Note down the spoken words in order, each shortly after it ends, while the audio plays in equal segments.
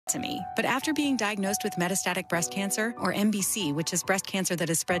to me. But after being diagnosed with metastatic breast cancer, or MBC, which is breast cancer that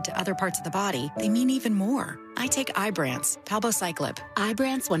has spread to other parts of the body, they mean even more. I take Ibrance, palbociclib.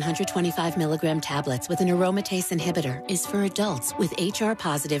 Ibrance 125 milligram tablets with an aromatase inhibitor is for adults with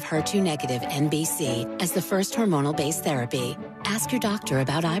HR-positive, HER2-negative MBC as the first hormonal-based therapy. Ask your doctor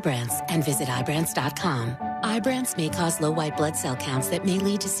about Ibrance and visit Ibrance.com. Ibrance may cause low white blood cell counts that may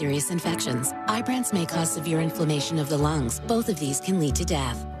lead to serious infections. Ibrance may cause severe inflammation of the lungs. Both of these can lead to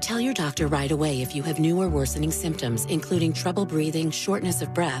death. Tell your doctor right away if you have new or worsening symptoms, including trouble breathing, shortness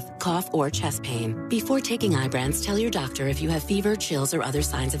of breath, cough, or chest pain. Before taking Ibrance, tell your doctor if you have fever, chills, or other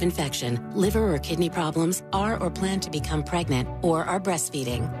signs of infection, liver or kidney problems, are or plan to become pregnant, or are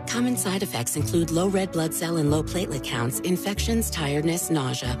breastfeeding. Common side effects include low red blood cell and low platelet counts, infections, tiredness,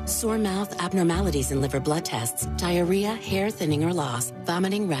 nausea, sore mouth, abnormalities in liver blood tests, diarrhea, hair thinning or loss,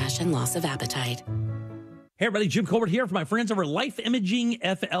 vomiting, rash, and loss of appetite. Hey everybody, Jim Colbert here for my friends over at Life Imaging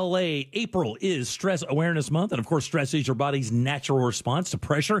FLA. April is Stress Awareness Month, and of course, stress is your body's natural response to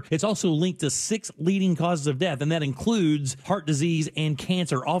pressure. It's also linked to 6 leading causes of death, and that includes heart disease and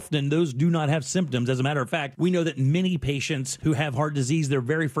cancer. Often, those do not have symptoms. As a matter of fact, we know that many patients who have heart disease, their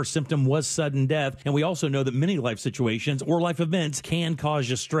very first symptom was sudden death, and we also know that many life situations or life events can cause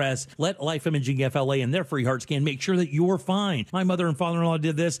you stress. Let Life Imaging FLA and their free heart scan make sure that you're fine. My mother and father-in-law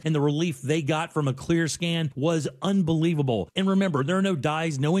did this, and the relief they got from a clear scan was unbelievable. And remember, there are no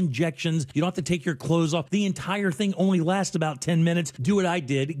dyes, no injections. You don't have to take your clothes off. The entire thing only lasts about 10 minutes. Do what I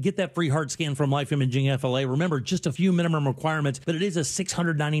did. Get that free heart scan from Life Imaging FLA. Remember, just a few minimum requirements, but it is a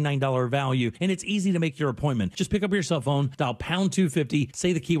 $699 value, and it's easy to make your appointment. Just pick up your cell phone, dial pound 250,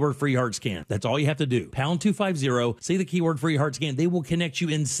 say the keyword free heart scan. That's all you have to do. Pound 250, say the keyword free heart scan. They will connect you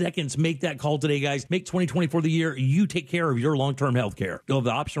in seconds. Make that call today, guys. Make 2024 the year you take care of your long-term health care. You'll have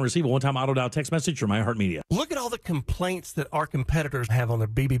the option to receive a one-time auto-dial text message from iHeartMedia. Look at all the complaints that our competitors have on their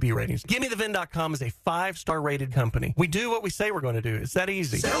BBB ratings. GimmeTheVin.com is a 5-star rated company. We do what we say we're going to do. It's that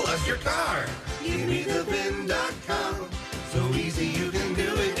easy. Sell us your car. GimmeTheVin.com. So easy you can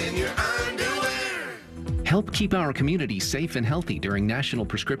do it in your underwear. Help keep our community safe and healthy during National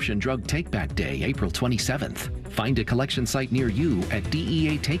Prescription Drug Takeback Day, April 27th. Find a collection site near you at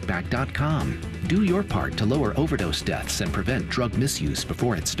DEATakeback.com. Do your part to lower overdose deaths and prevent drug misuse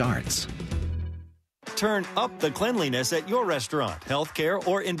before it starts. Turn up the cleanliness at your restaurant, healthcare,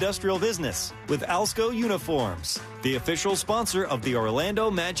 or industrial business with Alsco Uniforms, the official sponsor of the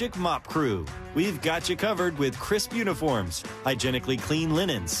Orlando Magic Mop Crew. We've got you covered with crisp uniforms, hygienically clean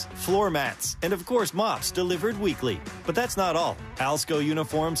linens, floor mats, and of course mops delivered weekly. But that's not all. Alsco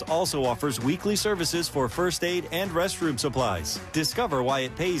Uniforms also offers weekly services for first aid and restroom supplies. Discover why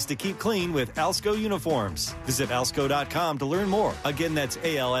it pays to keep clean with Alsco Uniforms. Visit alsco.com to learn more. Again, that's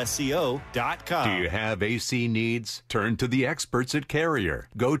ALSCO.com. Do you have AC needs? Turn to the experts at Carrier.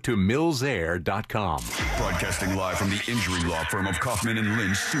 Go to millsair.com. Broadcasting live from the injury law firm of Kaufman and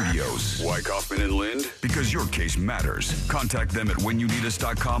Lind Studios. Why Kaufman and Lind? Because your case matters. Contact them at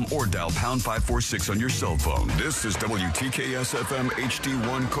whenyouneedus.com or dial pound 546 on your cell phone. This is WTKS FM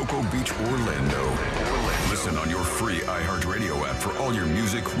HD1 Cocoa Beach, Orlando. Listen on your free iHeartRadio app for all your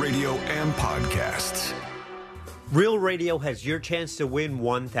music, radio, and podcasts. Real Radio has your chance to win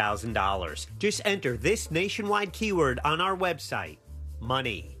 $1,000. Just enter this nationwide keyword on our website,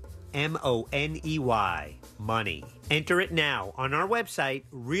 money. MONEY, money. Enter it now on our website,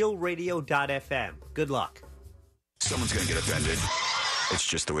 realradio.fm. Good luck. Someone's going to get offended. It's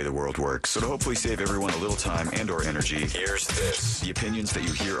just the way the world works. So to hopefully save everyone a little time and or energy, here's this. The opinions that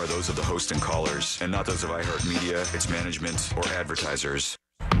you hear are those of the host and callers, and not those of iHeartMedia, its management, or advertisers.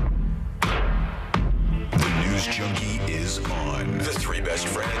 The News Junkie is on. The 3 best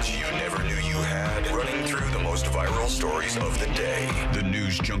friends you never knew you had, running through the most viral stories of the day. The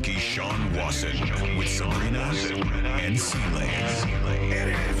News Junkie Sean Wasson with Sabrina and C-Lane. It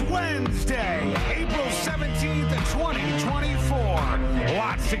is Wednesday, April 17th, 2024.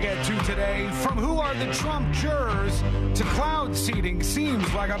 Lots to get to today. From who are the Trump jurors to cloud seeding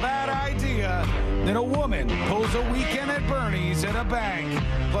seems like a bad idea. Then a woman pulls a weekend at Bernie's at a bank.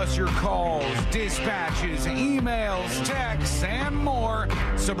 Plus your calls, dispatches, emails, texts, and more.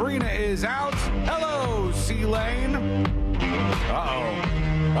 Sabrina is out. Hello, C-Lane.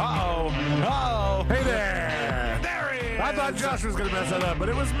 Uh-oh. Hey there. There he is. I thought Josh was going to mess that up, but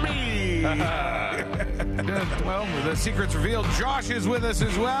it was me. Well, the secret's revealed. Josh is with us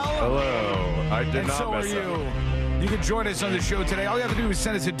as well. Hello. I did not so mess are you. up. You can join us on the show today. All you have to do is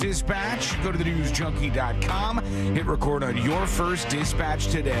send us a dispatch. Go to thenewsjunkie.com. Hit record on your first dispatch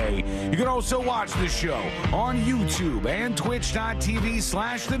today. You can also watch the show on YouTube and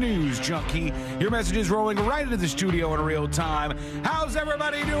twitch.tv/The News Junkie. Your message is rolling right into the studio in real time. How's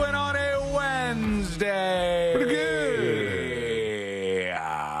everybody doing on a Wednesday? Pretty good.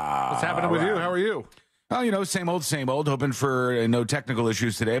 What's happening with you? How are you? Oh, you know, same old, same old. Hoping for no technical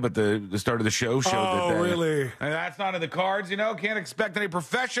issues today, but the start of the show showed that. Really? That's not in the cards, you know. Can't expect any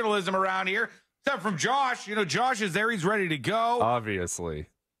professionalism around here, except from Josh. You know, Josh is there. He's ready to go. Obviously.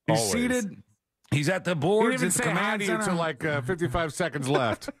 He's Always. seated. He's at the He boards. didn't even It's say hi to you until like 55 seconds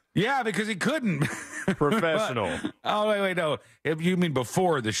left. Yeah, because he couldn't. Professional. Oh, wait, no. If you mean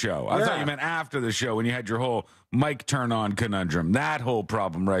before the show. I thought you meant after the show when you had your whole mic turn on conundrum. That whole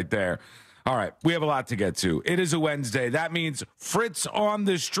problem right there. All right, we have a lot to get to. It is a Wednesday. That means Fritz on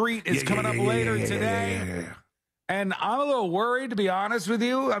the Street is coming up later today. And I'm a little worried, to be honest with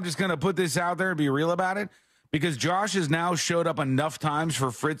you. I'm just going to put this out there and be real about it. Because Josh has now showed up enough times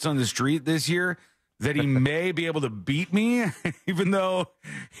for Fritz on the Street this year that he may be able to beat me, even though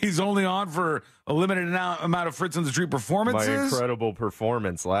he's only on for a limited amount of Fritz on the Street performances. My incredible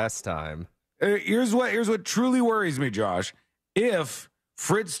performance last time. Here's what truly worries me, Josh. If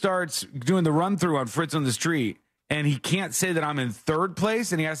Fritz starts doing the run-through on Fritz on the Street, and he can't say that I'm in third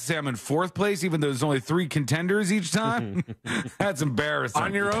place, and he has to say I'm in fourth place, even though there's only 3 contenders each time. That's embarrassing.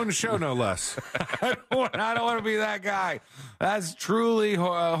 On your own show, no less. I don't want to be that guy. That's truly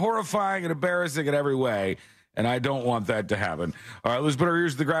horrifying and embarrassing in every way, and I don't want that to happen. All right, let's put our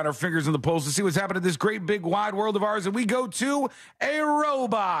ears to the ground, our fingers on the pulse to see what's happening in this great, big, wide world of ours, and we go to a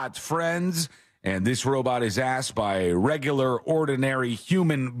robot, friends. And this robot is asked by a regular, ordinary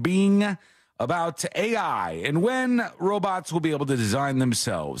human being about AI and when robots will be able to design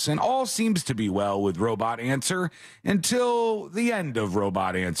themselves. And all seems to be well with Robot Answer until the end of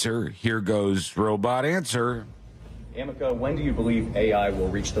Robot Answer. Here goes Robot Answer. Amica, when do you believe AI will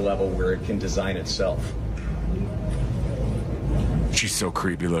reach the level where it can design itself? She's so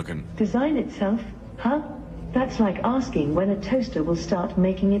creepy looking. Design itself? Huh? That's like asking when a toaster will start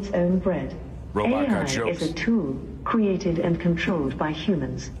making its own bread. Robot AI got jokes. is a tool created and controlled by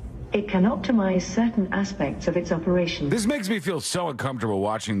humans. It can optimize certain aspects of its operation. This makes me feel so uncomfortable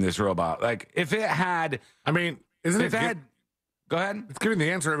watching this robot. Like, if it had... I mean, isn't it... Go ahead. It's giving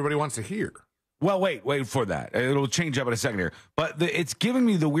the answer everybody wants to hear. Well, wait for that. It'll change up in a second here. But it's giving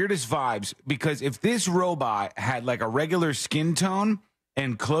me the weirdest vibes because if this robot had like a regular skin tone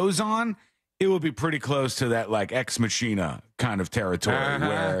and clothes on, it would be pretty close to that like Ex Machina kind of territory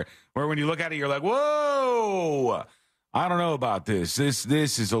where when you look at it, you're like, whoa, I don't know about this. This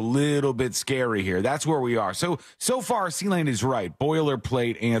is a little bit scary here. That's where we are. So far, C-Lane is right.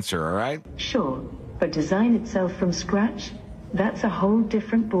 Boilerplate answer, all right? Sure, but design itself from scratch? That's a whole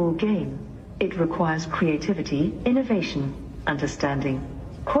different ball game. It requires creativity, innovation, understanding,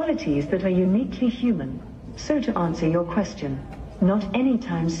 qualities that are uniquely human. So to answer your question, not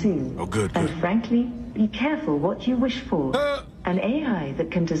anytime soon. Oh, good. And frankly, be careful what you wish for. An AI that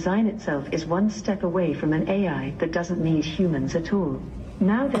can design itself is one step away from an AI that doesn't need humans at all.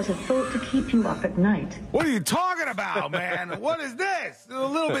 Now there's a thought to keep you up at night. What are you talking about, man? What is this? A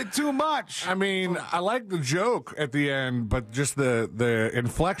little bit too much. I mean, I like the joke at the end, but just the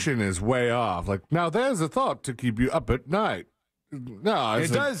inflection is way off. Like, now there's a thought to keep you up at night. No,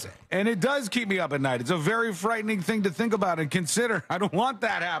 it does, and it does keep me up at night. It's a very frightening thing to think about and consider. I don't want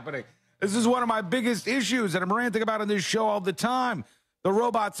that happening. This is one of my biggest issues that I'm ranting about on this show all the time. The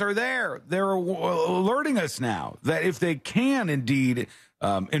robots are there. They're alerting us now that if they can indeed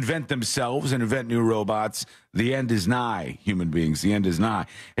invent themselves and invent new robots, the end is nigh, human beings. The end is nigh.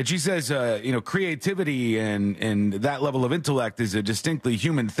 And she says, creativity and that level of intellect is a distinctly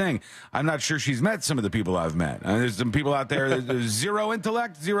human thing. I'm not sure she's met some of the people I've met. There's some people out there that there's zero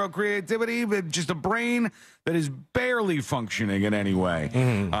intellect, zero creativity, but just a brain that is barely functioning in any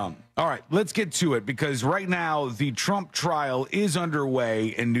way. All right, let's get to it because right now the Trump trial is underway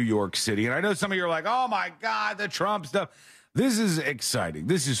in New York City. And I know some of you are like, oh, my God, the Trump stuff. This is exciting.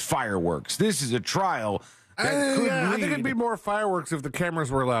 This is fireworks. This is a trial that could lead. I think it'd be more fireworks if the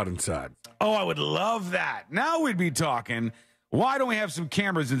cameras were allowed inside. Oh, I would love that. Now we'd be talking. Why don't we have some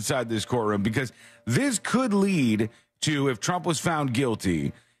cameras inside this courtroom? Because this could lead to, if Trump was found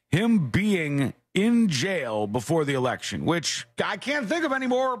guilty, him being in jail before the election, which I can't think of any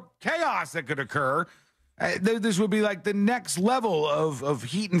more chaos that could occur. This would be like the next level of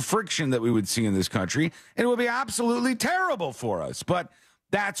heat and friction that we would see in this country. And it would be absolutely terrible for us. But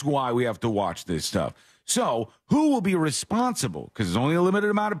that's why we have to watch this stuff. So who will be responsible? Because there's only a limited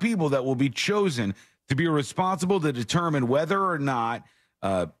amount of people that will be chosen to be responsible to determine whether or not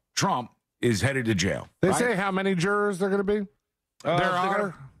Trump is headed to jail. They say how many jurors they're going to be?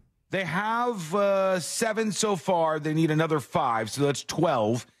 There They have 7 so far. They need another 5, so that's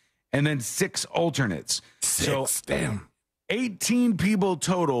 12, and then 6 alternates. 6, damn. 18 people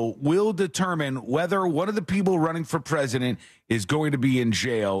total will determine whether one of the people running for president is going to be in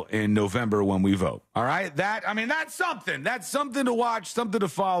jail in November when we vote. All right? That's something. That's something to watch, something to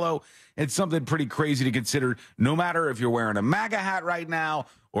follow. It's something pretty crazy to consider, no matter if you're wearing a MAGA hat right now,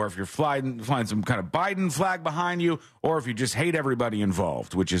 or if you're flying some kind of Biden flag behind you, or if you just hate everybody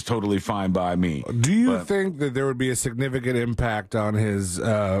involved, which is totally fine by me. Do you think that there would be a significant impact on his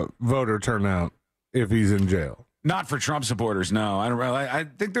voter turnout if he's in jail? Not for Trump supporters, no. I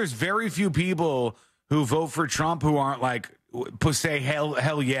think there's very few people who vote for Trump who aren't like say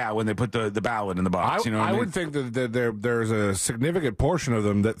hell yeah when they put the ballot in the box. I would think that there's a significant portion of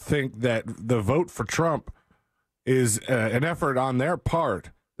them that think that the vote for Trump is an effort on their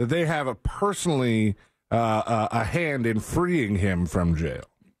part, that they have a hand in freeing him from jail.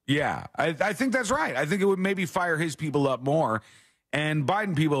 Yeah, I think that's right. I think it would maybe fire his people up more. And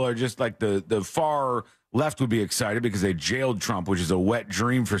Biden people are just like the far left would be excited because they jailed Trump, which is a wet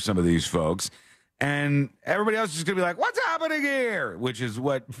dream for some of these folks. And everybody else is going to be like, what's happening here? Which is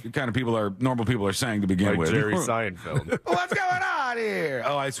what kind of normal people are saying to begin with. Jerry Seinfeld. What's going on here?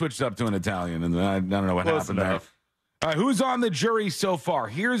 Oh, I switched up to an Italian, and I don't know what happened there. All right, who's on the jury so far?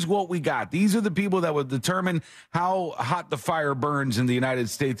 Here's what we got. These are the people that will determine how hot the fire burns in the United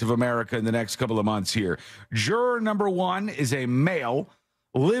States of America in the next couple of months here. Juror number 1 is a male,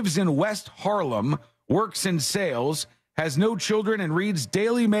 lives in West Harlem, works in sales, has no children, and reads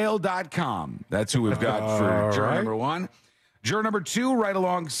dailymail.com. That's who we've got for juror number 1. Juror number 2, right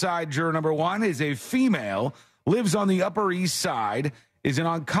alongside juror number 1, is a female, lives on the Upper East Side, is an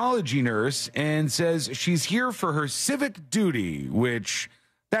oncology nurse, and says she's here for her civic duty, which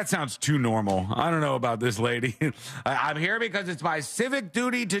that sounds too normal. I don't know about this lady. I'm here because it's my civic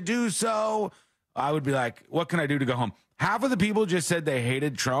duty to do so. I would be like, what can I do to go home? Half of the people just said they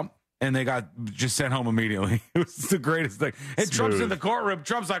hated Trump, and they got just sent home immediately. It was the greatest thing. And Smooth. Trump's in the courtroom.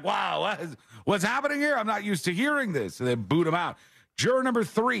 Trump's like, wow, what's happening here? I'm not used to hearing this. And they boot him out. Juror number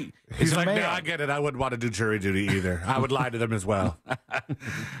 3. He's like, no, I get it. I wouldn't want to do jury duty either. I would lie to them as well.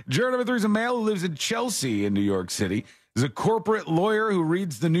 Juror number 3 is a male who lives in Chelsea in New York City. He's a corporate lawyer who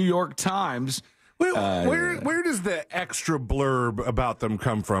reads the New York Times. Where does the extra blurb about them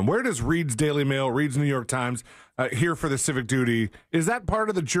come from? Where does reads Daily Mail, reads New York Times, here for the civic duty? Is that part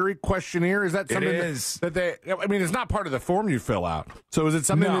of the jury questionnaire? Is that something that they? I mean, it's not part of the form you fill out. So is it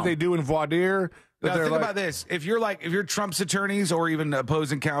something that they do in voir dire? Now, think about this. If you're Trump's attorneys or even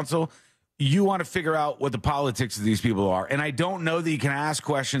opposing counsel, you want to figure out what the politics of these people are. And I don't know that you can ask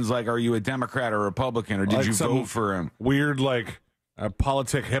questions like, are you a Democrat or a Republican, or did you vote for him? Weird, like a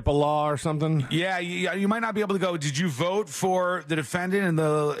politic HIPAA law or something? Yeah, you might not be able to go, did you vote for the defendant in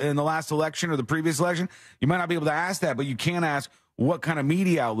the last election or the previous election? You might not be able to ask that, but you can ask, what kind of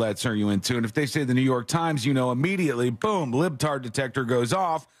media outlets are you into? And if they say the New York Times, you know immediately, boom, libtard detector goes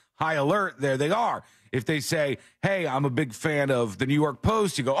off. High alert, there they are. If they say, hey, I'm a big fan of the New York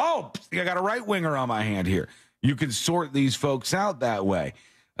Post, you go, oh, I got a right-winger on my hand here. You can sort these folks out that way.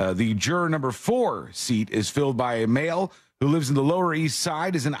 The juror number 4 seat is filled by a male who lives in the Lower East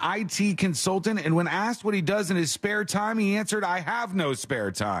Side, is an IT consultant, and when asked what he does in his spare time, he answered, I have no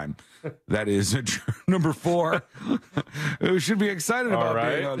spare time. That is juror number 4, who should be excited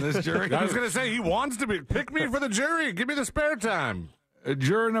about being on this jury. I was going to say, he wants to be. Pick me for the jury. Give me the spare time.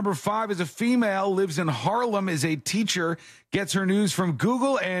 Juror number 5 is a female, lives in Harlem, is a teacher, gets her news from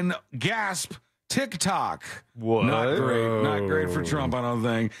Google and gasp, TikTok. What? Not great for Trump, I don't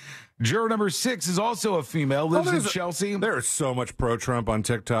think. Juror number 6 is also a female, lives in Chelsea. There is so much pro-Trump on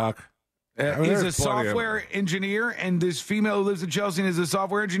TikTok. He's a software engineer, and this female who lives in Chelsea and is a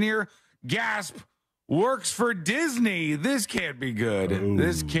software engineer, gasp, works for Disney. This can't be good. Ooh.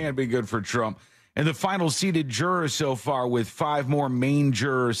 This can't be good for Trump. And the final seated jurors so far, with 5 more main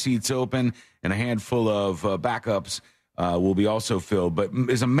juror seats open and a handful of backups, will be also filled. But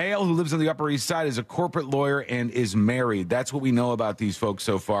is a male who lives on the Upper East Side, is a corporate lawyer, and is married. That's what we know about these folks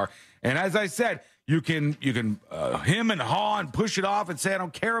so far. And as I said, you can him and haw and push it off and say, I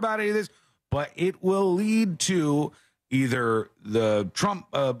don't care about any of this, but it will lead to either the Trump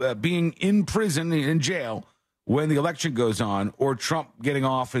being in prison, in jail, when the election goes on, or Trump getting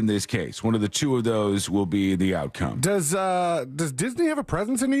off in this case. One of the two of those will be the outcome. Does Disney have a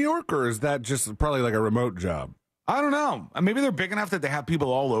presence in New York, or is that just probably like a remote job? I don't know. Maybe they're big enough that they have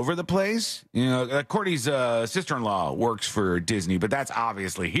people all over the place. You know, Courtney's sister-in-law works for Disney, but that's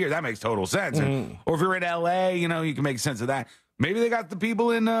obviously here. That makes total sense. Or if you're in L.A., you know, you can make sense of that. Maybe they got the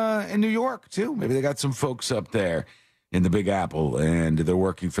people in New York, too. Maybe they got some folks up there. in the Big Apple, and they're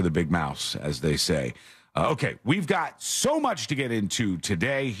working for the big mouse, as they say. Okay, we've got so much to get into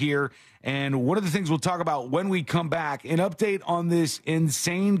today here, and one of the things we'll talk about when we come back, an update on this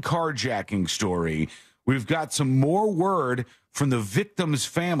insane carjacking story. We've got some more word from the victim's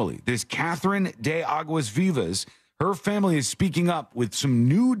family. This Catherine de Aguas Vivas, her family is speaking up with some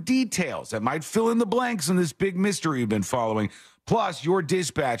new details that might fill in the blanks in this big mystery you've been following. Plus, your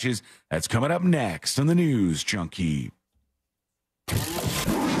dispatches. That's coming up next on the News Junkie.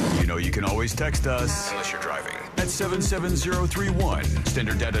 You know you can always text us, unless you're driving, at 77031.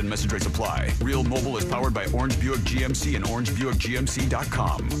 Standard data and message rates apply. Real Mobile is powered by Orange Buick GMC and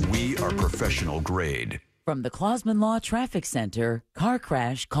OrangeBuickGMC.com. We are professional grade. From the Clausman Law Traffic Center, car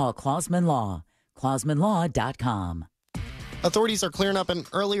crash, call Clausman Law. ClausmanLaw.com. Authorities are clearing up an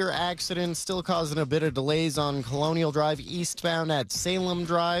earlier accident, still causing a bit of delays on Colonial Drive eastbound at Salem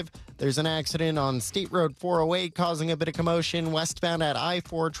Drive. There's an accident on State Road 408 causing a bit of commotion westbound at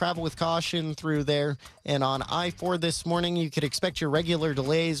I-4. Travel with caution through there. And on I-4 this morning, you could expect your regular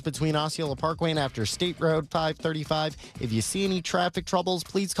delays between Osceola Parkway and after State Road 535. If you see any traffic troubles,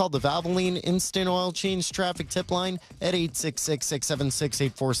 please call the Valvoline Instant Oil Change Traffic Tip Line at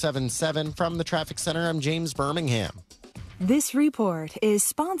 866-676-8477. From the Traffic Center, I'm James Birmingham. This report is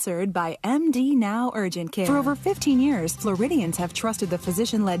sponsored by MD Now Urgent Care. For over 15 years, Floridians have trusted the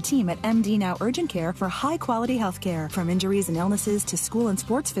physician-led team at MD Now Urgent Care for high-quality health care. From injuries and illnesses to school and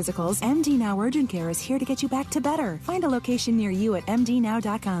sports physicals, MD Now Urgent Care is here to get you back to better. Find a location near you at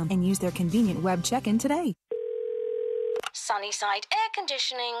mdnow.com and use their convenient web check-in today. Sunnyside Air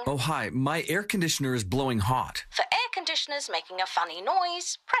Conditioning. Oh, hi. My air conditioner is blowing hot. For air conditioners making a funny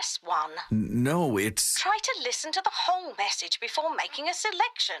noise, press 1. No, it's... Try to listen to the whole message before making a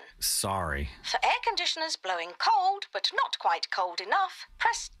selection. Sorry. For air conditioners blowing cold, but not quite cold enough,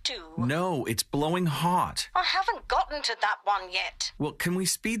 press 2. No, it's blowing hot. I haven't gotten to that one yet. Well, can we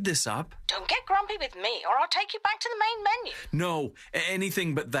speed this up? Don't get grumpy with me, or I'll take you back to the main menu. No,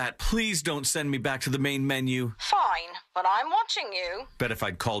 anything but that. Please don't send me back to the main menu. Fine, but I'm watching you. Bet if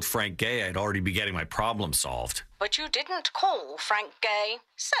I'd called Frank Gay, I'd already be getting my problem solved. But you didn't call Frank Gay.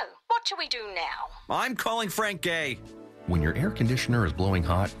 So, what shall we do now? I'm calling Frank Gay. When your air conditioner is blowing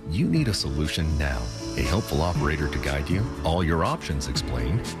hot, you need a solution now. A helpful operator to guide you, all your options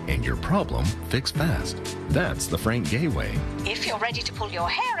explained, and your problem fixed fast. That's the Frank Gay way. If you're ready to pull your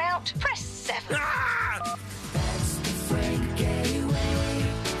hair out, press 7. That's the Frank Gay way.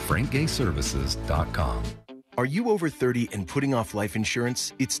 FrankGayServices.com. Are you over 30 and putting off life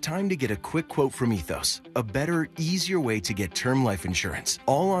insurance? It's time to get a quick quote from Ethos, a better, easier way to get term life insurance,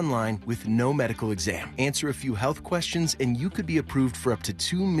 all online with no medical exam. Answer a few health questions and you could be approved for up to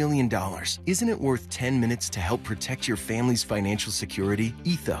 $2 million. Isn't it worth 10 minutes to help protect your family's financial security?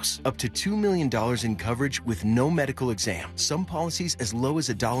 Ethos, up to $2 million in coverage with no medical exam. Some policies as low as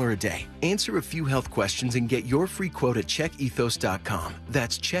 $1 a day. Answer a few health questions and get your free quote at checkethos.com.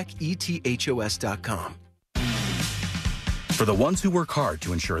 That's checkethos.com. For the ones who work hard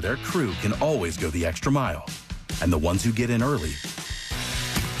to ensure their crew can always go the extra mile, and the ones who get in early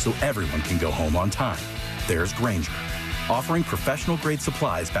so everyone can go home on time, there's Grainger, offering professional-grade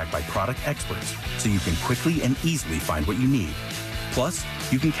supplies backed by product experts so you can quickly and easily find what you need. Plus,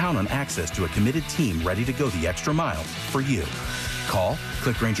 you can count on access to a committed team ready to go the extra mile for you. Call,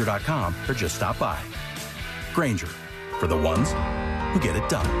 click Grainger.com, or just stop by. Grainger, for the ones who get it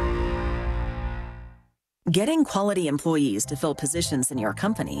done. Getting quality employees to fill positions in your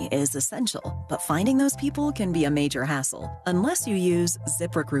company is essential, but finding those people can be a major hassle unless you use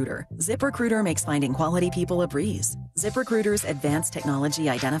ZipRecruiter. ZipRecruiter makes finding quality people a breeze. ZipRecruiter's advanced technology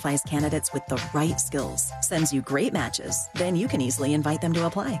identifies candidates with the right skills, sends you great matches, then you can easily invite them to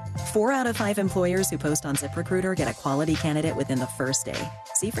apply. 4 out of 5 employers who post on ZipRecruiter get a quality candidate within the first day.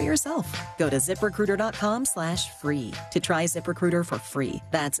 See for yourself. Go to ZipRecruiter.com/free to try ZipRecruiter for free.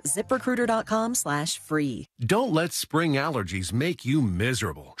 That's ZipRecruiter.com/free. Don't let spring allergies make you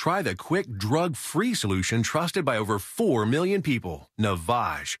miserable. Try the quick, drug-free solution trusted by over 4 million people.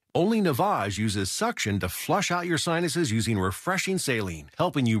 Navage. Only Navage uses suction to flush out your sinuses using refreshing saline,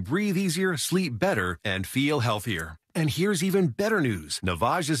 helping you breathe easier, sleep better, and feel healthier. And here's even better news.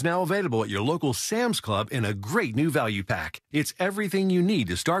 Navage is now available at your local Sam's Club in a great new value pack. It's everything you need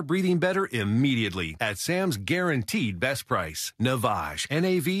to start breathing better immediately at Sam's guaranteed best price. Navage,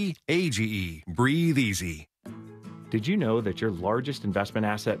 Navage. Breathe easy. Did you know that your largest investment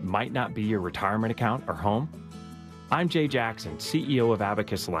asset might not be your retirement account or home? I'm Jay Jackson, CEO of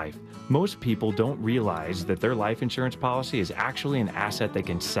Abacus Life. Most people don't realize that their life insurance policy is actually an asset they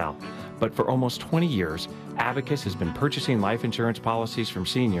can sell. But for almost 20 years, Abacus has been purchasing life insurance policies from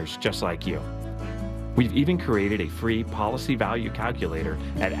seniors just like you. We've even created a free policy value calculator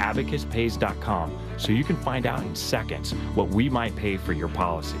at abacuspays.com so you can find out in seconds what we might pay for your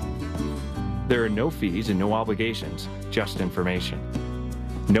policy. There are no fees and no obligations, just information.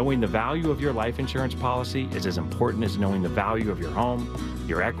 Knowing the value of your life insurance policy is as important as knowing the value of your home,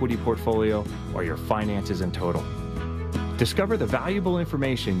 your equity portfolio, or your finances in total. Discover the valuable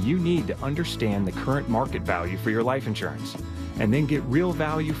information you need to understand the current market value for your life insurance, and then get real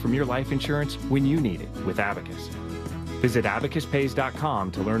value from your life insurance when you need it with Abacus. Visit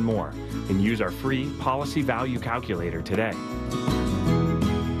abacuspays.com to learn more and use our free policy value calculator today.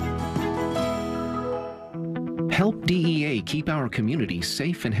 Help DEA keep our community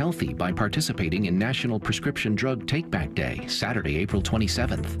safe and healthy by participating in National Prescription Drug Take-Back Day, Saturday, April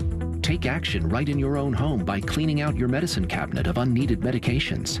 27th. Take action right in your own home by cleaning out your medicine cabinet of unneeded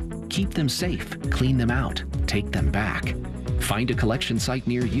medications. Keep them safe, clean them out, take them back. Find a collection site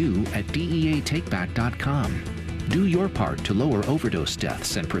near you at DEATakeback.com. Do your part to lower overdose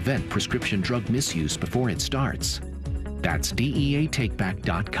deaths and prevent prescription drug misuse before it starts. That's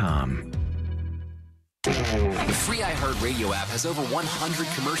DEATakeback.com. The free iHeartRadio app has over 100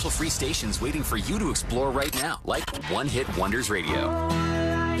 commercial-free stations waiting for you to explore right now, like One Hit Wonders Radio.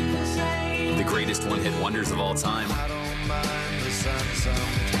 The greatest one-hit wonders of all time.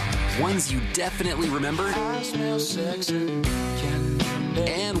 Ones you definitely remember.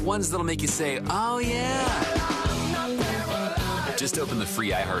 And ones that'll make you say, oh yeah. Just open the free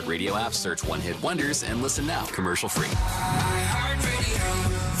iHeartRadio app, search One Hit Wonders, and listen now. Commercial free.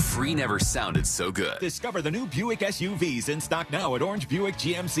 Free never sounded so good. Discover the new Buick SUVs in stock now at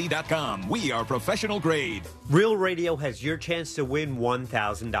orangebuickgmc.com. We are professional grade. Real Radio has your chance to win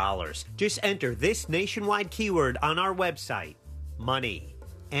 $1,000. Just enter this nationwide keyword on our website, money.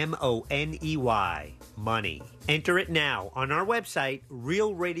 M-O-N-E-Y, money. Enter it now on our website,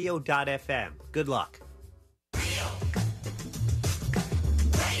 realradio.fm. Good luck.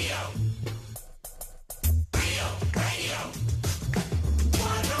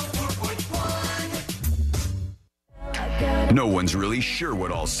 No one's really sure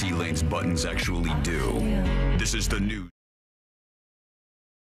what all C-Lane's buttons actually do. This is the new.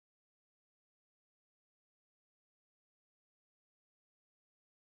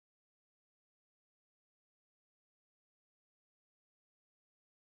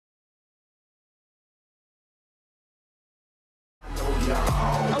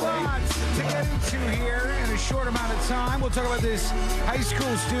 A lot to get into here in a short amount of time. We'll talk about this high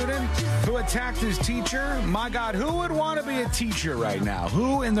school student who attacked his teacher. My God, who would want to be a teacher right now?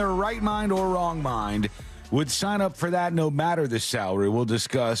 Who in their right mind or wrong mind would sign up for that no matter the salary? We'll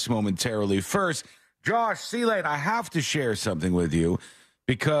discuss momentarily. First, Josh, C-Lane, I have to share something with you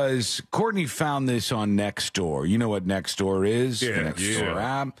because Courtney found this on Nextdoor. You know what Nextdoor is? Yeah, the Nextdoor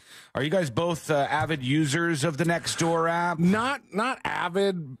yeah. app. Are you guys both avid users of the Nextdoor app? Not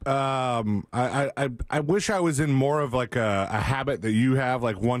avid. I wish I was in more of like a habit that you have,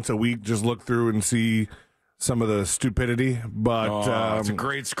 like once a week, just look through and see some of the stupidity. But it's a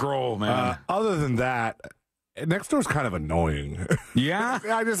great scroll, man. Other than that, Nextdoor's kind of annoying. Yeah,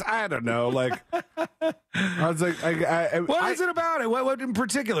 I don't know. Like, I was like, what is it about it? What in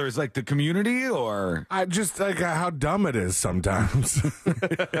particular is like the community, or I just like how dumb it is sometimes.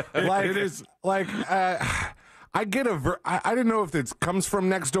 Like it is. Like I get I didn't know if it comes from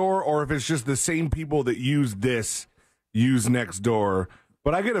Nextdoor or if it's just the same people that use Nextdoor.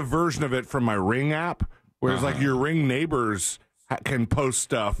 But I get a version of it from my Ring app, where it's like your Ring neighbors can post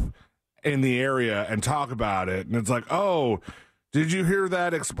stuff in the area and talk about it, and it's like, oh, did you hear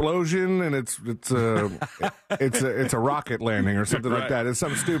that explosion? And it's a rocket landing or something like that. It's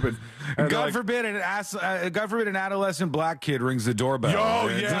something stupid. And God forbid an adolescent black kid rings the doorbell. Oh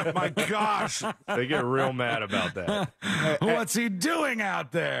yeah, my gosh, they get real mad about that. What's he doing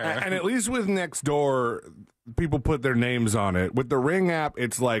out there? And at least with Nextdoor, people put their names on it. With the Ring app,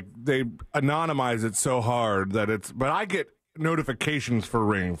 it's like they anonymize it so hard that it's. But I get notifications for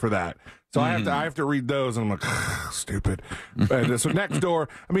Ring for that, so I have to read those, and I'm like, stupid. And so Nextdoor,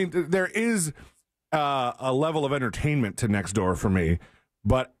 I mean, there is a level of entertainment to Nextdoor for me,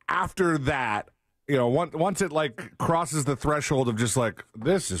 but after that, you know, once it like crosses the threshold of just like,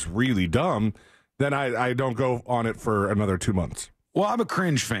 this is really dumb, then I don't go on it for another 2 months. Well, I'm a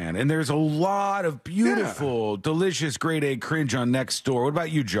cringe fan, and there's a lot of beautiful, delicious, grade A cringe on Nextdoor. What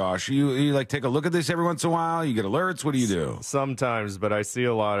about you, Josh? You like take a look at this every once in a while? You get alerts? What do you do? Sometimes, but I see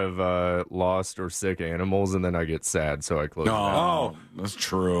a lot of lost or sick animals, and then I get sad, so I close it out. Oh, that's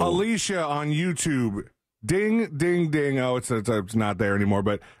true. Alicia on YouTube, ding, ding, ding. Oh, it's not there anymore,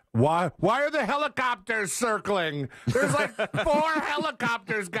 but why are the helicopters circling? There's like 4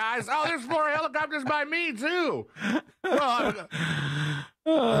 helicopters, guys. Oh, there's 4 helicopters. dropped this by me, too. Well,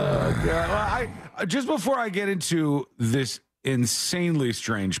 God. Well, just before I get into this insanely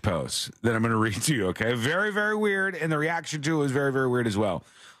strange post that I'm going to read to you, okay? Very, very weird, and the reaction to it was very, very weird as well.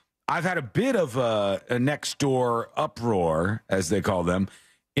 I've had a bit of a next door uproar, as they call them,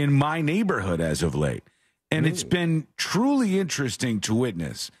 in my neighborhood as of late. And it's been truly interesting to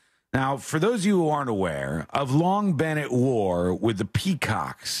witness. Now, for those of you who aren't aware, I've long been at war with the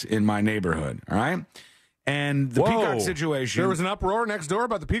peacocks in my neighborhood, all right? And the peacock situation... There was an uproar next door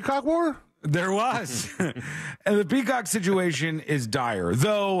about the peacock war? There was. And the peacock situation is dire.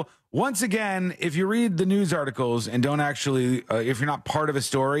 Though, once again, if you read the news articles and don't actually, if you're not part of a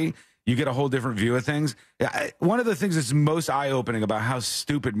story, you get a whole different view of things. One of the things that's most eye-opening about how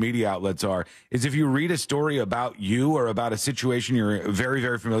stupid media outlets are is if you read a story about you or about a situation you're very,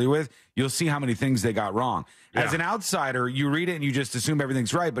 very familiar with, you'll see how many things they got wrong. Yeah. As an outsider, you read it and you just assume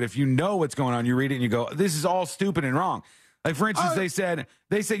everything's right. But if you know what's going on, you read it and you go, this is all stupid and wrong. Like, for instance, they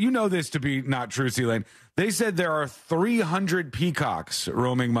said, you know this to be not true, C-Lane. They said there are 300 peacocks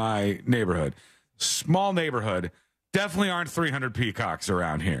roaming my neighborhood. Small neighborhood. Definitely aren't 300 peacocks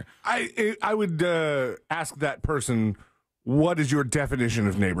around here. I would ask that person, what is your definition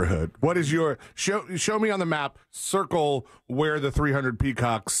of neighborhood? What is your show me on the map, circle where the 300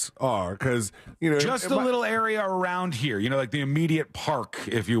 peacocks are, because just a little area around here, like the immediate park,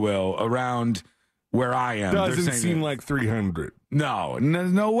 if you will, around where I am. Doesn't seem like 300. No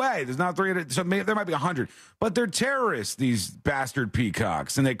way. There's not 300. So there might be 100, but they're terrorists, these bastard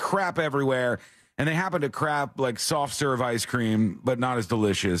peacocks, and they crap everywhere. And they happen to crap like soft serve ice cream, but not as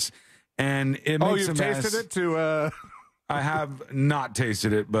delicious. And it makes you've tasted it to. I have not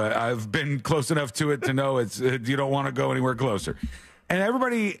tasted it, but I've been close enough to it to know you don't want to go anywhere closer. And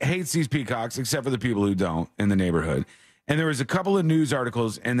everybody hates these peacocks except for the people who don't in the neighborhood. And there was a couple of news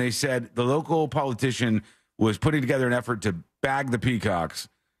articles, and they said the local politician was putting together an effort to bag the peacocks,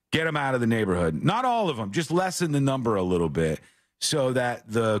 get them out of the neighborhood. Not all of them, just lessen the number a little bit, so that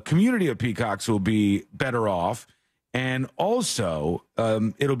the community of peacocks will be better off. And also,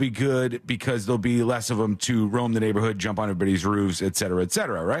 it'll be good because there'll be less of them to roam the neighborhood, jump on everybody's roofs, et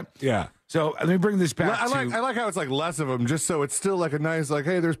cetera, right? Yeah. So let me bring this back I like how it's like less of them, just so it's still like a nice, like,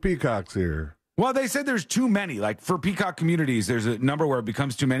 hey, there's peacocks here. Well, they said there's too many. Like, for peacock communities, there's a number where it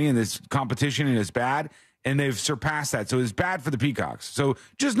becomes too many, and this competition, and it's bad. And they've surpassed that. So it's bad for the peacocks. So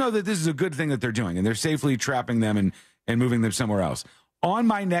just know that this is a good thing that they're doing, and they're safely trapping them and moving them somewhere else. On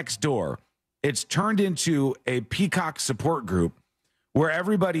my next door, it's turned into a peacock support group where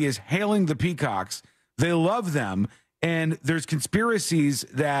everybody is hailing the peacocks. They love them. And there's conspiracies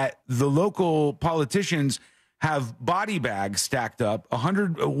that the local politicians have body bags stacked up,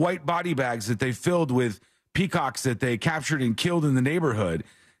 100 white body bags that they filled with peacocks that they captured and killed in the neighborhood.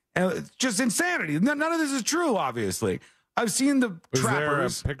 And it's just insanity. None of this is true, obviously. I've seen the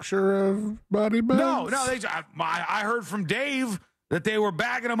trappers. Is there a picture of body bags? No. I heard from Dave that they were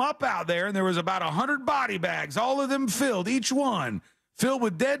bagging them up out there, and there was about 100 body bags, all of them filled, each one filled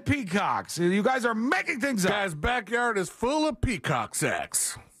with dead peacocks. You guys are making things up. Guy's backyard is full of peacock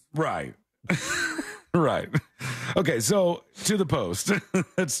sacks. Right. Right. Okay, so to the post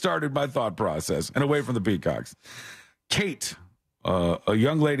that started my thought process, and away from the peacocks. Kate, a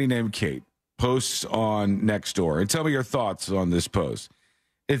young lady named Kate, posts on Nextdoor, and tell me your thoughts on this post.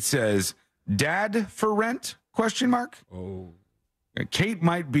 It says, "Dad for rent?" ? Oh. Kate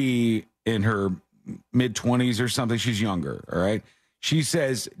might be in her mid-20s or something. She's younger, all right? She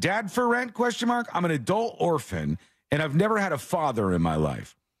says, "Dad for rent? ? I'm an adult orphan, and I've never had a father in my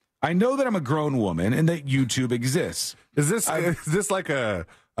life. I know that I'm a grown woman and that YouTube exists." Is this like a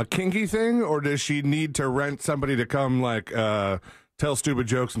kinky thing, or does she need to rent somebody to come like tell stupid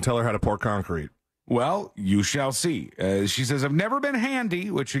jokes and tell her how to pour concrete? Well, you shall see. She says, "I've never been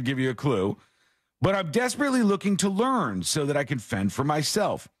handy," which should give you a clue, "but I'm desperately looking to learn so that I can fend for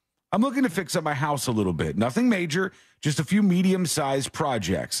myself. I'm looking to fix up my house a little bit. Nothing major, just a few medium-sized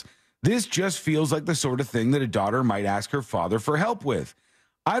projects. This just feels like the sort of thing that a daughter might ask her father for help with.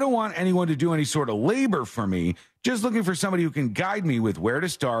 I don't want anyone to do any sort of labor for me, just looking for somebody who can guide me with where to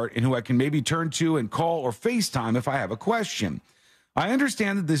start and who I can maybe turn to and call or FaceTime if I have a question. I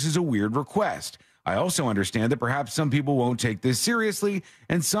understand that this is a weird request. I also understand that perhaps some people won't take this seriously,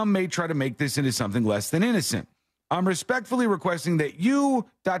 and some may try to make this into something less than innocent. I'm respectfully requesting that you ...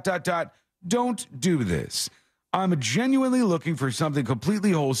 don't do this. I'm genuinely looking for something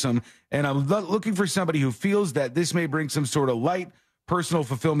completely wholesome, and I'm looking for somebody who feels that this may bring some sort of light personal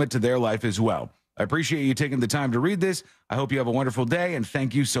fulfillment to their life as well. I appreciate you taking the time to read this. I hope you have a wonderful day, and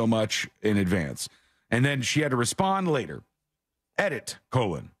thank you so much in advance." And then she had to respond later. Edit, :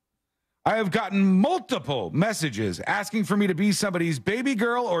 I have gotten multiple messages asking for me to be somebody's baby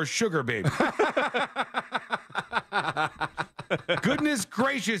girl or sugar baby. Goodness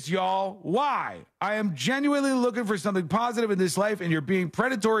gracious, y'all. Why? I am genuinely looking for something positive in this life, and you're being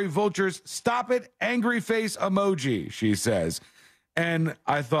predatory vultures. Stop it. Angry face emoji, she says. And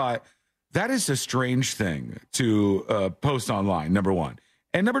I thought, that is a strange thing to post online, number one.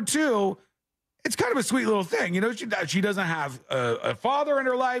 And number two, it's kind of a sweet little thing. You know, she doesn't have a father in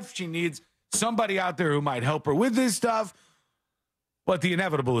her life. She needs somebody out there who might help her with this stuff. But the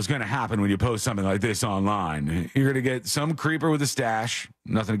inevitable is going to happen when you post something like this online. You're going to get some creeper with a stash.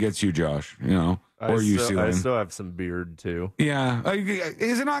 Nothing against you, Josh, you know, or you, Celine. I still have some beard, too. Yeah.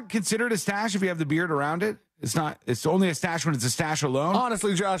 Is it not considered a stash if you have the beard around it? It's not. It's only a stash when it's a stash alone?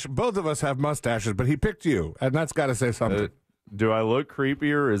 Honestly, Josh, both of us have mustaches, but he picked you, and that's got to say something. Do I look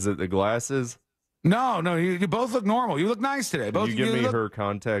creepier? Is it the glasses? No, you both look normal. You look nice today. Both you give me her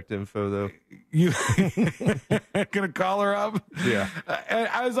contact info, though. You gonna call her up? Yeah. And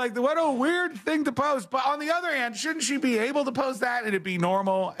I was like, what a weird thing to post. But on the other hand, shouldn't she be able to post that and it be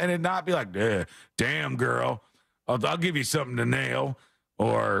normal and it not be like, damn girl, I'll give you something to nail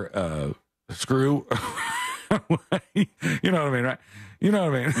or screw. You know what I mean, right? You know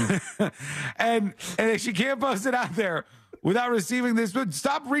what I mean? And if she can't post it out there without receiving this,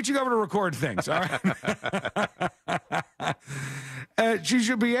 stop reaching over to record things, all right? She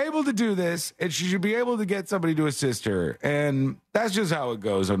should be able to do this, and she should be able to get somebody to assist her. And that's just how it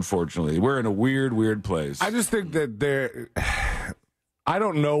goes, unfortunately. We're in a weird, weird place. I just think that I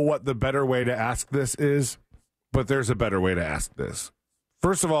don't know what the better way to ask this is, but there's a better way to ask this.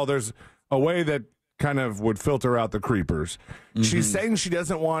 First of all, there's a way that kind of would filter out the creepers. Mm-hmm. She's saying she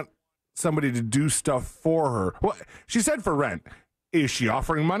doesn't want somebody to do stuff for her. Well, she said for rent. Is she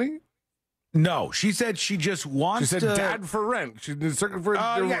offering money? No, she said she just wants to. She said dad for rent. She's looking for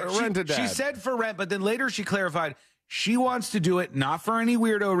rent to dad. She said for rent, but then later she clarified she wants to do it not for any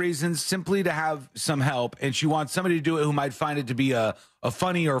weirdo reasons, simply to have some help, and she wants somebody to do it who might find it to be a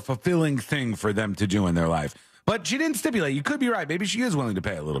funny or fulfilling thing for them to do in their life. But she didn't stipulate. You could be right. Maybe she is willing to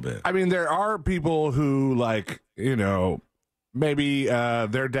pay a little bit. I mean, there are people who, like, you know, maybe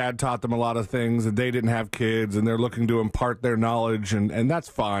their dad taught them a lot of things and they didn't have kids and they're looking to impart their knowledge, and that's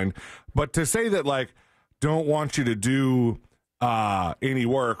fine. But to say that, like, don't want you to do any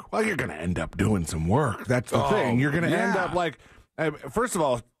work, well, you're going to end up doing some work. That's the thing. You're going to end up, like, first of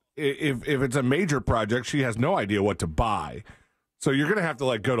all, if it's a major project, she has no idea what to buy. So you're going to have to,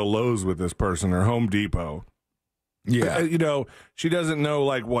 like, go to Lowe's with this person or Home Depot. Yeah. You know, she doesn't know,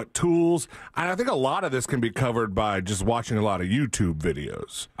 like, what tools. And I think a lot of this can be covered by just watching a lot of YouTube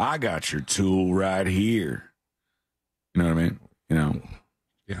videos. I got your tool right here. You know what I mean? You know.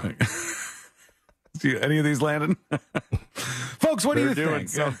 Yeah. See any of these landing? Folks, what do you think?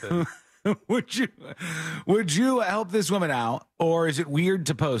 Something. Would you help this woman out, or is it weird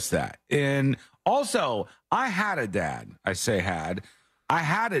to post that? And also, I had a dad. I say had. I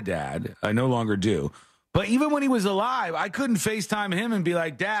had a dad. I no longer do. But even when he was alive, I couldn't FaceTime him and be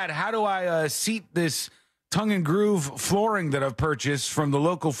like, Dad, how do I seat this tongue and groove flooring that I've purchased from the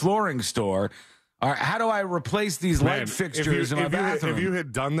local flooring store? Or how do I replace these light fixtures in my bathroom? If you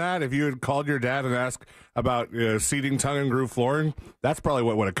had done that, if you had called your dad and asked about seating tongue and groove flooring, that's probably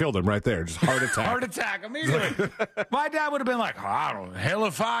what would have killed him right there. Just heart attack. Heart attack immediately. My dad would have been like, I don't know. Hell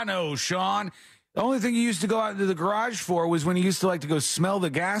if I know, Sean. The only thing he used to go out into the garage for was when he used to like to go smell the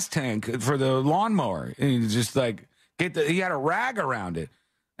gas tank for the lawnmower. And he'd just like he had a rag around it.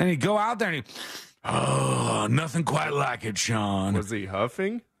 And he'd go out there and nothing quite like it, Sean. Was he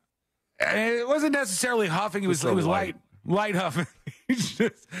huffing? It wasn't necessarily huffing. It was light huffing.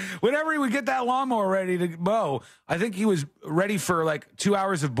 Whenever he would get that lawnmower ready to mow, I think he was ready for like 2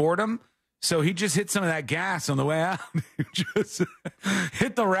 hours of boredom. So he just hit some of that gas on the way out. Just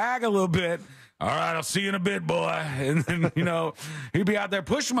hit the rag a little bit. All right, I'll see you in a bit, boy. And then, you know, he'd be out there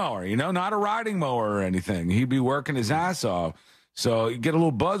push mower, you know, not a riding mower or anything. He'd be working his ass off. So you get a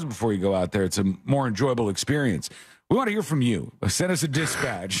little buzz before you go out there. It's a more enjoyable experience. We want to hear from you. Send us a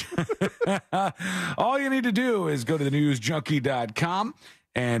dispatch. All you need to do is go to thenewsjunkie.com.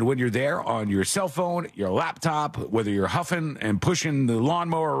 And when you're there on your cell phone, your laptop, whether you're huffing and pushing the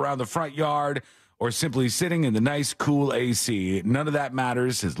lawnmower around the front yard or simply sitting in the nice, cool AC, none of that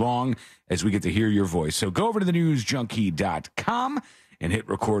matters as long as we get to hear your voice. So go over to thenewsjunkie.com and hit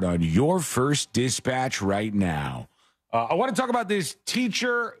record on your first dispatch right now. I want to talk about this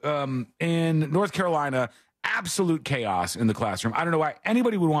teacher in North Carolina. Absolute chaos in the classroom. I don't know why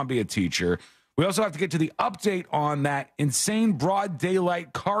anybody would want to be a teacher. We also have to get to the update on that insane broad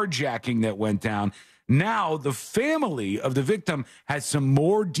daylight carjacking that went down. Now, the family of the victim has some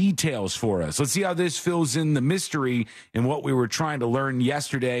more details for us. Let's see how this fills in the mystery in what we were trying to learn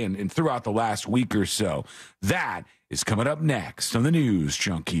yesterday and throughout the last week or so. That is coming up next on the News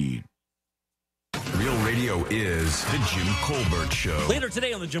Junkie. Real Radio is the Jim Colbert Show. Later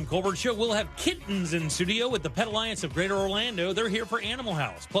today on the Jim Colbert Show, we'll have kittens in studio with the Pet Alliance of Greater Orlando. They're here for Animal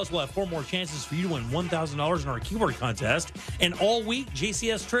House. Plus, we'll have 4 more chances for you to win $1,000 in our keyword contest. And all week,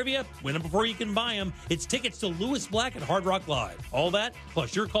 JCS Trivia, win them before you can buy them. It's tickets to Lewis Black at Hard Rock Live. All that,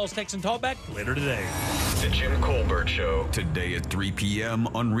 plus your calls, texts, and talkback later today. The Jim Colbert Show. Today at 3 p.m.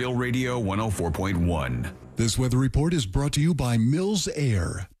 on Real Radio 104.1. This weather report is brought to you by Mills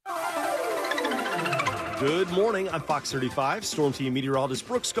Air. Good morning. I'm Fox 35 Storm Team meteorologist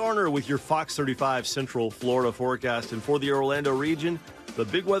Brooks Garner with your Fox 35 Central Florida forecast. And for the Orlando region, the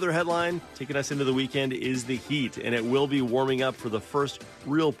big weather headline taking us into the weekend is the heat, and it will be warming up for the first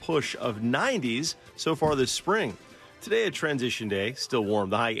real push of 90s so far this spring. Today, a transition day, still warm,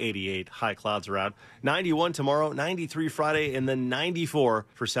 the high 88, high clouds around. 91 tomorrow, 93 Friday, and then 94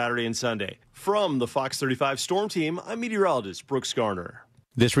 for Saturday and Sunday. From the Fox 35 Storm Team, I'm meteorologist Brooks Garner.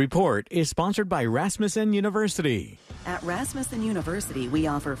 This report is sponsored by Rasmussen University. At Rasmussen University, we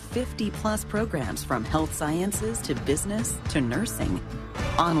offer 50-plus programs from health sciences to business to nursing,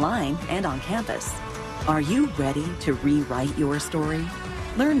 online and on campus. Are you ready to rewrite your story?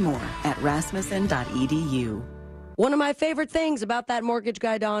 Learn more at rasmussen.edu. One of my favorite things about that mortgage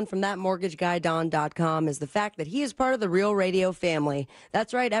guy Don from thatmortgageguydon.com is the fact that he is part of the Real Radio family.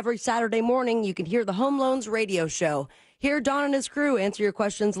 That's right, every Saturday morning you can hear the Home Loans Radio Show. Hear Don and his crew answer your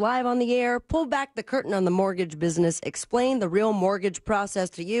questions live on the air, pull back the curtain on the mortgage business, explain the real mortgage process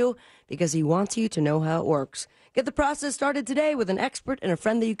to you because he wants you to know how it works. Get the process started today with an expert and a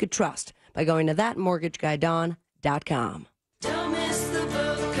friend that you could trust by going to thatmortgageguydon.com. Don't miss the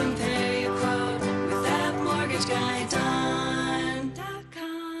boat, compare your quote with thatmortgageguydon.com.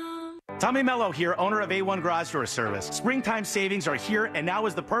 Tommy Mello here, owner of A1 Garage Door Service. Springtime savings are here, and now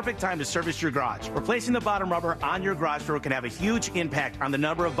is the perfect time to service your garage. Replacing the bottom rubber on your garage door can have a huge impact on the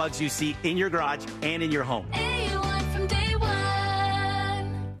number of bugs you see in your garage and in your home. A1 from day one.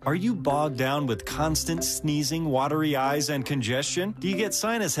 Are you bogged down with constant sneezing, watery eyes, and congestion? Do you get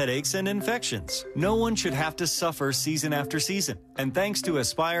sinus headaches and infections? No one should have to suffer season after season. And thanks to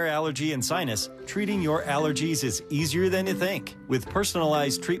Aspire Allergy and Sinus, treating your allergies is easier than you think. With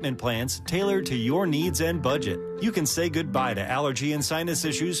personalized treatment plans tailored to your needs and budget, you can say goodbye to allergy and sinus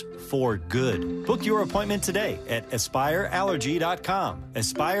issues for good. Book your appointment today at AspireAllergy.com.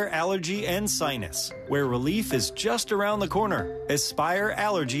 Aspire Allergy and Sinus, where relief is just around the corner.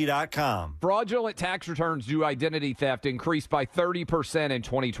 AspireAllergy.com. Fraudulent tax returns due identity theft increased by 30% in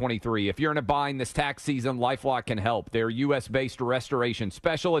 2023. If you're in a bind this tax season, LifeLock can help. Their U.S.-based restoration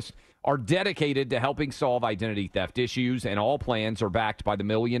specialists are dedicated to helping solve identity theft issues, and all plans are backed by the $1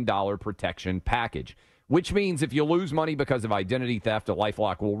 Million Protection Package, which means if you lose money because of identity theft,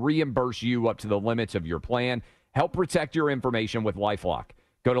 LifeLock will reimburse you up to the limits of your plan. Help protect your information with LifeLock.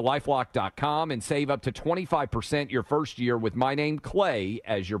 Go to LifeLock.com and save up to 25% your first year with my name, Clay,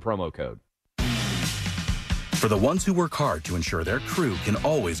 as your promo code. For the ones who work hard to ensure their crew can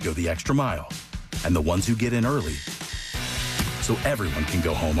always go the extra mile, and the ones who get in early so everyone can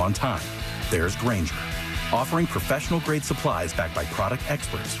go home on time, there's Grainger, offering professional-grade supplies backed by product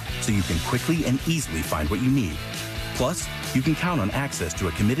experts so you can quickly and easily find what you need. Plus, you can count on access to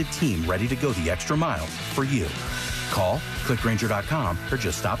a committed team ready to go the extra mile for you. Call, click Grainger.com, or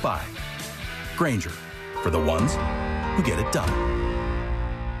just stop by. Grainger, for the ones who get it done.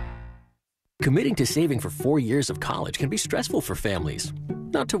 Committing to saving for 4 years of college can be stressful for families.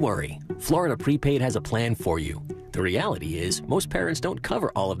 Not to worry. Florida Prepaid has a plan for you. The reality is, most parents don't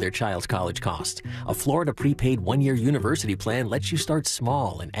cover all of their child's college costs. A Florida Prepaid one-year university plan lets you start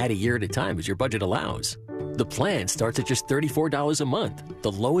small and add a year at a time as your budget allows. The plan starts at just $34 a month,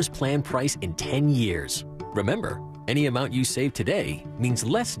 the lowest plan price in 10 years. Remember, any amount you save today means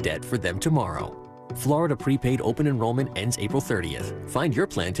less debt for them tomorrow. Florida Prepaid open enrollment ends April 30th. Find your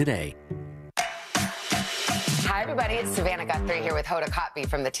plan today. Hi, everybody. It's Savannah Guthrie here with Hoda Kotb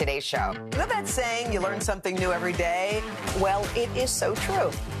from the Today Show. You know that saying, you learn something new every day? Well, it is so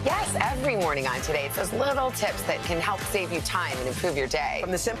true. Yes, every morning on Today, it's those little tips that can help save you time and improve your day. From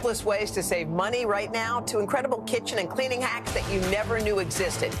the simplest ways to save money right now to incredible kitchen and cleaning hacks that you never knew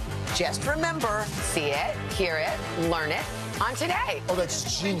existed. Just remember, see it, hear it, learn it on Today. Oh,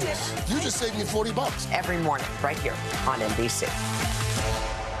 that's genius. You just saved me $40. Every morning, right here on NBC.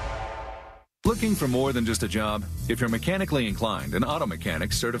 Looking for more than just a job? If you're mechanically inclined, an auto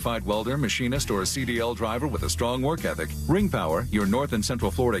mechanic, certified welder, machinist, or a CDL driver with a strong work ethic, Ring Power, your North and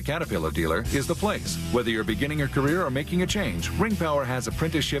Central Florida Caterpillar dealer, is the place. Whether you're beginning your career or making a change, Ring Power has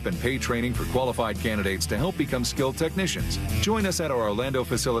apprenticeship and paid training for qualified candidates to help become skilled technicians. Join us at our Orlando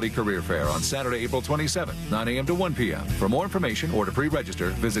facility career fair on Saturday, April 27th, 9 a.m. to 1 p.m. For more information or to pre-register,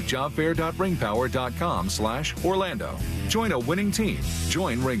 visit jobfair.ringpower.com/Orlando. Join a winning team.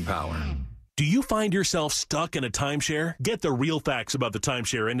 Join Ring Power. Do you find yourself stuck in a timeshare? Get the real facts about the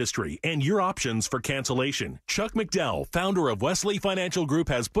timeshare industry and your options for cancellation. Chuck McDowell, founder of Wesley Financial Group,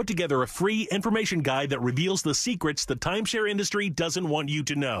 has put together a free information guide that reveals the secrets the timeshare industry doesn't want you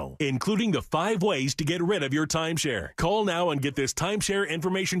to know, including the 5 ways to get rid of your timeshare. Call now and get this timeshare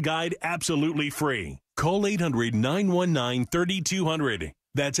information guide absolutely free. Call 800-919-3200.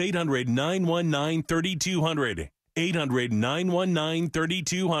 That's 800-919-3200.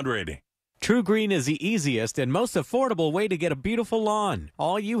 800-919-3200. True Green is the easiest and most affordable way to get a beautiful lawn.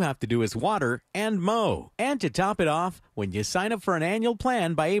 All you have to do is water and mow. And to top it off, when you sign up for an annual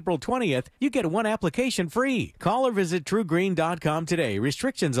plan by April 20th, you get 1 application free. Call or visit TrueGreen.com today.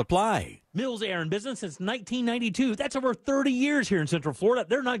 Restrictions apply. Mills Air in business since 1992. That's over 30 years here in Central Florida.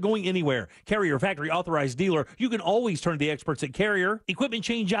 They're not going anywhere. Carrier factory authorized dealer. You can always turn to the experts at Carrier. Equipment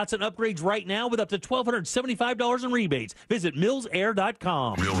changeouts and upgrades right now with up to $1,275 in rebates. Visit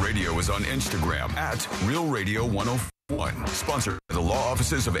millsair.com. Real Radio is on Instagram at Real Radio 101. Sponsored by the law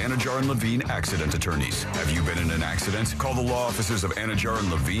offices of Anajar and Levine Accident Attorneys. Have you been in an accident? Call the law offices of Anajar and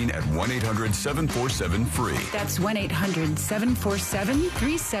Levine at 1-800-747-FREE. That's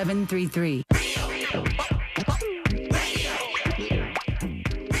 1-800-747-3733.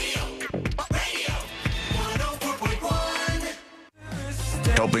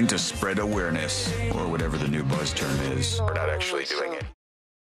 Helping to spread awareness, or whatever the new buzz term is. We're not actually doing it.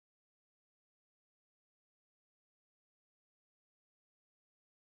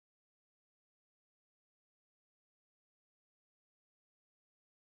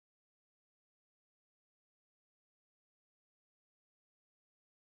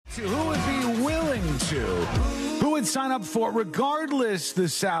 Who would be willing to? Who would sign up for, regardless the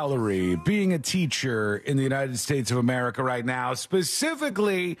salary, being a teacher in the United States of America right now,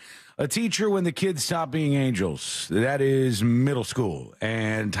 specifically a teacher when the kids stop being angels? That is middle school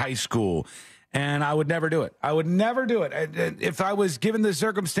and high school. And I would never do it. I would never do it. If I was given the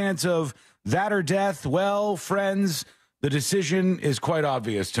circumstance of that or death, well, friends, the decision is quite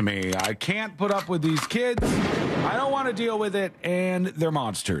obvious to me. I can't put up with these kids. I don't want to deal with it, and they're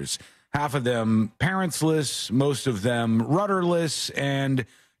monsters. Half of them parentsless, most of them rudderless, and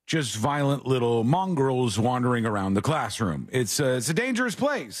just violent little mongrels wandering around the classroom. It's a dangerous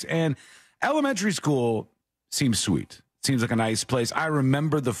place, and elementary school seems sweet. Seems like a nice place. I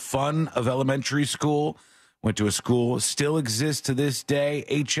remember the fun of elementary school. Went to a school, still exists to this day,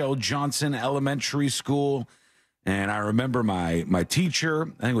 H.L. Johnson Elementary School. And I remember my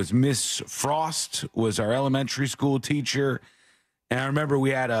teacher, I think it was Miss Frost, was our elementary school teacher. And I remember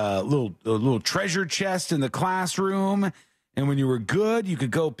we had a little treasure chest in the classroom. And when you were good, you could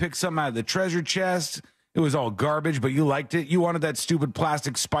go pick something out of the treasure chest. It was all garbage, but you liked it. You wanted that stupid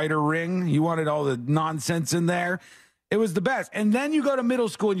plastic spider ring. You wanted all the nonsense in there. It was the best. And then you go to middle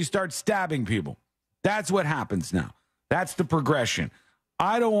school and you start stabbing people. That's what happens now. That's the progression.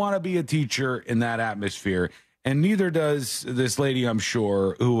 I don't want to be a teacher in that atmosphere. And neither does this lady, I'm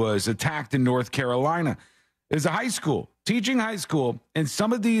sure, who was attacked in North Carolina. It's a high school, teaching high school, and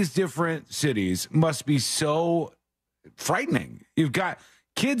some of these different cities must be so frightening. You've got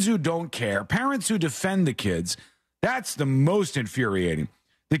kids who don't care, parents who defend the kids. That's the most infuriating.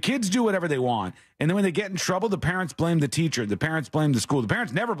 The kids do whatever they want, and then when they get in trouble, the parents blame the teacher, the parents blame the school. The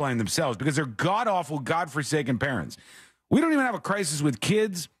parents never blame themselves because they're god-awful, God-forsaken parents. We don't even have a crisis with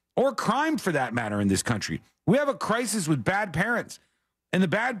kids or crime, for that matter, in this country. We have a crisis with bad parents, and the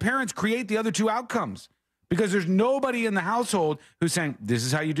bad parents create the other two outcomes because there's nobody in the household who's saying, this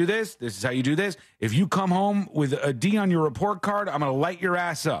is how you do this, this is how you do this. If you come home with a D on your report card, I'm going to light your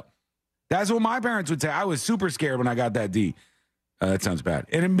ass up. That's what my parents would say. I was super scared when I got that D. That sounds bad.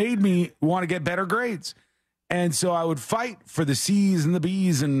 And it made me want to get better grades. And so I would fight for the C's and the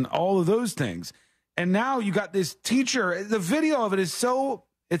B's and all of those things. And now you got this teacher. The video of it is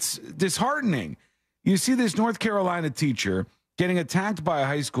it's disheartening. You see this North Carolina teacher getting attacked by a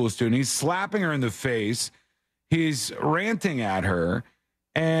high school student. He's slapping her in the face. He's ranting at her.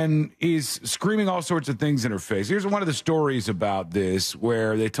 and he's screaming all sorts of things in her face. Here's one of the stories about this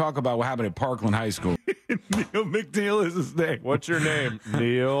where they talk about what happened at Parkland High School. Neil McNeil is his name. What's your name,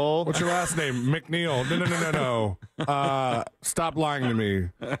 Neil? What's your last name? McNeil. No. Stop lying to me.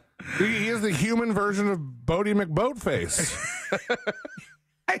 He is the human version of Bodie McBoatface.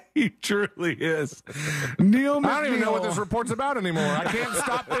 He truly is. Neil McNeil. I don't even know what this report's about anymore. I can't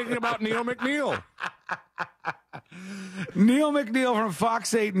stop thinking about Neil McNeil. Neil McNeil from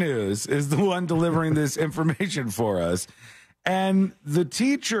Fox 8 News is the one delivering this information for us. And the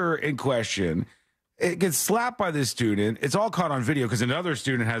teacher in question, it gets slapped by this student. It's all caught on video because another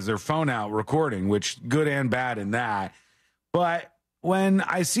student has their phone out recording, which good and bad in that. But when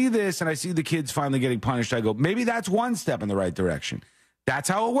I see this and I see the kids finally getting punished, I go, maybe that's one step in the right direction. That's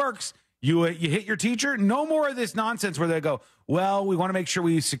how it works. You hit your teacher. No more of this nonsense where they go, well, we want to make sure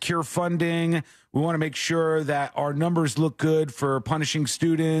we secure funding. We want to make sure that our numbers look good for punishing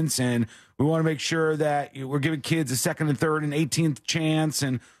students. And we want to make sure that we're giving kids a second and third and 18th chance.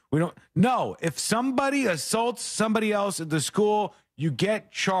 And we don't. No, if somebody assaults somebody else at the school, you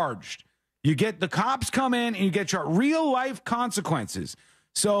get charged. The cops come in and you get charged. Real life consequences.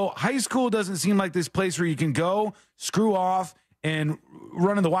 So high school doesn't seem like this place where you can go, screw off, and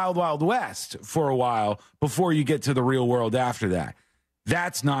run in the wild, wild west for a while before you get to the real world after that.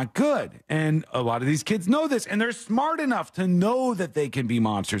 That's not good. And a lot of these kids know this, and they're smart enough to know that they can be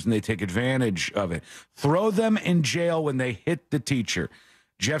monsters, and they take advantage of it. Throw them in jail when they hit the teacher.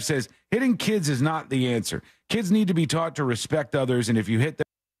 Jeff says, hitting kids is not the answer. Kids need to be taught to respect others, and if you hit them,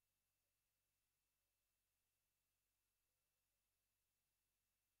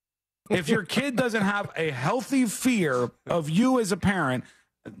 if your kid doesn't have a healthy fear of you as a parent,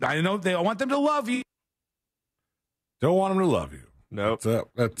 I know I want them to love you. Don't want them to love you. Nope. You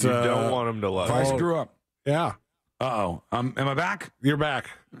don't want them to love you. If I screw up. Yeah. Uh-oh. Am I back? You're back.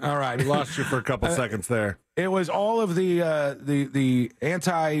 All right. We lost you for a couple seconds there. It was all of the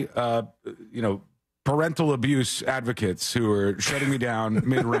anti, parental abuse advocates who were shutting me down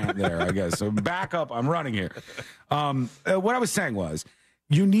mid-rant there, I guess. So back up. I'm running here. What I was saying was,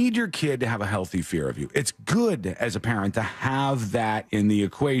 you need your kid to have a healthy fear of you. It's good as a parent to have that in the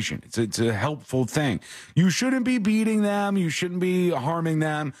equation. It's a helpful thing. You shouldn't be beating them. You shouldn't be harming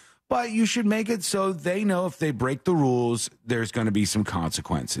them. But you should make it so they know if they break the rules, there's going to be some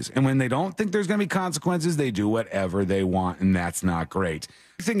consequences. And when they don't think there's going to be consequences, they do whatever they want, and that's not great.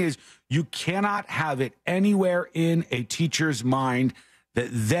 The thing is, you cannot have it anywhere in a teacher's mind that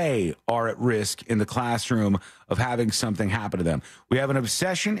they are at risk in the classroom of having something happen to them. We have an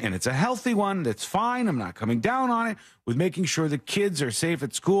obsession, and it's a healthy one. That's fine. I'm not coming down on it, with making sure the kids are safe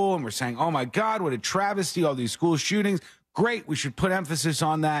at school. And we're saying, oh, my God, what a travesty, all these school shootings. Great. We should put emphasis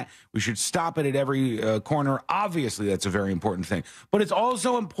on that. We should stop it at every corner. Obviously, that's a very important thing. But it's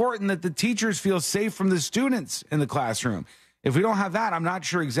also important that the teachers feel safe from the students in the classroom. If we don't have that, I'm not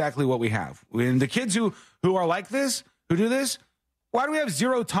sure exactly what we have. And the kids who are like this, who do this, why do we have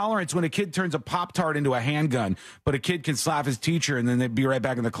zero tolerance when a kid turns a Pop-Tart into a handgun, but a kid can slap his teacher and then they'd be right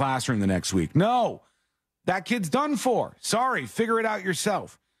back in the classroom the next week? No, that kid's done for. Sorry, figure it out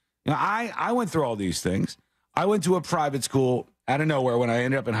yourself. You know, I went through all these things. I went to a private school out of nowhere when I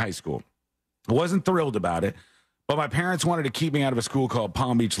ended up in high school. I wasn't thrilled about it, but my parents wanted to keep me out of a school called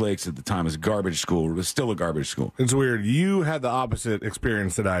Palm Beach Lakes at the time. It was a garbage school. It was still a garbage school. It's weird. You had the opposite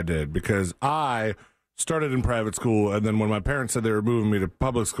experience that I did, because I started in private school, and then when my parents said they were moving me to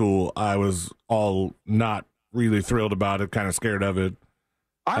public school, I was all not really thrilled about it, kind of scared of it.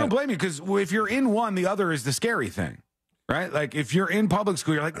 I don't blame you, because if you're in one, the other is the scary thing, right? Like if you're in public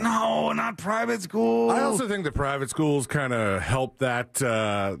school, you're like, no, not private school. I also think that private schools kind of help that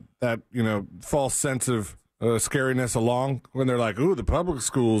false sense of scariness along, when they're like, ooh, the public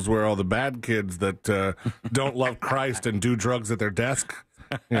schools where all the bad kids that don't love Christ and do drugs at their desk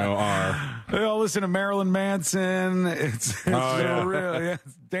are. They all listen to Marilyn Manson. It's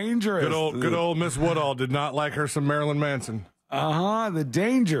dangerous. Good old Miss Woodall did not like her some Marilyn Manson. The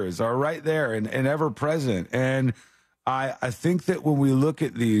dangers are right there and ever present. And I think that when we look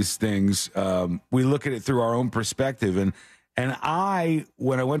at these things, we look at it through our own perspective. And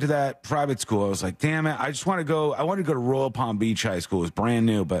when I went to that private school, I was like, damn it, I wanted to go to Royal Palm Beach High School. It was brand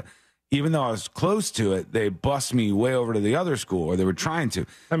new, but even though I was close to it, they bussed me way over to the other school, or they were trying to.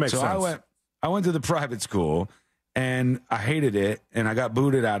 That makes sense. I went to the private school, and I hated it, and I got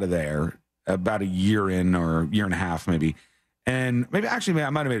booted out of there about a year in, or a year and a half maybe. And I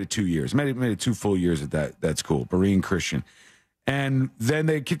might have made it 2 years. Made it 2 full years at that school, Berean Christian. And then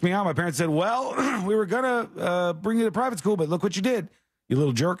they kicked me out. My parents said, well, we were going to bring you to private school, but look what you did, you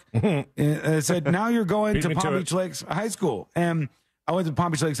little jerk. And they said, now you're going to Palm Beach Lakes High School. And I went to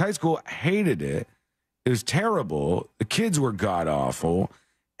Palm Beach Lakes High School, hated it. It was terrible. The kids were god-awful.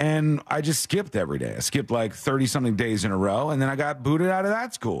 And I just skipped every day. I skipped like 30-something days in a row, and then I got booted out of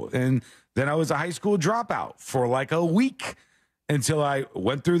that school. And then I was a high school dropout for like a week until I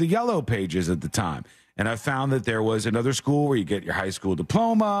went through the yellow pages at the time. And I found that there was another school where you get your high school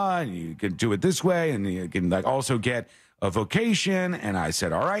diploma, and you can do it this way, and you can like also get a vocation. And I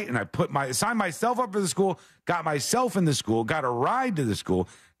said, all right. And I signed myself up for the school, got myself in the school, got a ride to the school,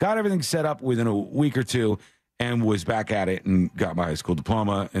 got everything set up within a week or two, and was back at it and got my high school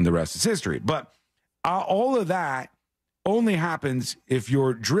diploma, and the rest is history. But all of that only happens if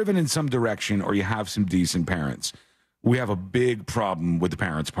you're driven in some direction or you have some decent parents. We have a big problem with the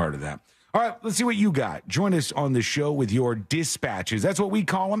parents part of that. All right, let's see what you got. Join us on the show with your dispatches. That's what we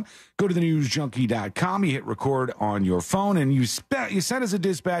call them. Go to thenewsjunkie.com. You hit record on your phone, and you send us a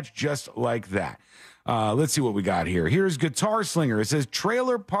dispatch just like that. Let's see what we got here. Here's Guitar Slinger. It says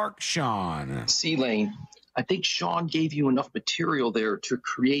Trailer Park Sean. C-Lane. I think Sean gave you enough material there to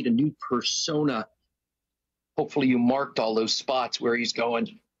create a new persona. Hopefully you marked all those spots where he's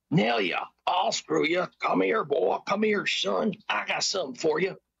going, nail ya, I'll screw you. Come here, boy. Come here, son. I got something for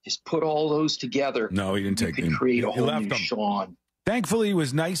you. Just put all those together. No, he didn't take them. You could create a He whole left new them. Sean. Thankfully, he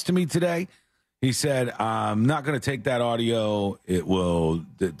was nice to me today. He said, I'm not going to take that audio. It will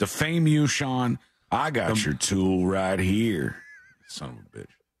defame you, Sean. I got your tool right here. Son of a bitch.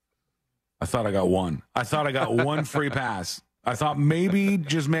 I thought I got one. I thought I got one free pass. I thought maybe,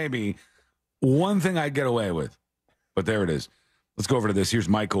 just maybe, one thing I'd get away with. But there it is. Let's go over to this. Here's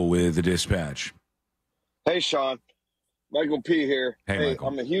Michael with the dispatch. Hey, Sean. Michael P. here. Hey, Michael.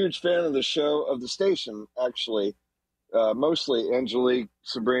 I'm a huge fan of the show, of the station, actually. Mostly Angelique,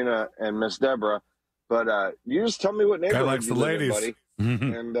 Sabrina, and Miss Deborah. But you just tell me what neighborhood likes you the live in, ladies.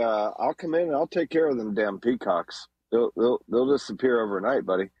 buddy. And I'll come in and I'll take care of them damn peacocks. They'll disappear overnight,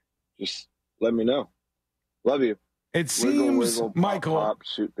 buddy. Just let me know. Love you. It seems, wiggle, Michael. Pop,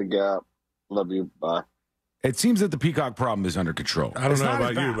 shoot the gap. Love you. Bye. It seems that the peacock problem is under control. I don't It's know not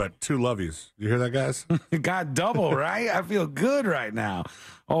as about you, bad. but two love yous. You hear that, guys? Got double, right? I feel good right now.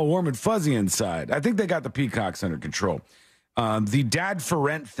 All warm and fuzzy inside. I think they got the peacocks under control. The dad for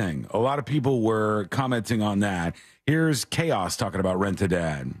rent thing. A lot of people were commenting on that. Here's Chaos talking about Rent a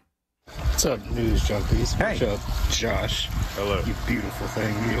Dad. What's up, news junkies? Hey. What's up, Josh? Hello. You beautiful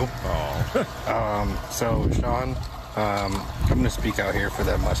thing, you. Oh. So, Sean, I'm going to speak out here for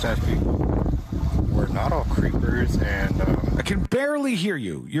that mustache people. We're not all creepers, and I can barely hear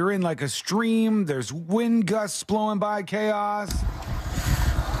you. You're in like a stream. There's wind gusts blowing by, Chaos.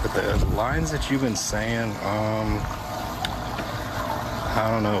 but the lines that you've been saying, I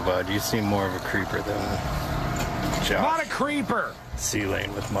don't know, bud. You seem more of a creeper than Josh. Not a creeper.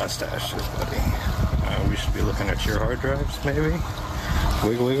 C-Lane with mustaches, buddy. We should be looking at your hard drives, maybe?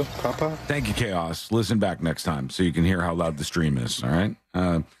 Wiggle, wiggle, pop, pop. Thank you, Chaos. Listen back next time so you can hear how loud the stream is, all right?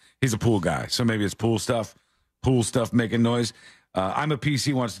 He's a pool guy, so maybe it's pool stuff making noise. I'm a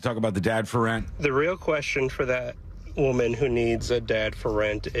PC wants to talk about the dad for rent. The real question for that woman who needs a dad for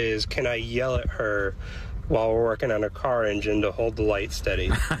rent is, can I yell at her while we're working on a car engine to hold the light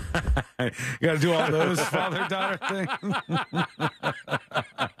steady? You got to do all those father-daughter things.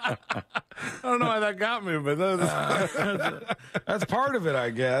 I don't know why that got me, but that's part of it, I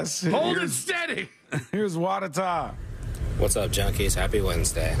guess. Hold it steady. Here's Wadata. What's up, junkies? Happy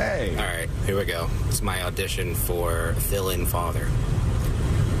Wednesday. Hey. All right, here we go. It's my audition for fill-in father.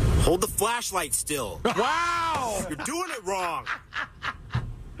 Hold the flashlight still. Wow! You're doing it wrong.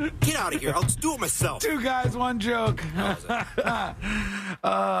 Get out of here. I'll just do it myself. Two guys, one joke.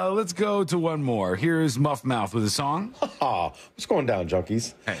 Let's go to one more. Here's Muff Mouth with a song. What's going down,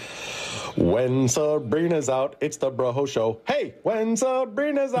 junkies? Hey. When Sabrina's out, it's the Bro Show. Hey, when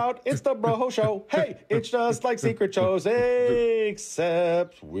Sabrina's out, it's the Bro Show. Hey, it's just like secret shows,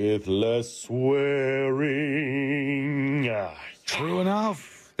 except with less swearing. True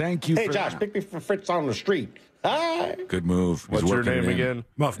enough. Thank you hey, for Josh, that. pick me for Fritz on the street. Hi. Good move. What's your name again?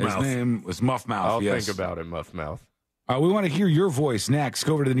 Muff Mouth. His name was Muff Mouth. I'll yes. think about it, Muff Mouth. We want to hear your voice next.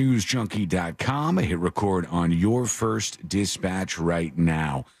 Go over to thenewsjunkie.com and hit record on your first dispatch right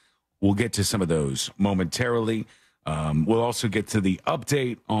now. We'll get to some of those momentarily. We'll also get to the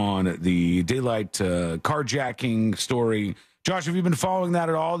update on the daylight carjacking story. Josh, have you been following that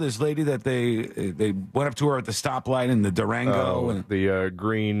at all? This lady that they went up to her at the stoplight in the Durango. The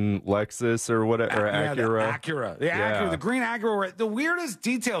green Lexus or whatever, or Acura. The Acura, the green Acura. The weirdest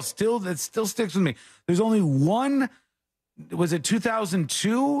detail that still sticks with me. There's only one. Was it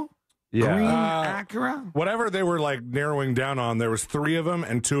 2002? Yeah. Green Acura? Whatever they were like narrowing down on, there was 3 of them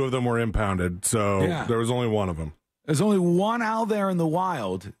and 2 of them were impounded. So Yeah. there was only one of them. There's only one out there in the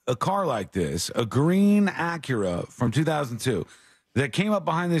wild, a car like this, a green Acura from 2002 that came up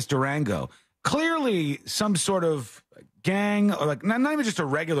behind this Durango. Clearly some sort of gang, or like not even just a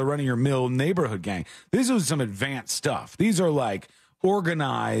regular run-of-your-mill neighborhood gang. This was some advanced stuff. These are like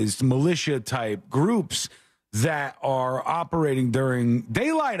organized militia-type groups that are operating during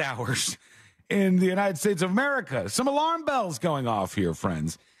daylight hours in the United States of America. Some alarm bells going off here,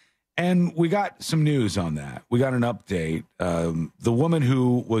 friends. And we got some news on that. We got an update. The woman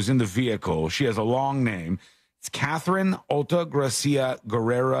who was in the vehicle, she has a long name. It's Catherine Altagracia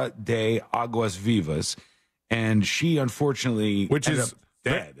Guerrera de Aguas Vivas. And she, unfortunately, which is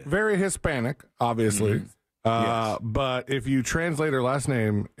dead. Very Hispanic, obviously. Yes. But if you translate her last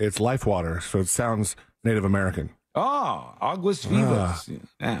name, it's Lifewater, so it sounds Native American. Oh, Aguas Vivas.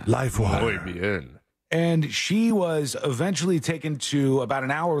 Yeah. Lifewater. Muy bien. And she was eventually taken to, about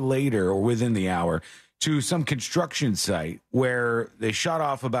an hour later, or within the hour, to some construction site where they shot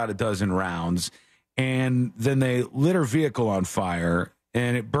off about a dozen rounds, and then they lit her vehicle on fire,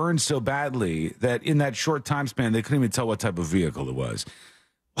 and it burned so badly that in that short time span, they couldn't even tell what type of vehicle it was.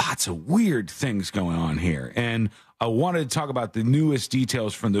 Lots of weird things going on here. And I wanted to talk about the newest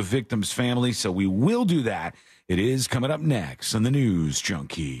details from the victim's family, so we will do that. It is coming up next on the News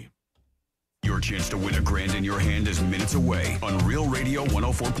Junkie. Your chance to win $1,000 in your hand is minutes away on Real Radio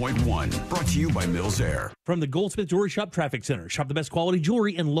 104.1. Brought to you by Mills Air. From the Goldsmith Jewelry Shop Traffic Center. Shop the best quality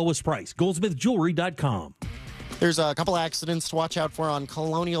jewelry and lowest price. GoldsmithJewelry.com. There's a couple accidents to watch out for on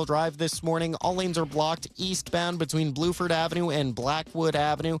Colonial Drive this morning. All lanes are blocked eastbound between Bluford Avenue and Blackwood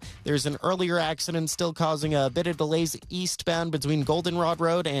Avenue. There's an earlier accident still causing a bit of delays eastbound between Goldenrod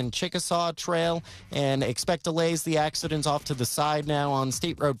Road and Chickasaw Trail. And expect delays. The accident's off to the side now on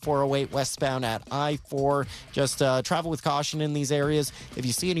State Road 408 westbound at I-4. Just travel with caution in these areas. If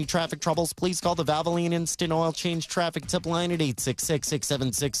you see any traffic troubles, please call the Valvoline Instant Oil Change Traffic Tip Line at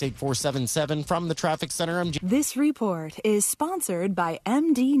 866-676-8477. From the Traffic Center, This report is sponsored by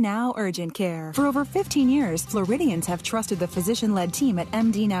MD Now Urgent Care. For over 15 years, Floridians have trusted the physician-led team at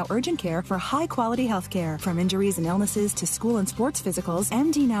MD Now Urgent Care for high-quality health care. From injuries and illnesses to school and sports physicals,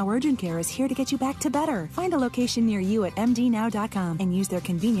 MD Now Urgent Care is here to get you back to better. Find a location near you at mdnow.com and use their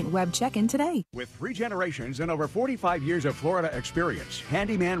convenient web check-in today. With 3 generations and over 45 years of Florida experience,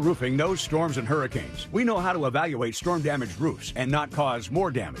 Handyman Roofing knows storms and hurricanes. We know how to evaluate storm-damaged roofs and not cause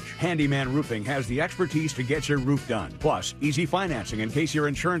more damage. Handyman Roofing has the expertise to get your roof done. Plus, easy financing in case your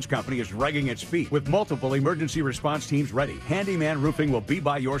insurance company is dragging its feet. With multiple emergency response teams ready, Handyman Roofing will be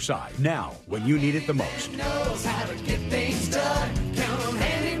by your side now when you need it the most. Knows how to get things done. Count on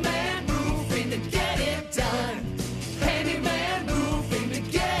Handyman Roofing to get it done. Handyman Roofing to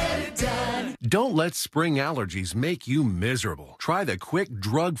get it done. Don't let spring allergies make you miserable. Try the quick,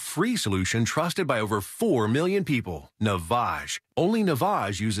 drug-free solution trusted by over 4 million people, Navage. Only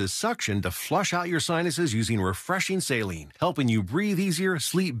Navage uses suction to flush out your sinuses using refreshing saline, helping you breathe easier,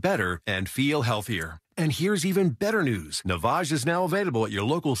 sleep better, and feel healthier. And here's even better news. Navage is now available at your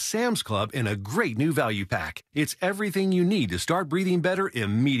local Sam's Club in a great new value pack. It's everything you need to start breathing better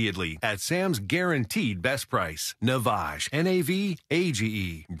immediately at Sam's guaranteed best price. Navage,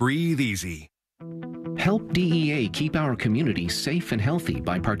 N-A-V-A-G-E. Breathe easy. Help DEA keep our community safe and healthy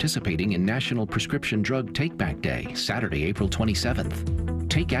by participating in National Prescription Drug Take-Back Day, Saturday, April 27th.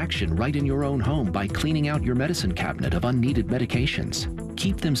 Take action right in your own home by cleaning out your medicine cabinet of unneeded medications.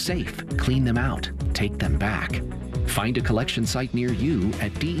 Keep them safe, clean them out, take them back. Find a collection site near you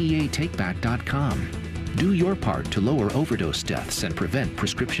at DEATakeback.com. Do your part to lower overdose deaths and prevent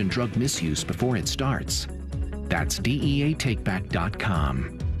prescription drug misuse before it starts. That's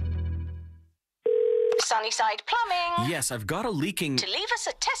DEATakeback.com. Sunnyside Plumbing. Yes, I've got a leaking... To leave us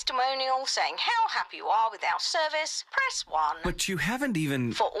a testimonial saying how happy you are with our service, press 1. But you haven't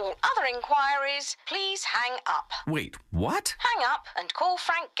even... For all other inquiries, please hang up. Wait, what? Hang up and call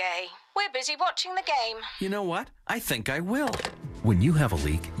Frank Gay. We're busy watching the game. You know what? I think I will. When you have a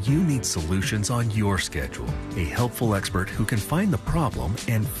leak, you need solutions on your schedule. A helpful expert who can find the problem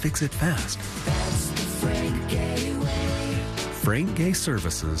and fix it fast. That's the Frank Gay way.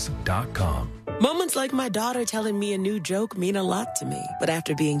 FrankGayServices.com. Moments like my daughter telling me a new joke mean a lot to me. But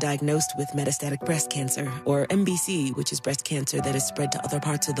after being diagnosed with metastatic breast cancer, or MBC, which is breast cancer that is spread to other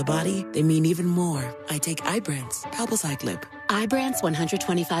parts of the body, they mean even more. I take Ibrance, palbociclib. Ibrance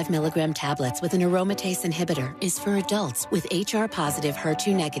 125 milligram tablets with an aromatase inhibitor is for adults with HR-positive,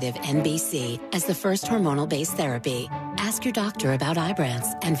 HER2-negative MBC as the first hormonal-based therapy. Ask your doctor about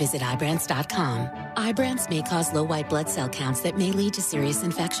Ibrance and visit Ibrance.com. Ibrance may cause low white blood cell counts that may lead to serious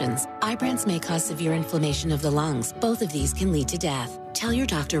infections. Ibrance may cause severe inflammation of the lungs. Both of these can lead to death. Tell your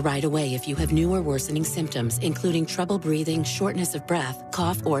doctor right away if you have new or worsening symptoms, including trouble breathing, shortness of breath,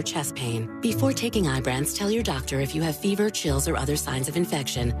 cough, or chest pain. Before taking Ibrance, tell your doctor if you have fever, chills, or other signs of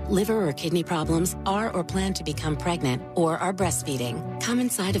infection, liver or kidney problems, are or plan to become pregnant, or are breastfeeding. Common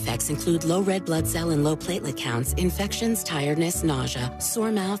side effects include low red blood cell and low platelet counts, infections, tiredness, nausea,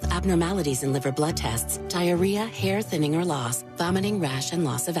 sore mouth, abnormalities in liver blood tests, diarrhea, hair thinning or loss, vomiting, rash, and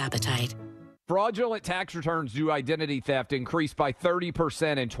loss of appetite. Fraudulent tax returns due to identity theft increased by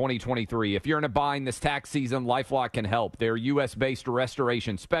 30% in 2023. If you're in a bind this tax season, LifeLock can help. Their U.S.-based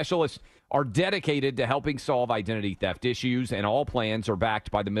restoration specialists are dedicated to helping solve identity theft issues, and all plans are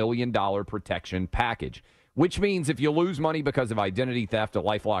backed by the $1 Million Protection Package, which means if you lose money because of identity theft,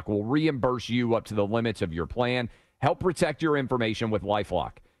 LifeLock will reimburse you up to the limits of your plan. Help protect your information with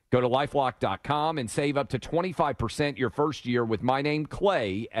LifeLock. Go to LifeLock.com and save up to 25% your first year with my name,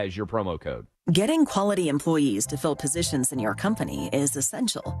 Clay, as your promo code. Getting quality employees to fill positions in your company is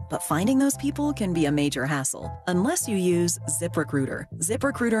essential, but finding those people can be a major hassle unless you use ZipRecruiter.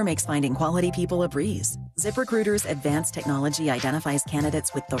 ZipRecruiter makes finding quality people a breeze. ZipRecruiter's advanced technology identifies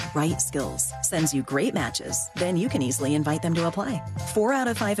candidates with the right skills, sends you great matches, then you can easily invite them to apply. 4 out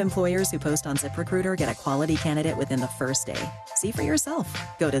of 5 employers who post on ZipRecruiter get a quality candidate within the first day. See for yourself.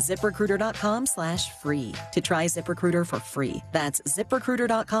 Go to ZipRecruiter.com/free to try ZipRecruiter for free. That's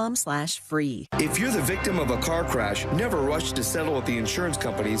ZipRecruiter.com/free. If you're the victim of a car crash, never rush to settle with the insurance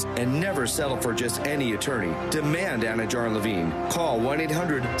companies and never settle for just any attorney. Demand Anna Jar Levine. Call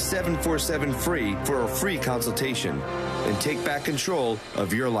 1-800-747-FREE for a free consultation and take back control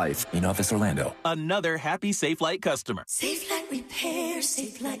of your life. In Office Orlando. Another happy Safelite customer. Safelite Repair,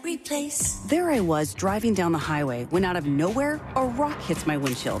 Safelite Replace. There I was driving down the highway when out of nowhere, a rock hits my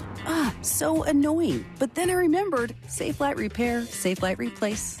windshield. So annoying. But then I remembered Safelite Repair, Safelite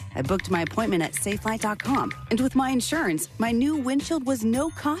Replace. I booked my appointment at Safelite.com. And with my insurance, my new windshield was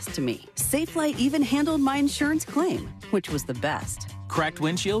no cost to me. Safelite even handled my insurance claim, which was the best. Cracked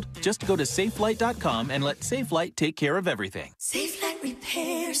windshield? Just go to Safelite.com and let Safelite take care of everything. Safelite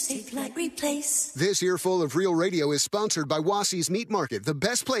Repair, Safelite Replace. This earful of Real Radio is sponsored by Wassie's Meat Market, the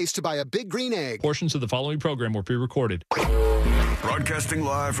best place to buy a big green egg. Portions of the following program were pre-recorded. Broadcasting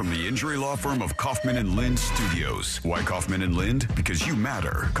live from the injury law firm of Kaufman and Lind Studios. Why Kaufman and Lind? Because you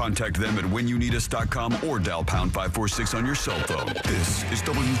matter. Contact them at whenyouneedus.com or dial pound 546 on your cell phone. This is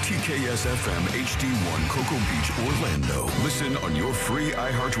WTKS FM HD1 Cocoa Beach, Orlando. Listen on your free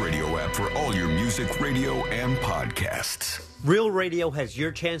iHeartRadio app for all your music, radio, and podcasts. Real Radio has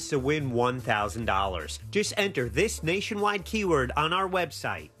your chance to win $1,000. Just enter this nationwide keyword on our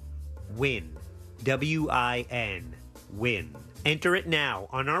website. WIN. W-I-N. WIN. Enter it now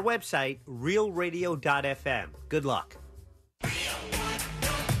on our website, realradio.fm. Good luck.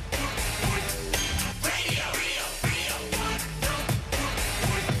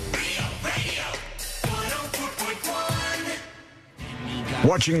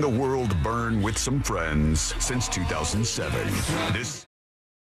 Watching the world burn with some friends since 2007. This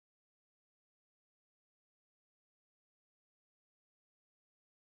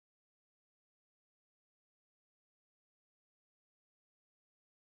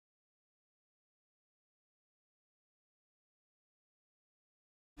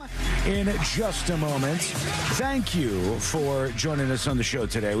in just a moment. Thank you for joining us on the show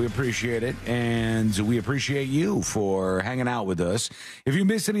today. We appreciate it, and we appreciate you for hanging out with us. If you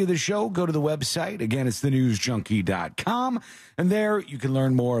missed any of the show, go to the website. Again, it's thenewsjunkie.com, and there you can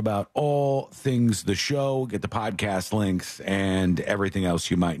learn more about all things the show, get the podcast links, and everything else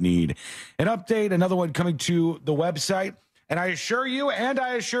you might need. An update, another one coming to the website, and I assure you, and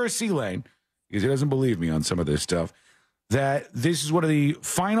I assure C-Lane, because he doesn't believe me on some of this stuff, that this is one of the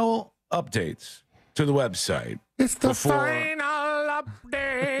final updates to the website. It's the final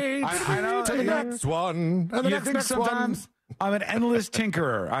update. I know. To the next one. And the You next think sometimes I'm an endless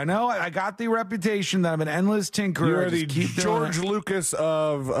tinkerer. I know. I got the reputation that I'm an endless tinkerer. You are I the just keep George doing it. Lucas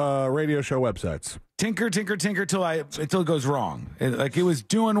of radio show websites. Tinker till it goes wrong. Like it was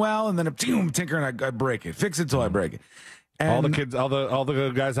doing well, and then tinker and I break it. Fix it till I break it. And all the kids, all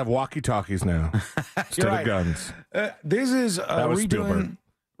the guys have walkie-talkies now instead right. of guns. This is Spielberg.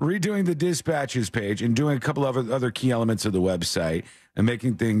 redoing the dispatches page and doing a couple of other key elements of the website and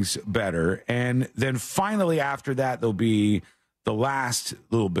making things better. And then finally after that, there'll be the last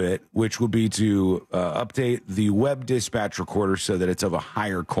little bit, which will be to update the web dispatch recorder so that it's of a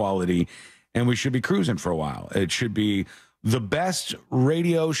higher quality. And we should be cruising for a while. It should be the best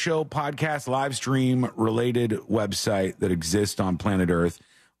radio show, podcast, live stream related website that exists on planet Earth.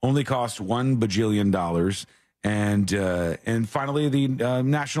 Only costs $1 bajillion. And finally, the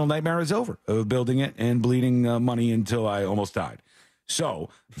national nightmare is over of building it and bleeding money until I almost died. So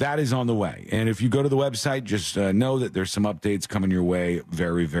that is on the way. And if you go to the website, just know that there's some updates coming your way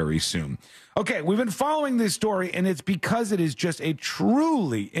very, very soon. Okay, we've been following this story, and it's because it is just a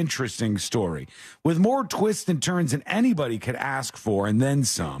truly interesting story with more twists and turns than anybody could ask for, and then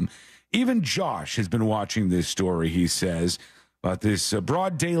some. Even Josh has been watching this story, he says, about this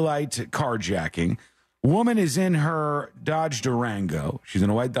broad daylight carjacking. Woman is in her Dodge Durango. She's in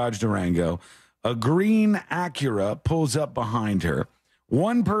a white Dodge Durango. A green Acura pulls up behind her.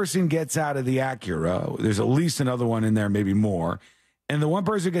 One person gets out of the Acura. There's at least another one in there, maybe more. And the one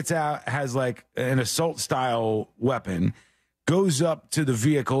person who gets out has like an assault-style weapon, goes up to the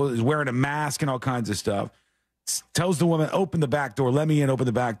vehicle, is wearing a mask and all kinds of stuff, tells the woman, open the back door, let me in, open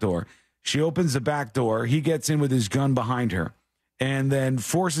the back door. She opens the back door. He gets in with his gun behind her and then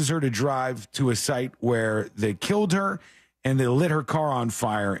forces her to drive to a site where they killed her and they lit her car on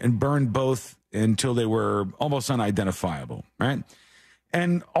fire and burned both until they were almost unidentifiable, right?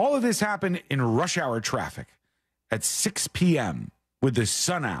 And all of this happened in rush hour traffic at 6 p.m. with the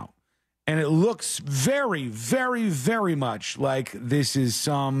sun out. And it looks very, very, very much like this is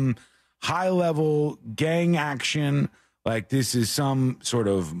some high-level gang action, like this is some sort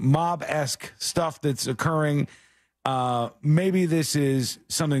of mob-esque stuff that's occurring. Maybe this is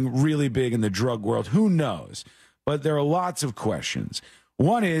something really big in the drug world. Who knows? But there are lots of questions.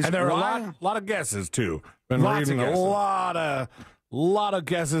 One is, and there are a lot of guesses too. Been reading a lot of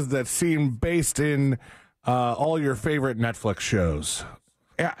guesses that seem based in all your favorite Netflix shows.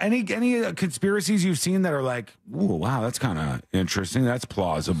 Yeah, any conspiracies you've seen that are like, ooh, wow, that's kind of interesting. That's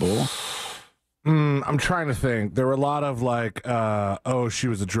plausible. I'm trying to think. There were a lot of like, she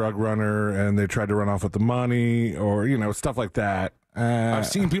was a drug runner and they tried to run off with the money, or stuff like that. I've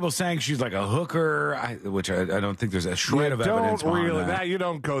seen people saying she's like a hooker, which I don't think there's a shred of evidence on that. You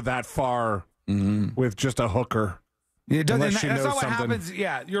don't go that far with just a hooker. It doesn't. Unless That's not what happens.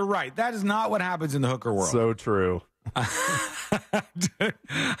 Yeah, you're right. That is not what happens in the hooker world. So true. I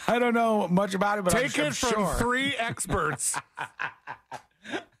don't know much about it, but take I'm it from sure. 3 experts.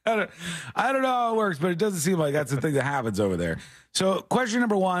 I don't know how it works, but it doesn't seem like that's the thing that happens over there. So question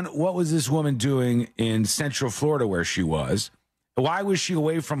number 1, what was this woman doing in Central Florida where she was? Why was she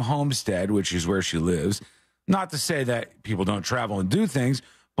away from Homestead, which is where she lives? Not to say that people don't travel and do things,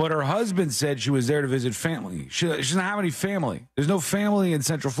 but her husband said she was there to visit family. She doesn't have any family. There's no family in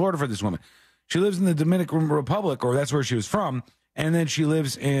Central Florida for this woman. She lives in the Dominican Republic, or that's where she was from, and then she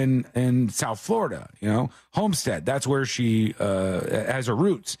lives in South Florida, Homestead. That's where she has her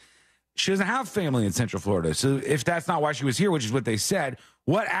roots. She doesn't have family in Central Florida. So if that's not why she was here, which is what they said,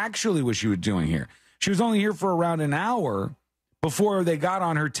 what actually was she doing here? She was only here for around an hour before they got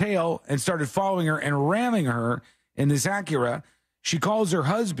on her tail and started following her and ramming her in this Acura. She calls her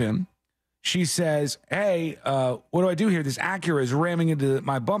husband. She says, hey, what do I do here? This Acura is ramming into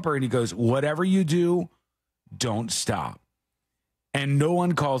my bumper. And he goes, whatever you do, don't stop. And no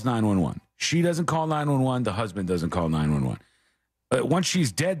one calls 911. She doesn't call 911. The husband doesn't call 911. Once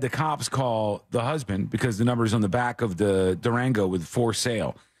she's dead, the cops call the husband because the number's on the back of the Durango with for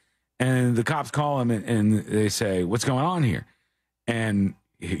sale. And the cops call him and they say, what's going on here? And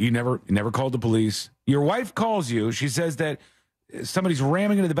he never called the police. Your wife calls you. She says that somebody's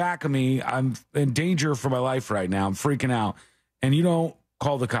ramming into the back of me. I'm in danger for my life right now. I'm freaking out. And you don't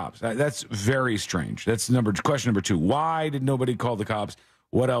call the cops. That's very strange. That's question number 2. Why did nobody call the cops?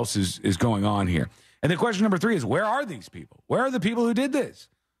 What else is going on here? And the question number 3 is, where are these people? Where are the people who did this?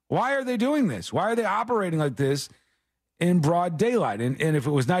 Why are they doing this? Why are they operating like this in broad daylight? And if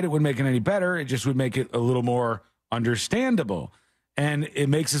it was night, it wouldn't make it any better. It just would make it a little more understandable. And it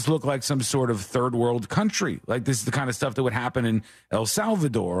makes us look like some sort of third world country. Like this is the kind of stuff that would happen in El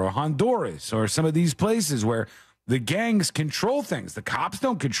Salvador or Honduras or some of these places where the gangs control things. The cops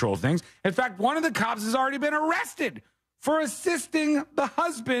don't control things. In fact, one of the cops has already been arrested for assisting the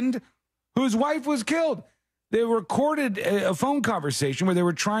husband whose wife was killed. They recorded a phone conversation where they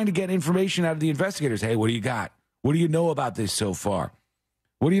were trying to get information out of the investigators. Hey, what do you got? What do you know about this so far?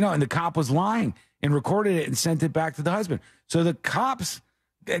 What do you know? And the cop was lying and recorded it and sent it back to the husband. So the cops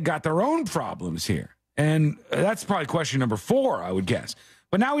got their own problems here. And that's probably question number 4, I would guess.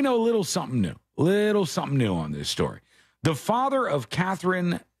 But now we know a little something new on this story. The father of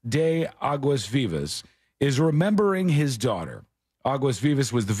Catherine de Aguas Vivas is remembering his daughter. Aguas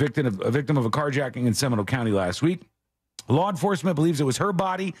Vivas was a victim of a carjacking in Seminole County last week. Law enforcement believes it was her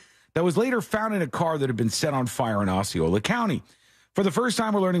body that was later found in a car that had been set on fire in Osceola County. For the first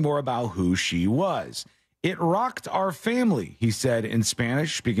time, we're learning more about who she was. It rocked our family, he said in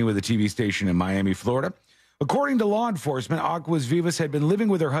Spanish, speaking with a TV station in Miami, Florida. According to law enforcement, Aguas Vivas had been living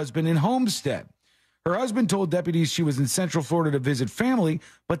with her husband in Homestead. Her husband told deputies she was in Central Florida to visit family,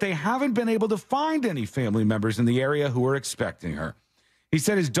 but they haven't been able to find any family members in the area who are expecting her. He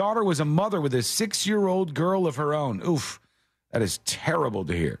said his daughter was a mother with a 6-year-old girl of her own. Oof, that is terrible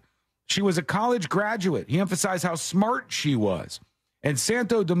to hear. She was a college graduate. He emphasized how smart she was. In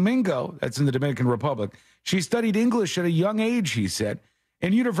Santo Domingo, that's in the Dominican Republic, she studied English at a young age, he said.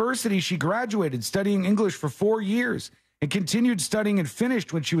 In university, she graduated studying English for 4 years and continued studying and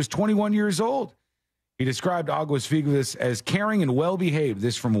finished when she was 21 years old. He described Aguas Figueras as caring and well-behaved.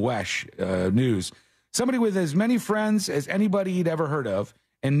 This from Wesh News. Somebody with as many friends as anybody he'd ever heard of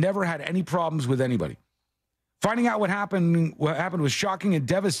and never had any problems with anybody. Finding out what happened was shocking and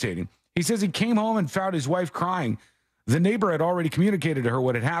devastating. He says he came home and found his wife crying. The neighbor had already communicated to her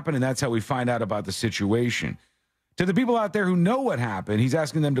what had happened, and that's how we find out about the situation. To the people out there who know what happened, he's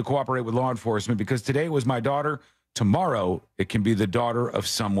asking them to cooperate with law enforcement because today it was my daughter. Tomorrow, it can be the daughter of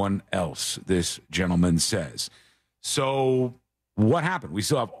someone else, this gentleman says. So what happened? We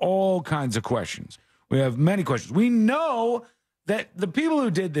still have all kinds of questions. We have many questions. We know that the people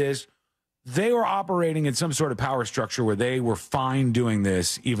who did this, they were operating in some sort of power structure where they were fine doing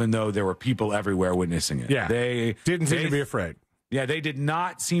this, even though there were people everywhere witnessing it. Yeah, they didn't seem to be afraid. Yeah, they did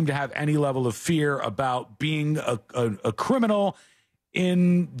not seem to have any level of fear about being a criminal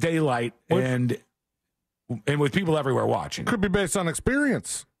in daylight and with people everywhere watching. Could be based on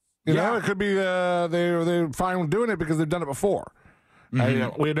experience. You know, it could be they're fine doing it because they've done it before.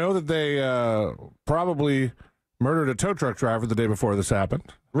 Mm-hmm. We know that they probably murdered a tow truck driver the day before this happened.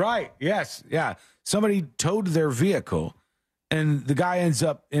 Right, yes, yeah. Somebody towed their vehicle, and the guy ends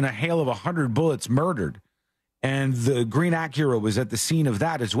up in a hail of 100 bullets murdered. And the green Acura was at the scene of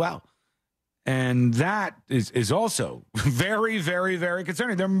that as well. And that is also very, very, very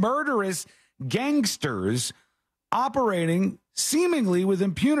concerning. They're murderous gangsters operating seemingly with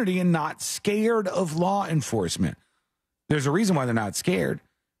impunity and not scared of law enforcement. There's a reason why they're not scared,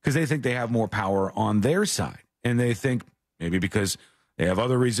 because they think they have more power on their side. And they think, maybe because they have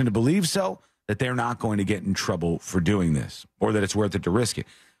other reason to believe so, that they're not going to get in trouble for doing this, or that it's worth it to risk it.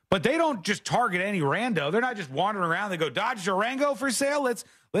 But they don't just target any rando. They're not just wandering around. They go, Dodge Durango for sale?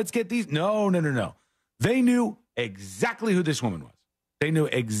 Let's get these. No. They knew exactly who this woman was. They knew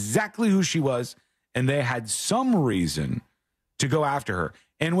exactly who she was, and they had some reason to go after her.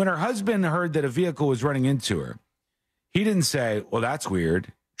 And when her husband heard that a vehicle was running into her, he didn't say, well, that's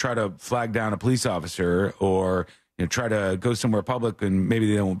weird, try to flag down a police officer, or try to go somewhere public and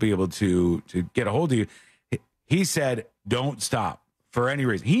maybe they won't be able to get a hold of you. He said, don't stop. For any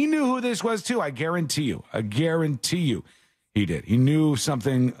reason. He knew who this was, too. I guarantee you. He did. He knew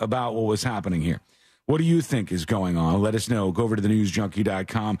something about what was happening here. What do you think is going on? Let us know. Go over to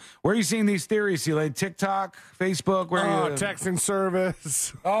thenewsjunkie.com. Where are you seeing these theories, Celine? TikTok, Facebook? Where are you? Texting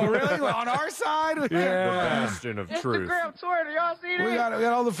service. Oh, really? On our side? Yeah. Bastion of truth. Instagram, Twitter, y'all see this? We got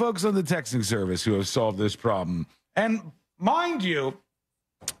all the folks on the texting service who have solved this problem. And mind you,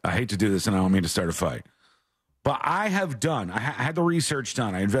 I hate to do this and I don't mean to start a fight. But I had the research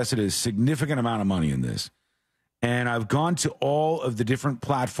done. I invested a significant amount of money in this. And I've gone to all of the different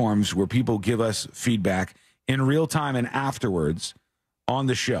platforms where people give us feedback in real time and afterwards on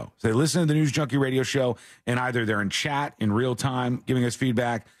the show. So they listen to the News Junkie radio show, and either they're in chat in real time giving us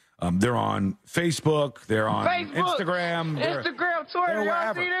feedback. They're on Facebook. They're on Instagram. Twitter,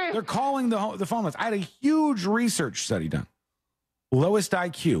 y'all see this? They're calling the phone lines. I had a huge research study done. Lowest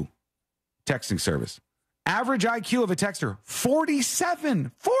IQ texting service. Average IQ of a texter,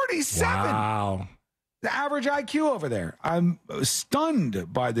 47. 47. Wow. The average IQ over there. I'm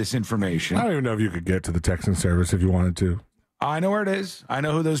stunned by this information. I don't even know if you could get to the texting service if you wanted to. I know where it is. I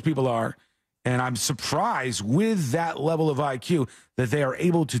know who those people are. And I'm surprised with that level of IQ that they are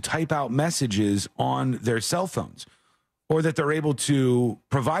able to type out messages on their cell phones, or that they're able to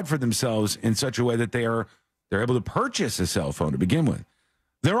provide for themselves in such a way that they're able to purchase a cell phone to begin with.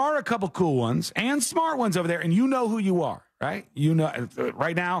 There are a couple cool ones and smart ones over there, and you know who you are, right? You know,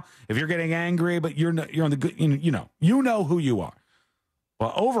 right now, if you're getting angry, but you're on the good, you know who you are.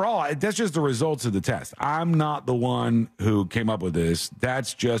 Well, overall, that's just the results of the test. I'm not the one who came up with this.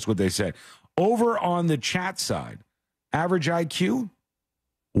 That's just what they said. Over on the chat side, average IQ,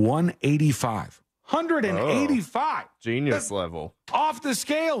 185. 185. Genius level. Off the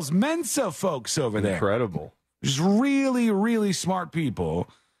scales. Mensa folks over there. Incredible. Just really, really smart people.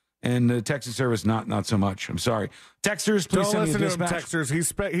 And the texting service, not so much. I'm sorry. Texters, please Don't send me a listen to him, dispatch.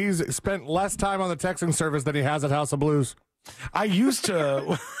 texters. He's spent less time on the texting service than he has at House of Blues. I used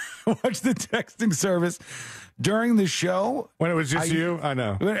to watch the texting service during the show. When it was just you? I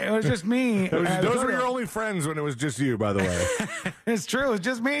know. It was just me. Those were your only friends when it was just you, by the way. It's true. It was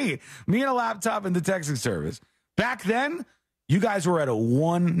just me. Me and a laptop and the texting service. Back then, you guys were at a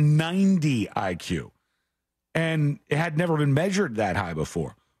 190 IQ. And it had never been measured that high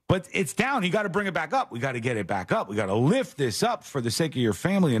before. But it's down. You got to bring it back up. We got to get it back up. We got to lift this up for the sake of your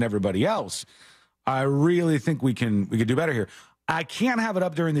family and everybody else. I really think we can do better here. I can't have it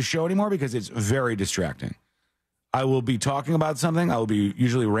up during the show anymore because it's very distracting. I will be talking about something. I will be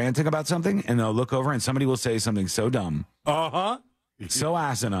usually ranting about something, and I'll look over and somebody will say something so dumb. So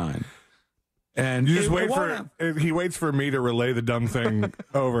asinine. And you just he waits for me to relay the dumb thing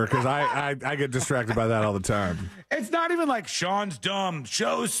over because I get distracted by that all the time. It's not even like Sean's dumb,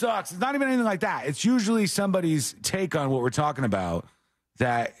 show sucks. It's not even anything like that. It's usually somebody's take on what we're talking about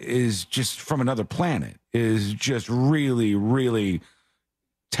that is just from another planet, is just really, really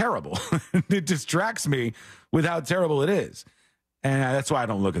terrible. It distracts me with how terrible it is. And that's why I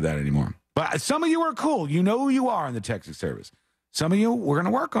don't look at that anymore. But some of you are cool. You know who you are in the texting service. Some of you, we're going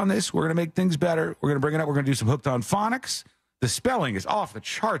to work on this. We're going to make things better. We're going to bring it up. We're going to do some Hooked on Phonics. The spelling is off the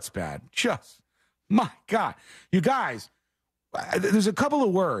charts bad. Just, my God. You guys, there's a couple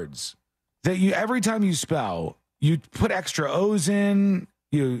of words that you, every time you spell, you put extra O's in.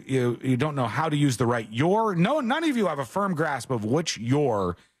 You don't know how to use the right your. No, none of you have a firm grasp of which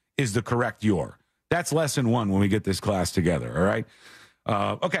your is the correct your. That's lesson 1 when we get this class together, all right?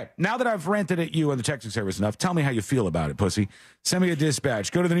 Okay, now that I've ranted at you on the texting service enough, tell me how you feel about it, pussy. Send me a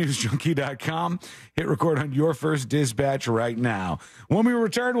dispatch. Go to thenewsjunkie.com. Hit record on your first dispatch right now. When we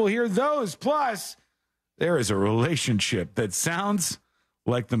return, we'll hear those. Plus, there is a relationship that sounds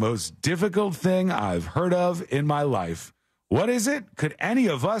like the most difficult thing I've heard of in my life. What is it? Could any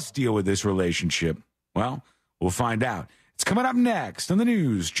of us deal with this relationship? Well, we'll find out. It's coming up next on the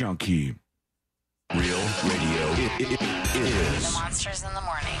News Junkie. Real radio is The Monsters in the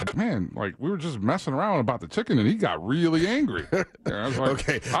Morning. Man, like, we were just messing around about the chicken, and he got really angry. I was like,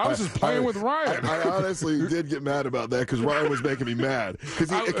 okay, I was just playing with Ryan. I honestly did get mad about that because Ryan was making me mad.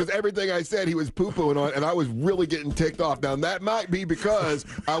 Because everything I said, he was poo-pooing on, and I was really getting ticked off. Now, that might be because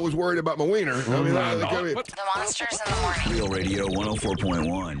I was worried about my wiener. The Monsters in the Morning. Real Radio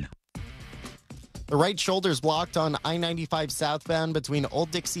 104.1. The right shoulder's blocked on I-95 southbound between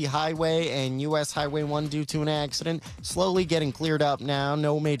Old Dixie Highway and U.S. Highway 1 due to an accident. Slowly getting cleared up now.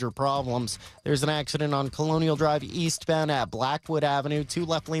 No major problems. There's an accident on Colonial Drive eastbound at Blackwood Avenue. 2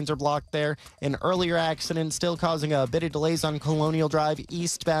 left lanes are blocked there. An earlier accident still causing a bit of delays on Colonial Drive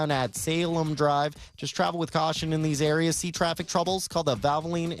eastbound at Salem Drive. Just travel with caution in these areas. See traffic troubles? Call the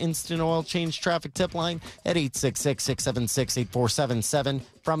Valvoline Instant Oil Change Traffic Tip Line at 866-676-8477.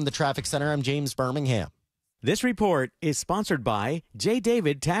 From the Traffic Center, I'm James Birmingham. This report is sponsored by J.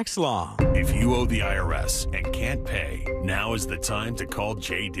 David Tax Law. If you owe the IRS and can't pay, now is the time to call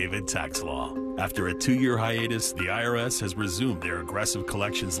J. David Tax Law. After a 2-year hiatus, the IRS has resumed their aggressive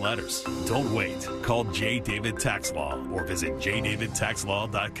collections letters. Don't wait. Call J. David Tax Law or visit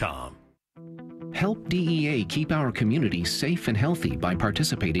jdavidtaxlaw.com. Help DEA keep our communities safe and healthy by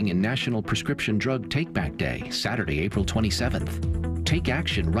participating in National Prescription Drug Take-Back Day, Saturday, April 27th. Take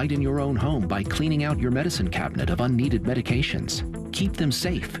action right in your own home by cleaning out your medicine cabinet of unneeded medications. Keep them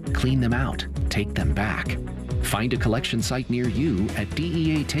safe, clean them out, take them back. Find a collection site near you at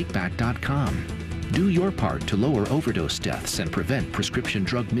DEATakeback.com. Do your part to lower overdose deaths and prevent prescription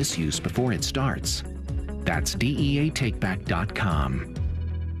drug misuse before it starts. That's DEATakeback.com.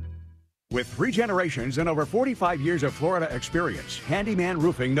 With 3 generations and over 45 years of Florida experience, Handyman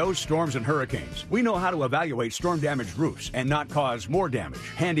Roofing knows storms and hurricanes. We know how to evaluate storm-damaged roofs and not cause more damage.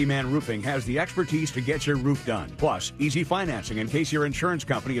 Handyman Roofing has the expertise to get your roof done. Plus, easy financing in case your insurance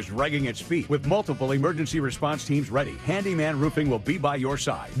company is dragging its feet. With multiple emergency response teams ready, Handyman Roofing will be by your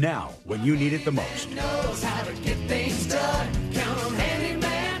side now when you need it the most. Knows how to get things done. Count on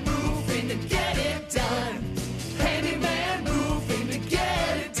Handyman Roofing to get it done. Handyman Roofing to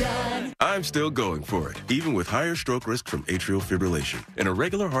get it done. I'm still going for it, even with higher stroke risk from atrial fibrillation and a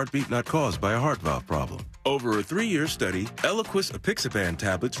regular heartbeat not caused by a heart valve problem. Over a 3-year study, Eliquis apixaban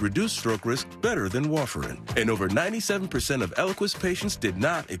tablets reduced stroke risk better than warfarin, and over 97% of Eliquis patients did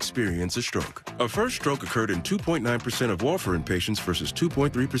not experience a stroke. A first stroke occurred in 2.9% of warfarin patients versus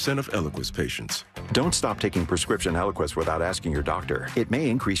 2.3% of Eliquis patients. Don't stop taking prescription Eliquis without asking your doctor. It may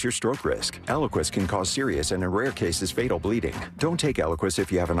increase your stroke risk. Eliquis can cause serious and in rare cases fatal bleeding. Don't take Eliquis if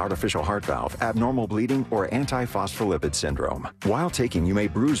you have an artificial heart valve, abnormal bleeding, or antiphospholipid syndrome. While taking, you may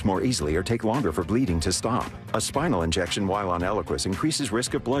bruise more easily or take longer for bleeding to stop. A spinal injection while on Eliquis increases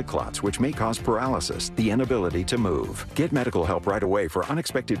risk of blood clots, which may cause paralysis, the inability to move. Get medical help right away for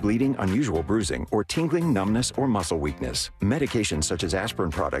unexpected bleeding, unusual bruising, or tingling, numbness, or muscle weakness. Medications such as aspirin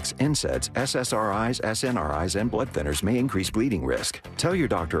products, NSAIDs, SSRIs, SNRIs, and blood thinners may increase bleeding risk. Tell your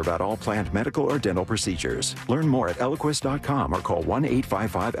doctor about all planned medical or dental procedures. Learn more at Eliquis.com or call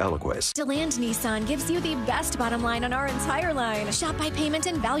 1-855-ELIQUIS. DeLand Nissan gives you the best bottom line on our entire line. Shop by payment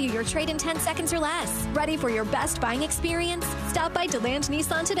and value your trade in 10 seconds or less. Ready for your best buying experience? Stop by DeLand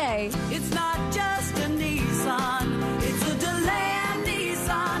Nissan today. It's not just a Nissan, it's a DeLand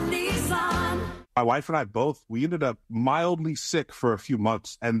Nissan. My wife and I both, we ended up mildly sick for a few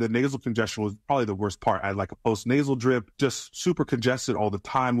months, and the nasal congestion was probably the worst part. I had like a post-nasal drip, just super congested all the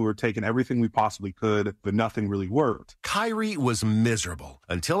time. We were taking everything we possibly could, but nothing really worked. Kyrie was miserable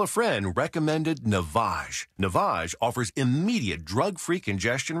until a friend recommended Navage. Navage offers immediate drug-free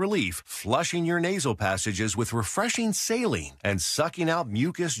congestion relief, flushing your nasal passages with refreshing saline and sucking out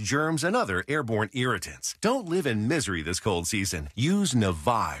mucus, germs, and other airborne irritants. Don't live in misery this cold season. Use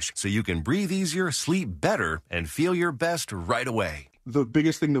Navage so you can breathe easier, sleep better, and feel your best right away. The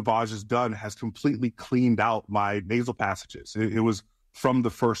biggest thing Navage has done has completely cleaned out my nasal passages. It was from the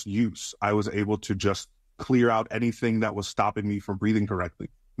first use. I was able to just clear out anything that was stopping me from breathing correctly.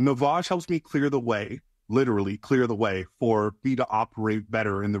 Navage helps me clear the way, literally clear the way for me to operate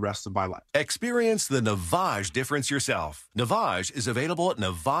better in the rest of my life. Experience the Navage difference yourself. Navage is available at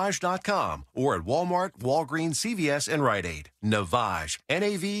Navage.com or at Walmart, Walgreens, CVS, and Rite Aid. Navage,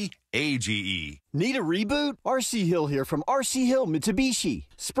 Navage. Need a reboot? RC Hill here from RC Hill Mitsubishi.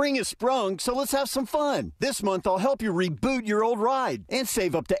 Spring is sprung, so let's have some fun. This month, I'll help you reboot your old ride and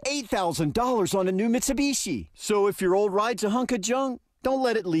save up to $8,000 on a new Mitsubishi. So if your old ride's a hunk of junk, don't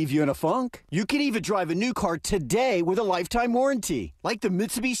let it leave you in a funk. You can even drive a new car today with a lifetime warranty, like the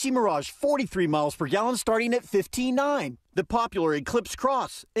Mitsubishi Mirage 43 miles per gallon starting at $15,900. The popular Eclipse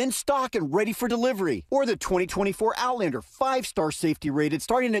Cross, in stock and ready for delivery. Or the 2024 Outlander, 5-star safety rated,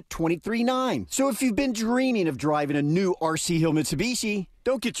 starting at $23,900. So if you've been dreaming of driving a new RC Hill Mitsubishi,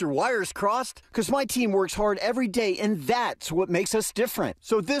 don't get your wires crossed, because my team works hard every day, and that's what makes us different.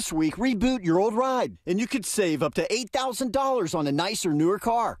 So this week, reboot your old ride, and you could save up to $8,000 on a nicer, newer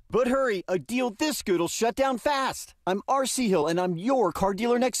car. But hurry, a deal this good will shut down fast. I'm RC Hill, and I'm your car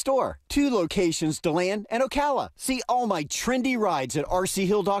dealer next door. 2 locations, DeLand and Ocala. See all my trendy rides at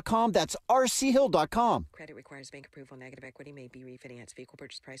rchill.com. That's rchill.com. Credit requires bank approval. Negative equity may be refinanced. Vehicle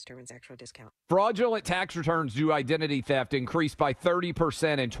purchase price determines actual discount. Fraudulent tax returns due to identity theft increased by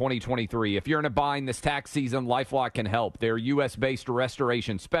 30% in 2023. If you're in a bind this tax season, LifeLock can help. Their U.S.-based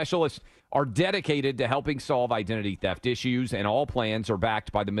restoration specialists are dedicated to helping solve identity theft issues, and all plans are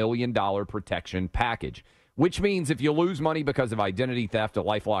backed by the $1 Million Protection Package, which means if you lose money because of identity theft,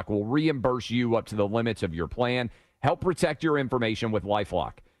 LifeLock will reimburse you up to the limits of your plan. Help protect your information with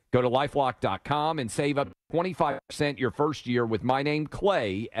LifeLock. Go to LifeLock.com and save up 25% your first year with my name,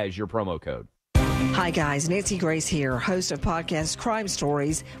 Clay, as your promo code. Hi, guys. Nancy Grace here, host of podcast Crime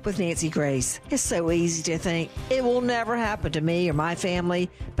Stories with Nancy Grace. It's so easy to think it will never happen to me or my family,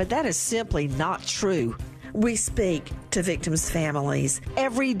 but that is simply not true. We speak to victims' families.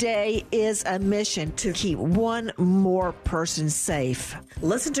 Every day is a mission to keep one more person safe.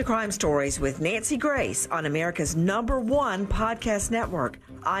 Listen to Crime Stories with Nancy Grace on America's #1 podcast network,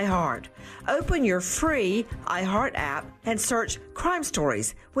 iHeart. Open your free iHeart app and search Crime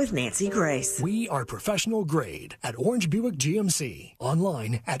Stories with Nancy Grace. We are professional grade at Orange Buick GMC.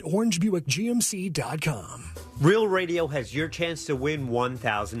 Online at orangebuickgmc.com. Real Radio has your chance to win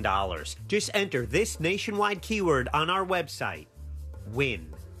 $1,000. Just enter this nationwide keyword on our website.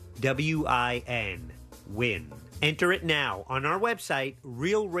 WIN. W-I-N. WIN. Enter it now on our website,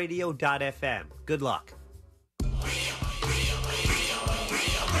 realradio.fm. Good luck.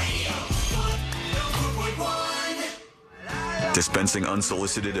 Dispensing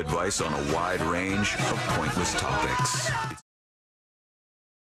unsolicited advice on a wide range of pointless topics.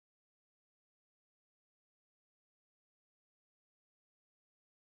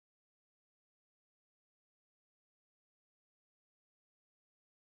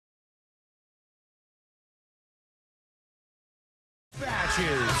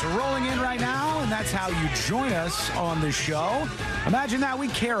 Dispatches rolling in right now, and that's how you join us on the show. Imagine that. We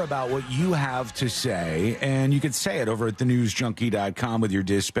care about what you have to say, and you can say it over at thenewsjunkie.com with your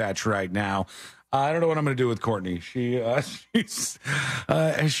dispatch right now. I don't know what I'm going to do with Courtney. She's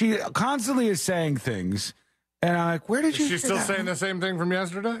she constantly is saying things, and I'm like, where did you? Is she still saying the same thing from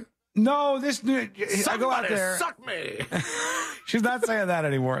yesterday? No, this new. I go out there. Suck me. She's not saying that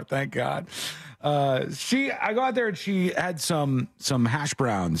anymore. Thank God. I go out there and she had some hash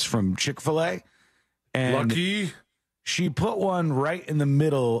browns from Chick-fil-A, and Lucky. She put one right in the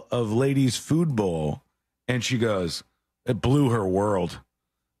middle of Lady's food bowl, and she goes, "It blew her world."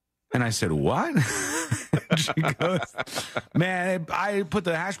 And I said, "What?" She goes, "Man, I put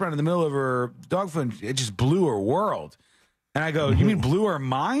the hash brown in the middle of her dog food, and it just blew her world." And I go, "You mean blew her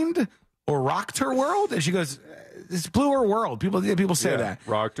mind or rocked her world?" And she goes, "This blew her world." People say that.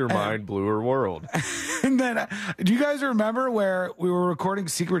 Rocked her mind, blew her world. And then, do you guys remember where we were recording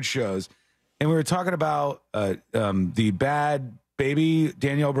secret shows and we were talking about the bad baby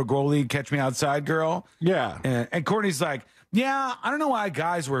Danielle Bergoli, Catch Me Outside girl? Yeah. And Courtney's like, "Yeah, I don't know why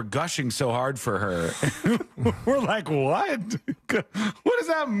guys were gushing so hard for her." We're like, what? What does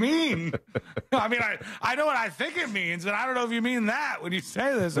that mean? I mean, I know what I think it means, but I don't know if you mean that when you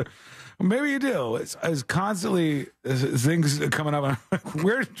say this. Maybe you do. It's constantly things coming up.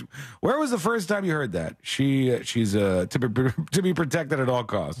 Where was the first time you heard that? She's to be protected at all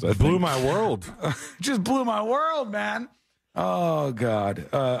costs. Blew my world. Just blew my world, man. Oh God.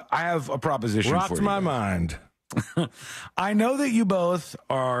 I have a proposition for you. Rocked my mind. I know that you both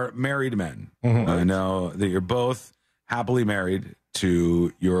are married men. Mm-hmm. I know that you're both happily married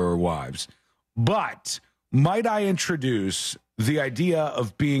to your wives. But might I introduce the idea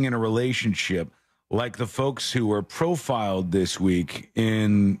of being in a relationship like the folks who were profiled this week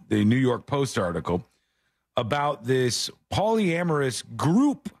in the New York Post article about this polyamorous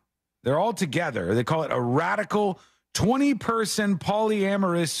group? They're all together. They call it a radical 20-person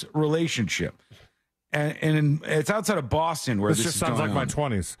polyamorous relationship. And it's outside of Boston where this just is sounds like going my on.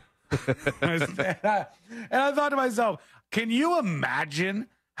 20s. And I thought to myself, can you imagine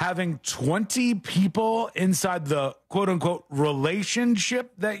having 20 people inside the quote-unquote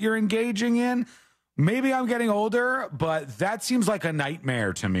relationship that you're engaging in? Maybe I'm getting older, but that seems like a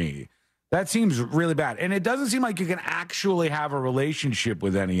nightmare to me. That seems really bad. And it doesn't seem like you can actually have a relationship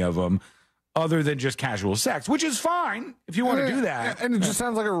with any of them other than just casual sex, which is fine if you want to do that. And it just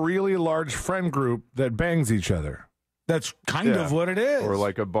sounds like a really large friend group that bangs each other. That's kind of what it is. Or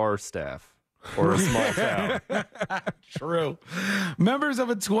like a bar staff. Or a small town. True. Members of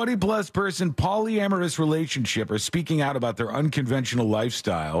a 20-plus person polyamorous relationship are speaking out about their unconventional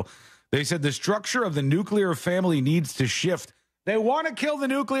lifestyle. They said the structure of the nuclear family needs to shift. They want to kill the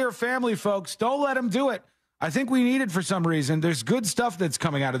nuclear family, folks. Don't let them do it. I think we need it for some reason. There's good stuff that's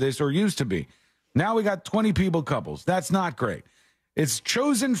coming out of this, or used to be. Now we got 20 people couples. That's not great. It's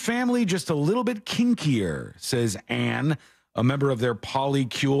chosen family just a little bit kinkier, says Anne, a member of their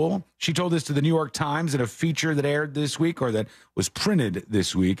polycule. She told this to the New York Times in a feature that aired this week, or that was printed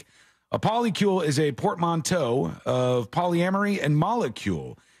this week. A polycule is a portmanteau of polyamory and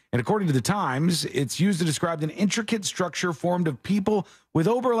molecule. And according to the Times, it's used to describe an intricate structure formed of people with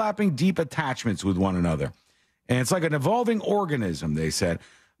overlapping deep attachments with one another. And it's like an evolving organism, they said.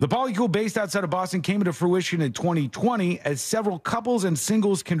 The polycule based outside of Boston came into fruition in 2020 as several couples and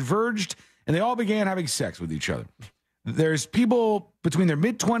singles converged, and they all began having sex with each other. There's people between their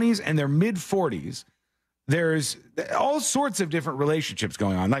mid-20s and their mid-40s. There's all sorts of different relationships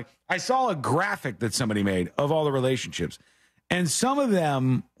going on. Like, I saw a graphic that somebody made of all the relationships, and some of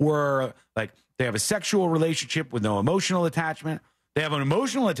them were like, they have a sexual relationship with no emotional attachment. They have an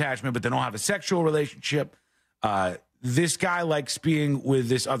emotional attachment, but they don't have a sexual relationship. This guy likes being with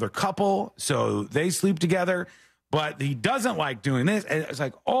this other couple, so they sleep together, but he doesn't like doing this. And it's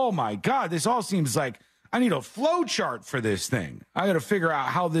like, oh my God, this all seems like I need a flow chart for this thing. I got to figure out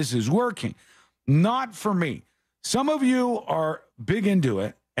how this is working. Not for me. Some of you are big into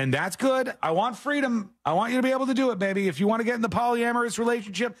it, and that's good. I want freedom. I want you to be able to do it, baby. If you want to get in the polyamorous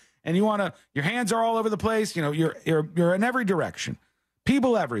relationship and you want to, your hands are all over the place, you know, you're in every direction.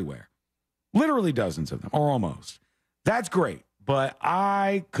 People everywhere. Literally dozens of them, or almost. That's great, but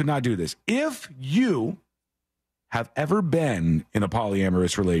I could not do this. If you have ever been in a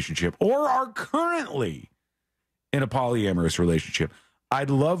polyamorous relationship or are currently in a polyamorous relationship, I'd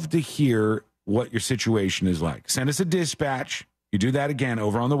love to hear what your situation is like. Send us a dispatch. You do that again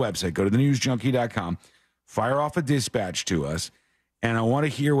over on the website. Go to thenewsjunkie.com. Fire off a dispatch to us, and I want to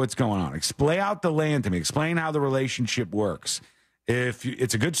hear what's going on. Explain out the land to me. Explain how the relationship works. If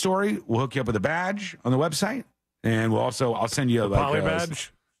it's a good story, we'll hook you up with a badge on the website, and we'll also, I'll send you a poly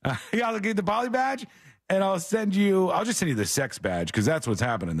badge. Yeah, I'll get the poly badge, and I'll just send you the sex badge, because that's what's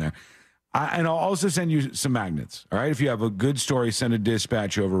happening there. And I'll also send you some magnets. All right. If you have a good story, send a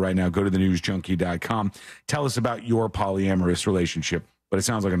dispatch over right now. Go to thenewsjunkie.com. Tell us about your polyamorous relationship. but it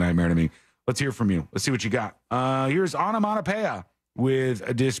sounds like a nightmare to me. Let's hear from you. Let's see what you got. Here's Onomatopoeia with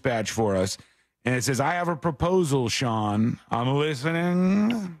a dispatch for us. And it says, I have a proposal, Sean. I'm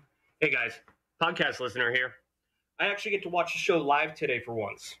listening. Hey, guys. Podcast listener here. I actually get to watch the show live today for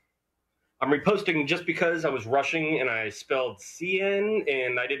once. I'm reposting just because I was rushing and I spelled CN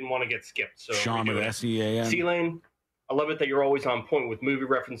and I didn't want to get skipped. So Sean with S-E-A-N. C-Lane, I love it that you're always on point with movie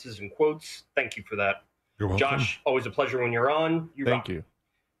references and quotes. Thank you for that. You're welcome. Josh, always a pleasure when you're on. Thank you.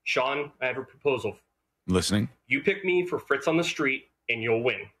 Sean, I have a proposal. Listening. You pick me for Fritz on the Street and you'll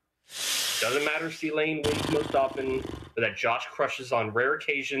win. Doesn't matter C-Lane wins most often, but that Josh crushes on rare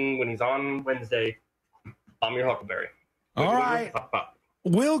occasion when he's on Wednesday. I'm your Huckleberry. All right.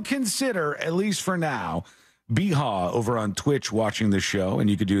 We'll consider, at least for now, Behaw over on Twitch watching the show, and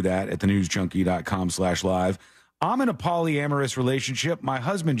you could do that at thenewsjunkie.com/live. I'm in a polyamorous relationship. My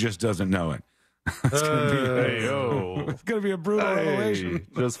husband just doesn't know it. It's going to be a brutal revelation.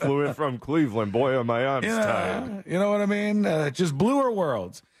 Just flew in from Cleveland. Boy, am I on tired. You know what I mean? Just bluer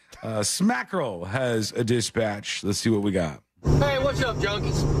worlds. Smackerel has a dispatch. Let's see what we got. Hey, what's up,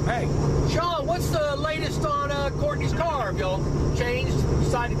 junkies? Hey. Sean, what's the latest on Courtney's car? Have y'all changed,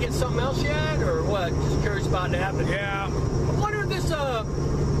 decided to get something else yet, or what? Just curious about that. But yeah. I wonder if this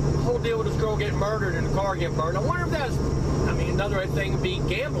whole deal with this girl getting murdered and the car getting burned, I wonder if that's, another thing would be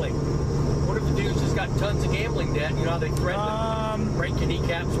gambling. What if the dude's just got tons of gambling debt? You know how they threaten to break your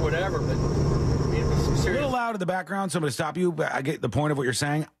kneecaps or whatever, but... It's a little loud in the background, so I'm going to stop you, but I get the point of what you're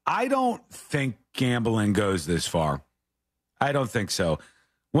saying. I don't think gambling goes this far. I don't think so.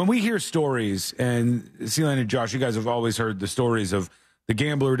 When we hear stories, and C-Lane and Josh, you guys have always heard the stories of the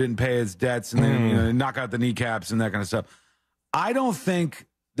gambler who didn't pay his debts and then knock out the kneecaps and that kind of stuff. I don't think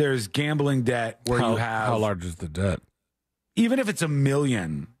there's gambling debt where you have... How large is the debt? Even if it's $1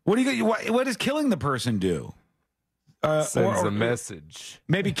 million, what does killing the person do? Sends a message.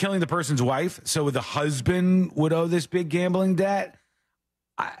 Maybe killing the person's wife, so the husband would owe this big gambling debt.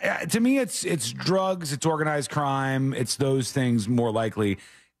 To me, it's drugs, it's organized crime, it's those things more likely.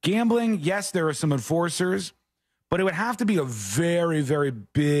 Gambling, yes, there are some enforcers, but it would have to be a very, very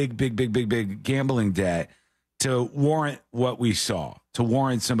big gambling debt to warrant what we saw, to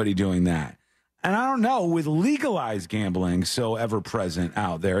warrant somebody doing that. And I don't know, with legalized gambling so ever present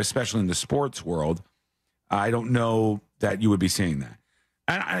out there, especially in the sports world, I don't know that you would be seeing that.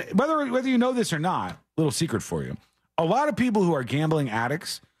 And whether you know this or not, little secret for you. A lot of people who are gambling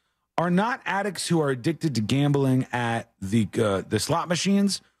addicts are not addicts who are addicted to gambling at the slot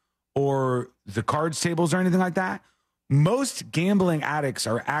machines or the cards tables or anything like that. Most gambling addicts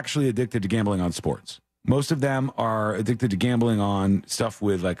are actually addicted to gambling on sports. Most of them are addicted to gambling on stuff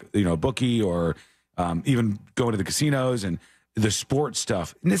with bookie or even going to the casinos and the sports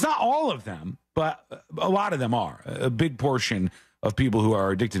stuff. And it's not all of them, but a lot of them are. A big portion of people who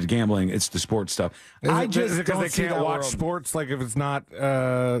are addicted to gambling, it's the sports stuff. Is it because they can't watch sports? Like if it's not,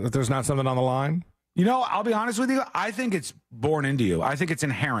 if there's not something on the line? I'll be honest with you. I think it's born into you. I think it's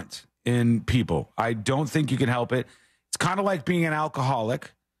inherent in people. I don't think you can help it. It's kind of like being an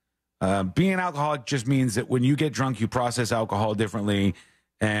alcoholic. Being an alcoholic just means that when you get drunk, you process alcohol differently,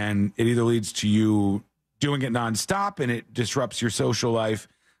 and it either leads to you doing it nonstop and it disrupts your social life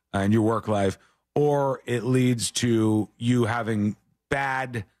and your work life, or it leads to you having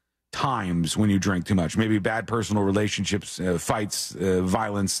bad times when you drink too much, maybe bad personal relationships, fights,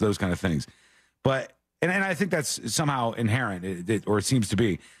 violence, those kind of things. But, and I think that's somehow inherent, or it seems to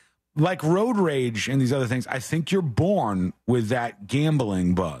be. Like road rage and these other things, I think you're born with that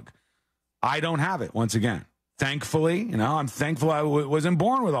gambling bug. I don't have it, once again. Thankfully, I'm thankful I wasn't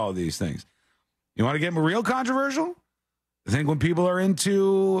born with all of these things. You want to get real controversial? I think when people are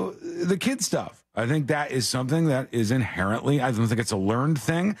into the kid stuff, I think that is something that is inherently, I don't think it's a learned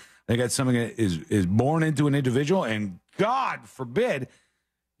thing. I think that's something that is born into an individual, and God forbid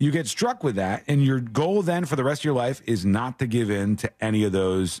you get struck with that. And your goal then for the rest of your life is not to give in to any of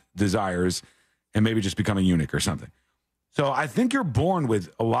those desires and maybe just become a eunuch or something. So I think you're born with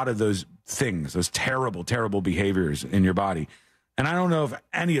a lot of those things, those terrible, terrible behaviors in your body. And I don't know if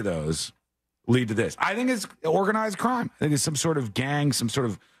any of those lead to this. I think it's organized crime. I think it's some sort of gang, some sort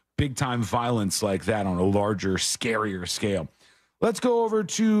of big-time violence like that on a larger, scarier scale. Let's go over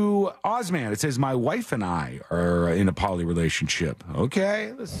to Ozman. It says, my wife and I are in a poly relationship.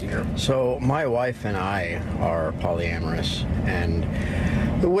 Okay, let's see here. So my wife and I are polyamorous,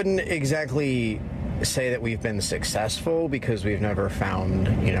 and we wouldn't exactly say that we've been successful because we've never found,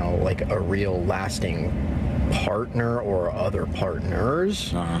 like a real lasting partner or other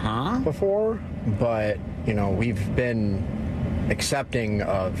partners before. But, we've been accepting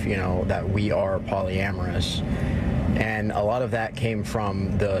of, that we are polyamorous. And a lot of that came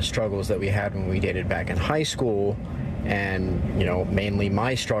from the struggles that we had when we dated back in high school, and, mainly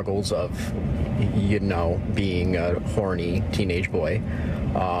my struggles of, being a horny teenage boy.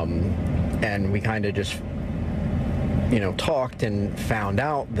 And we kind of just, talked and found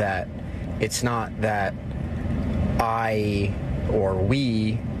out that it's not that I or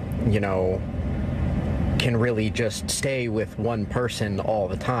we, can really just stay with one person all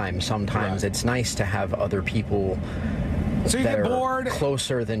the time. Sometimes it's nice to have other people so you that get bored, are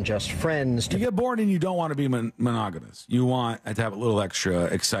closer than just friends. You get bored and you don't want to be monogamous. You want to have a little extra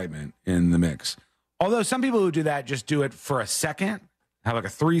excitement in the mix. Although some people who do that just do it for a second, have like a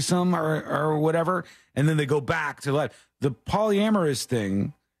threesome or whatever, and then they go back to life. The polyamorous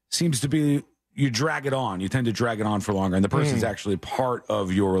thing seems to be you drag it on. You tend to drag it on for longer, and the person's actually part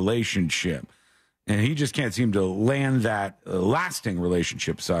of your relationship. And he just can't seem to land that lasting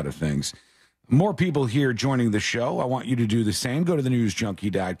relationship side of things. More people here joining the show. I want you to do the same. Go to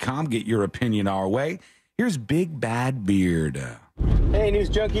thenewsjunkie.com. Get your opinion our way. Here's Big Bad Beard. Hey, News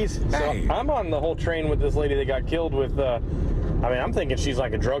Junkies. Hey. So I'm on the whole train with this lady that got killed with, I'm thinking she's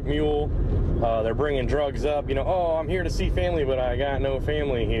like a drug mule. They're bringing drugs up. I'm here to see family, but I got no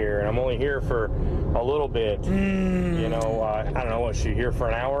family here, and I'm only here for a little bit. I don't know, was she here for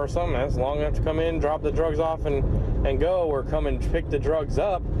an hour or something? That's long enough to come in, drop the drugs off, and go, or come and pick the drugs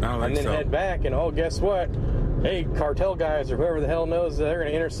up, and then head back, and guess what? Hey, cartel guys or whoever the hell knows, they're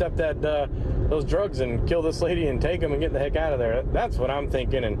going to intercept those drugs and kill this lady and take them and get the heck out of there. That's what I'm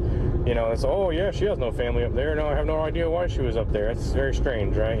thinking, and it's, she has no family up there. No, I have no idea why she was up there. It's very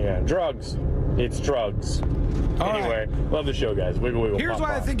strange, right? Yeah, drugs. It's drugs. Anyway, love the show, guys. Wiggle, wiggle. Here's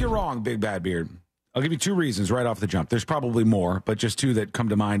why I think you're wrong, Big Bad Beard. I'll give you 2 reasons right off the jump. There's probably more, but just 2 that come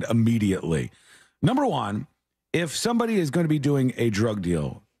to mind immediately. Number 1, if somebody is going to be doing a drug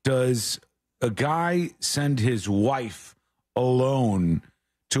deal, does a guy send his wife alone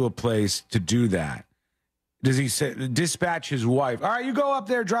to a place to do that? Does he dispatch his wife? All right, you go up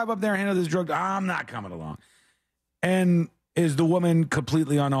there, drive up there, handle this drug. I'm not coming along. And is the woman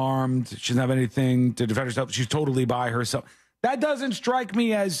completely unarmed? She doesn't have anything to defend herself. She's totally by herself. That doesn't strike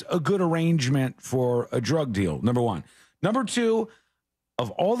me as a good arrangement for a drug deal, number 1. Number 2,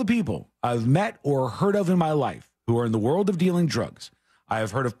 of all the people I've met or heard of in my life who are in the world of dealing drugs, I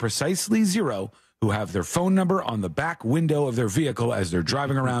have heard of precisely 0 who have their phone number on the back window of their vehicle as they're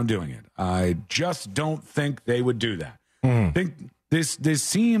driving around doing it. I just don't think they would do that. I think this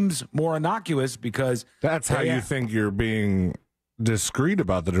seems more innocuous because that's how you think you're being discreet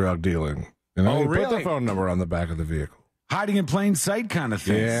about the drug dealing. You really? Put the phone number on the back of the vehicle. Hiding in plain sight kind of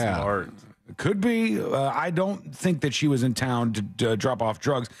thing. Yeah. Or could be. I don't think that she was in town to drop off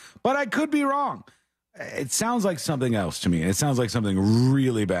drugs, but I could be wrong. It sounds like something else to me. It sounds like something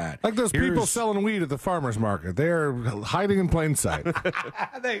really bad. Like those people selling weed at the farmer's market. They're hiding in plain sight.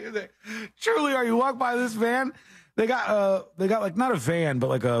 Truly, you walk by this van, they got like not a van, but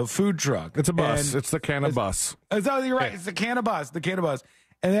like a food truck. It's a bus. It's the can of bus. You're right. It's the can of bus.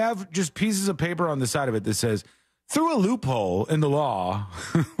 And they have just pieces of paper on the side of it that says, through a loophole in the law,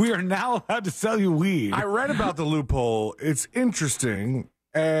 we are now allowed to sell you weed. I read about the loophole. It's interesting,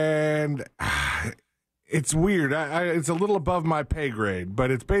 and it's weird. It's a little above my pay grade,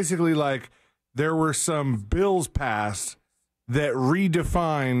 but it's basically like there were some bills passed that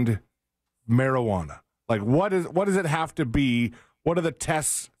redefined marijuana. Like, what does it have to be? What do the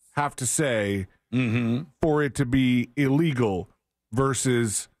tests have to say for it to be illegal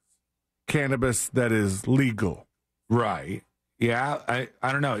versus cannabis that is legal? Right. Yeah.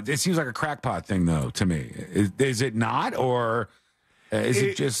 I don't know. It seems like a crackpot thing, though, to me. Is it not? Or is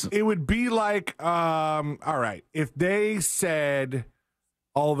it just... It would be like, all right, if they said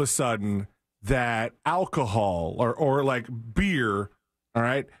all of a sudden that alcohol or like beer, all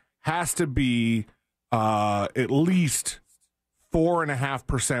right, has to be at least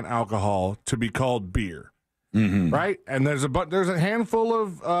 4.5% alcohol to be called beer. Right? And there's a handful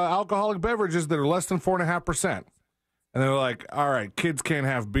of alcoholic beverages that are less than 4.5%. And they're like, all right, kids can't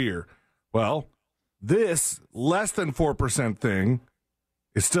have beer. Well, this less than 4% thing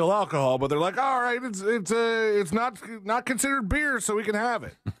is still alcohol, but they're like, all right, it's not considered beer, so we can have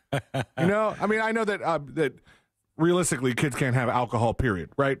it. I mean, I know that that realistically kids can't have alcohol,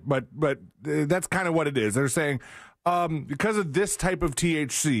 period, right? But that's kind of what it is. They're saying because of this type of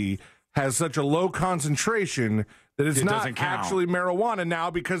THC has such a low concentration that it's not actually marijuana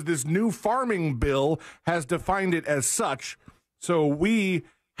now because this new farming bill has defined it as such. So we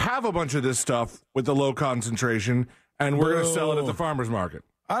have a bunch of this stuff with the low concentration, and we're going to sell it at the farmer's market.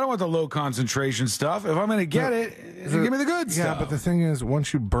 I don't want the low concentration stuff. If I'm going to get it, give me the good stuff. Yeah, but the thing is,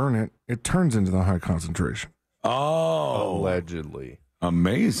 once you burn it, it turns into the high concentration. Oh. Allegedly.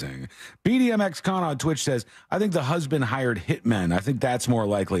 Amazing. BDMX Con on Twitch says, I think the husband hired hitmen. I think that's more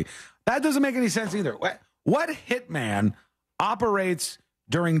likely. That doesn't make any sense either. What hitman operates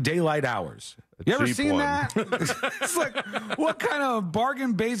during daylight hours? You ever seen that? It's like, what kind of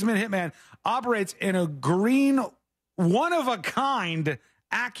bargain basement hitman operates in a green, one-of-a-kind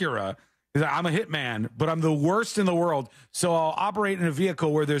Acura? He's like, I'm a hitman, but I'm the worst in the world, so I'll operate in a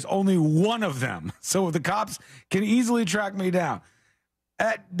vehicle where there's only one of them, so the cops can easily track me down.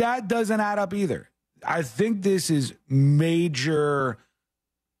 That doesn't add up either. I think this is major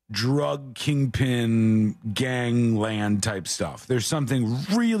drug kingpin gangland type stuff. There's something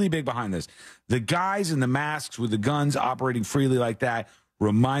really big behind this. The guys in the masks with the guns operating freely like that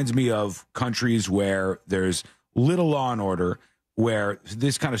reminds me of countries where there's little law and order, where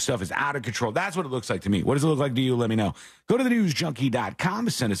this kind of stuff is out of control. That's what it looks like to me. What does it look like to you? Let me know. Go to thenewsjunkie.com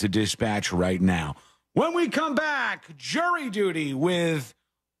to send us a dispatch right now. When we come back, jury duty with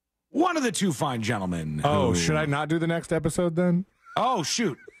one of the two fine gentlemen. Oh, should I not do the next episode then? Oh,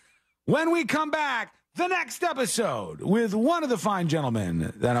 shoot. When we come back, the next episode with one of the fine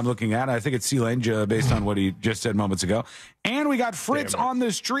gentlemen that I'm looking at. I think it's C-Lane, based on what he just said moments ago. And we got Fritz on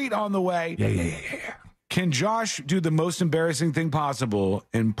the street on the way. Yeah. Can Josh do the most embarrassing thing possible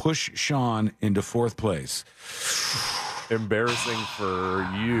and push Sean into fourth place? Embarrassing for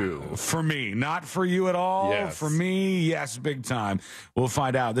you. For me, not for you at all. Yes. For me, yes, big time. We'll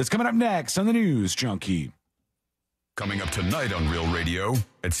find out. That's coming up next on the News Junkie. Coming up tonight on Real Radio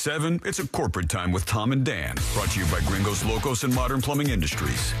at 7, it's a corporate time with Tom and Dan. Brought to you by Gringos Locos and Modern Plumbing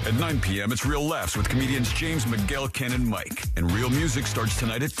Industries. At 9 p.m., it's Real Laughs with comedians James, Miguel, Ken, and Mike. And Real Music starts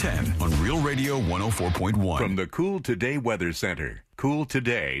tonight at 10 on Real Radio 104.1. From the Cool Today Weather Center,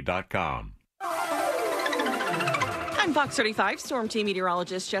 cooltoday.com. I'm Fox 35 Storm Team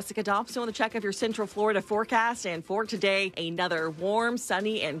meteorologist Jessica Dobson with a check of your Central Florida forecast. And for today, another warm,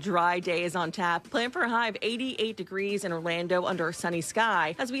 sunny, and dry day is on tap. Plan for a high of 88 degrees in Orlando under a sunny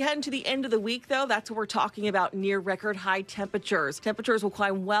sky. As we head into the end of the week, though, that's what we're talking about, near record high temperatures. Temperatures will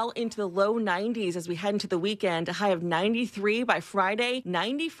climb well into the low 90s as we head into the weekend. A high of 93 by Friday,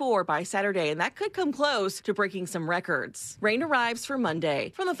 94 by Saturday, and that could come close to breaking some records. Rain arrives for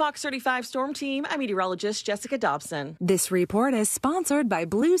Monday. From the Fox 35 Storm Team, I'm meteorologist Jessica Dobson. This report is sponsored by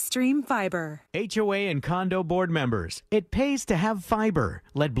Blue Stream Fiber. HOA and condo board members, it pays to have fiber.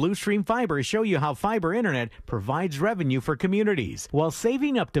 Let Blue Stream Fiber show you how fiber internet provides revenue for communities while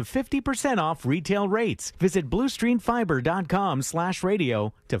saving up to 50% off retail rates. Visit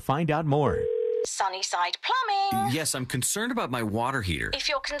bluestreamfiber.com/radio to find out more. Sunnyside Plumbing. Yes, I'm concerned about my water heater. If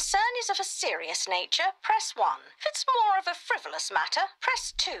your concern is of a serious nature, press 1. If it's more of a frivolous matter,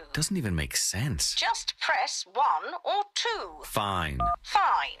 press 2. Doesn't even make sense. Just press 1 or 2. Fine.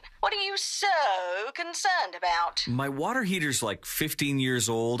 Fine. What are you so concerned about? My water heater's like 15 years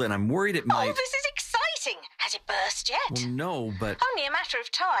old, and I'm worried it might... Oh, this is exciting. Has it burst yet? Well, no, but... Only a matter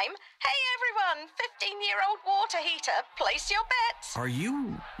of time. Hey, everyone, 15-year-old water heater, place your bets. Are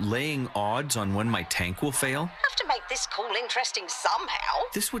you laying odds on when my tank will fail? Have to make this call interesting somehow.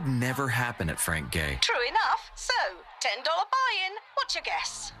 This would never happen at Frank Gay. True enough. So, $10 buy-in. What's your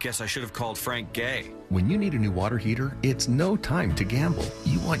guess? Guess I should have called Frank Gay. When you need a new water heater, it's no time to gamble.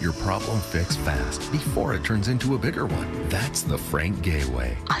 You want your problem fixed fast before it turns into a bigger one. That's the Frank Gay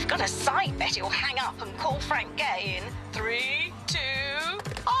way. I've got a side bet you'll hang up and call Frank Gay in 3, 2,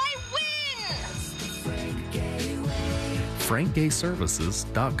 I win!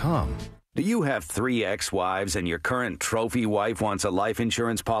 FrankGayServices.com. Do you have 3 ex-wives and your current trophy wife wants a life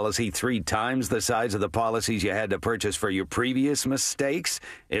insurance policy 3 times the size of the policies you had to purchase for your previous mistakes?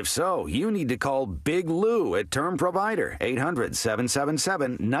 If so, you need to call Big Lou at Term Provider,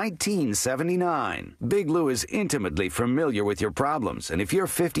 800-777-1979. Big Lou is intimately familiar with your problems, and if you're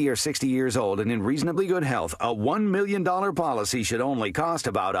 50 or 60 years old and in reasonably good health, a $1 million policy should only cost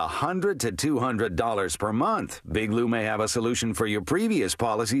about $100 to $200 per month. Big Lou may have a solution for your previous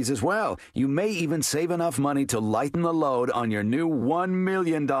policies as well. You may even save enough money to lighten the load on your new $1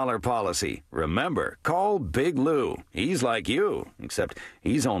 million policy. Remember, call Big Lou. He's like you, except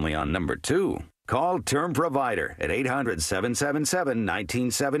he's only on number 2. Call Term Provider at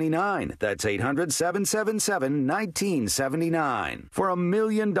 800-777-1979. That's 800-777-1979. For $1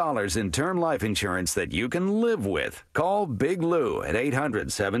 million in term life insurance that you can live with. Call Big Lou at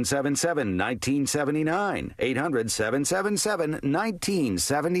 800-777-1979.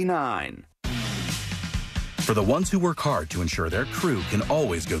 800-777-1979. For the ones who work hard to ensure their crew can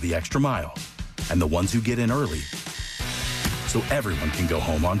always go the extra mile, and the ones who get in early so everyone can go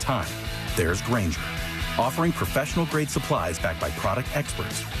home on time, there's Grainger, offering professional-grade supplies backed by product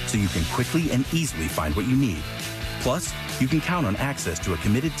experts so you can quickly and easily find what you need. Plus, you can count on access to a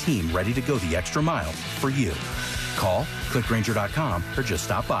committed team ready to go the extra mile for you. Call, click Grainger.com, or just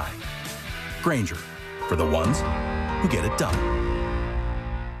stop by. Grainger, for the ones who get it done.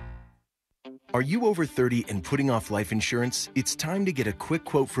 Are you over 30 and putting off life insurance? It's time to get a quick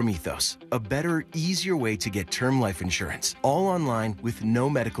quote from Ethos, a better, easier way to get term life insurance, all online with no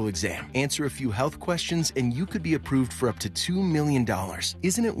medical exam. Answer a few health questions and you could be approved for up to $2 million.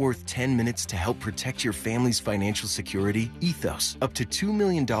 Isn't it worth 10 minutes to help protect your family's financial security? Ethos, up to $2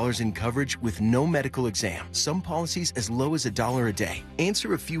 million in coverage with no medical exam. Some policies as low as $1 a day.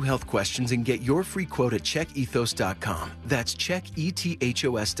 Answer a few health questions and get your free quote at checkethos.com. That's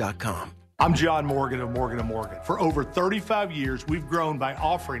checkethos.com. I'm John Morgan of Morgan & Morgan. For over 35 years, we've grown by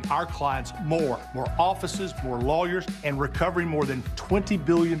offering our clients more offices, more lawyers, and recovering more than $20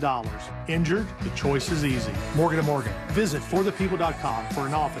 billion. Injured? The choice is easy. Morgan & Morgan. Visit forthepeople.com for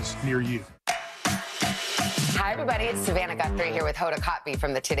an office near you. Hi, everybody. It's Savannah Guthrie here with Hoda Kotb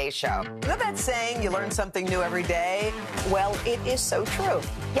from The Today Show. You know that saying, you learn something new every day? Well, it is so true.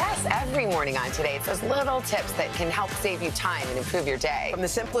 Yes, every morning on Today, it's those little tips that can help save you time and improve your day. From the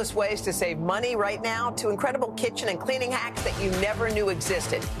simplest ways to save money right now to incredible kitchen and cleaning hacks that you never knew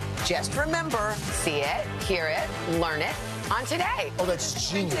existed. Just remember, see it, hear it, learn it on Today. Oh, that's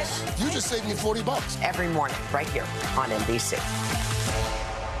genius. You just saved me $40. Every morning, right here on NBC.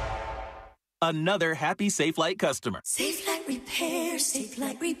 Another happy Safelite customer. Safelite Repair,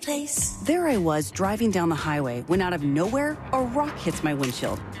 Safelite Replace. There I was driving down the highway when out of nowhere, a rock hits my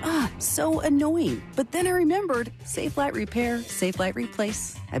windshield. So annoying. But then I remembered Safelite Repair, Safelite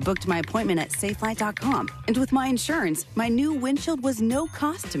Replace. I booked my appointment at Safelite.com. And with my insurance, my new windshield was no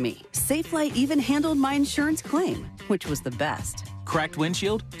cost to me. Safelite even handled my insurance claim, which was the best. Cracked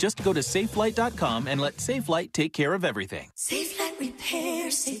windshield? Just go to Safelite.com and let Safelite take care of everything. Safelite Repair,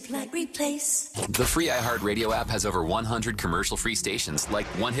 Safelite Replace. The free iHeartRadio app has over 100 commercial-free stations like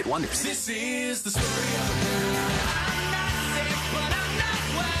One Hit Wonders. This is the story of a girl. I'm not sick, but I'm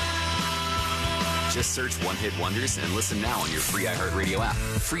not well. Just search One Hit Wonders and listen now on your free iHeartRadio app.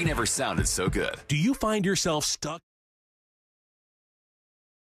 Free never sounded so good. Do you find yourself stuck?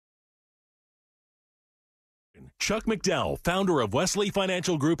 Chuck McDowell, founder of Wesley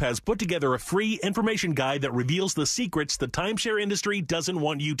Financial Group, has put together a free information guide that reveals the secrets the timeshare industry doesn't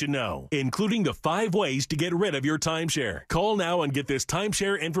want you to know, including the 5 ways to get rid of your timeshare. Call now and get this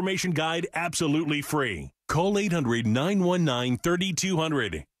timeshare information guide absolutely free. Call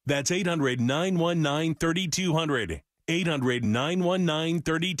 800-919-3200. That's 800-919-3200.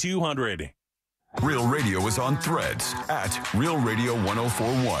 800-919-3200. Real Radio is on Threads at Real Radio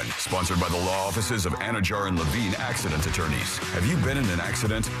 1041. Sponsored by the law offices of Anajar and Levine Accident Attorneys. Have you been in an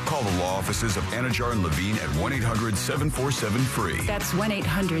accident? Call the law offices of Anajar and Levine at 1-800-747-FREE. That's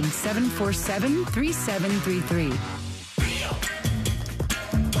 1-800-747-3733.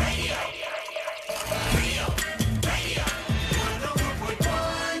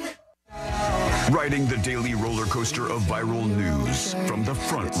 Riding the daily roller coaster of viral news from the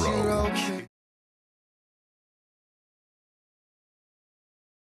front row.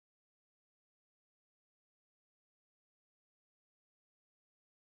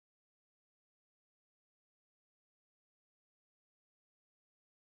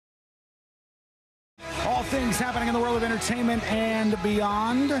 All things happening in the world of entertainment and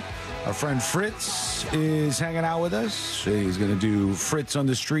beyond. Our friend Fritz is hanging out with us. He's going to do Fritz on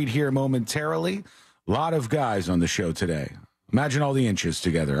the Street here momentarily. A lot of guys on the show today. Imagine all the inches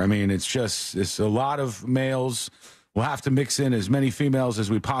together. I mean, it's a lot of males. We'll have to mix in as many females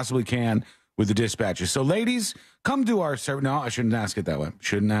as we possibly can with the dispatches. So, ladies, come do our service. No, I shouldn't ask it that way.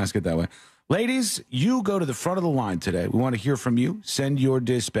 Ladies, you go to the front of the line today. We want to hear from you. Send your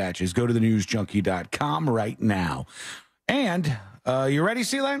dispatches. Go to thenewsjunkie.com right now. And you ready,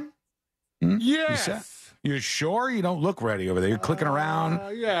 C-Lane? Yes. You sure? You don't look ready over there. You're clicking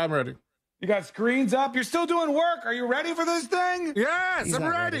around. Yeah, I'm ready. You got screens up? You're still doing work. Are you ready for this thing? Yes, I'm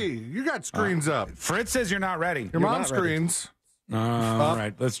ready. You got screens up. Fritz says you're not ready. Your mom's screens. All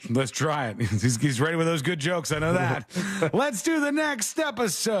right, let's try it. He's ready with those good jokes. I know that. Let's do the next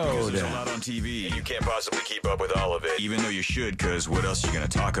episode. Because there's a lot on TV, and you can't possibly keep up with all of it. Even though you should, because what else are you going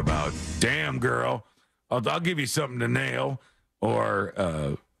to talk about? Damn, girl. I'll give you something to nail.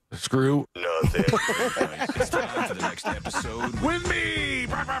 Or, screw. Nothing. It's time for the next episode. With me!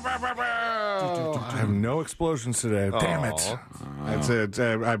 I have no explosions today. Damn it. That's it.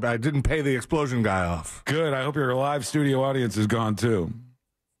 I didn't pay the explosion guy off. Good. I hope your live studio audience is gone, too.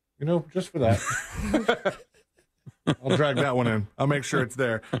 You know, just for that. I'll drag that one in. I'll make sure it's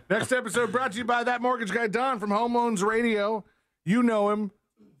there. Next episode brought to you by that mortgage guy, Don, from Home Loans Radio. You know him.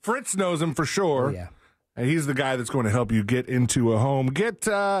 Fritz knows him for sure. Oh, yeah. And he's the guy that's going to help you get into a home. Get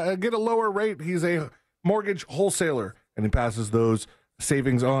a lower rate. He's a mortgage wholesaler, and he passes those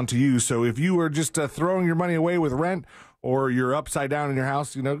savings on to you. So if you are just throwing your money away with rent, or you're upside down in your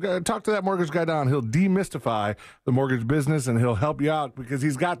house, talk to that mortgage guy, Don. He'll demystify the mortgage business, and he'll help you out because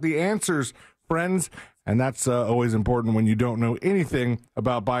he's got the answers, friends. And that's always important when you don't know anything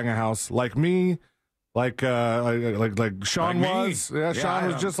about buying a house. Like me, like Sean was. Yeah, Sean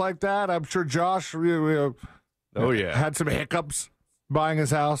was just like that. I'm sure Josh had some hiccups buying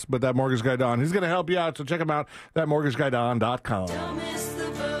his house, but that mortgage guy, Don, he's going to help you out. So check him out, thatmortgageguydon.com. Don't miss the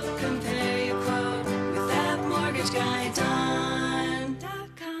boat, compare your quote with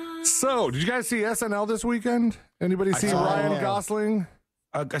thatmortgageguydon.com. So, did you guys see SNL this weekend? Anybody see Ryan Gosling?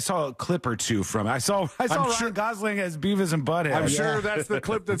 I saw a clip or two from it. I saw Ryan Gosling as Beavis and Butthead. I'm sure that's the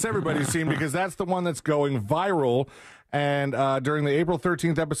clip that's everybody's seen because that's the one that's going viral. And during the April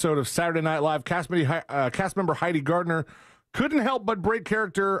 13th episode of Saturday Night Live, cast member Heidi Gardner couldn't help but break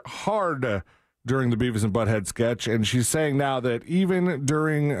character hard during the Beavis and Butthead sketch. And she's saying now that even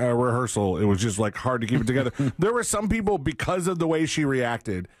during rehearsal, it was just like hard to keep it together. There were some people, because of the way she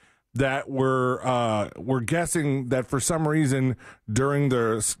reacted, that were guessing that for some reason during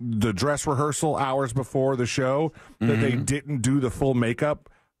the dress rehearsal hours before the show that they didn't do the full makeup.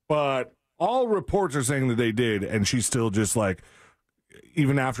 But all reports are saying that they did, and she still just like,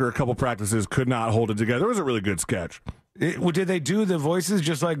 even after a couple practices, could not hold it together. It was a really good sketch. Did they do the voices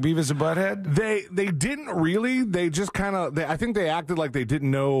just like Beavis and Butthead? They didn't really. They just kind of. I think they acted like they didn't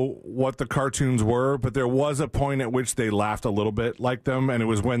know what the cartoons were, but there was a point at which they laughed a little bit like them, and it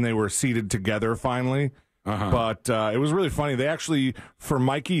was when they were seated together finally. But it was really funny. They actually, for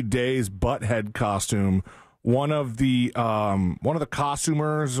Mikey Day's Butthead costume, one of the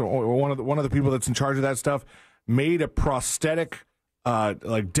costumers or one of the people that's in charge of that stuff made a prosthetic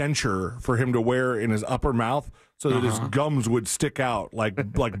like denture for him to wear in his upper mouth, so that his gums would stick out like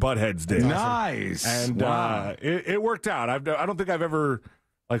Butthead's did. Nice. And it worked out. I don't think I've ever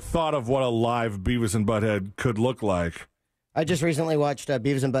like thought of what a live Beavis and Butthead could look like. I just recently watched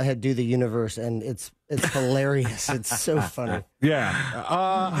Beavis and Butthead do the universe, and it's hilarious. It's so funny. Yeah.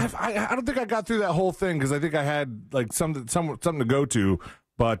 I don't think I got through that whole thing because I think I had like something to go to,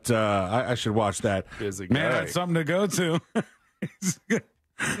 but I should watch that. Busy guy. Man, that's something to go to.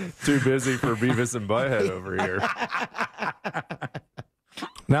 Too busy for Beavis and Butthead over here.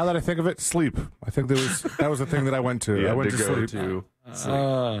 Now that I think of it, sleep. I think that was the thing that I went to. I went to sleep.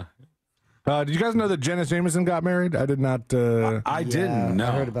 Did you guys know that Jenna Jameson got married? I did not. I didn't know.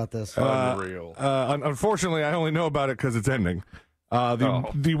 I heard about this. Unreal. Unfortunately, I only know about it because it's ending.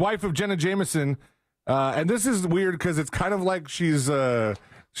 The wife of Jenna Jameson, and this is weird because it's kind of like she's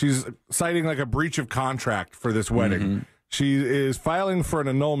citing like a breach of contract for this wedding. She is filing for an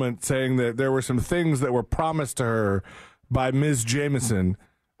annulment, saying that there were some things that were promised to her by Ms. Jameson,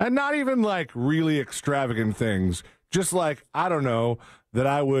 and not even like really extravagant things, just like, I don't know, that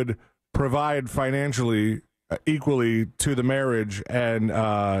I would provide financially equally to the marriage and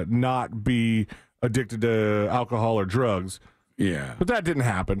not be addicted to alcohol or drugs. Yeah. But that didn't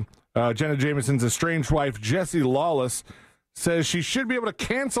happen. Jenna Jameson's estranged wife, Jessie Lawless, says she should be able to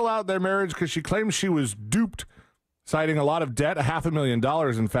cancel out their marriage because she claims she was duped, citing a lot of debt,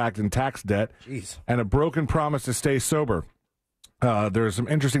 $500,000, in fact, in tax debt, and a broken promise to stay sober. There are some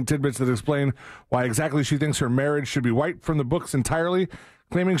interesting tidbits that explain why exactly she thinks her marriage should be wiped from the books entirely,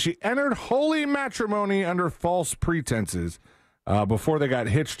 claiming she entered holy matrimony under false pretenses. Before they got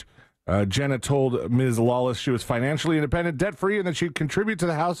hitched, Jenna told Ms. Lawless she was financially independent, debt-free, and that she'd contribute to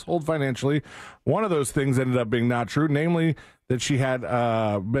the household financially. One of those things ended up being not true, namely that she had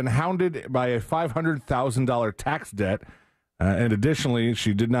been hounded by a $500,000 tax debt. And additionally,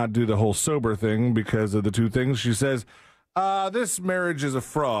 she did not do the whole sober thing because of the two things. She says, this marriage is a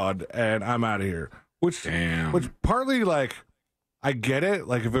fraud, and I'm out of here. Which partly, like, I get it.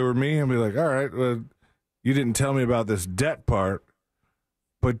 Like, if it were me, I'd be like, all right, well, you didn't tell me about this debt part,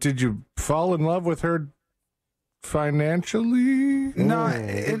 but did you fall in love with her financially? No,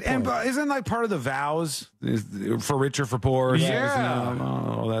 and isn't like part of the vows for rich or for poor? Yeah,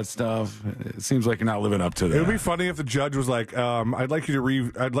 all that stuff. It seems like you're not living up to that. It would be funny if the judge was like, "I'd like to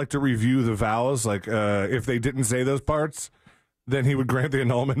review the vows. Like, if they didn't say those parts, then he would grant the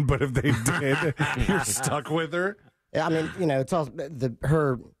annulment. But if they did, you're stuck with her." I mean, it's all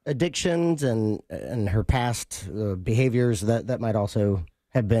her addictions and her past behaviors that might also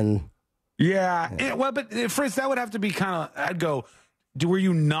have been. Yeah. Well, but Fritz, that would have to be kind of, I'd go, were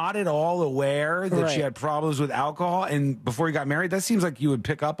you not at all aware that she Right. had problems with alcohol and before you got married? That seems like you would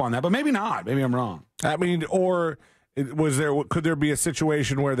pick up on that, but maybe not. Maybe I'm wrong. I mean, or could there be a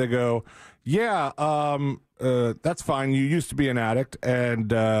situation where they go, yeah, that's fine. You used to be an addict, and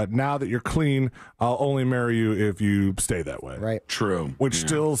now that you're clean, I'll only marry you if you stay that way. Right. True. Which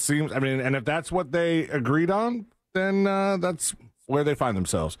still seems, I mean, and if that's what they agreed on, then that's where they find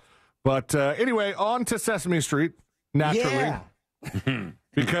themselves. But anyway, on to Sesame Street, naturally. Yeah.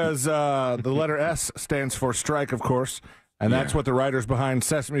 Because the letter S stands for strike, of course. And that's what the writers behind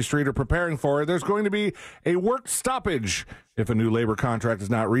Sesame Street are preparing for. There's going to be a work stoppage if a new labor contract is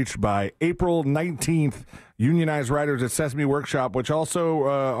not reached by April 19th. Unionized writers at Sesame Workshop, which also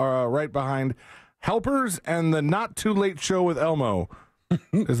are right behind Helpers and the Not Too Late Show with Elmo.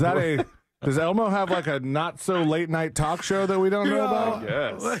 Is that does Elmo have like a not so late night talk show that we don't know about?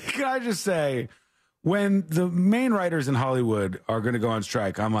 Yes. Can I just say, when the main writers in Hollywood are going to go on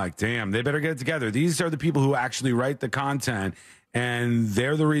strike, I'm like, damn, they better get it together. These are the people who actually write the content, and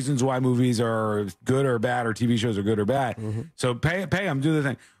they're the reasons why movies are good or bad or TV shows are good or bad. So pay them, do the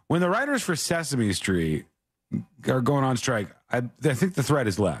thing. When the writers for Sesame Street are going on strike, I think the threat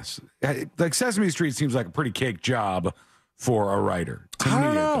is less. Like Sesame Street seems like a pretty cake job for a writer. I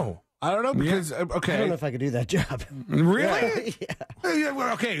don't know. I don't know because, okay. I don't know if I could do that job. Really? Yeah.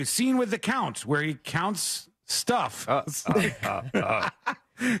 Well, okay, scene with the Count where he counts stuff.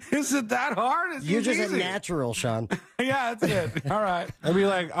 Is it that hard? It You're seems just a easy. natural, Sean. Yeah, that's it. All right. I'd be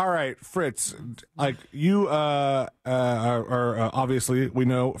like, all right, Fritz, like you are obviously, we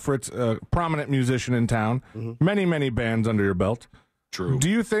know Fritz, prominent musician in town, many, many bands under your belt. True. Do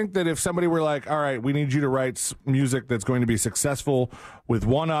you think that if somebody were like, all right, we need you to write music that's going to be successful with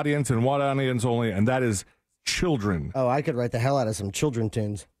one audience and one audience only, and that is children? Oh, I could write the hell out of some children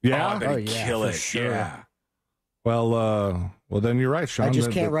tunes. Yeah? Oh, he'd yeah, kill for it. sure. Yeah. Well, then you're right, Sean. I just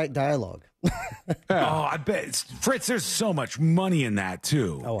can't write dialogue. Oh, I bet. Fritz, there's so much money in that,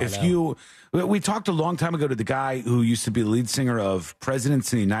 too. Oh, I know. We talked a long time ago to the guy who used to be the lead singer of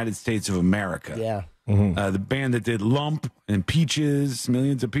Presidents in the United States of America. Yeah. The band that did Lump and Peaches,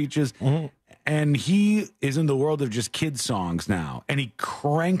 Millions of Peaches. And he is in the world of just kid songs now. And he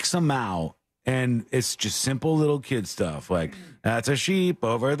cranks them out. And it's just simple little kid stuff. Like, that's a sheep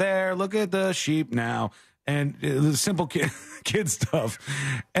over there. Look at the sheep now. And the simple kid stuff.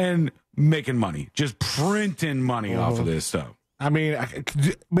 And making money. Just printing money off of this stuff. I mean,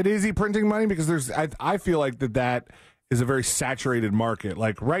 but is he printing money? Because I feel like that is a very saturated market.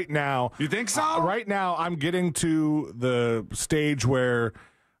 Like right now. You think so? Right now, I'm getting to the stage where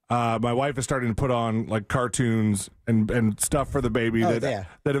my wife is starting to put on like cartoons and stuff for the baby that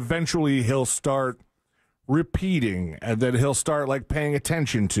eventually he'll start repeating and that he'll start like paying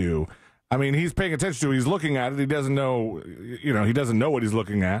attention to. I mean, he's paying attention to it. He's looking at it. He doesn't know, he doesn't know what he's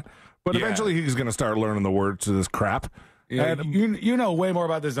looking at. But eventually he's going to start learning the words to this crap. Yeah, and, you know way more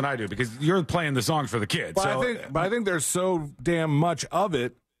about this than I do because you're playing the songs for the kids. But I think there's so damn much of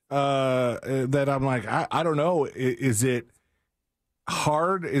it that I'm like, I don't know. Is it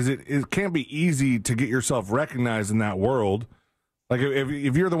hard? It can't be easy to get yourself recognized in that world. Like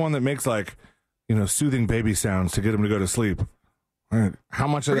if you're the one that makes like, soothing baby sounds to get them to go to sleep. How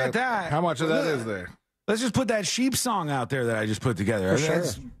much of that? How much of that is there? Let's just put that sheep song out there that I just put together.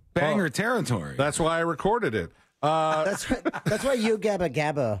 That's banger territory. That's why I recorded it. That's why Yo Gabba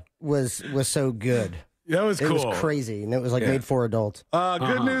Gabba was so good. That was cool. It was crazy, and it was like made for adults.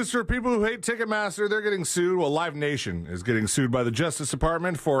 Good news for people who hate Ticketmaster. They're getting sued. Well, Live Nation is getting sued by the Justice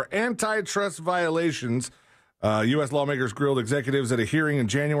Department for antitrust violations. U.S. lawmakers grilled executives at a hearing in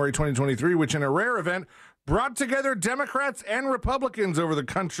January 2023, which in a rare event brought together Democrats and Republicans over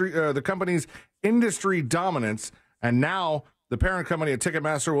the company's industry dominance. And now the parent company at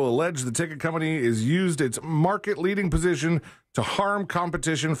Ticketmaster will allege the ticket company has used its market-leading position to harm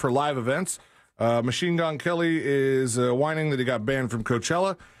competition for live events. Machine Gun Kelly is whining that he got banned from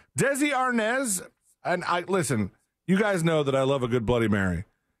Coachella. Desi Arnaz, and listen, you guys know that I love a good Bloody Mary.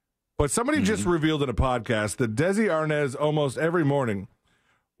 But somebody just revealed in a podcast that Desi Arnaz almost every morning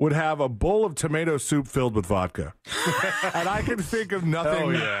would have a bowl of tomato soup filled with vodka. And I can think of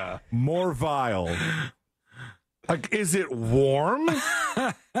nothing more vile. Like, is it warm?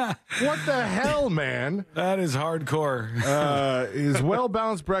 What the hell, man? That is hardcore. His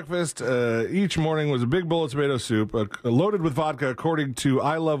well-balanced breakfast each morning was a big bowl of tomato soup, loaded with vodka, according to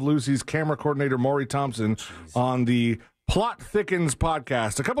I Love Lucy's camera coordinator, Maury Thompson, on the Plot Thickens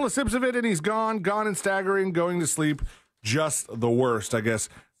podcast. A couple of sips of it, and he's gone and staggering, going to sleep. Just the worst, I guess.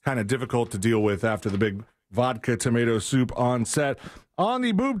 Kind of difficult to deal with after the big vodka tomato soup on set. On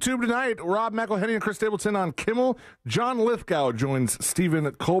the Boob Tube tonight, Rob McElhenney and Chris Stapleton on Kimmel. John Lithgow joins Stephen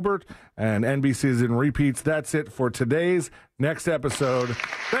Colbert, and NBC is in repeats. That's it for today's next episode.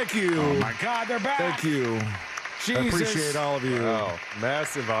 Thank you. Oh, my God, they're back. Thank you. Jesus. I appreciate all of you. Wow,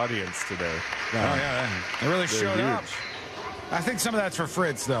 massive audience today. Oh, yeah, they really showed huge. up. I think some of that's for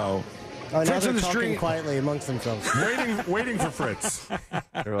Fritz, though. Oh, now Fritz they're on the talking street. quietly amongst themselves. Waiting for Fritz.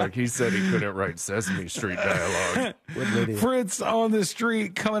 They're like, he said he couldn't write Sesame Street dialogue. Fritz on the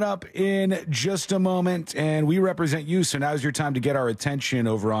street coming up in just a moment, and we represent you, so now's your time to get our attention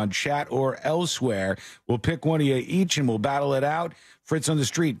over on chat or elsewhere. We'll pick one of you each, and we'll battle it out. Fritz on the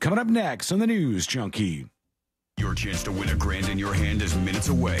street coming up next on the News Junkie. Your chance to win $1,000 in your hand is minutes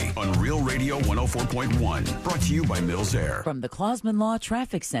away on Real Radio 104.1. Brought to you by Mills Air. From the Clausman Law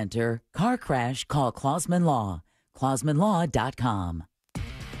Traffic Center, car crash, call Clausman Law. ClausmanLaw.com.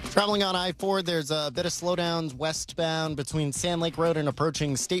 Traveling on I-4, there's a bit of slowdowns westbound between Sand Lake Road and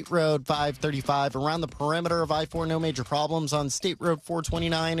approaching State Road 535. Around the perimeter of I-4, no major problems on State Road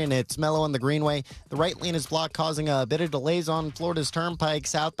 429, and it's mellow on the Greenway. The right lane is blocked, causing a bit of delays on Florida's Turnpike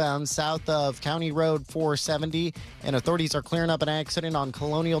southbound, south of County Road 470. And authorities are clearing up an accident on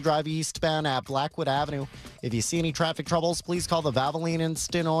Colonial Drive eastbound at Blackwood Avenue. If you see any traffic troubles, please call the Valvoline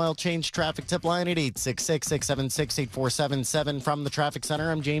Instant Oil Change Traffic Tip Line at 866-676-8477. From the Traffic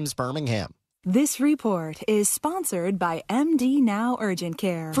Center, I'm James Birmingham. This report is sponsored by MD Now Urgent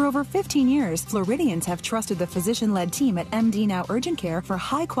Care. For over 15 years, Floridians have trusted the physician-led team at MD Now Urgent Care for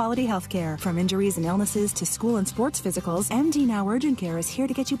high-quality health care. From injuries and illnesses to school and sports physicals, MD Now Urgent Care is here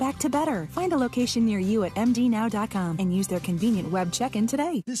to get you back to better. Find a location near you at mdnow.com and use their convenient web check-in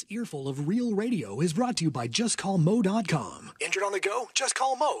today. This earful of real radio is brought to you by JustCallMo.com. Injured on the go?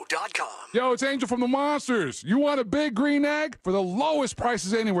 JustCallMo.com. Yo, it's Angel from the Monsters. You want a big green egg? For the lowest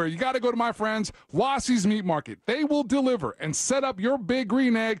prices anywhere, you got to go to my friends, Wassie's Meat Market. They will deliver and set up your big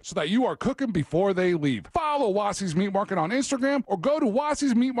green egg so that you are cooking before they leave. Follow Wassie's Meat Market on Instagram or go to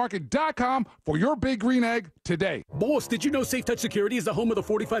wassiesmeatmarket.com for your big green egg today. Boss, did you know Safe Touch Security is the home of the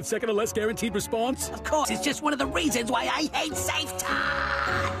 45-second or less guaranteed response? Of course, it's just one of the reasons why I hate Safe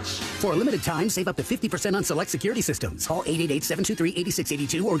Touch. For a limited time, save up to 50% on select security systems. Call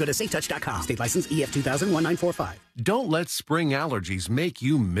 888-723-8682 or go to safetouch.com. State license EF 2000-1945. Don't let spring allergies make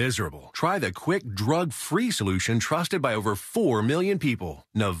you miserable. Try the quick, drug-free solution trusted by over 4 million people,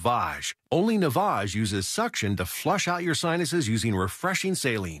 Navage. Only Navage uses suction to flush out your sinuses using refreshing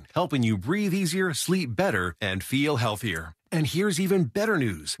saline, helping you breathe easier, sleep better, and feel healthier. And here's even better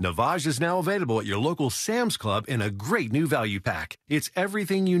news. Navage is now available at your local Sam's Club in a great new value pack. It's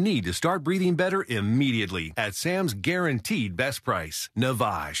everything you need to start breathing better immediately at Sam's guaranteed best price.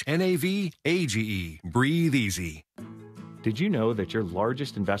 Navage, N-A-V-A-G-E. Breathe easy. Did you know that your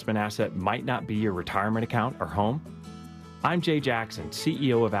largest investment asset might not be your retirement account or home? I'm Jay Jackson,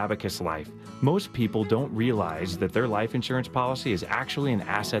 CEO of Abacus Life. Most people don't realize that their life insurance policy is actually an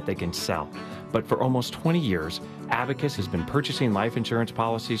asset they can sell. But for almost 20 years, Abacus has been purchasing life insurance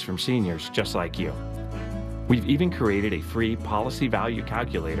policies from seniors just like you. We've even created a free policy value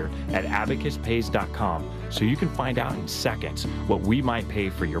calculator at abacuspays.com so you can find out in seconds what we might pay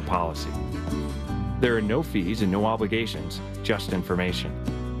for your policy. There are no fees and no obligations, just information.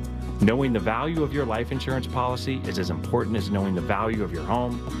 Knowing the value of your life insurance policy is as important as knowing the value of your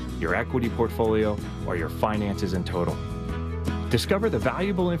home, your equity portfolio, or your finances in total. Discover the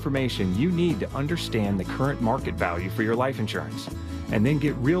valuable information you need to understand the current market value for your life insurance, and then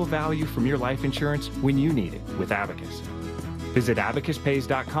get real value from your life insurance when you need it with Abacus. Visit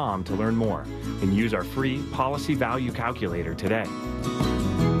abacuspays.com to learn more and use our free policy value calculator today.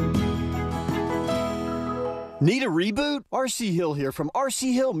 Need a reboot? RC Hill here from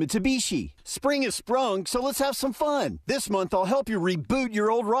RC Hill Mitsubishi. Spring has sprung, so let's have some fun. This month, I'll help you reboot your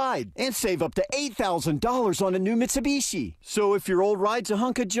old ride and save up to $8,000 on a new Mitsubishi. So if your old ride's a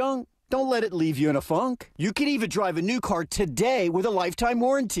hunk of junk, don't let it leave you in a funk. You can even drive a new car today with a lifetime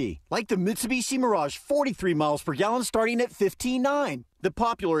warranty, like the Mitsubishi Mirage 43 miles per gallon starting at $15,900. The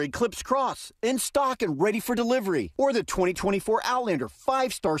popular Eclipse Cross, in stock and ready for delivery. Or the 2024 Outlander,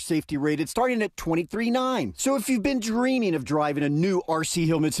 5-star safety rated, starting at $23,900. So if you've been dreaming of driving a new RC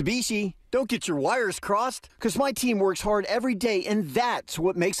Hill Mitsubishi, don't get your wires crossed, because my team works hard every day, and that's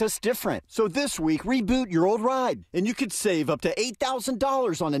what makes us different. So this week, reboot your old ride, and you could save up to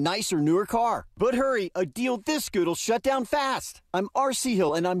 $8,000 on a nicer, newer car. But hurry, a deal this good will shut down fast. I'm RC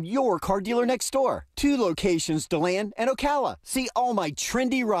Hill, and I'm your car dealer next door. 2 locations, DeLand and Ocala. See all my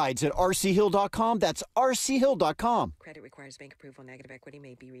trendy rides at rchill.com. That's rchill.com. Credit requires bank approval. Negative equity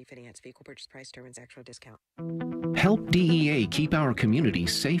may be refinanced. Vehicle purchase price determines actual discount. Help DEA keep our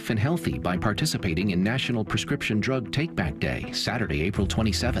communities safe and healthy world by participating in National Prescription Drug Take-Back Day, Saturday, April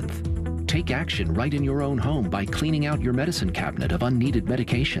 27th. Take action right in your own home by cleaning out your medicine cabinet of unneeded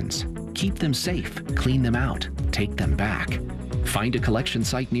medications. Keep them safe, clean them out, take them back. Find a collection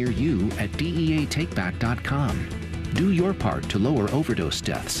site near you at DEATakeback.com. Do your part to lower overdose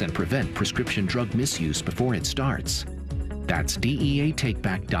deaths and prevent prescription drug misuse before it starts. That's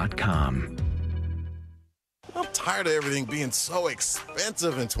DEATakeback.com. I'm tired of everything being so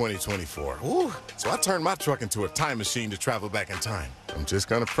expensive in 2024. Ooh, so I turned my truck into a time machine to travel back in time. I'm just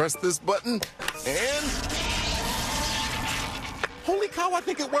gonna press this button and... Holy cow, I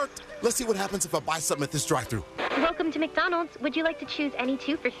think it worked. Let's see what happens if I buy something at this drive-thru. Welcome to McDonald's. Would you like to choose any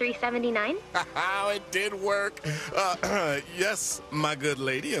two for $3.79? It did work. Yes, my good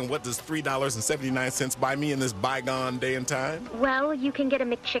lady. And what does $3.79 buy me in this bygone day and time? Well, you can get a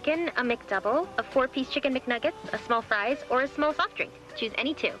McChicken, a McDouble, a 4-piece chicken McNuggets, a small fries, or a small soft drink. Choose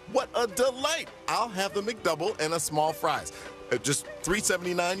any two. What a delight. I'll have the McDouble and a small fries. Just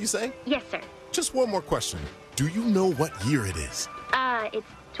 $3.79, you say? Yes, sir. Just one more question. Do you know what year it is? It's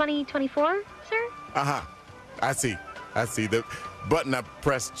 2024, sir? Uh-huh. I see. The button I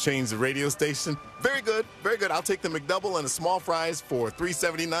pressed changed the radio station. Very good. Very good. I'll take the McDouble and the small fries for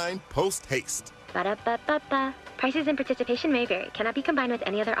 $3.79 post haste. Ba-da-ba-ba-ba. Prices and participation may vary. Cannot be combined with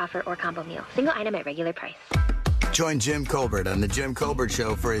any other offer or combo meal. Single item at regular price. Join Jim Colbert on The Jim Colbert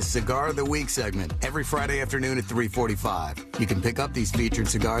Show for his Cigar of the Week segment every Friday afternoon at 3:45. You can pick up these featured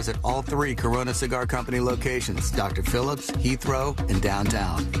cigars at all 3 Corona Cigar Company locations, Dr. Phillips, Heathrow, and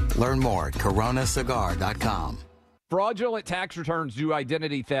downtown. Learn more at coronacigar.com. Fraudulent tax returns due to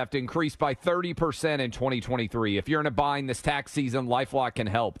identity theft increased by 30% in 2023. If you're in a bind this tax season, LifeLock can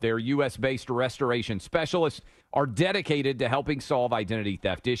help. Their U.S.-based restoration specialists are dedicated to helping solve identity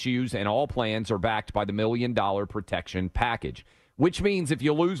theft issues, and all plans are backed by the $1 Million Protection Package, which means if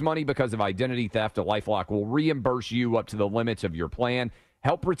you lose money because of identity theft, LifeLock will reimburse you up to the limits of your plan.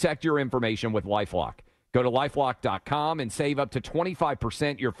 Help protect your information with LifeLock. Go to LifeLock.com and save up to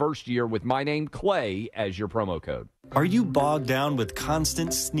 25% your first year with my name, Clay, as your promo code. Are you bogged down with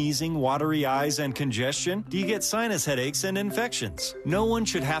constant sneezing, watery eyes, and congestion? Do you get sinus headaches and infections? No one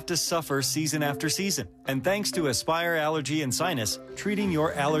should have to suffer season after season. And thanks to Aspire Allergy and Sinus, treating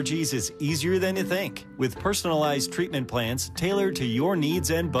your allergies is easier than you think. With personalized treatment plans tailored to your needs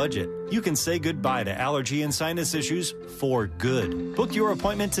and budget, you can say goodbye to allergy and sinus issues for good. Book your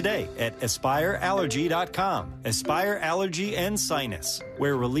appointment today at AspireAllergy.com. Aspire Allergy and Sinus,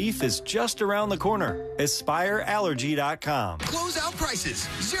 where relief is just around the corner. AspireAllergy.com. Close out prices.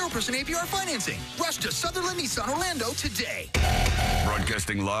 0% APR financing. Rush to Sutherland Nissan Orlando today.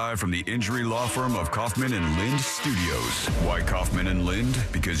 Broadcasting live from the injury law firm of Kaufman and Lind Studios. Why Kaufman and Lind?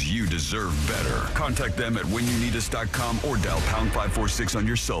 Because you deserve better. Contact them at whenyouneedus.com or dial pound 546 on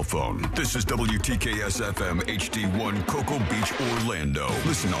your cell phone. This is WTKS FM HD1 Cocoa Beach, Orlando.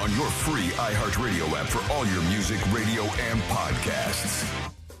 Listen on your free iHeartRadio app for all your music, radio, and podcasts.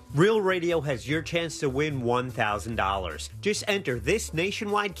 Real Radio has your chance to win $1,000. Just enter this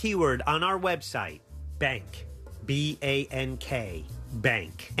nationwide keyword on our website, BANK. B-A-N-K.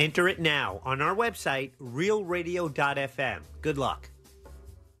 Bank. Enter it now on our website, realradio.fm. Good luck.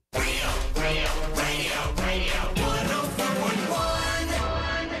 Radio,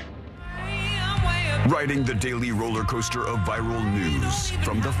 104.1. Riding the daily roller coaster of viral news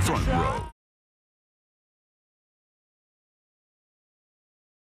from the front row.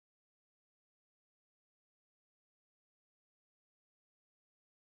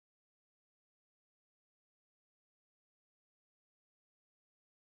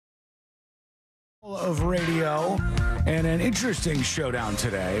 Of radio, and an interesting showdown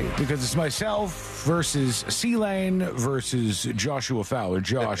today because it's myself versus C-Lane versus Joshua Fowler.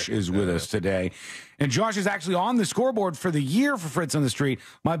 Josh is with us today, and Josh is actually on the scoreboard for the year for Fritz on the Street.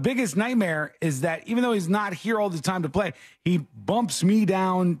 My biggest nightmare is that even though he's not here all the time to play, he bumps me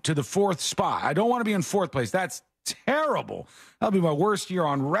down to the 4th spot. I don't want to be in 4th place. That's terrible. That'll be my worst year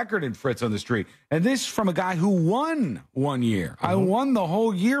on record in Fritz on the Street. And this from a guy who won 1 year. I won the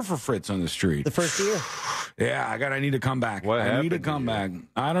whole year for Fritz on the Street. The first year. Yeah, I need to come back. I need to come back.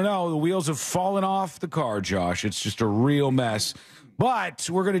 I don't know. The wheels have fallen off the car, Josh. It's just a real mess. But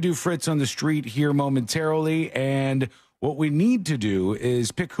we're going to do Fritz on the Street here momentarily. And what we need to do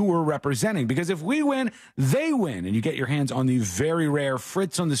is pick who we're representing, because if we win, they win. And you get your hands on the very rare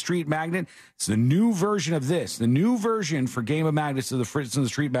Fritz on the Street magnet. It's the new version of this. The new version for Game of Magnets of the Fritz on the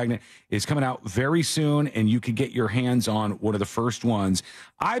Street magnet is coming out very soon, and you can get your hands on one of the first ones.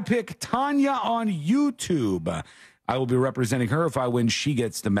 I pick Tanya on YouTube. I will be representing her. If I win, she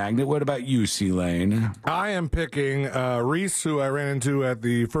gets the magnet. What about you, C-Lane? I am picking Reese, who I ran into at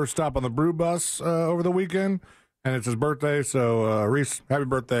the first stop on the Brew Bus over the weekend, and it's his birthday. So, Reese, happy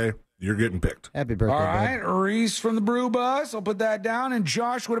birthday. You're getting picked. Happy birthday, All right, bud. Reese from the Brew Bus. I'll put that down. And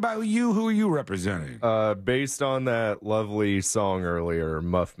Josh, what about you? Who are you representing? Based on that lovely song earlier,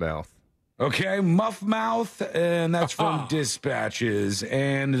 Muff Mouth. Okay, Muff Mouth, and that's from Dispatches,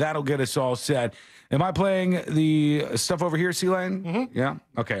 and that'll get us all set. Am I playing the stuff over here, C-Lane? Mm-hmm. Yeah?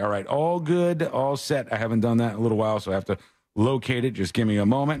 Okay, all right. All good, all set. I haven't done that in a little while, so I have to locate it. Just give me a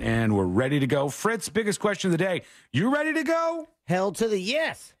moment, and we're ready to go. Fritz, biggest question of the day. You ready to go? Hell to the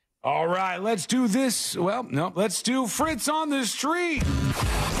yes. All right, let's do this. Well, no, let's do Fritz on the street.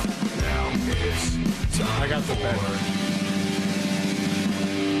 Now it's time. I got the better.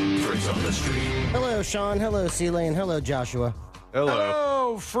 Fritz on the street. Hello, Sean. Hello, C-Lane. Hello, Joshua.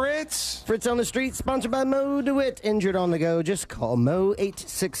 Hello, Fritz. Fritz on the Street, sponsored by Mo DeWitt. Injured on the go, just call Mo,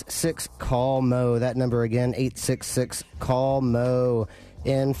 866-CALL-MO. That number again, 866-CALL-MO.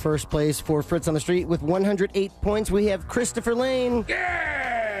 In first place for Fritz on the Street with 108 points, we have Christopher Lane.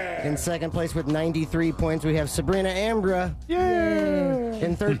 Yeah! In second place with 93 points, we have Sabrina Ambra. Yeah!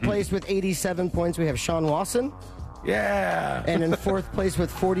 In third place with 87 points, we have Sean Wasson. Yeah. And in fourth place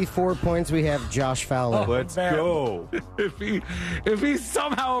with 44 points, we have Josh Fowler. Let's go. If he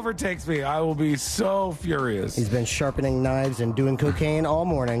somehow overtakes me, I will be so furious. He's been sharpening knives and doing cocaine all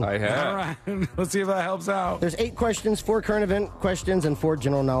morning. I have. All right. Let's see if that helps out. There's 8 questions, 4 current event questions, and 4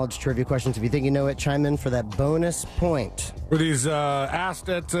 general knowledge trivia questions. If you think you know it, chime in for that bonus point. Were these asked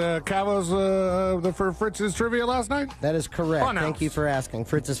at Cavo's for Fritz's trivia last night? That is correct. Funhouse. Thank you for asking.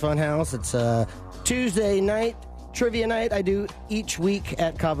 Fritz's Funhouse. It's Tuesday night. Trivia night I do each week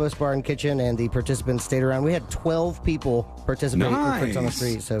at Cavo's Bar and Kitchen, and the participants stayed around. We had 12 people participate in Fritz on the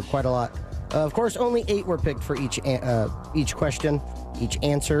Street, so quite a lot. Of course, only 8 were picked for each question, each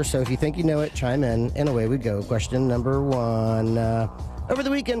answer. So if you think you know it, chime in, and away we go. Question number 1. Over the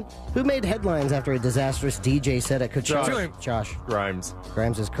weekend, who made headlines after a disastrous DJ set at Coachella? Josh. Grimes.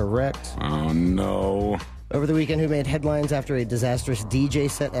 Grimes is correct. Oh, no. Over the weekend, who made headlines after a disastrous DJ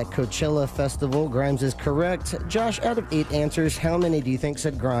set at Coachella Festival? Grimes is correct. Josh, out of 8 answers, how many do you think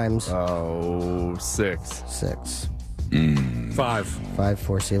said Grimes? Oh, 6. 6. 5. 5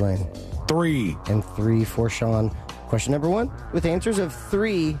 for C-Lane. 3. And 3 for Sean. Question number 1, with answers of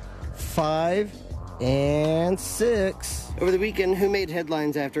 3, 5, and 6. Over the weekend, who made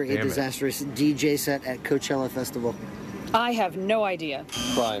headlines after a disastrous DJ set at Coachella Festival? I have no idea.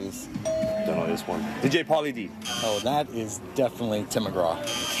 Grimes. Don't know this one. DJ Pauly D. Oh, that is definitely Tim McGraw.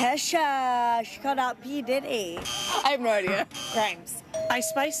 Kesha, shut up, P. Diddy. I have no idea. Grimes. Ice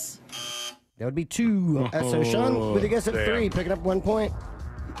Spice? That would be 2. So Sean, with a guess of 3, picking up 1 point.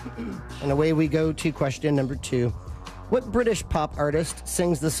 And away we go to question number 2. What British pop artist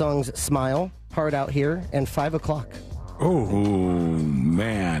sings the songs Smile, Hard Out Here, and 5 O'Clock? Oh,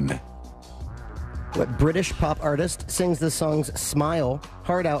 man. What British pop artist sings the songs Smile,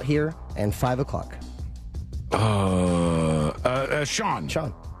 Hard Out Here, and 5 O'Clock? Sean.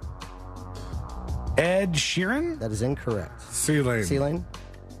 Sean. Ed Sheeran? That is incorrect. C-Lane. C-Lane?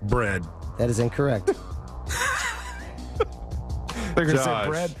 Bread. That is incorrect. They're going to say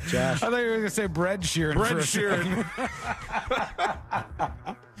bread. Josh. I thought you were going to say bread Sheeran. Bread Sheeran.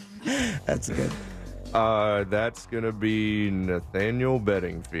 That's good. That's going to be Nathaniel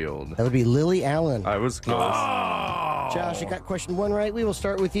Bedingfield. That would be Lily Allen. I was close. Oh. Josh, you got question 1 right. We will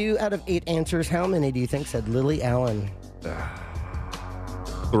start with you. Out of 8 answers, how many do you think said Lily Allen?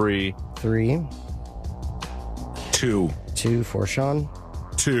 3. 3. 2. 2 for Sean.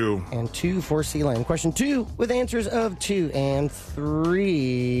 2. And 2 for C-Lane. Question 2 with answers of 2 and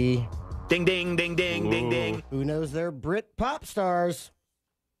 3. Ding, ding, ding, ding, ding, ding. Who knows their Brit pop stars?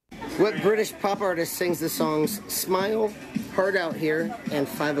 What British pop artist sings the songs Smile, Hard Out Here, and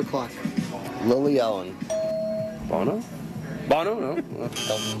 5 O'Clock? Lily Allen. Bono? Bono, no.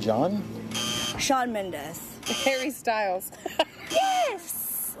 Elton John. Shawn Mendes. Harry Styles.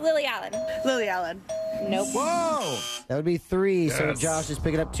 Yes! Lily Allen. Lily Allen. Nope. Whoa! That would be 3. So Yes. Josh is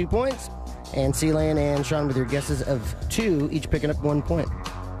picking up 2 points. And C-Lane and Sean with your guesses of 2, each picking up 1 point.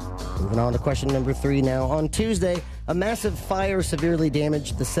 Moving on to question number 3 now. On Tuesday, a massive fire severely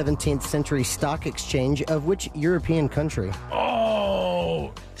damaged the 17th century stock exchange of which European country?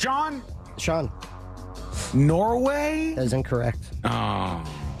 Oh! Sean? Sean. Norway? That is incorrect. Oh.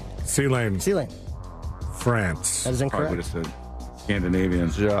 C-Lane. C-Lane. France. That is Probably would incorrect. have said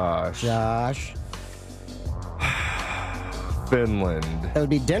Scandinavian. Josh. Josh. Finland. That would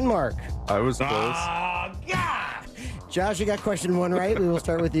be Denmark. I was close. Oh, God! Josh, you got question 1 right. We will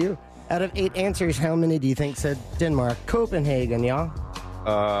start with you. Out of 8 answers, how many do you think said Denmark? Copenhagen, y'all.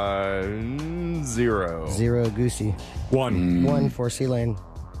 0. 0, Goosey. 1. 1 for C-Lane.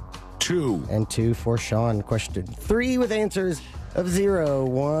 2. And 2 for Sean. Question 3 with answers of 0,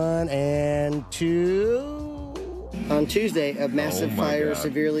 1, and 2. On Tuesday, a massive fire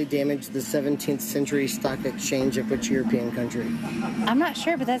severely damaged the 17th century stock exchange of which European country? I'm not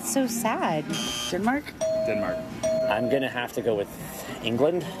sure, but that's so sad. Denmark? Denmark. I'm going to have to go with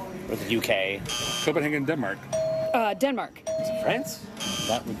England or the UK. Copenhagen, Denmark. Denmark. France?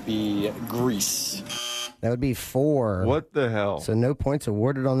 That would be Greece. That would be 4. What the hell? So no points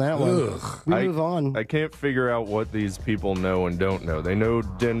awarded on that one. We move on. I can't figure out what these people know and don't know. They know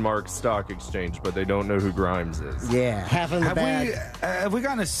Denmark Stock Exchange, but they don't know who Grimes is. Yeah, half in the bag. Have we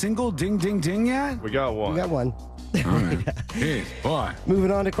gotten a single ding, ding, ding yet? We got one. We got one. All right. Jeez, boy.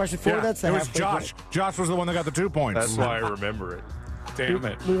 Moving on to question 4. Yeah, That's the it was halfway Josh. point. Josh was the one that got the 2 points. That's why I remember it. Damn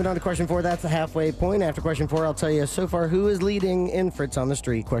it. Moving on to question 4. That's the halfway point. After question 4, I'll tell you so far who is leading in Fritz on the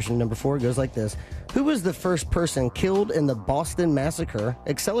Street. Question number 4 goes like this. Who was the first person killed in the Boston Massacre,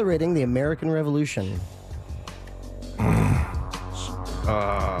 accelerating the American Revolution?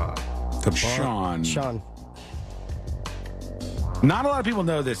 Sean. Sean. Not a lot of people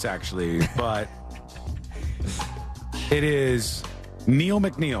know this, actually, but it is Neil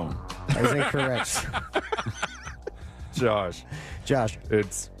McNeil. That is incorrect. Josh.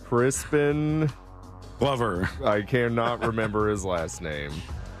 It's Crispin Glover. I cannot remember his last name.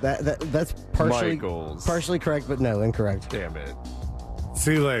 That's partially Michaels. Partially correct, but no, incorrect. Damn it.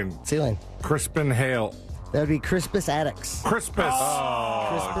 C-Lane. Crispin Hale. That would be Crispus Attucks. Crispus.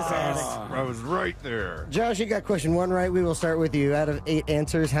 Crispus Attucks. I was right there. Josh, you got question 1 right. We will start with you. Out of 8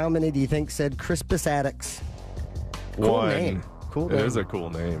 answers, how many do you think said Crispus Attucks? Cool 1. name. Cool name. It is a cool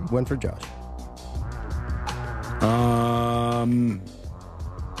name. 1 for Josh.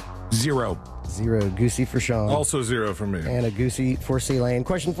 0. 0. Goosey for Sean. Also 0 for me. And a Goosey for C-Lane.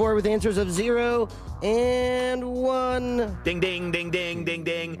 Question 4 with answers of 0 and 1. Ding, ding, ding, ding, ding,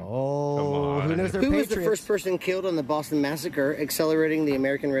 ding. Oh, who knows their Who was the first person killed in the Boston Massacre, accelerating the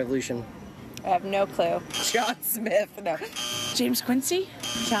American Revolution? I have no clue. John Smith. No. James Quincy?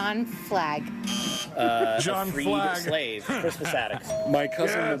 John Flagg. John Flagg. Slave. Crispus Attucks. My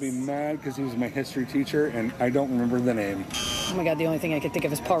cousin will be mad because he was my history teacher, and I don't remember the name. Oh my God, the only thing I could think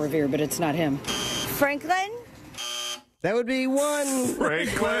of is Paul Revere, but it's not him. Franklin? That would be 1.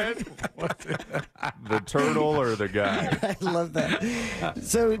 Franklin. The turtle or the guy? I love that.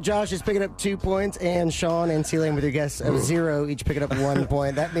 So Josh is picking up 2 points, and Sean and C-Lane with your guess of 0, each picking up 1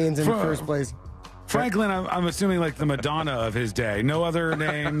 point. That means in first place. Franklin, I'm assuming like the Madonna of his day. No other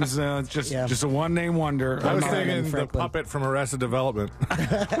names, just a one-name wonder. I was thinking the puppet from Arrested Development.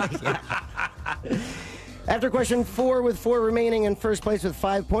 After question 4 with 4 remaining in first place with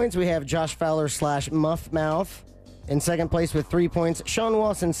 5 points, we have Josh Fowler / Muff Mouth. In second place with 3 points, Sean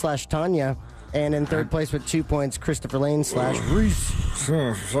Wasson / Tanya. And in third place with 2 points, Christopher Lane / Reese.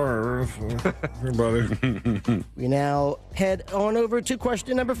 Sorry, everybody. We now head on over to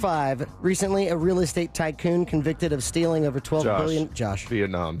question number 5. Recently, a real estate tycoon convicted of stealing over $12 billion. Josh.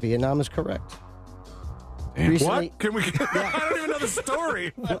 Vietnam. Vietnam is correct. Recently, what? Can we? I don't even know the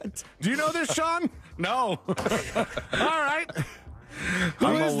story. What? Do you know this, Sean? No. All right.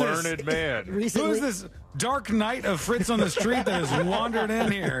 I'm a learned man. Who is this dark knight of Fritz on the Street that has wandered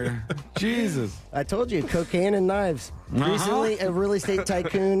in here? Jesus. I told you, cocaine and knives. Recently, a real estate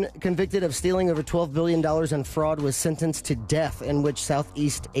tycoon convicted of stealing over $12 billion in fraud was sentenced to death in which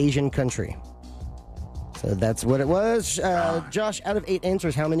Southeast Asian country? So that's what it was. Josh, out of 8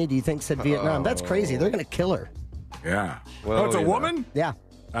 answers, how many do you think said Vietnam? That's crazy. They're going to kill her. Yeah. Well, it's a woman? Yeah.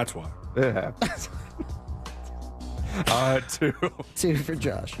 That's why. It happens. 2. 2 for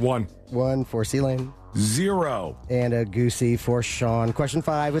Josh. 1. 1 for C-Lane. 0. And a Goosey for Sean. Question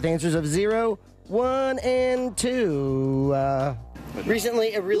 5 with answers of 0, 1, and 2.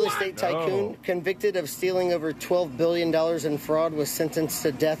 Recently, a real estate tycoon convicted of stealing over $12 billion in fraud was sentenced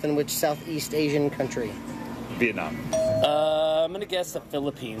to death in which Southeast Asian country? Vietnam. I'm going to guess the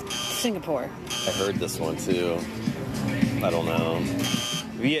Philippines. Singapore. I heard this one too. I don't know.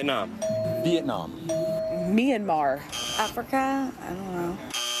 Vietnam. Myanmar. Africa? I don't know.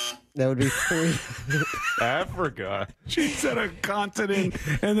 That would be 3. Africa. She said a continent,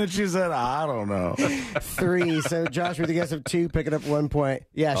 and then she said, I don't know. 3. So Josh with a guess of 2, picking up 1 point.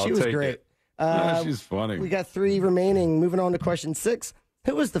 Yeah, she I'll was take great. it. Yeah, she's funny. We got 3 remaining. Moving on to question 6.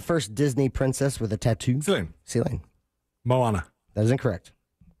 Who was the first Disney princess with a tattoo? C-Lane. Moana. That is incorrect.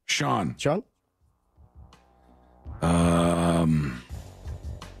 Sean.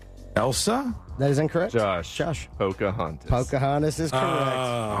 Elsa? That is incorrect. Josh. Pocahontas. Pocahontas is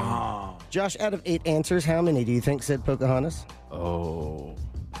correct. Josh, out of 8 answers, how many do you think said Pocahontas? 4.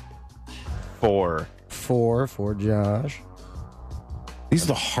 4 for Josh. These are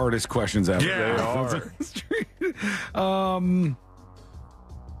the hardest questions ever. Yeah, they are.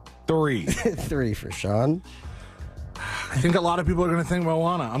 3. 3 for Sean. I think a lot of people are going to think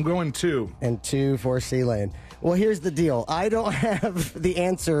Moana. I'm going 2. And 2 for C-Lane. Well, here's the deal. I don't have the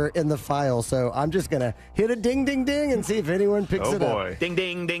answer in the file, so I'm just going to hit a ding, ding, ding and see if anyone picks it up. Ding,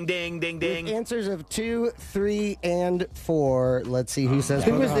 ding, ding, ding, ding, ding. With answers of 2, 3, and 4. Let's see who says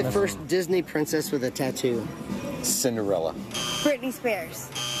Who was Pocahontas. the first Disney princess with a tattoo? Cinderella. Britney Spears.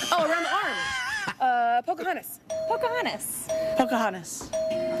 Oh, around the arm. Pocahontas. Pocahontas. Pocahontas.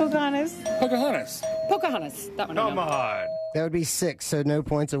 Pocahontas. Pocahontas. Pocahontas. That one. Come on. That would be 6, so no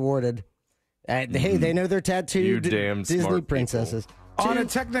points awarded. Hey, they know they're tattooed You damn Disney smart princesses. On a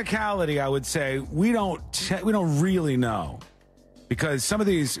technicality, I would say we don't really know. Because some of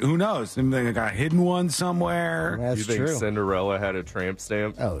these, who knows? They got a hidden one somewhere. That's You think true. Cinderella had a tramp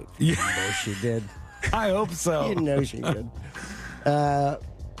stamp? Oh, yeah. You know she did. I hope so. You know she did.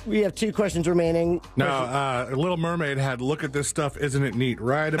 We have 2 questions remaining. No, Little Mermaid had "Look at this stuff, isn't it neat?"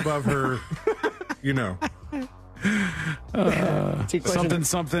 right above her. You know. 2 questions.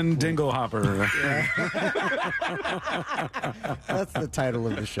 Something dingle hopper. That's the title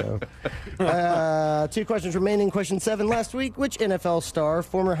of the show. 2 questions remaining. Question 7 last week. Which NFL star,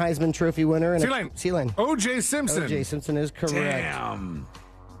 former Heisman Trophy winner, and C-Lane. O.J. Simpson. O.J. Simpson is correct. Damn.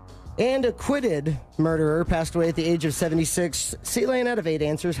 And acquitted murderer passed away at the age of 76. C-Lane, out of 8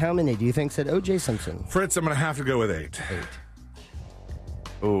 answers, how many do you think said O.J. Simpson? Fritz, I'm going to have to go with 8.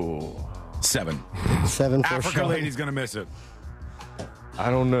 8. Ooh. 7. 7 for Africa Sean. lady's going to miss it.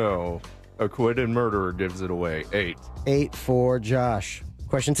 I don't know. Acquitted murderer gives it away. 8. 8 for Josh.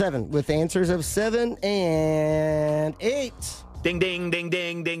 Question 7, with answers of 7 and 8. Ding, ding, ding,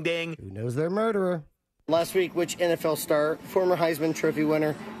 ding, ding, ding. Who knows their murderer? Last week, which NFL star, former Heisman Trophy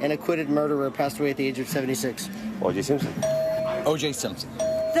winner, and acquitted murderer passed away at the age of 76? O.J. Simpson. O.J. Simpson.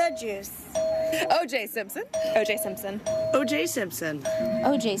 The Juice. O.J. Simpson. O.J. Simpson. O.J. Simpson.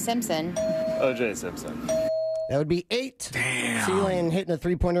 O.J. Simpson. O.J. Simpson. That would be 8. Damn. C-Lane hitting a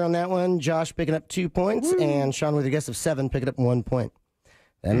 3-pointer on that one. Josh picking up 2 points. And Sean, with a guess of 7, picking up 1 point.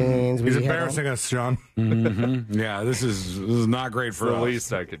 That means He's embarrassing us, Sean. Mm-hmm. Yeah, this is not great for the us.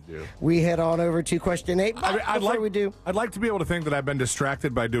 least I could do. We head on over to question 8. I'd like to be able to think that I've been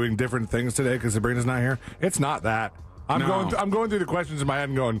distracted by doing different things today because Sabrina's not here. It's not that. I'm going through the questions in my head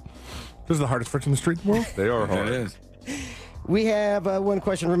and going, this is the hardest Fritz in the street in the world. They are hard. It is. We have 1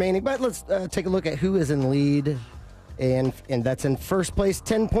 question remaining, but let's take a look at who is in lead. And that's in first place,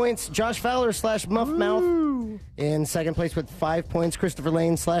 10 points, Josh Fowler / Muff Mouth. In second place with 5 points, Christopher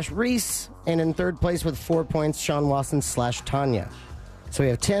Lane / Reese. And in third place with 4 points, Sean Wasson / Tanya. So we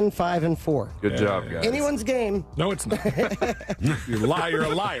have 10, 5, and 4. Good job, guys. Anyone's game. No, it's not. You're a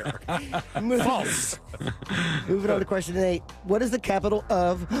liar. False. Moving on to question 8. What is the capital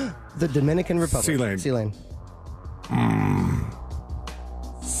of the Dominican Republic? C-Lane. C-Lane.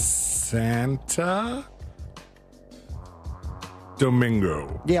 Santa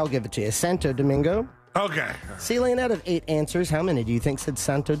Domingo. Yeah, I'll give it to you. Santo Domingo. Okay. C-Lane, out of 8 answers, how many do you think said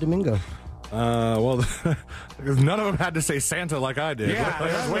Santo Domingo? Well, none of them had to say Santa like I did. Yeah, I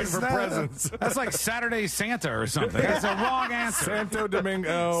was waiting for presents. That's like Saturday Santa or something. That's a wrong answer. Santo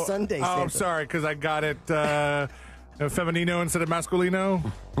Domingo. Sunday Oh, Santa. I'm sorry, because I got it feminino instead of masculino.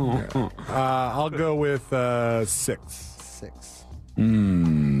 I'll go with 6. 6.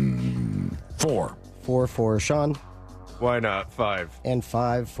 4. 4 for Sean. Why not? 5. And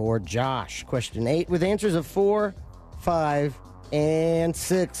 5 for Josh. Question 8 with answers of 4, 5, and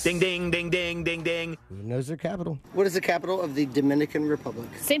 6. Ding, ding, ding, ding, ding, ding. Who knows their capital? What is the capital of the Dominican Republic?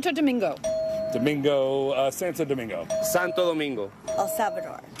 Santo Domingo. Santo Domingo. Santo Domingo. El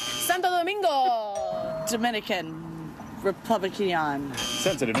Salvador. Santo Domingo. Dominican Republican.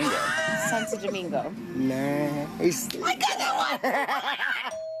 Santo Domingo. Santo Domingo. Nice. I got that one!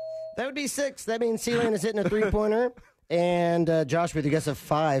 That would be 6. That means C-Lane is hitting a 3-pointer. And Josh with a guess of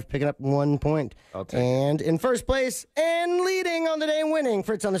 5, picking up 1 point. I'll take and in first place and leading on the day and winning,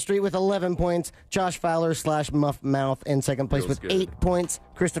 Fritz on the Street with 11 points. Josh Fowler / Muff Mouth in second place Feels with good. 8 points.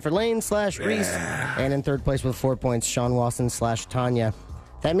 Christopher Lane / Reese. And in third place with 4 points, Sean Wasson / Tanya.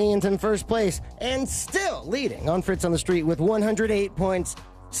 That means in first place and still leading on Fritz on the Street with 108 points,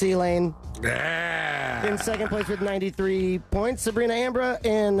 C Lane. Yeah. In second place with 93 points. Sabrina Ambra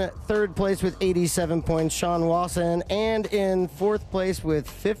in third place with 87 points. Sean Wasson. And in fourth place with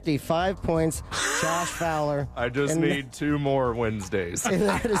 55 points, Josh Fowler. I just need 2 more Wednesdays. And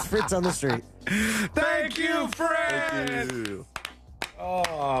that is Fritz on the Street. Thank you, Fred. Thank you.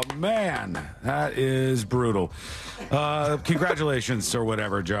 Oh, man. That is brutal. Congratulations or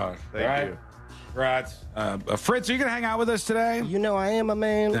whatever, Josh. Thank you. Congrats. Fritz, are you going to hang out with us today? You know I am a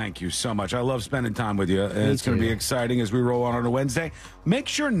man. Thank you so much. I love spending time with you. It's going to be exciting as we roll on a Wednesday. Make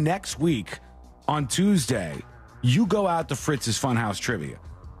sure next week on Tuesday, you go out to Fritz's Funhouse Trivia.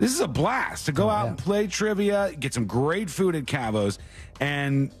 This is a blast to go out and play trivia, get some great food at Cavo's,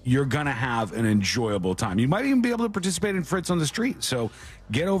 and you're going to have an enjoyable time. You might even be able to participate in Fritz on the Street. So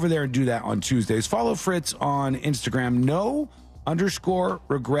get over there and do that on Tuesdays. Follow Fritz on Instagram.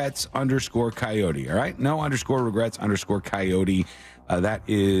 _regrets_coyote. All right? _regrets_coyote. That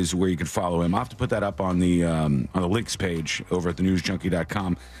is where you can follow him. I'll have to put that up on the links page over at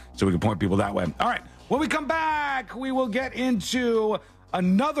thenewsjunkie.com so we can point people that way. All right. When we come back, we will get into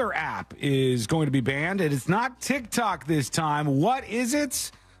another app is going to be banned, and it's not TikTok this time. What is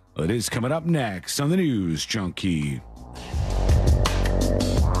it? Well, it is coming up next on the News Junkie.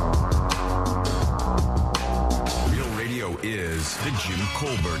 Is the Jim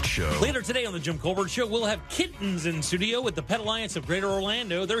Colbert Show. Later today on the Jim Colbert Show, we'll have kittens in studio with the Pet Alliance of Greater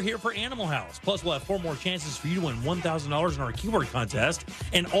Orlando. They're here for Animal House. Plus, we'll have 4 more chances for you to win $1,000 in our keyword contest.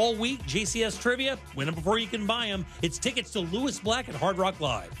 And all week, JCS Trivia, win them before you can buy them. It's tickets to Lewis Black at Hard Rock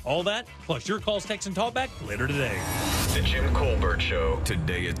Live. All that, plus your calls, texts, and talkback later today. The Jim Colbert Show.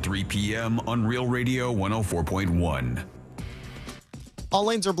 Today at 3 p.m. on Real Radio 104.1. All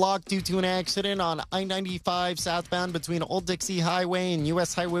lanes are blocked due to an accident on I-95 southbound between Old Dixie Highway and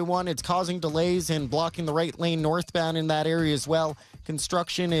U.S. Highway 1. It's causing delays and blocking the right lane northbound in that area as well.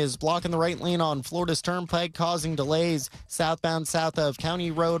 Construction is blocking the right lane on Florida's Turnpike, causing delays southbound south of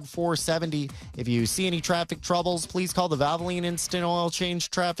County Road 470. If you see any traffic troubles, please call the Valvoline Instant Oil Change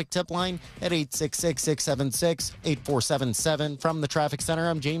Traffic Tip Line at 866-676-8477. From the Traffic Center,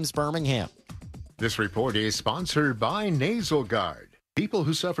 I'm James Birmingham. This report is sponsored by Nasal Guard. People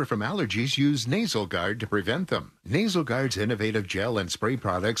who suffer from allergies use Nasal Guard to prevent them. Nasal Guard's innovative gel and spray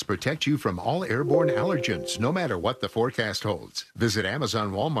products protect you from all airborne allergens, no matter what the forecast holds. Visit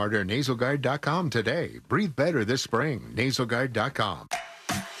Amazon, Walmart, or NasalGuard.com today. Breathe better this spring. NasalGuard.com.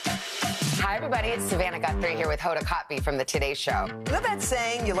 Hi, everybody. It's Savannah Guthrie here with Hoda Kotb from The Today Show. You know that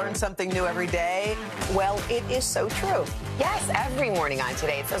saying, you learn something new every day? Well, it is so true. Yes, every morning on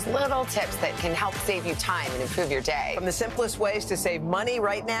Today, it's those little tips that can help save you time and improve your day. From the simplest ways to save money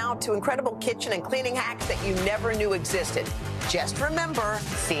right now to incredible kitchen and cleaning hacks that you never knew existed. Just remember,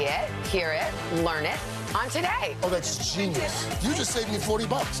 see it, hear it, learn it on Today. Oh, that's genius. You just saved me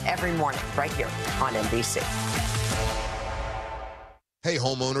 $40. Every morning, right here on NBC. Hey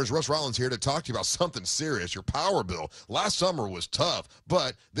homeowners, Russ Rollins here to talk to you about something serious, your power bill. Last summer was tough,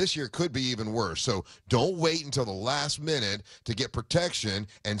 but this year could be even worse. So don't wait until the last minute to get protection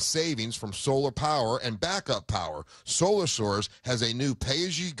and savings from solar power and backup power. Solar Source has a new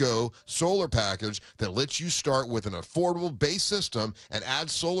pay-as-you-go solar package that lets you start with an affordable base system and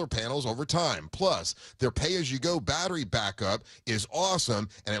add solar panels over time. Plus, their pay-as-you-go battery backup is awesome,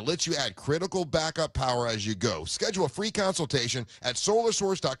 and it lets you add critical backup power as you go. Schedule a free consultation at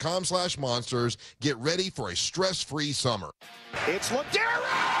SolarSource.com/monsters. Get ready for a stress-free summer. It's Ladero!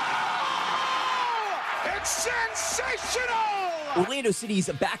 It's sensational! Orlando City's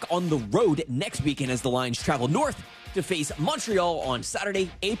back on the road next weekend as the Lions travel north to face Montreal on Saturday,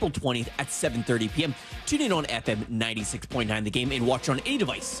 April 20th at 7:30 p.m. Tune in on FM 96.9 The Game and watch on any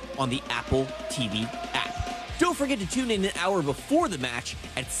device on the Apple TV app. Don't forget to tune in an hour before the match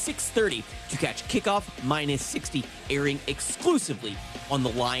at 6:30 to catch Kickoff Minus 60, airing exclusively on the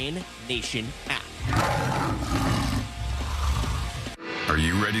Lion Nation app. Are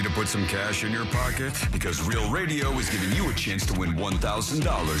you ready to put some cash in your pocket? Because Real Radio is giving you a chance to win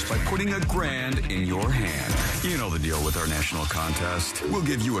 $1,000 by putting $1,000 in your hand. You know the deal with our national contest. We'll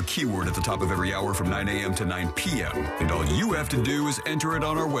give you a keyword at the top of every hour from 9 a.m. to 9 p.m. And all you have to do is enter it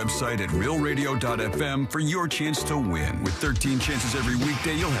on our website at realradio.fm for your chance to win. With 13 chances every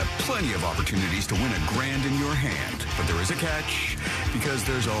weekday, you'll have plenty of opportunities to win $1,000 in your hand. But there is a catch, because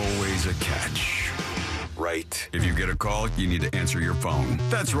there's always a catch. Right. If you get a call, you need to answer your phone.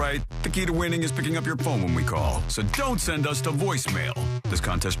 That's right. The key to winning is picking up your phone when we call. So don't send us to voicemail. This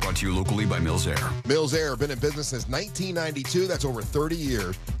contest brought to you locally by Mills Air. Mills Air, been in business since 1992. That's over 30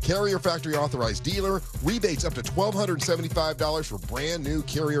 years. Carrier factory authorized dealer. Rebates up to $1,275 for brand new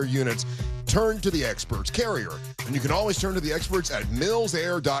Carrier units. Turn to the experts, Carrier. And you can always turn to the experts at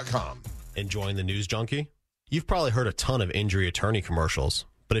millsair.com. Enjoying the news junkie? You've probably heard a ton of injury attorney commercials,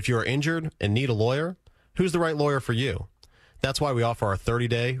 but if you are injured and need a lawyer, who's the right lawyer for you? That's why we offer our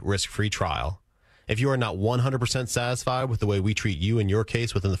 30-day risk-free trial. If you are not 100% satisfied with the way we treat you and your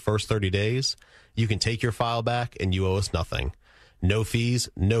case within the first 30 days, you can take your file back and you owe us nothing. No fees,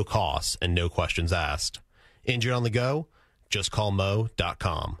 no costs, and no questions asked. Injured on the go?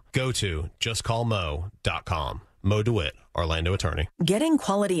 JustCallMo.com. Go to JustCallMo.com. Mo DeWitt, Orlando attorney. Getting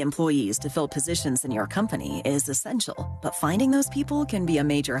quality employees to fill positions in your company is essential, but finding those people can be a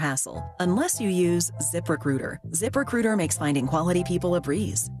major hassle unless you use ZipRecruiter. ZipRecruiter makes finding quality people a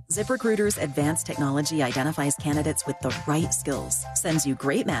breeze. ZipRecruiter's advanced technology identifies candidates with the right skills, sends you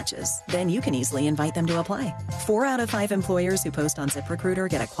great matches, then you can easily invite them to apply. 4 out of 5 employers who post on ZipRecruiter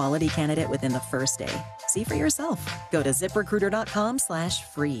get a quality candidate within the first day. See for yourself. Go to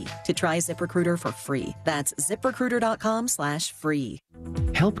ZipRecruiter.com/free to try ZipRecruiter for free. That's ZipRecruiter.com/free.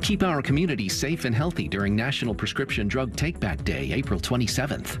 Help keep our community safe and healthy during National Prescription Drug Takeback Day, April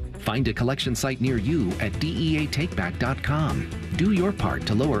 27th. Find a collection site near you at DEATakeback.com. Do your part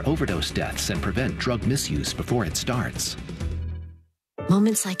to lower overdose deaths and prevent drug misuse before it starts.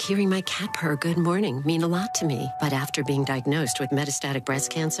 Moments like hearing my cat purr good morning mean a lot to me. But after being diagnosed with metastatic breast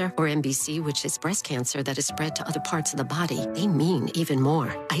cancer, or MBC, which is breast cancer that is spread to other parts of the body, they mean even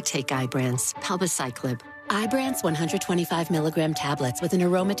more. I take Ibrance, palbociclib. Ibrance 125 milligram tablets with an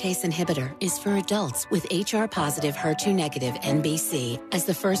aromatase inhibitor is for adults with HR-positive, HER2-negative MBC as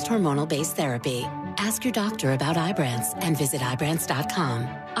the first hormonal-based therapy. Ask your doctor about Ibrance and visit Ibrance.com.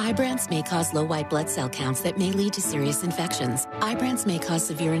 Ibrance may cause low white blood cell counts that may lead to serious infections. Ibrance may cause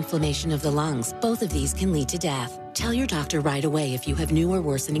severe inflammation of the lungs. Both of these can lead to death. Tell your doctor right away if you have new or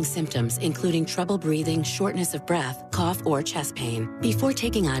worsening symptoms, including trouble breathing, shortness of breath, cough, or chest pain. Before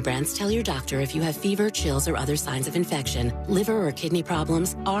taking Ibrance, tell your doctor if you have fever, chills, or other signs of infection, liver or kidney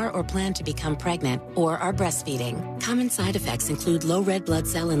problems, are or plan to become pregnant, or are breastfeeding. Common side effects include low red blood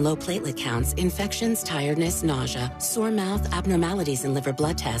cell and low platelet counts, infections, tiredness, nausea, sore mouth, abnormalities in liver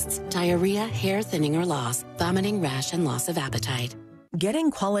blood tests, diarrhea, hair thinning or loss, vomiting, rash, and loss of appetite.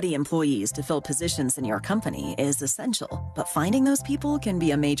 Getting quality employees to fill positions in your company is essential, but finding those people can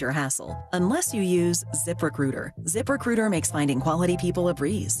be a major hassle unless you use ZipRecruiter. ZipRecruiter makes finding quality people a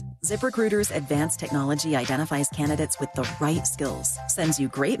breeze. ZipRecruiter's advanced technology identifies candidates with the right skills, sends you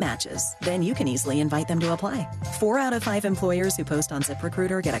great matches, then you can easily invite them to apply. 4 out of 5 employers who post on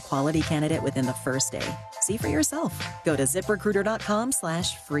ZipRecruiter get a quality candidate within the first day. See for yourself. Go to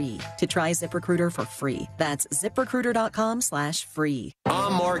ZipRecruiter.com/free to try ZipRecruiter for free. That's ZipRecruiter.com/free.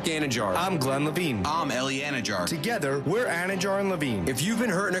 I'm Mark Anajar. I'm Glenn Levine. I'm Ellie Anajar. Together, we're Anajar and Levine. If you've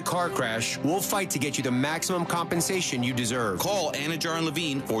been hurt in a car crash, we'll fight to get you the maximum compensation you deserve. Call Anajar and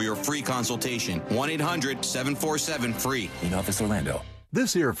Levine for your free consultation. 1-800-747-FREE. In Office Orlando.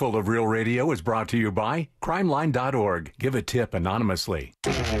 This earful of Real Radio is brought to you by crimeline.org. Give a tip anonymously.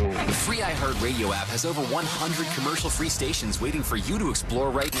 The free iHeartRadio app has over 100 commercial-free stations waiting for you to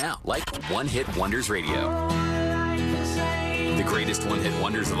explore right now, like One Hit Wonders Radio. The greatest one-hit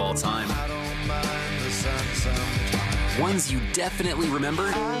wonders of all time. Ones you definitely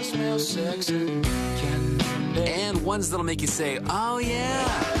remember. And ones that'll make you say, oh yeah.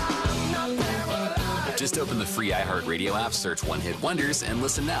 Just open the free iHeartRadio app, search One Hit Wonders, and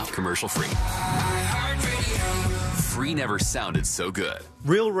listen now. Commercial free. Free never sounded so good.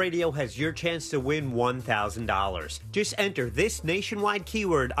 Real Radio has your chance to win $1,000. Just enter this nationwide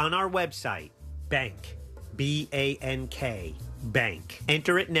keyword on our website, bank. B-A-N-K. Bank.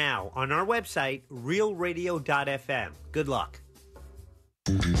 Enter it now on our website, realradio.fm. Good luck.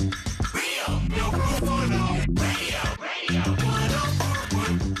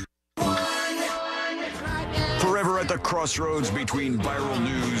 Forever at the crossroads between viral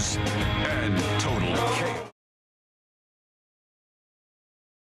news and total chaos.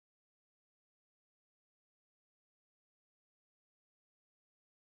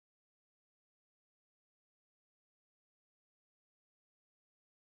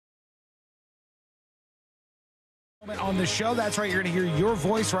 On the show, that's right. You're going to hear your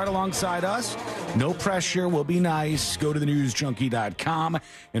voice right alongside us. No pressure. We'll be nice. Go to thenewsjunkie.com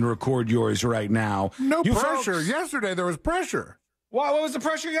and record yours right now. No you pressure. Folks, yesterday there was pressure. What was the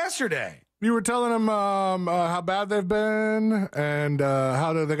pressure yesterday? You were telling them how bad they've been and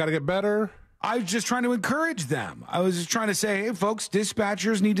how they got to get better. I was just trying to encourage them. I was just trying to say, hey, folks,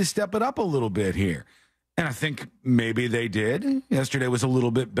 dispatchers need to step it up a little bit here. And I think maybe they did. Yesterday was a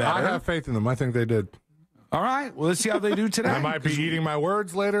little bit better. I have faith in them. I think they did. All right. Well, let's see how they do today. I might be eating my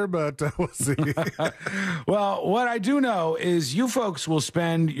words later, but we'll see. Well, what I do know is you folks will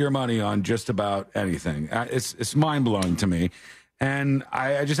spend your money on just about anything. It's mind-blowing to me. And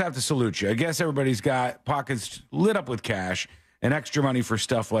I just have to salute you. I guess everybody's got pockets lit up with cash and extra money for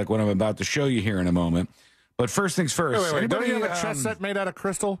stuff like what I'm about to show you here in a moment. But first things first. Wait. Don't you have a chess set made out of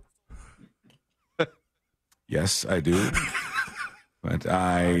crystal? Yes, I do. But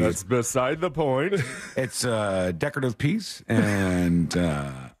that's beside the point. It's a decorative piece, and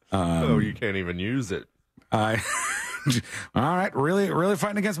you can't even use it. All right, really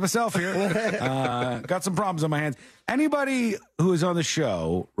fighting against myself here. Got some problems on my hands. Anybody who is on the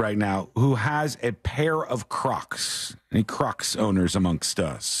show right now who has a pair of Crocs? Any Crocs owners amongst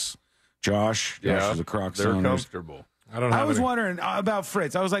us? Josh is a Crocs owner. They're comfortable. I was wondering about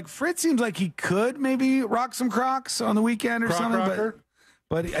Fritz. I was like, Fritz seems like he could maybe rock some Crocs on the weekend or something.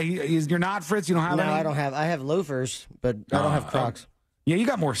 But you're not, Fritz? You don't have any? No, I don't have. I have loafers, but I don't have Crocs. Yeah, you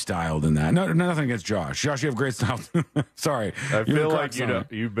got more style than that. No, nothing against Josh. Josh, you have great style. Sorry, I feel like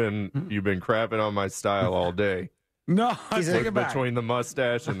you've been crapping on my style all day. No, I take it back. Between the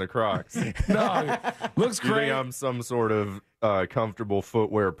mustache and the Crocs. No, looks great. You think I'm some sort of comfortable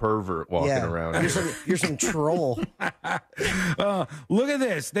footwear pervert walking around here. You're some troll. Look at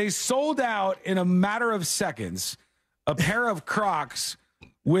this. They sold out in a matter of seconds a pair of Crocs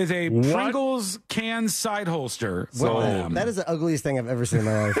with a Pringles can side holster. That is the ugliest thing I've ever seen in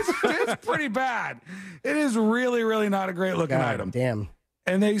my life. It's pretty bad. It is really, really not a great looking item. Damn.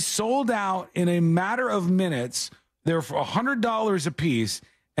 And they sold out in a matter of minutes. They're for $100 a piece,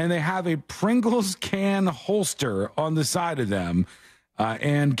 and they have a Pringles can holster on the side of them.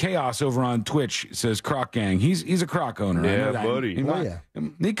 And Chaos over on Twitch says Croc Gang. He's a Croc owner. Yeah, I know that.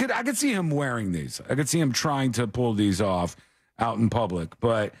 buddy. I could see him wearing these. I could see him trying to pull these off out in public.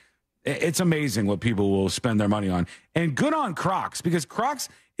 But it's amazing what people will spend their money on. And good on Crocs, because Crocs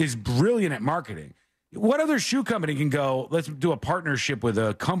is brilliant at marketing. What other shoe company can go, let's do a partnership with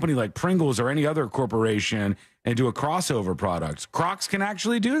a company like Pringles or any other corporation and do a crossover product? Crocs can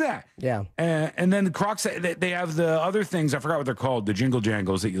actually do that. Yeah. And then the Crocs, they have the other things, I forgot what they're called, the jingle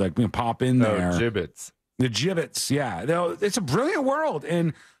jangles that you pop in there. Gibbets. The gibbets, yeah. It's a brilliant world,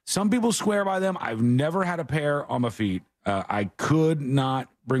 and some people swear by them. I've never had a pair on my feet. I could not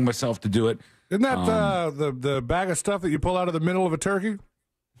bring myself to do it. Isn't that the bag of stuff that you pull out of the middle of a turkey?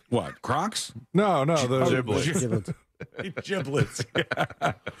 What, Crocs? No, the giblets. Giblets.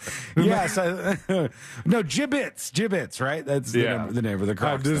 Yes. No, gibbets, right? That's the name of the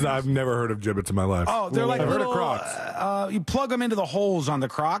Crocs. I've never heard of gibbets in my life. Oh, they're like little Crocs. You plug them into the holes on the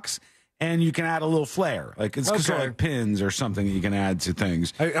Crocs, and you can add a little flair. Like it's sort of like pins or something that you can add to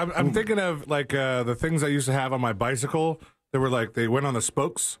things. I'm thinking of like the things I used to have on my bicycle. They were like they went on the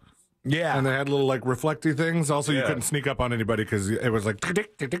spokes. Yeah. And they had little like reflecty things. Also, you couldn't sneak up on anybody because it was like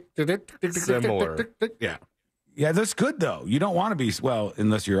similar. Yeah. Yeah, that's good though. You don't want to be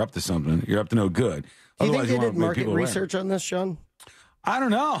unless you're up to something. You're up to no good. Do you think they did market research on this, Sean? I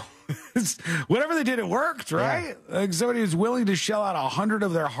don't know. Whatever they did, it worked, right? Yeah. Like somebody is willing to shell out 100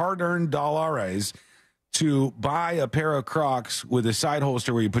 of their hard-earned dollars to buy a pair of Crocs with a side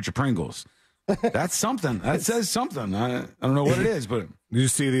holster where you put your Pringles. That's something. That says something. I don't know what it is, but you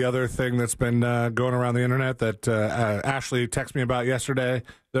see the other thing that's been going around the internet that Ashley texted me about yesterday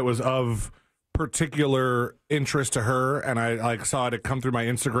that was of particular interest to her, and I saw it come through my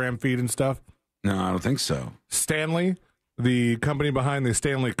Instagram feed and stuff. No, I don't think so. Stanley, the company behind the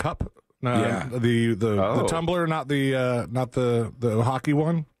Stanley Cup, the tumbler, not the hockey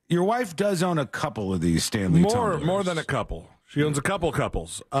one. Your wife does own a couple of these Stanley tumblers. More than a couple. She owns a couple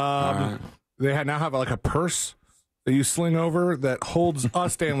couples. They now have like a purse that you sling over that holds a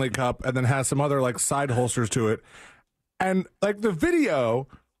Stanley Cup and then has some other like side holsters to it. And like the video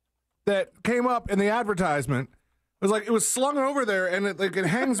that came up in the advertisement was like it was slung over there and it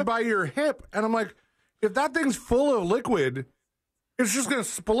hangs by your hip. And I'm like, if that thing's full of liquid, it's just going to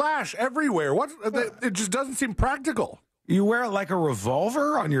splash everywhere. It just doesn't seem practical. You wear it like a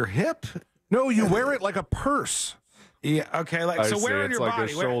revolver on your hip? No, you wear it like a purse. Yeah, okay. So where on your like body?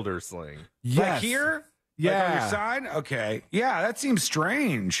 It's like a shoulder sling. Yes. Like here? Yeah. Like on your side? Okay. Yeah, that seems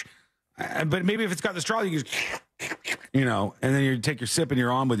strange. But maybe if it's got the straw, you just, and then you take your sip and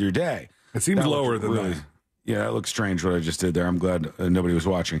you're on with your day. It seems lower than that. Yeah, that looks strange what I just did there. I'm glad nobody was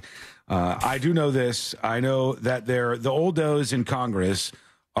watching. I do know this. I know that the oldos in Congress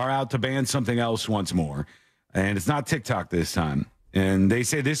are out to ban something else once more. And it's not TikTok this time. And they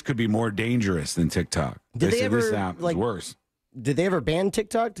say this could be more dangerous than TikTok. Did they ever this app is worse? Did they ever ban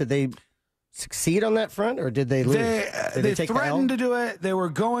TikTok? Did they? succeed on that front, or did they lose? Did They take the threatened L? to do it. They were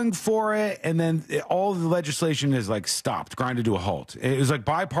going for it, and then all the legislation is like stopped, grinded to a halt. It was like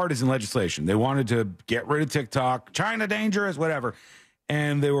bipartisan legislation. They wanted to get rid of TikTok, China dangerous, whatever,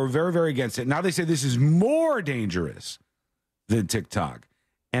 and they were very, very against it. Now they say this is more dangerous than TikTok,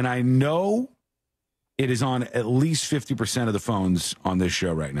 and I know it is on at least 50% of the phones on this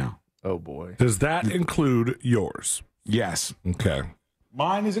show right now. Oh boy! Does that include yours? Yes. Okay.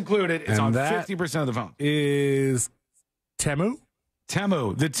 Mine is included. It's And on that 50% of the phone. Is Temu?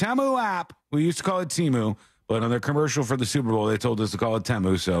 Temu. The Temu app, we used to call it Temu, but on their commercial for the Super Bowl, they told us to call it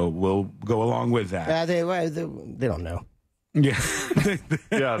Temu, so we'll go along with that. They don't know. Yeah.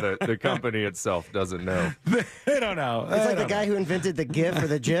 Yeah, the company itself doesn't know. They don't know. It's like the guy who invented the GIF or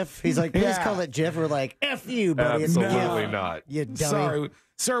the GIF. He's like, please call it GIF. We're like, F you, buddy. Absolutely It's not. You dummy. Sorry.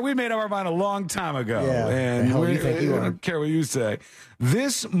 Sir, we made up our mind a long time ago. Yeah, and the hell you think you I are. don't care what you say.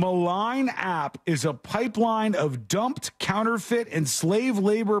 This malign app is a pipeline of dumped counterfeit and slave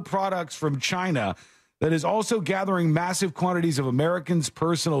labor products from China that is also gathering massive quantities of Americans'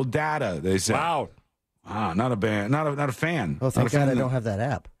 personal data, they say. Wow. Not a fan. Oh, thank God I don't have that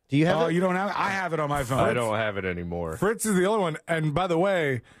app. Do you have it? You don't have it? I have it on my phone. I don't have it anymore. Fritz is the only one. And by the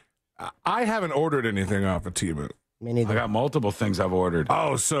way, I haven't ordered anything off of Temu. Me neither. I got multiple things I've ordered.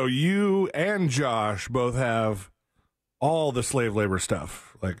 Oh, so you and Josh both have all the slave labor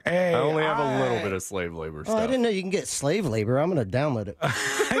stuff. Like, hey, I only have a little bit of slave labor stuff. I didn't know you can get slave labor. I'm going to download it.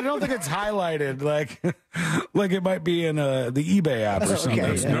 I don't think it's highlighted like it might be in the eBay app or something.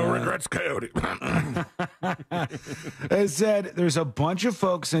 Okay, yeah. No regrets, Coyote. It said there's a bunch of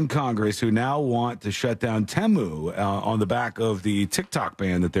folks in Congress who now want to shut down Temu on the back of the TikTok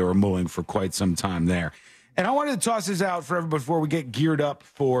ban that they were mulling for quite some time there. And I wanted to toss this out for everybody before we get geared up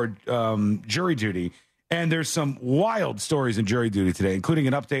for jury duty. And there's some wild stories in jury duty today, including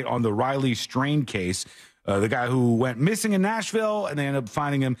an update on the Riley Strain case, the guy who went missing in Nashville, and they ended up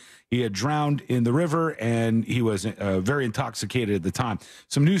finding him. He had drowned in the river, and he was very intoxicated at the time.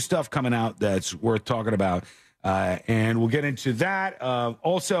 Some new stuff coming out that's worth talking about, and we'll get into that.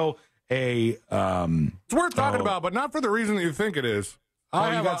 Also, it's worth talking about, but not for the reason that you think it is.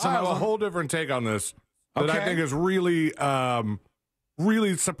 I have a whole different take on this that I think is really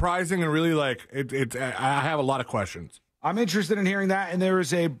really surprising and really I have a lot of questions. I'm interested in hearing that. And there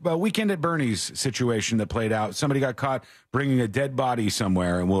was a Weekend at Bernie's situation that played out. Somebody got caught bringing a dead body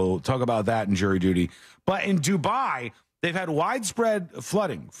somewhere, and we'll talk about that in jury duty. But in Dubai, they've had widespread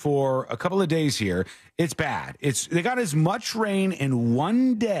flooding for a couple of days here. It's bad. They got as much rain in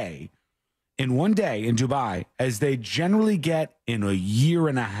one day in Dubai as they generally get in a year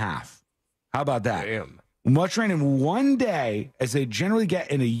and a half. How about that? Damn. Much rain in one day as they generally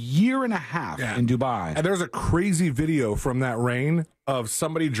get in a year and a half in Dubai. And there's a crazy video from that rain of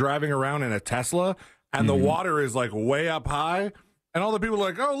somebody driving around in a Tesla, and the water is like way up high, and all the people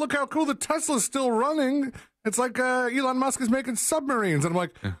are like, oh, look how cool, the Tesla's still running. It's like Elon Musk is making submarines. And I'm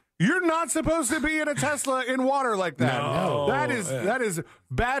like, you're not supposed to be in a Tesla in water like that. No. That is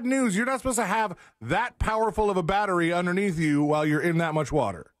bad news. You're not supposed to have that powerful of a battery underneath you while you're in that much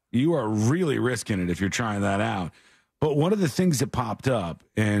water. You are really risking it if you're trying that out. But one of the things that popped up,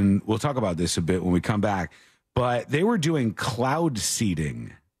 and we'll talk about this a bit when we come back, but they were doing cloud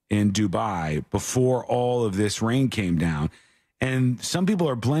seeding in Dubai before all of this rain came down. And some people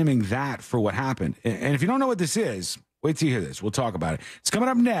are blaming that for what happened. And if you don't know what this is, wait till you hear this. We'll talk about it. It's coming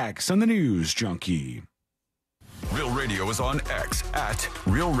up next on the News Junkie. Real Radio is on X at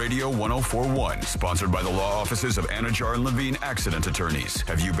Real Radio 1041. Sponsored by the law offices of Anajar and Levine Accident Attorneys.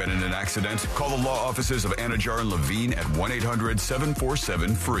 Have you been in an accident? Call the law offices of Anajar and Levine at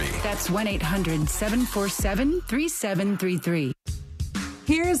 1-800-747-FREE. That's 1-800-747-3733.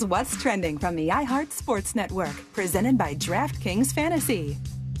 Here's what's trending from the iHeart Sports Network, presented by DraftKings Fantasy.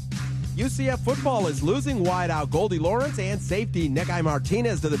 UCF football is losing wideout Goldie Lawrence and safety Nicky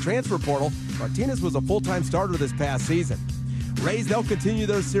Martinez to the transfer portal. Martinez was a full-time starter this past season. Rays, they'll continue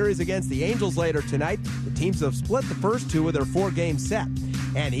their series against the Angels later tonight. The teams have split the first two of their four-game set.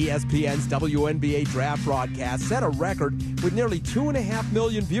 And ESPN's WNBA draft broadcast set a record with nearly 2.5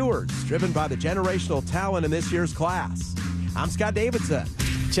 million viewers, driven by the generational talent in this year's class. I'm Scott Davidson.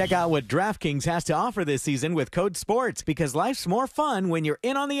 Check out what DraftKings has to offer this season with code SPORTS, because life's more fun when you're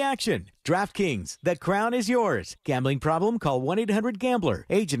in on the action. DraftKings, the crown is yours. Gambling problem? Call 1-800-GAMBLER.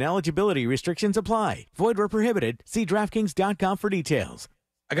 Age and eligibility restrictions apply. Void where prohibited. See DraftKings.com for details.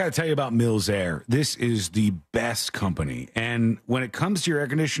 I got to tell you about Mills Air. This is the best company. And when it comes to your air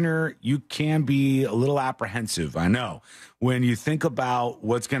conditioner, you can be a little apprehensive. I know. When you think about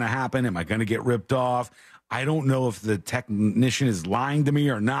what's going to happen, am I going to get ripped off? I don't know if the technician is lying to me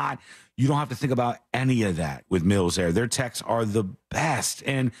or not. You don't have to think about any of that with Mills Air. Their techs are the best,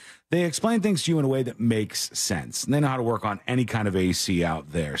 and they explain things to you in a way that makes sense. And they know how to work on any kind of AC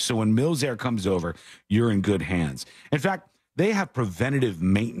out there. So when Mills Air comes over, you're in good hands. In fact, they have preventative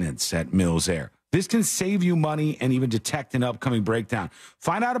maintenance at Mills Air. This can save you money and even detect an upcoming breakdown.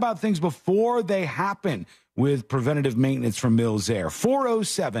 Find out about things before they happen with preventative maintenance from Mills Air.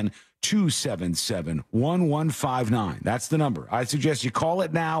 407-277-1159. That's the number. I suggest you call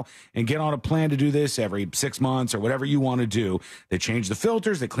it now and get on a plan to do this every 6 months or whatever you want to do. They change the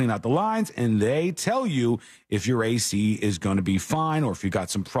filters, they clean out the lines, and they tell you if your AC is going to be fine or if you've got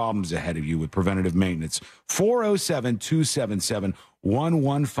some problems ahead of you with preventative maintenance.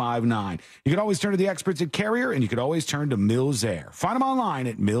 407-277-1159. You can always turn to the experts at Carrier, and you can always turn to Mills Air. Find them online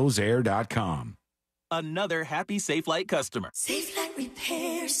at millsair.com. Another happy Safelite customer. Safelite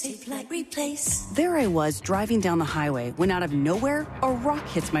repair, Safelite replace. There I was driving down the highway when out of nowhere, a rock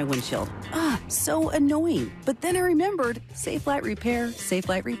hits my windshield. So annoying. But then I remembered Safelite repair,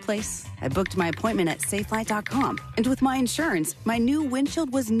 Safelite replace. I booked my appointment at Safelite.com. And with my insurance, my new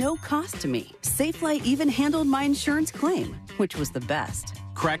windshield was no cost to me. Safelite even handled my insurance claim, which was the best.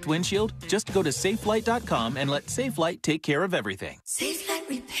 Cracked windshield? Just go to Safelite.com and let Safelite take care of everything. Safelite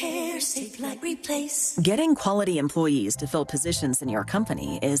repair, Safelite replace. Getting quality employees to fill positions in your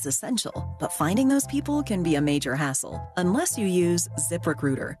company is essential, but finding those people can be a major hassle unless you use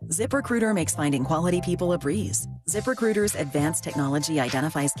ZipRecruiter. ZipRecruiter makes finding quality people a breeze. ZipRecruiter's advanced technology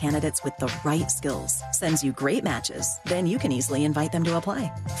identifies candidates with the right skills, sends you great matches, then you can easily invite them to apply.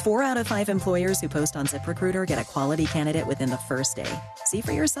 4 out of 5 employers who post on ZipRecruiter get a quality candidate within the first day. See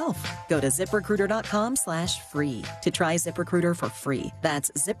for yourself. Go to ZipRecruiter.com/free to try ZipRecruiter for free.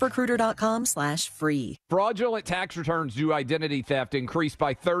 That's ZipRecruiter.com/free. Fraudulent tax returns due identity theft increased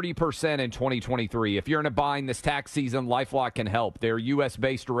by 30% in 2023. If you're in a bind this tax season, LifeLock can help. Their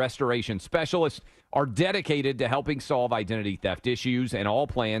U.S.-based restoration specialists are dedicated to helping solve identity theft issues, and all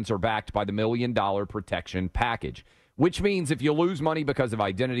plans are backed by the $1 Million Protection Package, which means if you lose money because of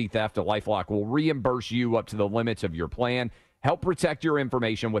identity theft, LifeLock will reimburse you up to the limits of your plan. Help protect your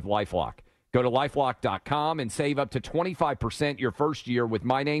information with LifeLock. Go to LifeLock.com and save up to 25% your first year with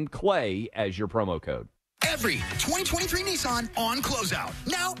my name, Clay, as your promo code. Every 2023 Nissan on closeout.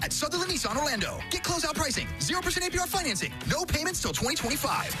 Now at Sutherland Nissan Orlando. Get closeout pricing, 0% APR financing, no payments till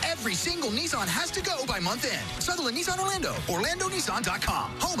 2025. Every single Nissan has to go by month end. Sutherland Nissan Orlando,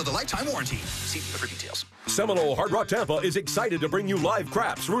 OrlandoNissan.com. Home of the lifetime warranty. See dealer for details. Seminole Hard Rock Tampa is excited to bring you live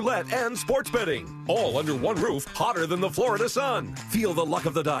craps, roulette, and sports betting. All under one roof, hotter than the Florida sun. Feel the luck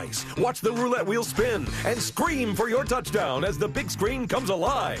of the dice, watch the roulette wheel spin, and scream for your touchdown as the big screen comes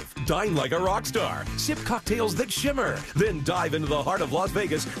alive. Dine like a rock star. Sip cocktails that shimmer. Then dive into the heart of Las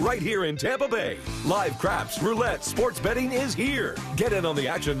Vegas right here in Tampa Bay. Live craps, roulette, sports betting is here. Get in on the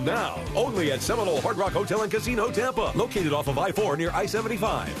action now. Only at Seminole Hard Rock Hotel and Casino Tampa. Located off of I-4 near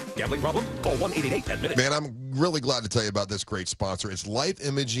I-75. Gambling problem? Call 1-888-10-MINUTE. Man, I'm really glad to tell you about this great sponsor. It's Life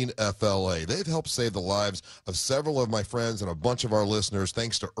Imaging FLA. They've helped save the lives of several of my friends and a bunch of our listeners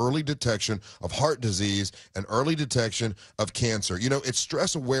thanks to early detection of heart disease and early detection of cancer. You know, it's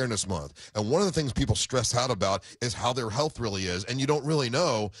Stress Awareness Month, and one of the things people stress out about is how their health really is, and you don't really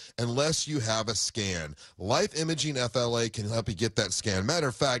know unless you have a scan. Life Imaging FLA can help you get that scan. Matter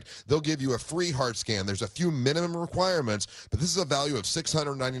of fact, they'll give you a free heart scan. There's a few minimum requirements, but this is a value of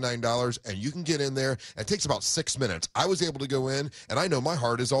 $699, and you can get in there. It takes about 6 minutes. I was able to go in, and I know my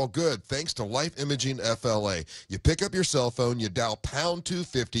heart is all good thanks to Life Imaging FLA. You pick up your cell phone, you dial pound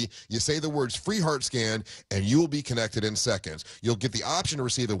 250, you say the words free heart scan, and you will be connected in seconds. You'll get the option to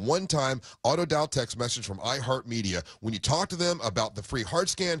receive a one-time auto-dial text message from iHeartMedia. When you talk to them about the free heart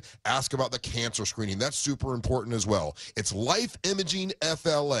scan, ask about the cancer screening. That's super important as well. It's Life Imaging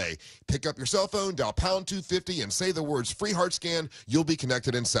FLA. Pick up your cell phone, dial pound 250, and say the words free heart scan. You'll be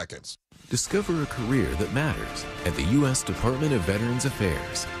connected in seconds. Discover a career that matters at the U.S. Department of Veterans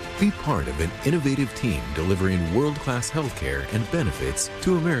Affairs. Be part of an innovative team delivering world-class healthcare and benefits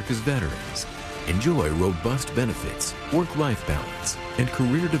to America's veterans. Enjoy robust benefits, work-life balance, and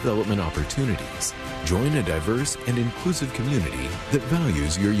career development opportunities. Join a diverse and inclusive community that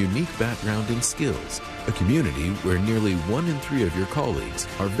values your unique background and skills. A community where nearly 1 in 3 of your colleagues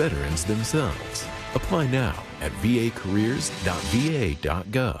are veterans themselves. Apply now at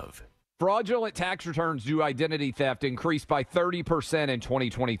vacareers.va.gov. Fraudulent tax returns due identity theft increased by 30% in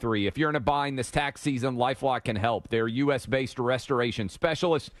 2023. If you're in a bind this tax season, LifeLock can help. Their U.S.-based restoration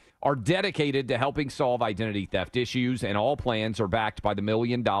specialists are dedicated to helping solve identity theft issues, and all plans are backed by the $1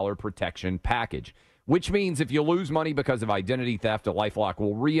 Million Protection Package, which means if you lose money because of identity theft, a LifeLock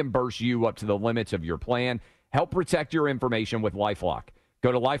will reimburse you up to the limits of your plan. Help protect your information with LifeLock.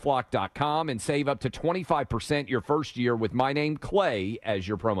 Go to LifeLock.com and save up to 25% your first year with my name, Clay, as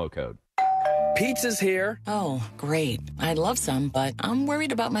your promo code. Pizza's here. Oh, great. I'd love some, but I'm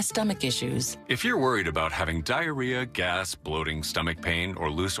worried about my stomach issues. If you're worried about having diarrhea, gas, bloating, stomach pain, or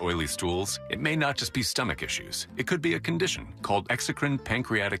loose, oily stools, it may not just be stomach issues. It could be a condition called exocrine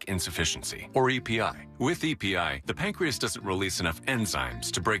pancreatic insufficiency, or EPI. With EPI, the pancreas doesn't release enough enzymes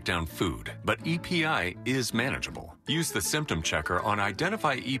to break down food, but EPI is manageable. Use the symptom checker on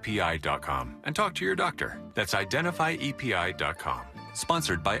identifyepi.com and talk to your doctor. That's identifyepi.com.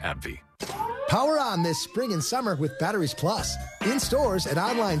 Sponsored by AbbVie. Power on this spring and summer with Batteries Plus. In stores and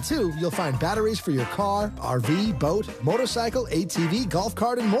online too, you'll find batteries for your car, RV, boat, motorcycle, ATV, golf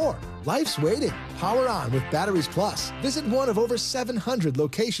cart, and more. Life's waiting. Power on with Batteries Plus. Visit one of over 700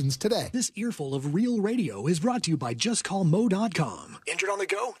 locations today. This earful of real radio is brought to you by JustCallMo.com. Injured on the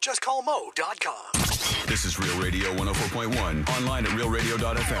go? JustCallMo.com. This is Real Radio 104.1. Online at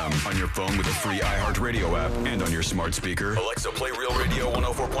realradio.fm. On your phone with a free iHeartRadio app. And on your smart speaker. Alexa, play Real Radio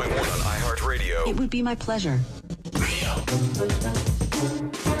 104.1 on iHeartRadio. It would be my pleasure.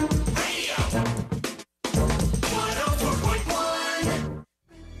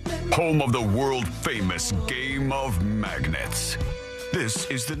 Home of the world famous Game of Magnets. This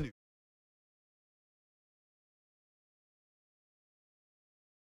is the new.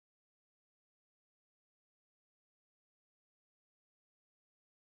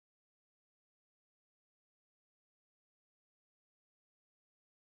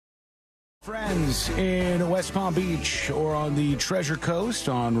 Friends in West Palm Beach or on the Treasure Coast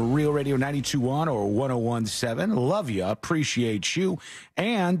on Real Radio 92.1 or 101.7. Love you. Appreciate you.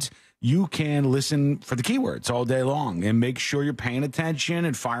 And you can listen for the keywords all day long and make sure you're paying attention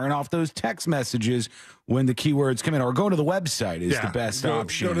and firing off those text messages when the keywords come in. Or go to the website is the best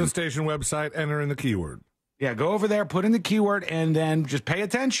option. Go to the station website, enter in the keyword. Yeah, go over there, put in the keyword, and then just pay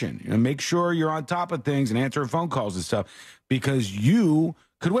attention. And make sure you're on top of things and answer phone calls and stuff because you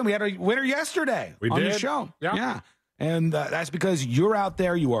could win. We had a winner yesterday on the show. Yeah. And that's because you're out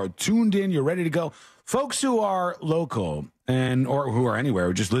there, you are tuned in, you're ready to go. Folks who are local and or who are anywhere,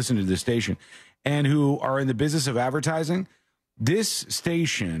 who just listen to this station, and who are in the business of advertising, this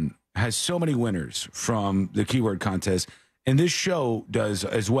station has so many winners from the keyword contest, and this show does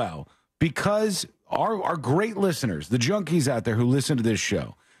as well. Because our great listeners, the junkies out there who listen to this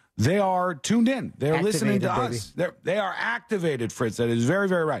show, they are tuned in. They're listening to us. They are activated, Fritz. That is very,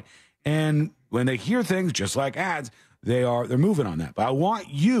 very right. And when they hear things, just like ads, they're moving on that. But I want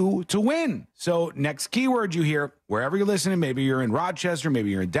you to win. So next keyword you hear, wherever you're listening, maybe you're in Rochester, maybe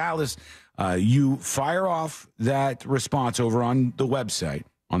you're in Dallas, you fire off that response over on the website,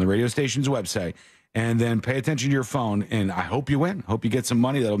 on the radio station's website, and then pay attention to your phone. And I hope you win. Hope you get some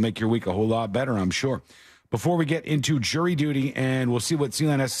money. That'll make your week a whole lot better, I'm sure. Before we get into jury duty, and we'll see what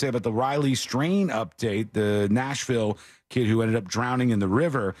Sealand has to say about the Riley Strain update, the Nashville kid who ended up drowning in the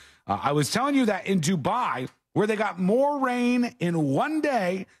river. I was telling you that in Dubai, where they got more rain in one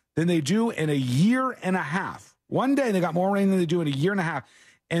day than they do in a year and a half. One day they got more rain than they do in a year and a half,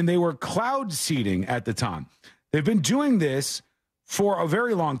 and they were cloud seeding at the time. They've been doing this for a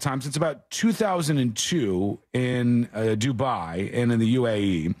very long time, since about 2002 in Dubai and in the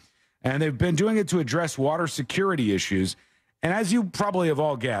UAE. And they've been doing it to address water security issues. And as you probably have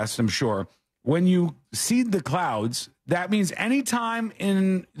all guessed, I'm sure, when you seed the clouds, that means anytime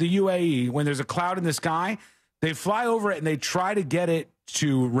in the UAE, when there's a cloud in the sky, they fly over it and they try to get it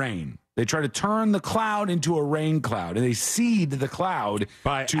to rain. They try to turn the cloud into a rain cloud, and they seed the cloud.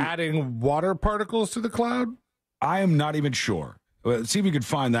 By adding water particles to the cloud? I am not even sure. Let's see if you can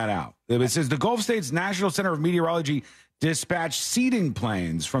find that out. It says the Gulf States National Center of Meteorology dispatched seeding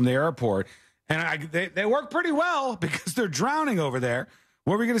planes from the airport, and they work pretty well because they're drowning over there.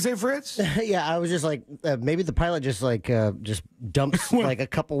 What were you going to say, Fritz? Yeah, I was just like, maybe the pilot just dumps like a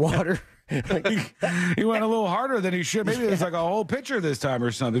cup of water. He went a little harder than he should. Maybe it's like a whole pitcher this time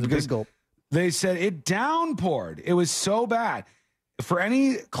or something. Because they said it downpoured. It was so bad. For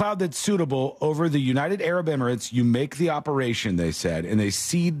any cloud that's suitable over the United Arab Emirates, you make the operation, they said, and they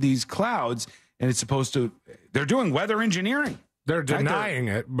seed these clouds, and it's supposed to, they're doing weather engineering. They're denying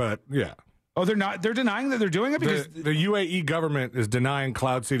it, but yeah. Oh, they're not, they're denying that they're doing it? Because the UAE government is denying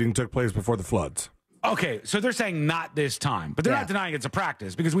cloud seeding took place before the floods. Okay, so they're saying not this time, but they're not denying it's a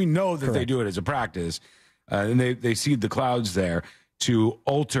practice, because we know that they do it as a practice, and they seed the clouds there to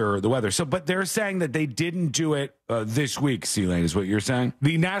alter the weather. So, but they're saying that they didn't do it this week, C-Lane, is what you're saying?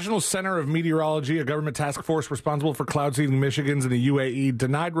 The National Center of Meteorology, a government task force responsible for cloud seeding Michigan's and the UAE,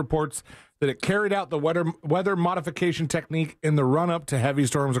 denied reports that it carried out the weather modification technique in the run-up to heavy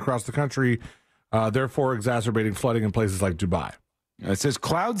storms across the country, therefore exacerbating flooding in places like Dubai. It says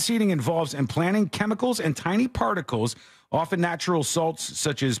cloud seeding involves implanting chemicals and tiny particles, often natural salts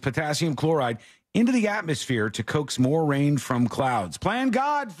such as potassium chloride, into the atmosphere to coax more rain from clouds. Playing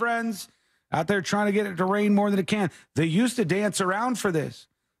God, friends, out there trying to get it to rain more than it can. They used to dance around for this.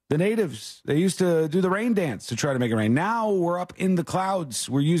 The natives, they used to do the rain dance to try to make it rain. Now we're up in the clouds.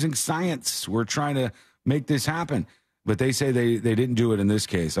 We're using science. We're trying to make this happen. But they say they didn't do it in this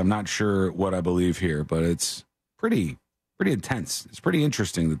case. I'm not sure what I believe here, but it's pretty intense. It's pretty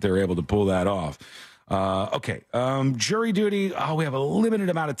interesting that they're able to pull that off. Okay, jury duty. Oh, we have a limited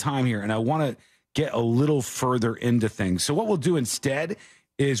amount of time here, and I want to get a little further into things. So what we'll do instead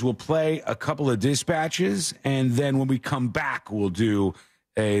is we'll play a couple of dispatches, and then when we come back, we'll do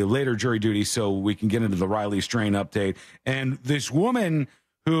a later jury duty so we can get into the Riley Strain update. And this woman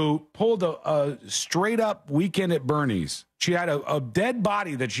who pulled a straight-up weekend at Bernie's, she had a dead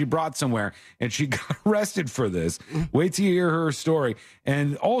body that she brought somewhere, and she got arrested for this. Wait till you hear her story.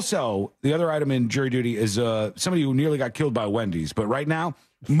 And also, the other item in jury duty is somebody who nearly got killed by Wendy's. But right now,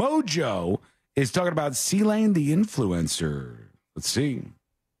 Mojo is talking about C-Lane the influencer. Let's see.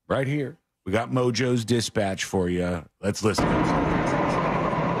 Right here. We got Mojo's dispatch for you. Let's listen.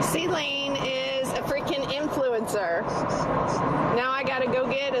 C-Lane is a freaking influencer. Now I got to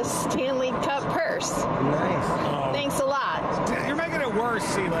go get a Stanley Cup purse. Nice. Thanks a lot. You're making it worse,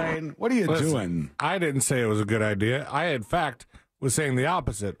 C-Lane. What are you doing? I didn't say it was a good idea. I, in fact, was saying the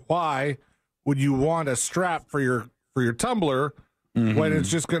opposite. Why would you want a strap for your tumbler when it's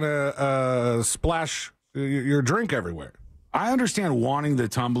just going to splash your drink everywhere? I understand wanting the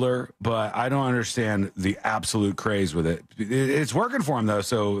tumbler, but I don't understand the absolute craze with it. It's working for him, though,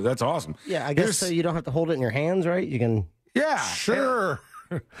 so that's awesome. Yeah, I guess so you don't have to hold it in your hands, right? You can... Yeah. Sure.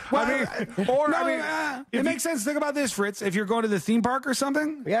 Well, it makes sense. Think about this, Fritz. If you're going to the theme park or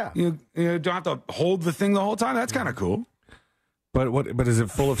something, you don't have to hold the thing the whole time. That's kind of cool. But is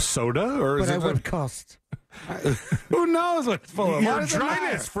it full of soda or is it would cost? Who knows what it's full of? Your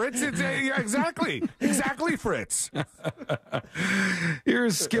dryness, Fritz. It's exactly, Fritz.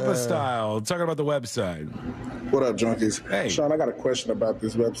 Here's Skipper Style talking about the website. What up, junkies? Hey, Sean, I got a question about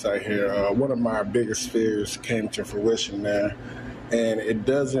this website here. One of my biggest fears came to fruition there, and it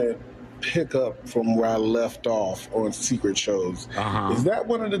doesn't pick up from where I left off on secret shows. Is that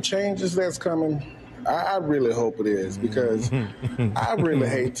one of the changes that's coming? I really hope it is, because I really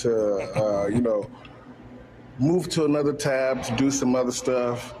hate to, move to another tab to do some other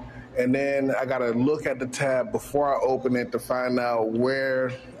stuff, and then I got to look at the tab before I open it to find out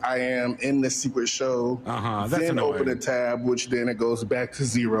where I am in the secret show. Then open the tab, which then it goes back to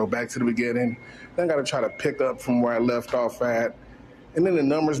zero, back to the beginning. Then I got to try to pick up from where I left off at. And then the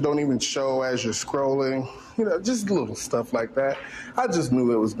numbers don't even show as you're scrolling. Just little stuff like that. I just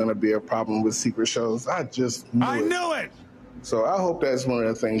knew it was going to be a problem with secret shows. I knew it. So I hope that's one of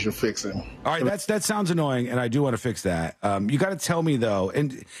the things you're fixing. All right, that sounds annoying, and I do want to fix that. You got to tell me, though,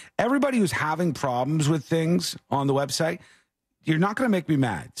 and everybody who's having problems with things on the website, you're not going to make me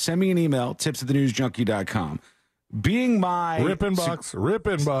mad. Send me an email, tips@thenewsjunkie.com. Being my... Rip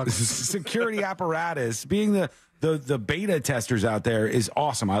inbox. Security apparatus, being the beta testers out there is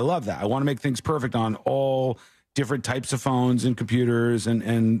awesome. I love that. I want to make things perfect on all different types of phones and computers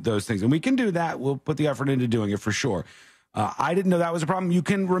and those things. And we can do that. We'll put the effort into doing it for sure. I didn't know that was a problem. You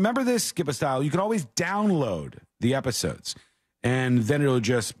can remember this, Skipper Style. You can always download the episodes, and then you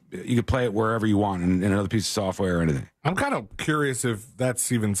can play it wherever you want in another piece of software or anything. I'm kind of curious if that's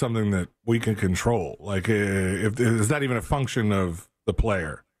even something that we can control. Like, is that even a function of the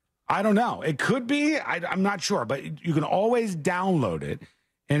player? I don't know. It could be. I'm not sure, but you can always download it.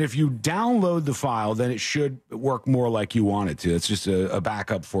 And if you download the file, then it should work more like you want it to. It's just a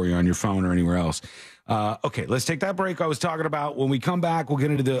backup for you on your phone or anywhere else. Okay, let's take that break I was talking about. When we come back, we'll get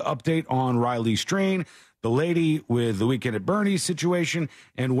into the update on Riley Strain, the lady with the weekend at Bernie's situation,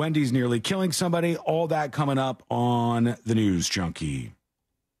 and Wendy's nearly killing somebody. All that coming up on the News Junkie.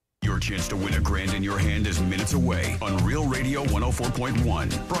 Your chance to win $1,000 in your hand is minutes away on Real Radio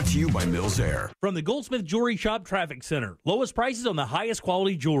 104.1. Brought to you by Mills Air. From the Goldsmith Jewelry Shop Traffic Center. Lowest prices on the highest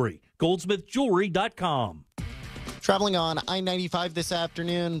quality jewelry. GoldsmithJewelry.com. Traveling on I-95 this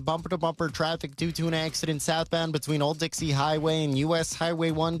afternoon, bumper-to-bumper traffic due to an accident southbound between Old Dixie Highway and U.S. Highway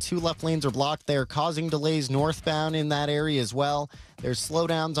 1. 2 left lanes are blocked there, causing delays northbound in that area as well. There's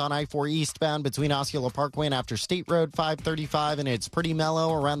slowdowns on I-4 eastbound between Osceola Parkway and after State Road 535, and it's pretty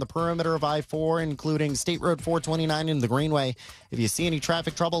mellow around the perimeter of I-4, including State Road 429 and the Greenway. If you see any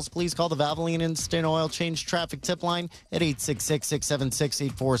traffic troubles, please call the Valvoline Instant Oil Change Traffic Tip Line at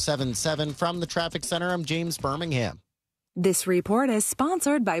 866-676-8477. From the Traffic Center, I'm James Birmingham. This report is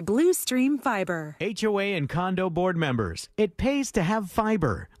sponsored by Blue Stream Fiber. HOA and condo board members, it pays to have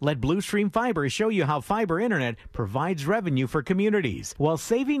fiber. Let Blue Stream Fiber show you how fiber internet provides revenue for communities while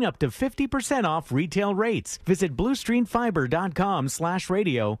saving up to 50% off retail rates. Visit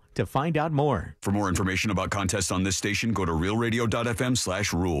bluestreamfiber.com/radio to find out more. For more information about contests on this station, go to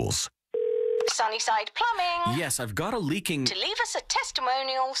realradio.fm/rules. Sunnyside Plumbing. Yes, I've got a leaking... To leave us a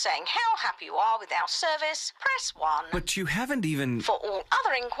testimonial saying how happy you are with our service, press 1. But you haven't even... For all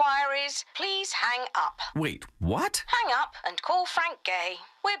other inquiries, please hang up. Wait, what? Hang up and call Frank Gay.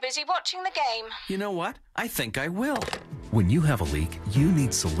 We're busy watching the game. You know what? I think I will. When you have a leak, you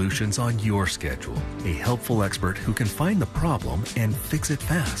need solutions on your schedule. A helpful expert who can find the problem and fix it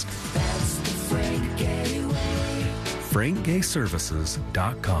fast. That's the Frank Gay way.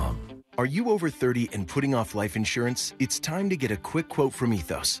 FrankGayServices.com. Are you over 30 and putting off life insurance? It's time to get a quick quote from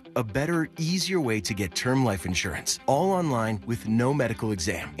Ethos. A better, easier way to get term life insurance. All online with no medical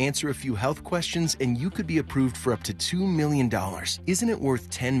exam. Answer a few health questions and you could be approved for up to $2 million. Isn't it worth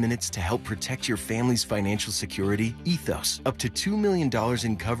 10 minutes to help protect your family's financial security? Ethos. Up to $2 million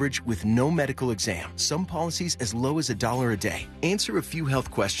in coverage with no medical exam. Some policies as low as $1 a day. Answer a few health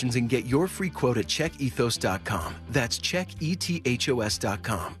questions and get your free quote at checkethos.com. That's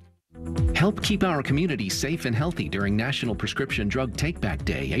checkethos.com. Help keep our community safe and healthy during National Prescription Drug Takeback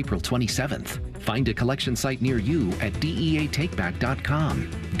Day, April 27th. Find a collection site near you at deatakeback.com.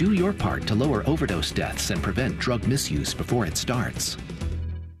 Do your part to lower overdose deaths and prevent drug misuse before it starts.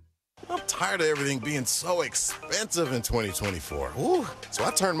 I'm tired of everything being so expensive in 2024. Ooh, so I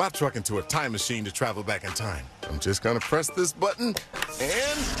turned my truck into a time machine to travel back in time. I'm just gonna press this button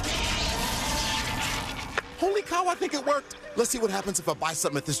and... Holy cow, I think it worked. Let's see what happens if I buy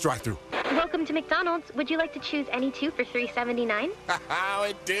something at this drive-thru. Welcome to McDonald's. Would you like to choose any two for $3.79?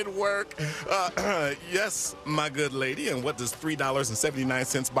 It did work. Yes, my good lady. And what does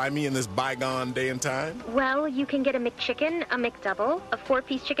 $3.79 buy me in this bygone day and time? Well, you can get a McChicken, a McDouble, a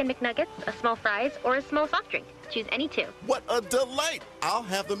 4-piece chicken McNuggets, a small fries, or a small soft drink. Choose any two. What a delight. I'll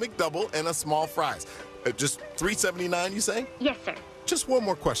have the McDouble and a small fries. Just $3.79, you say? Yes, sir. Just one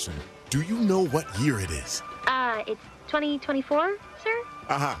more question. Do you know what year it is? It's 2024, sir?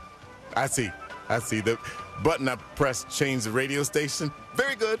 Uh-huh. I see. The button I pressed changed the radio station.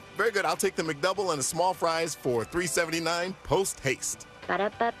 Very good. Very good. I'll take the McDouble and the small fries for $3.79 post-haste.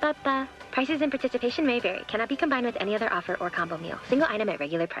 Ba-da-ba-ba-ba. Prices and participation may vary. Cannot be combined with any other offer or combo meal. Single item at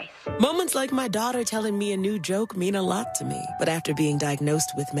regular price. Moments like my daughter telling me a new joke mean a lot to me. But after being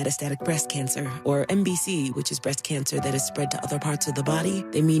diagnosed with metastatic breast cancer, or MBC, which is breast cancer that is spread to other parts of the body,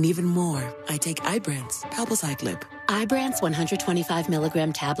 they mean even more. I take Ibrance, palbociclib. Ibrance 125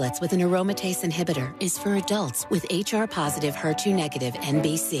 milligram tablets with an aromatase inhibitor is for adults with HR-positive, HER2-negative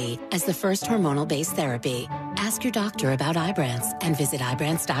MBC as the first hormonal-based therapy. Ask your doctor about Ibrance and visit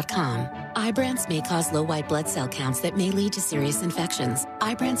Ibrance.com. Ibrance may cause low white blood cell counts that may lead to serious infections.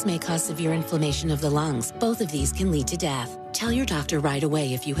 Ibrance may cause severe inflammation of the lungs. Both of these can lead to death. Tell your doctor right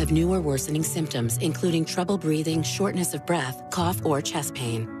away if you have new or worsening symptoms, including trouble breathing, shortness of breath, cough, or chest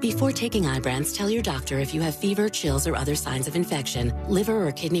pain. Before taking Ibrance, tell your doctor if you have fever, chills, or other signs of infection, liver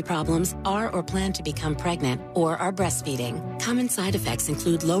or kidney problems, are or plan to become pregnant, or are breastfeeding. Common side effects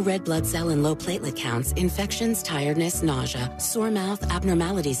include low red blood cell and low platelet counts, infections, tiredness, nausea, sore mouth,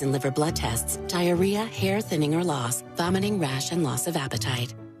 abnormalities in liver blood tests, diarrhea, hair thinning or loss, vomiting, rash, and loss of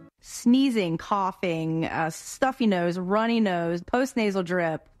appetite. Sneezing, coughing, stuffy nose, runny nose, postnasal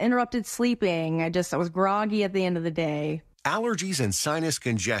drip, interrupted sleeping. I was groggy at the end of the day. Allergies and sinus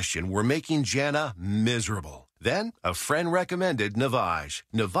congestion were making Jana miserable. Then, a friend recommended Navage.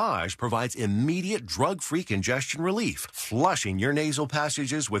 Navage provides immediate drug-free congestion relief, flushing your nasal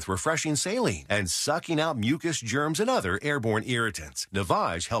passages with refreshing saline and sucking out mucus, germs, and other airborne irritants.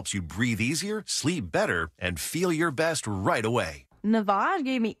 Navage helps you breathe easier, sleep better, and feel your best right away. Navage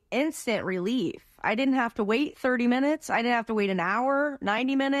gave me instant relief. I didn't have to wait 30 minutes. I didn't have to wait an hour,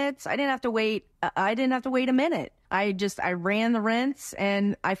 90 minutes. I didn't have to wait a minute. I ran the rinse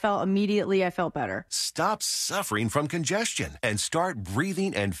and I felt better. Stop suffering from congestion and start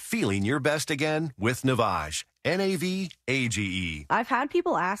breathing and feeling your best again with Navage. Navage. I've had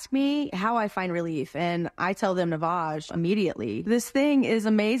people ask me how I find relief, and I tell them Navage immediately. This thing is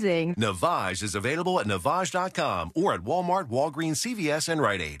amazing. Navage is available at Navage.com or at Walmart, Walgreens, CVS, and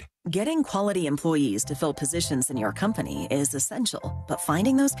Rite Aid. Getting quality employees to fill positions in your company is essential, but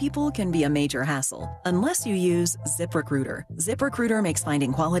finding those people can be a major hassle unless you use ZipRecruiter. ZipRecruiter makes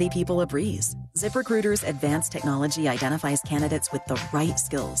finding quality people a breeze. ZipRecruiter's advanced technology identifies candidates with the right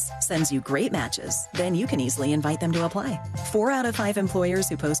skills, sends you great matches, then you can easily invite them to apply. 4 out of 5 employers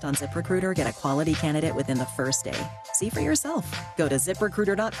who post on ZipRecruiter get a quality candidate within the first day. See for yourself. Go to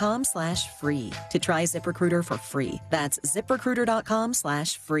ZipRecruiter.com/free to try ZipRecruiter for free. That's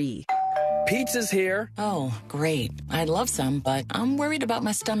ZipRecruiter.com/free. Pizza's here. Oh, great. I'd love some, but I'm worried about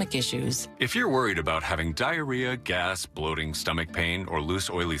my stomach issues. If you're worried about having diarrhea, gas, bloating, stomach pain, or loose,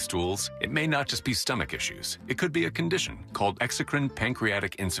 oily stools, it may not just be stomach issues. It could be a condition called exocrine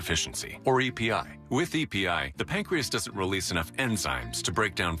pancreatic insufficiency, or EPI. With EPI, the pancreas doesn't release enough enzymes to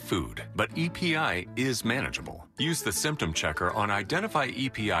break down food, but EPI is manageable. Use the symptom checker on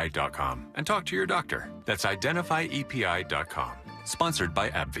identifyepi.com and talk to your doctor. That's identifyepi.com. Sponsored by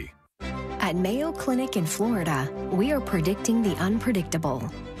AbbVie. At Mayo Clinic in Florida, we are predicting the unpredictable.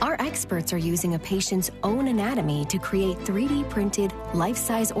 Our experts are using a patient's own anatomy to create 3D printed,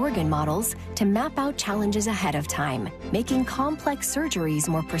 life-size organ models to map out challenges ahead of time, making complex surgeries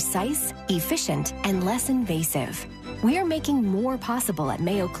more precise, efficient, and less invasive. We are making more possible at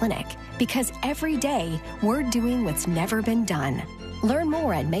Mayo Clinic because every day we're doing what's never been done. Learn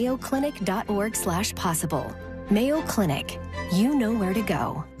more at mayoclinic.org/possible. Mayo Clinic. You know where to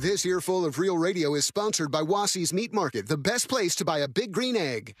go. This Earful of Real Radio is sponsored by Wassey's Meat Market, the best place to buy a big green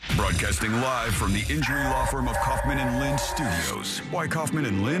egg. Broadcasting live from the injury law firm of Kaufman and Lind Studios. Why Kaufman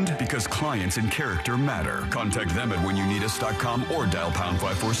and Lind? Because clients and character matter. Contact them at whenyouneedus.com or dial pound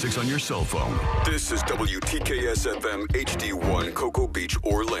 546 on your cell phone. This is WTKS-FM HD1 Cocoa Beach,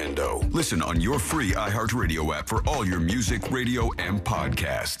 Orlando. Listen on your free iHeartRadio app for all your music, radio, and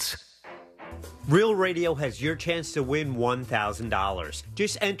podcasts. Real Radio has your chance to win $1,000.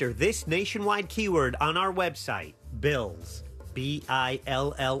 Just enter this nationwide keyword on our website, BILLS.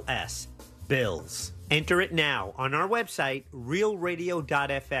 BILLS. BILLS. Enter it now on our website,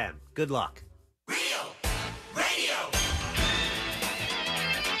 realradio.fm. Good luck. Real Radio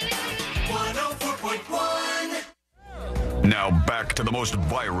 104.1. Now back to the most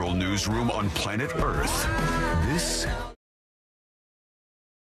viral newsroom on planet Earth. This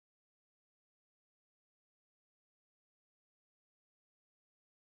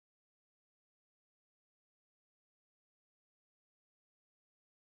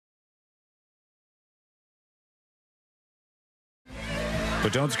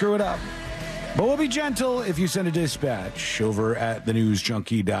But don't screw it up. But we'll be gentle if you send a dispatch over at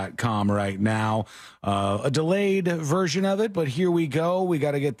thenewsjunkie.com right now. A delayed version of it, but here we go. We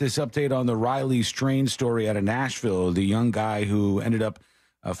got to get this update on the Riley Strain story out of Nashville, the young guy who ended up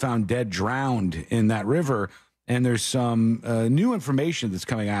found dead, drowned in that river. And there's some new information that's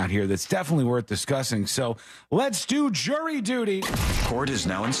coming out here that's definitely worth discussing. So let's do jury duty. court is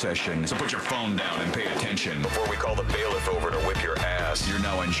now in session, so put your phone down and pay attention before we call the bailiff over to whip your ass. You're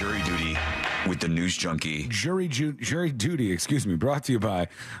now on jury duty with the News Junkie. Jury duty, brought to you by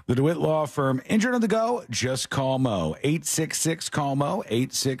the DeWitt Law Firm. Injured on the go? Just call Mo. 866-CALL-MO,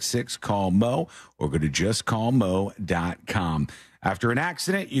 866-CALL-MO, or go to justcallmo.com. After an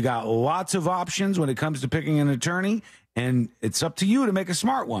accident, you got lots of options when it comes to picking an attorney, and it's up to you to make a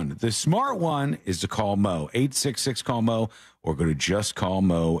smart one. The smart one is to call Mo, 866-CALL-MO, or go to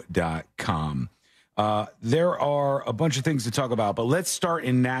justcallmo.com. There are a bunch of things to talk about, but let's start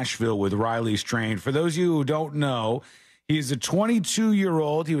in Nashville with Riley Strain. For those of you who don't know, he's a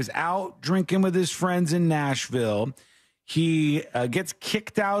 22-year-old. He was out drinking with his friends in Nashville. He gets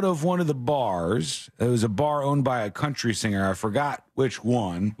kicked out of one of the bars. It was a bar owned by a country singer. I forgot which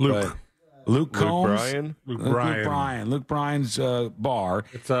one. Luke Combs? Luke Bryan's bar.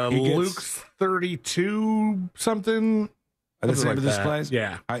 It's Luke's 32 something. That's the name like of this that. place?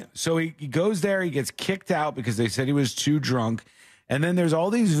 Yeah. So he goes there. He gets kicked out because they said he was too drunk. And then there's all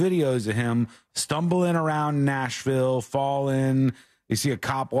these videos of him stumbling around Nashville, falling. You see a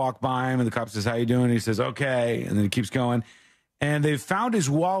cop walk by him, and the cop says, "How you doing?" And he says, "Okay." And then he keeps going. And they found his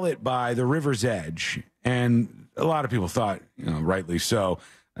wallet by the river's edge. And a lot of people thought, rightly so,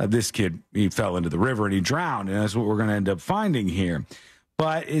 this kid, he fell into the river and he drowned. And that's what we're going to end up finding here.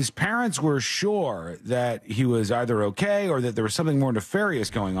 But his parents were sure that he was either okay or that there was something more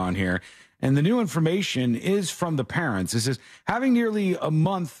nefarious going on here. And the new information is from the parents. It says, having nearly a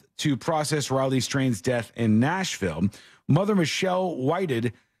month to process Riley Strain's death in Nashville, Mother Michelle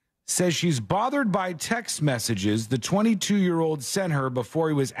Whited says she's bothered by text messages the 22-year-old sent her before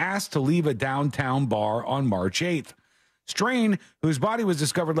he was asked to leave a downtown bar on March 8th. Strain, whose body was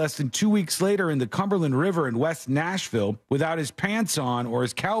discovered less than 2 weeks later in the Cumberland River in West Nashville without his pants on or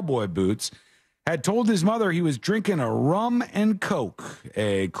his cowboy boots, had told his mother he was drinking a rum and Coke,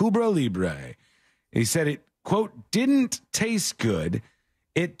 a Cuba Libre. He said it, quote, didn't taste good.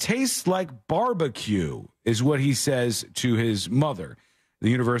 It tastes like barbecue, is what he says to his mother. The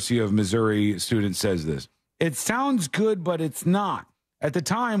University of Missouri student says this. It sounds good, but it's not. At the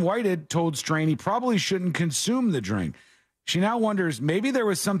time, Whitehead told Strain he probably shouldn't consume the drink. She now wonders maybe there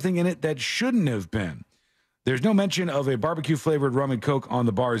was something in it that shouldn't have been. There's no mention of a barbecue-flavored rum and Coke on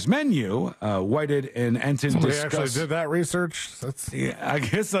the bar's menu. Whitehead and Enton Somebody discussed... actually did that research? Yeah, I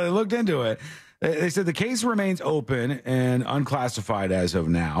guess I looked into it. They said the case remains open and unclassified as of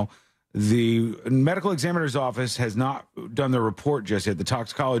now. The medical examiner's office has not done the report just yet, the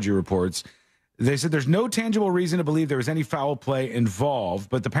toxicology reports. They said there's no tangible reason to believe there was any foul play involved,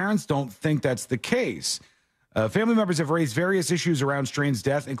 but the parents don't think that's the case. Family members have raised various issues around Strain's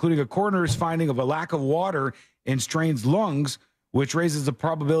death, including a coroner's finding of a lack of water in Strain's lungs, which raises the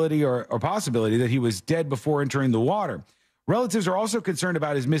probability or possibility that he was dead before entering the water. Relatives are also concerned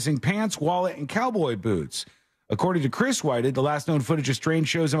about his missing pants, wallet, and cowboy boots. According to Chris Whitehead, the last known footage of Strain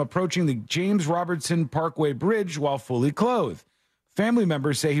shows him approaching the James Robertson Parkway Bridge while fully clothed. Family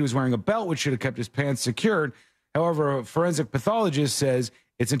members say he was wearing a belt, which should have kept his pants secured. However, a forensic pathologist says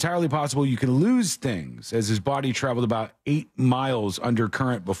it's entirely possible you can lose things, as his body traveled about 8 miles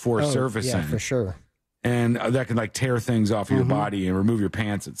undercurrent before surfacing. Yeah, for sure. And that can like tear things off of your body and remove your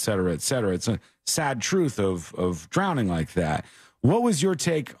pants, et cetera, et cetera. It's a sad truth of drowning like that. What was your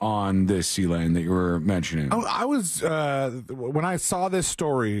take on this, C-Lane, that you were mentioning? I was when I saw this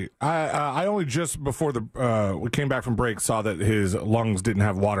story, I only just before we came back from break saw that his lungs didn't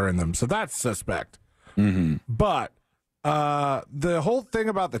have water in them, so that's suspect. But the whole thing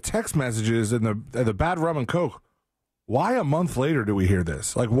about the text messages and the bad rum and Coke, why a month later do we hear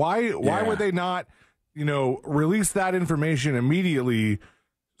this? Like, why would they not, release that information immediately?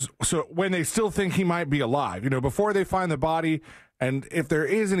 So when they still think he might be alive, before they find the body, and if there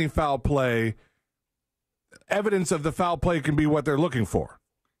is any foul play, evidence of the foul play can be what they're looking for.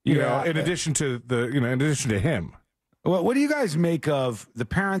 In addition to in addition to him. Well, what do you guys make of the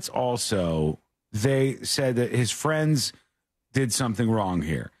parents also? They said that his friends did something wrong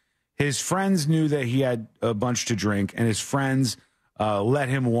here. His friends knew that he had a bunch to drink, and his friends let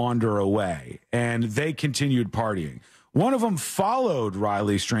him wander away, and they continued partying. One of them followed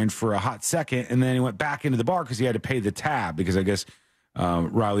Riley Strain for a hot second, and then he went back into the bar because he had to pay the tab because I guess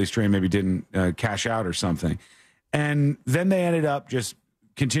Riley Strain maybe didn't cash out or something. And then they ended up just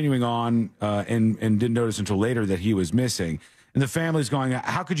continuing on and didn't notice until later that he was missing. And the family's going,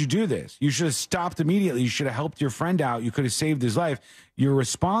 how could you do this? You should have stopped immediately. You should have helped your friend out. You could have saved his life. You're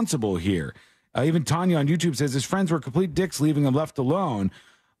responsible here. Even Tanya on YouTube says his friends were complete dicks leaving him left alone.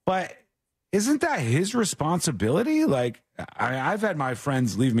 But isn't that his responsibility? Like, I've had my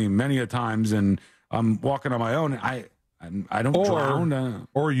friends leave me many a times, and I'm walking on my own. I don't drown.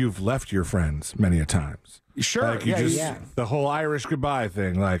 Or you've left your friends many a times. Sure. Like the whole Irish goodbye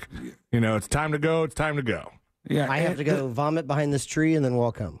thing. Like, it's time to go. It's time to go. Yeah, I have to go vomit behind this tree and then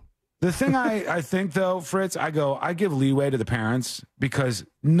walk home. The thing I think, though, Fritz, I give leeway to the parents because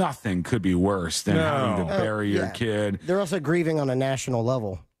nothing could be worse than having to bury your kid. They're also grieving on a national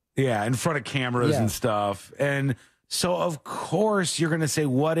level. Yeah, in front of cameras and stuff. And so, of course, you're going to say,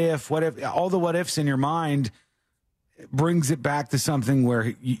 what if, all the what ifs in your mind brings it back to something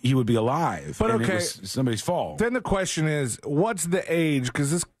where he would be alive. But and okay, it was somebody's fault. Then the question is, what's the age?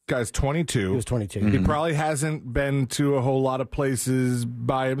 Because this guy's 22. He was 22. He probably hasn't been to a whole lot of places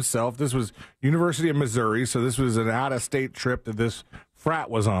by himself. This was University of Missouri, so this was an out-of-state trip that this frat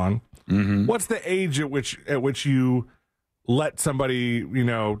was on. What's the age at which you let somebody,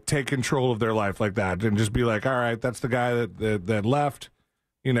 take control of their life like that and just be like, all right, that's the guy that left,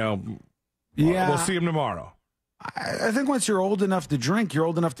 we'll see him tomorrow. I think once you're old enough to drink, you're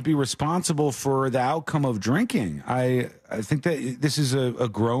old enough to be responsible for the outcome of drinking. I think that this is a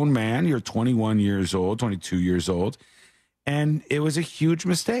grown man. You're 21 years old, 22 years old, and it was a huge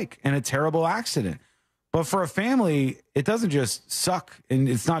mistake and a terrible accident. But for a family, it doesn't just suck, and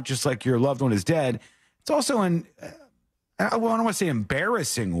it's not just like your loved one is dead. It's also I don't want to say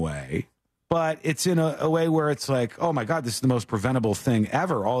embarrassing way, but it's in a way where it's like, oh my God, this is the most preventable thing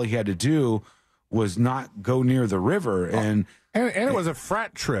ever. All he had to do was not go near the river. And it was a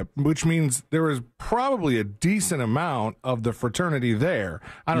frat trip, which means there was probably a decent amount of the fraternity there.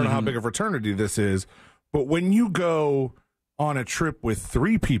 I don't know how big a fraternity this is, but when you go on a trip with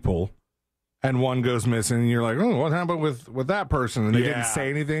 3 people and one goes missing, and you're like, oh, what happened with that person? And they didn't say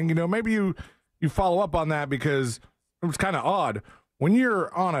anything. Maybe you follow up on that because it was kind of odd. When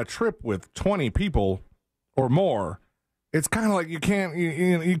you're on a trip with 20 people or more, it's kind of like you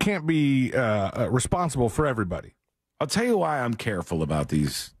can't be responsible for everybody. I'll tell you why I'm careful about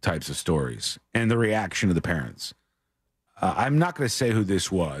these types of stories and the reaction of the parents. I'm not going to say who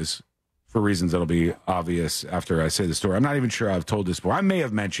this was for reasons that'll be obvious after I say the story. I'm not even sure I've told this before. I may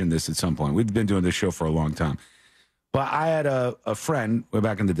have mentioned this at some point. We've been doing this show for a long time. But I had a friend way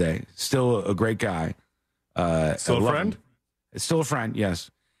back in the day, still a great guy. Still a friend? Still a friend,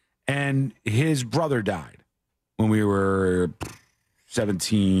 yes. And his brother died when we were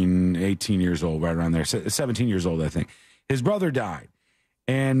 17, 18 years old, right around there. 17 years old, I think. His brother died.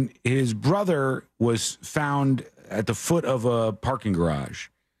 And his brother was found at the foot of a parking garage.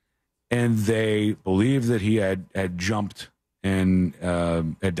 And they believed that he had jumped and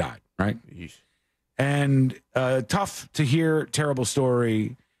had died, right? Yeesh. And tough to hear, terrible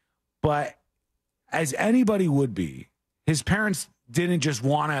story. But as anybody would be, his parents didn't just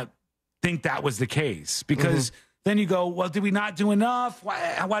want to think that was the case, because then you go, well, did we not do enough?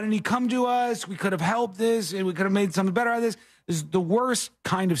 Why didn't he come to us? We could have helped this, and we could have made something better out of this. This is the worst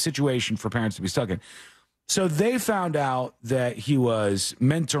kind of situation for parents to be stuck in. So they found out that he was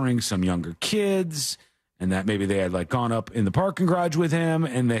mentoring some younger kids, and that maybe they had like gone up in the parking garage with him,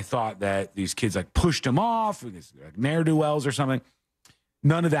 and they thought that these kids like pushed him off, like ne'er-do-wells or something.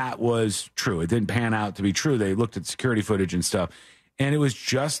 None of that was true. It didn't pan out to be true. They looked at security footage and stuff, and it was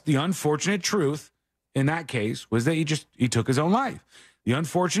just the unfortunate truth in that case was that he took his own life. The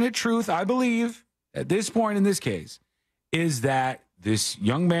unfortunate truth, I believe, at this point in this case, is that this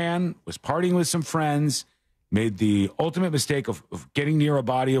young man was partying with some friends, made the ultimate mistake of getting near a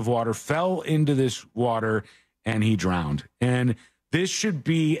body of water, fell into this water, and he drowned. And this should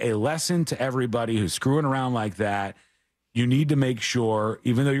be a lesson to everybody who's screwing around like that. You need to make sure,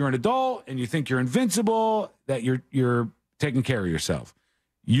 even though you're an adult and you think you're invincible, that you're taking care of yourself.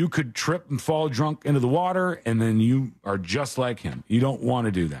 You could trip and fall drunk into the water, and then you are just like him. You don't want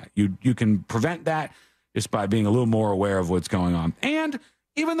to do that. You can prevent that just by being a little more aware of what's going on. And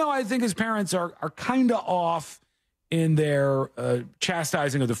even though I think his parents are kind of off in their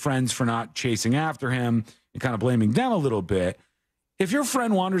chastising of the friends for not chasing after him and kind of blaming them a little bit, if your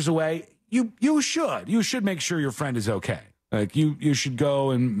friend wanders away, you should make sure your friend is okay. Like you should go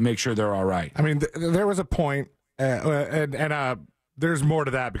and make sure they're all right. I mean, there was a point, and there's more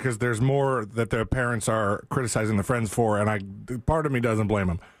to that, because there's more that the parents are criticizing the friends for, and part of me doesn't blame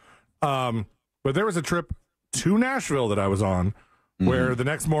them. But there was a trip to Nashville that I was on, where the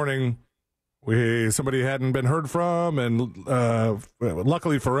next morning somebody hadn't been heard from, and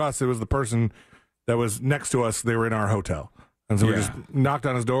luckily for us, it was the person that was next to us. They were in our hotel, and so we just knocked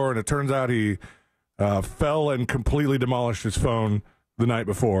on his door, and it turns out he fell and completely demolished his phone the night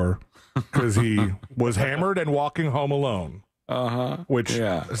before because he was hammered and walking home alone. Which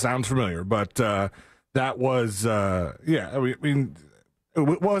sounds familiar, but that was I mean,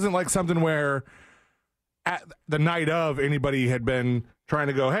 it wasn't like something where at the night of anybody had been trying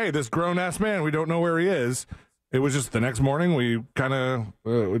to go, hey, this grown-ass man, we don't know where he is. It was just the next morning we kind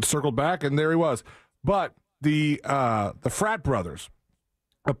of circled back, and there he was. But the frat brothers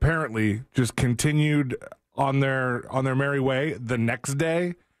apparently just continued on their merry way the next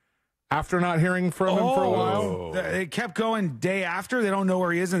day after not hearing from him for a while. They kept going day after. They don't know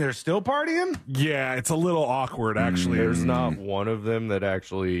where he is, and they're still partying? Yeah, it's a little awkward, actually. There's not one of them that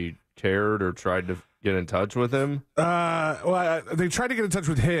actually cared or tried to get in touch with him? Well, they tried to get in touch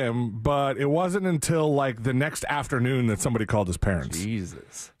with him, but it wasn't until like the next afternoon that somebody called his parents.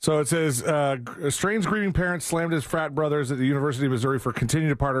 Jesus. So it says, Strain's grieving parents slammed his frat brothers at the University of Missouri for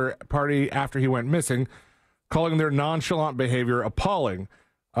continuing to party after he went missing, calling their nonchalant behavior appalling.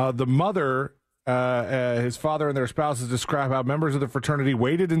 The mother, his father, and their spouses describe how members of the fraternity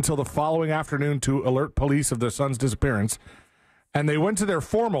waited until the following afternoon to alert police of their son's disappearance, and they went to their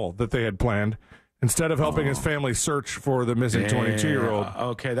formal that they had planned instead of helping his family search for the missing 22-year-old.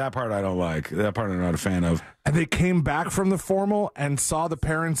 Okay, that part I don't like. That part I'm not a fan of. And they came back from the formal and saw the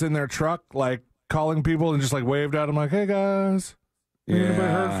parents in their truck, like, calling people and just, like, waved at them like, hey, guys. Anybody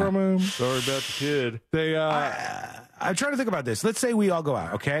heard from him? Sorry about the kid. They, I'm trying to think about this. Let's say we all go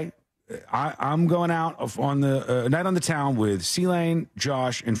out, okay? I'm going out on the night on the town with C-Lane,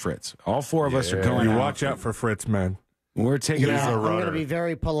 Josh, and Fritz. All four of us are going out. You watch out for Fritz, man. We're taking I'm a runner. going to be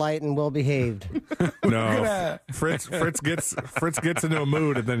very polite and well behaved. No, Fritz gets into a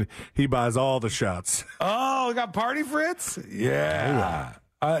mood, and then he buys all the shots. Oh, we got party Fritz? Yeah.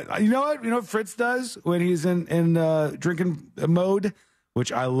 You know what? You know what Fritz does when he's in drinking mode,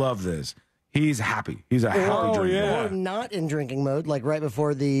 which I love this. He's happy. He's a happy drinker. Or not in drinking mode, like right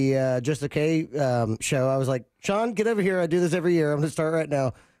before the Just Okay show. I was like, Sean, get over here. I do this every year. I'm going to start right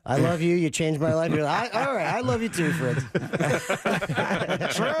now. I love you. You changed my life. You're like, all right, I love you too, Fritz.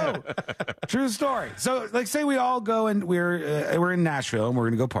 True story. So, like, say we all go and we're in Nashville and we're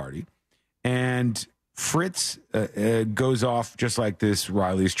going to go party, and Fritz goes off just like this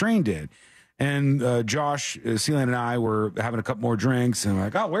Riley Strain did. And Josh, Sealand, and I were having a couple more drinks, and we're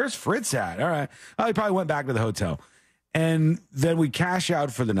like, oh, where's Fritz at? All right. Oh, he probably went back to the hotel. And then we cash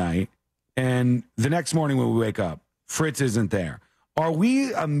out for the night, and the next morning when we wake up, Fritz isn't there. Are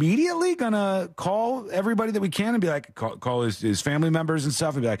we immediately going to call everybody that we can and be like, call his family members and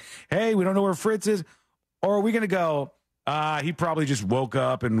stuff and be like, hey, we don't know where Fritz is? Or are we going to go, he probably just woke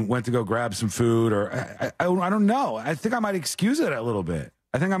up and went to go grab some food? Or I don't know. I think I might excuse it a little bit.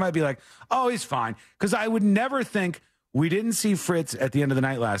 I think I might be like, oh, he's fine. Because I would never think we didn't see Fritz at the end of the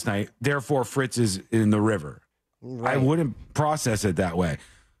night last night. Therefore, Fritz is in the river. Right. I wouldn't process it that way.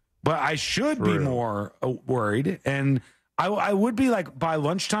 But I should be more worried. And I would be like by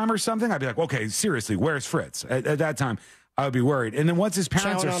lunchtime or something, I'd be like, okay, seriously, where's Fritz? At that time, I would be worried. And then once his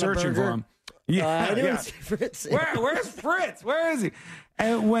parents are searching for him, I didn't see Fritz. Where's Fritz? Where is he?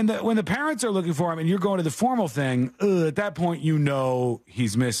 And when the parents are looking for him and you're going to the formal thing, at that point, you know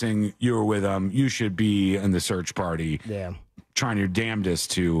he's missing. You were with him. You should be in the search party. Yeah. Trying your damnedest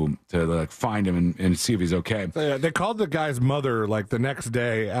to like find him and see if he's okay. They called the guy's mother like the next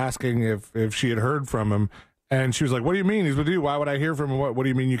day asking if she had heard from him. And she was like, what do you mean? He's with you. Why would I hear from him? What do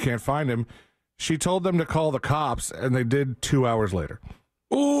you mean you can't find him? She told them to call the cops, and they did 2 hours later.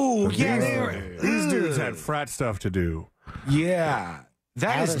 Ooh, These dudes had frat stuff to do. Yeah.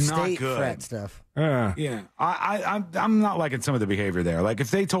 That is not good. Frat stuff. Yeah. I'm not liking some of the behavior there. Like if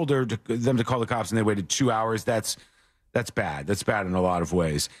they told them to call the cops and they waited 2 hours, that's bad. That's bad in a lot of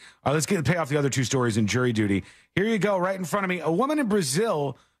ways. Let's pay off the other two stories in jury duty. Here you go, right in front of me. A woman in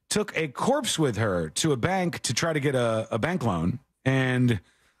Brazil took a corpse with her to a bank to try to get a bank loan, and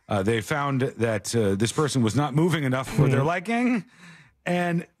they found that this person was not moving enough for their liking.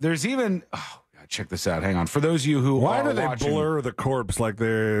 And there's even check this out. Hang on. For those of you who why do they blur the corpse like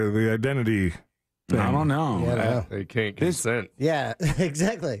the identity thing? I don't know. Yeah, they can't consent. Yeah,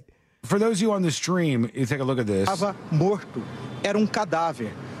 exactly. For those of you on the stream, you take a look at this. Estava morto. Era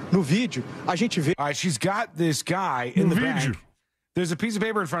cadáver. No vídeo, a gente vê. All right, she's got this guy in the bank. There's a piece of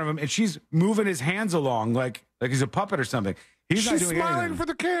paper in front of him, and she's moving his hands along like he's a puppet or something. She's not doing smiling anything. For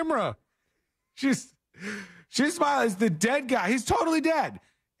the camera. She's smiling. It's the dead guy. He's totally dead.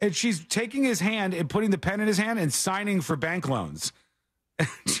 And she's taking his hand and putting the pen in his hand and signing for bank loans.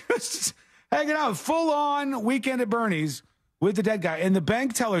 Just hanging out, full on Weekend at Bernie's with the dead guy. And the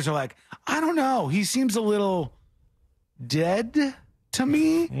bank tellers are like, I don't know. He seems a little dead to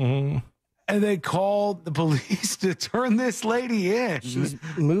me. Mm-hmm. And they called the police to turn this lady in. She's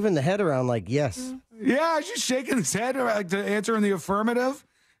moving the head around like, yes. Yeah, she's shaking his head like to answer in the affirmative.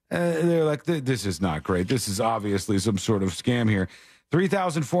 They're like, this is not great. This is obviously some sort of scam here.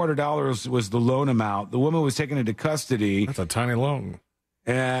 $3,400 was the loan amount. The woman was taken into custody. That's a tiny loan.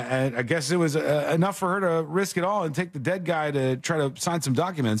 And I guess it was enough for her to risk it all and take the dead guy to try to sign some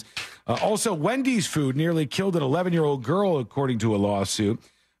documents. Also, Wendy's food nearly killed an 11-year-old girl, according to a lawsuit.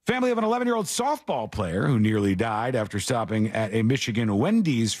 Family of an 11-year-old softball player who nearly died after stopping at a Michigan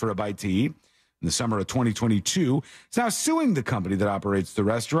Wendy's for a bite to eat in the summer of 2022 is now suing the company that operates the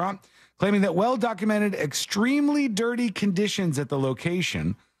restaurant, claiming that well-documented, extremely dirty conditions at the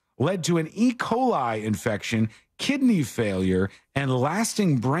location led to an E. coli infection, kidney failure, and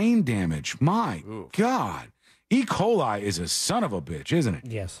lasting brain damage. My God. E. coli is a son of a bitch, isn't it?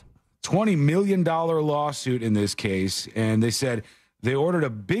 Yes. $20 million lawsuit in this case, and they said they ordered a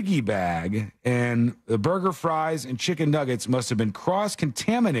biggie bag, and the burger, fries, and chicken nuggets must have been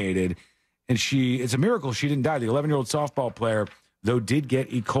cross-contaminated, and it's a miracle she didn't die. The 11-year-old softball player, though, did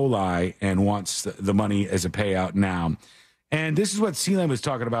get E. coli and wants the money as a payout now. And this is what Sealand was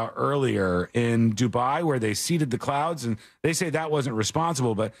talking about earlier in Dubai, where they seeded the clouds, and they say that wasn't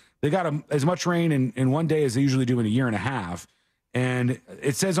responsible, but they got as much rain in one day as they usually do in a year and a half. And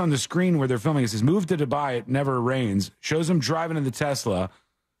it says on the screen where they're filming, it says, move to Dubai, it never rains. Shows them driving in the Tesla.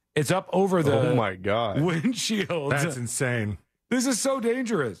 It's up over the oh my God. windshield. That's insane. This is so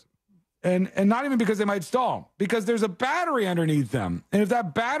dangerous. And not even because they might stall, because there's a battery underneath them. And if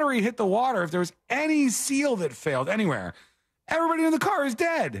that battery hit the water, if there was any seal that failed anywhere, everybody in the car is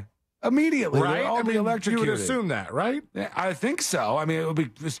dead immediately. Right? They'll all be electrocuted. You would assume that, right? I think so. I mean, it would be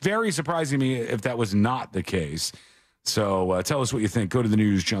very surprising to me if that was not the case. So tell us what you think. Go to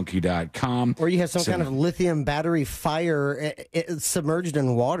thenewsjunkie.com. Or you have some kind of lithium battery fire submerged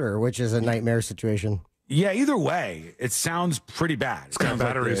in water, which is a nightmare situation. Yeah, either way, it sounds pretty bad. It's got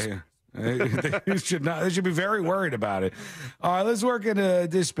batteries. They should be very worried about it. All right, let's work in a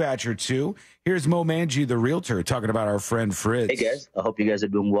dispatcher, too. Here's Mo Manji, the realtor, talking about our friend Fritz. Hey, guys. I hope you guys are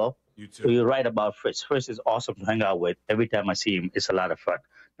doing well. You too. So you're right about Fritz. Fritz is awesome to hang out with. Every time I see him, it's a lot of fun.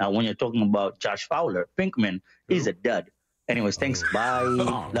 Now, when you're talking about Josh Fowler, Pinkman, he's a dud. Anyways, thanks. Bye.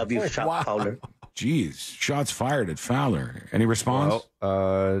 Love you, Fowler. Jeez, shots fired at Fowler. Any response?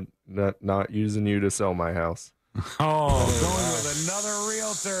 Well, not using you to sell my house. Oh, going with another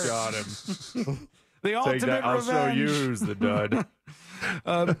realtor. Got him. The ultimate I'll revenge. show you who's the dud.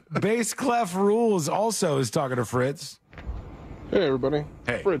 Bass Clef Rules also is talking to Fritz. Hey, everybody.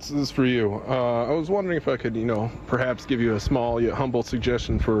 Hey. Fritz, this is for you. I was wondering if I could, perhaps give you a small yet humble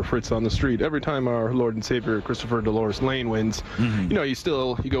suggestion for Fritz on the street. Every time our Lord and Savior Christopher Dolores Lane wins, you go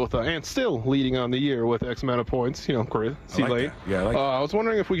with and still leading on the year with X amount of points, Lane. Yeah, I like that. I was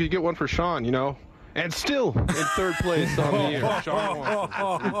wondering if we could get one for Sean, and still in third place on the year. Sean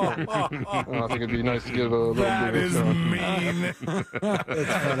Watson. I think it'd be nice to give a little That bit is of mean.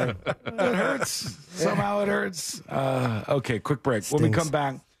 It hurts. Somehow it hurts. Okay, quick break. When we come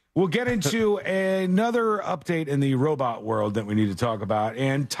back, we'll get into another update in the robot world that we need to talk about.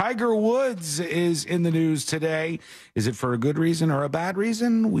 And Tiger Woods is in the news today. Is it for a good reason or a bad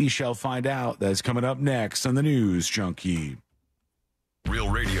reason? We shall find out. That's coming up next on the News Junkie.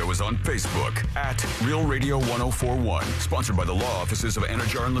 Real Radio is on Facebook at Real Radio 1041. Sponsored by the law offices of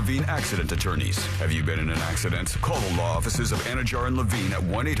Anajar and Levine Accident Attorneys. Have you been in an accident? Call the law offices of Anajar and Levine at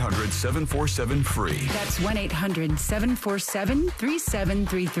 1-800-747-FREE. That's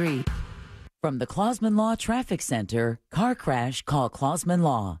 1-800-747-3733. From the Clausman Law Traffic Center, car crash, call Clausman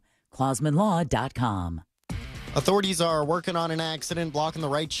Law. ClausmanLaw.com. Authorities are working on an accident blocking the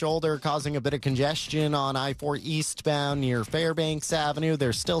right shoulder, causing a bit of congestion on I-4 eastbound near Fairbanks Avenue.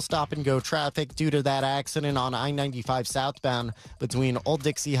 There's still stop-and-go traffic due to that accident on I-95 southbound between Old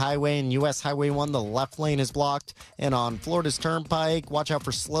Dixie Highway and U.S. Highway 1. The left lane is blocked. And on Florida's Turnpike, watch out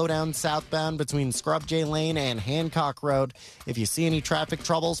for slowdown southbound between Scrub J Lane and Hancock Road. If you see any traffic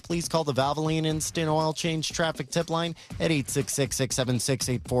troubles, please call the Valvoline Instant Oil Change Traffic Tip Line at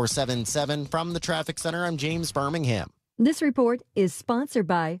 866-676-8477. From the Traffic Center, I'm James Birmingham. This report is sponsored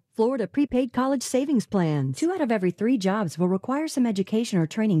by Florida Prepaid College Savings Plans. 2 out of every 3 jobs will require some education or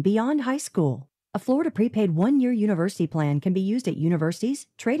training beyond high school. A Florida Prepaid 1-year university plan can be used at universities,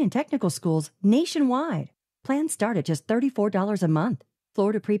 trade and technical schools nationwide. Plans start at just $34 a month.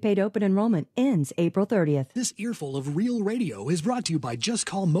 Florida Prepaid Open Enrollment ends April 30th. This earful of Real Radio is brought to you by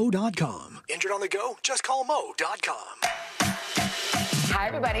JustCallMo.com. Injured on the go? JustCallMo.com. Hi,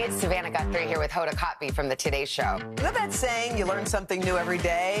 everybody. It's Savannah Guthrie here with Hoda Kotb from The Today Show. You know that saying, you learn something new every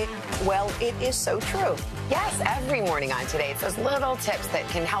day? Well, it is so true. Yes, every morning on Today, it's those little tips that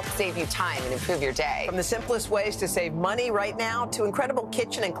can help save you time and improve your day. From the simplest ways to save money right now to incredible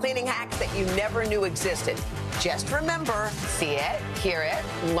kitchen and cleaning hacks that you never knew existed. Just remember, see it, hear it,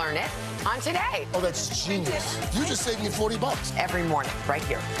 learn it on Today. Oh, that's genius. You just saved me $40. Every morning, right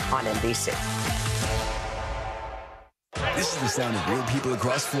here on NBC. This is the sound of real people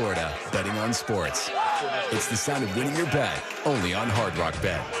across Florida betting on sports. It's the sound of winning your bet, only on Hard Rock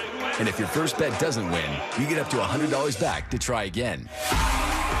Bet. And if your first bet doesn't win, you get up to $100 back to try again.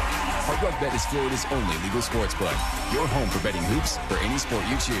 Hard Rock Bet is Florida's only legal sports book. Your home for betting hoops for any sport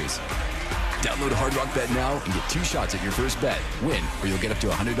you choose. Download Hard Rock Bet now and get 2 shots at your first bet. Win, or you'll get up to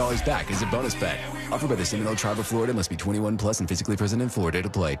 $100 back as a bonus bet. Offered by the Seminole Tribe of Florida. Must be 21 plus and physically present in Florida to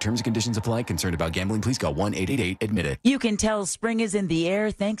play. Terms and conditions apply. Concerned about gambling? Please call 1-888-ADMIT-IT. You can tell spring is in the air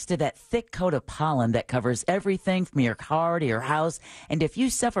thanks to that thick coat of pollen that covers everything from your car to your house. And if you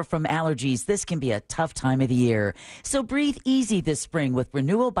suffer from allergies, this can be a tough time of the year. So breathe easy this spring with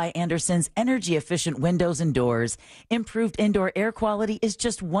Renewal by Andersen's energy-efficient windows and doors. Improved indoor air quality is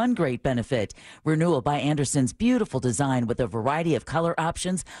just one great benefit. Renewal by Andersen's beautiful design with a variety of color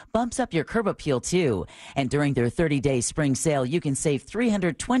options bumps up your curb appeal too. And during their 30-day spring sale, you can save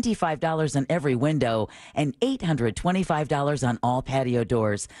 $325 on every window and $825 on all patio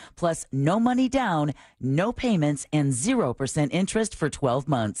doors. Plus, no money down, no payments, and 0% interest for 12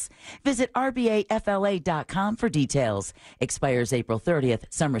 months. Visit rbafla.com for details. Expires April 30th.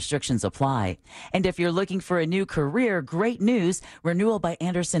 Some restrictions apply. And if you're looking for a new career, great news. Renewal by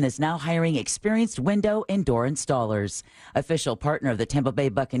Andersen is now hiring experienced window and door installers. Official partner of the Tampa Bay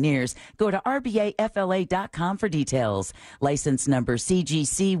Buccaneers, go to rbafla.com NJFLA.com for details. License number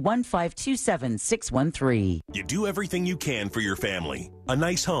CGC 1527613. You do everything you can for your family. A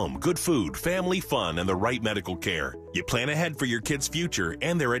nice home, good food, family fun, and the right medical care. You plan ahead for your kids' future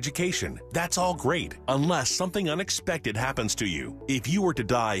and their education. That's all great, unless something unexpected happens to you. If you were to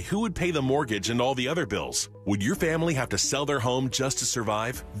die, who would pay the mortgage and all the other bills? Would your family have to sell their home just to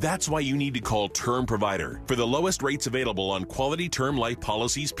survive? That's why you need to call Term Provider for the lowest rates available on quality term life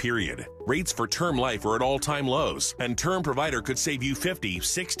policies, period. Rates for term life are at all-time lows, and Term Provider could save you 50,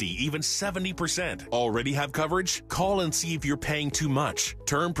 60, even 70%. Already have coverage? Call and see if you're paying too much.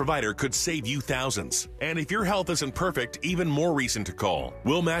 Term Provider could save you thousands. And if your health isn't perfect, even more reason to call.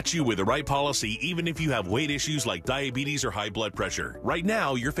 We'll match you with the right policy even if you have weight issues like diabetes or high blood pressure. Right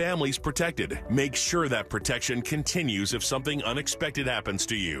now, your family's protected. Make sure that protection continues if something unexpected happens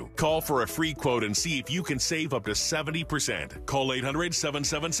to you. Call for a free quote and see if you can save up to 70%. Call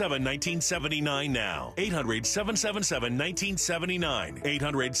 800-777-1979 now. 800-777-1979.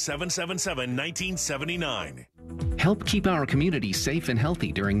 800-777-1979. Help keep our community safe and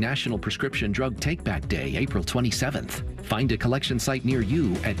healthy during National Prescription Drug Takeback Day, April 27th. Find a collection site near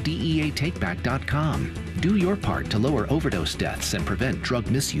you at DEATakeback.com. Do your part to lower overdose deaths and prevent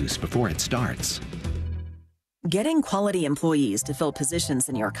drug misuse before it starts. Getting quality employees to fill positions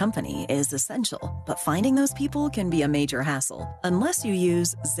in your company is essential, but finding those people can be a major hassle unless you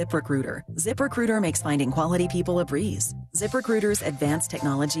use ZipRecruiter. ZipRecruiter makes finding quality people a breeze. ZipRecruiter's advanced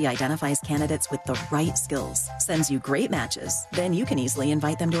technology identifies candidates with the right skills, sends you great matches, then you can easily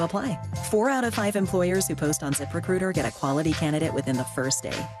invite them to apply. 4 out of 5 employers who post on ZipRecruiter get a quality candidate within the first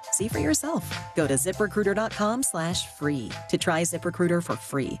day. See for yourself. Go to ZipRecruiter.com/free to try ZipRecruiter for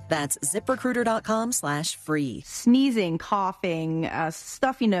free. That's ZipRecruiter.com/free. Sneezing, coughing,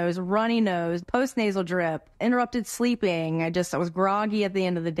 stuffy nose, runny nose, postnasal drip, interrupted sleeping. I was groggy at the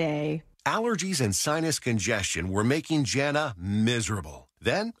end of the day. Allergies and sinus congestion were making Jana miserable.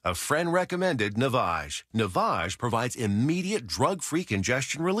 Then, a friend recommended Navage. Navage provides immediate drug-free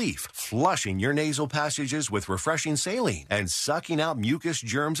congestion relief, flushing your nasal passages with refreshing saline and sucking out mucus,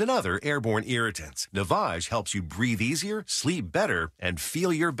 germs, and other airborne irritants. Navage helps you breathe easier, sleep better, and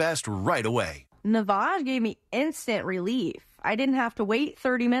feel your best right away. Navage gave me instant relief. I didn't have to wait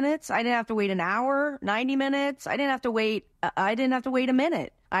 30 minutes. I didn't have to wait an hour, 90 minutes. I didn't have to wait a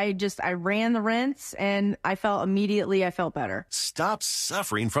minute. I ran the rinse and I felt better. Stop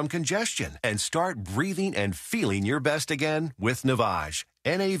suffering from congestion and start breathing and feeling your best again with Navage.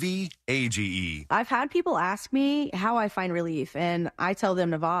 Navage. I've had people ask me how I find relief, and I tell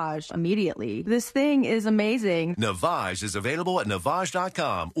them Navage immediately. This thing is amazing. Navage is available at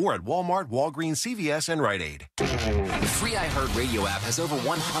Navage.com or at Walmart, Walgreens, CVS, and Rite Aid. The free iHeartRadio app has over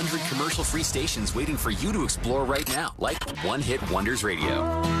 100 commercial-free stations waiting for you to explore right now, like One Hit Wonders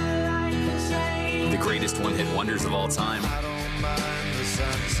Radio. The greatest one-hit wonders of all time.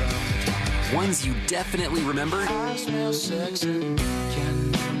 Ones you definitely remember.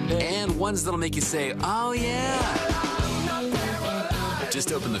 And ones that'll make you say, oh yeah.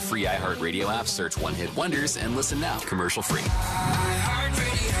 Just open the free iHeartRadio app, search One Hit Wonders, and listen now. Commercial free.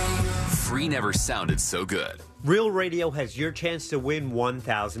 Free never sounded so good. Real Radio has your chance to win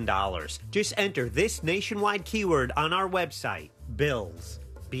 $1,000. Just enter this nationwide keyword on our website, BILLS.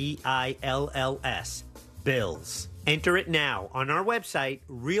 BILLS. BILLS. Enter it now on our website,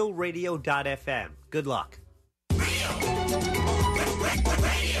 realradio.fm. Good luck.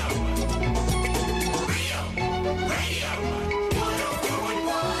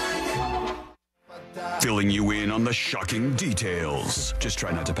 Filling you in on the shocking details. Just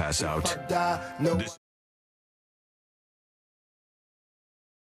try not to pass out.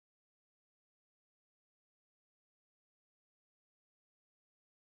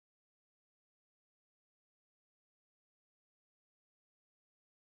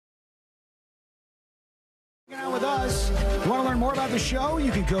 Out with us. You want to learn more about the show?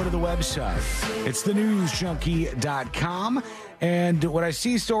 You can go to the website. It's thenewsjunkie.com. And when I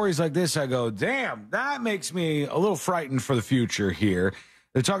see stories like this, I go, damn, that makes me a little frightened for the future here.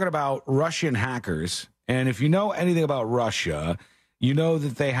 They're talking about Russian hackers. And if you know anything about Russia, you know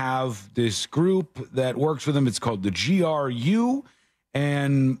that they have this group that works with them. It's called the GRU.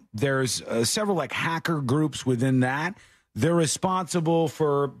 And there's several like hacker groups within that. They're responsible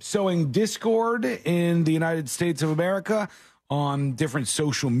for sowing discord in the United States of America on different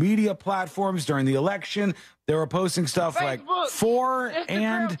social media platforms during the election. They were posting stuff Facebook, like for Instagram,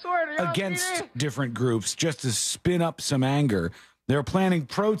 and against different groups just to spin up some anger. They're planning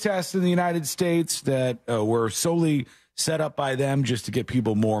protests in the United States that were solely set up by them just to get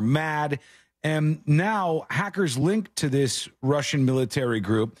people more mad. And now hackers linked to this Russian military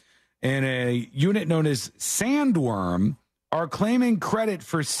group and a unit known as Sandworm are claiming credit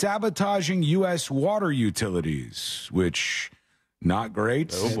for sabotaging U.S. water utilities, which not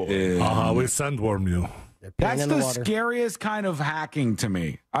great. Oh, boy. We Sandworm you. That's the scariest kind of hacking to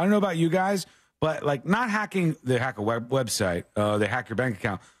me. I don't know about you guys, but like not hacking, they hack a website, they hack your bank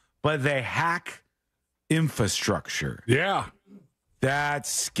account, but they hack infrastructure. Yeah. That's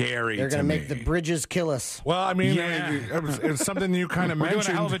scary. They're going to make the bridges kill us. Well, I mean, it's something you kind of mentioned. We're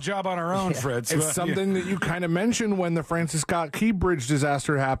doing a hell of a job on our own, Fritz. It's something that you kind of mentioned when the Francis Scott Key Bridge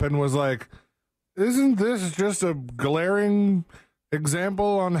disaster happened was like, isn't this just a glaring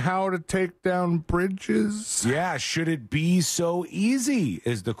example on how to take down bridges? Yeah, should it be so easy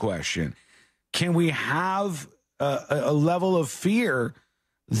is the question. Can we have a level of fear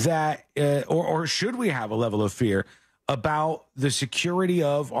that, or should we have a level of fear about the security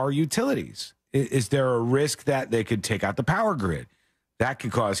of our utilities? Is there a risk that they could take out the power grid? That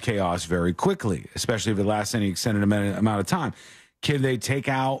could cause chaos very quickly, especially if it lasts any extended amount of time. Can they take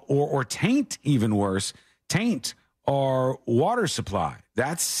out or taint, even worse, taint our water supply?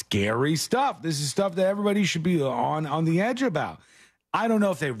 That's scary stuff. This is stuff that everybody should be on the edge about. I don't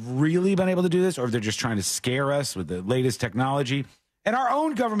know if they've really been able to do this or if they're just trying to scare us with the latest technology. And our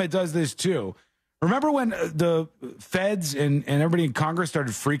own government does this too. Remember when the feds and everybody in Congress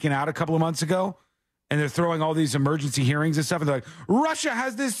started freaking out a couple of months ago? And they're throwing all these emergency hearings and stuff. And they're like, Russia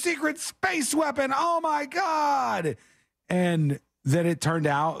has this secret space weapon. Oh, my God. And then it turned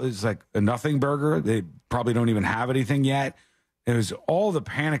out it was like a nothing burger. They probably don't even have anything yet. It was all the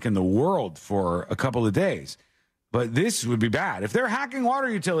panic in the world for a couple of days. But this would be bad. If they're hacking water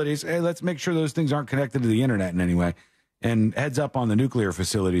utilities, hey, let's make sure those things aren't connected to the internet in any way. And heads up on the nuclear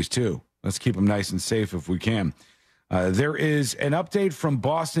facilities, too. Let's keep them nice and safe if we can. There is an update from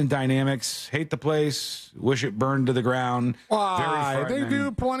Boston Dynamics. Hate the place. Wish it burned to the ground. Why? They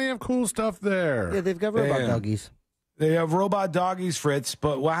do plenty of cool stuff there. Yeah, they've got robot doggies. They have robot doggies, Fritz.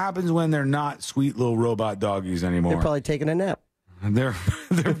 But what happens when they're not sweet little robot doggies anymore? They're probably taking a nap. They're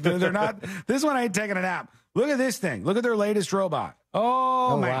not. This one ain't taking a nap. Look at this thing. Look at their latest robot.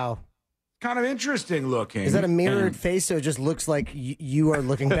 Oh man. Wow. Kind of interesting looking. Is that a mirrored face? So it just looks like you are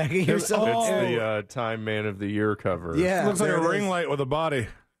looking back at yourself. It's the Time Man of the Year cover. Yeah, looks like a ring light with a body.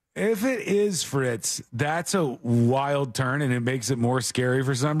 If it is Fritz, that's a wild turn, and it makes it more scary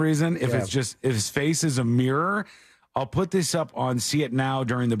for some reason. If it's just if his face is a mirror, I'll put this up on See It Now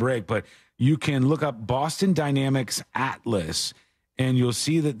during the break. But you can look up Boston Dynamics Atlas, and you'll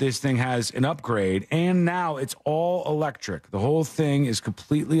see that this thing has an upgrade, and now it's all electric. The whole thing is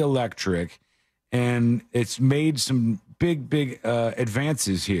completely electric, and it's made some big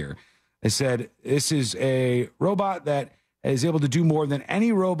advances here. I said this is a robot that is able to do more than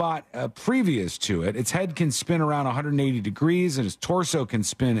any robot previous to it. Its head can spin around 180 degrees, and its torso can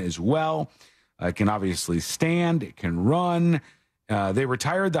spin as well. It can obviously stand. It can run. They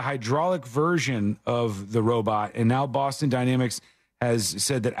retired the hydraulic version of the robot, and now Boston Dynamics has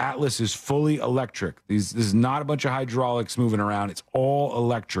said that Atlas is fully electric. This is not a bunch of hydraulics moving around. It's all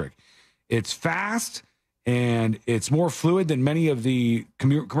electric. It's fast, and it's more fluid than many of the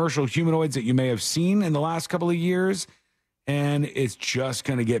commercial humanoids that you may have seen in the last couple of years, and it's just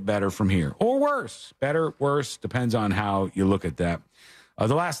going to get better from here. Or worse. Better, worse, depends on how you look at that.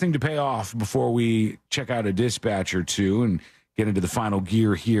 The last thing to pay off before we check out a dispatch or two and get into the final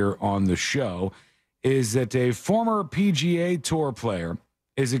gear here on the show is that a former PGA Tour player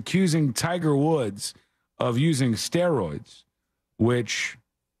is accusing Tiger Woods of using steroids, which,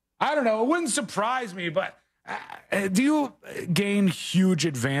 I don't know, it wouldn't surprise me, but do you gain huge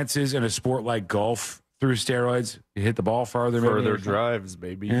advances in a sport like golf through steroids? You hit the ball farther? Further drives,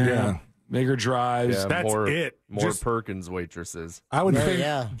 maybe. Yeah. Bigger drives. Yeah, that's it. More just, Perkins waitresses. I would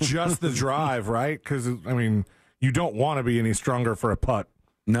think just the drive, right? Because, I mean, you don't want to be any stronger for a putt.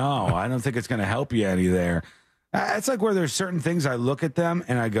 No, I don't think it's going to help you any there. It's like where there's certain things I look at them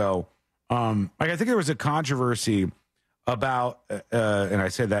and I go, like I think there was a controversy about, and I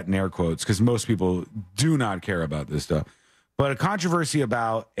said that in air quotes because most people do not care about this stuff, but a controversy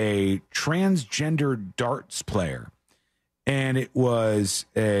about a transgender darts player. And it was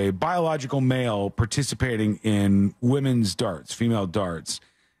a biological male participating in women's darts, female darts,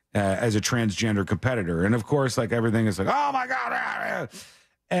 as a transgender competitor. And of course, like everything is like, oh my God.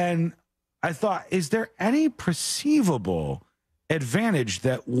 And I thought, is there any perceivable advantage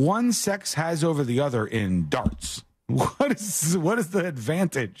that one sex has over the other in darts? What is the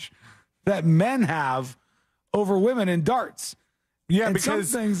advantage that men have over women in darts? Yeah, and because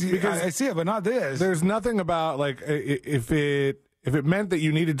some things I see it, but not this. There's nothing about like if it meant that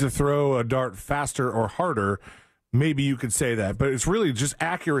you needed to throw a dart faster or harder, maybe you could say that. But it's really just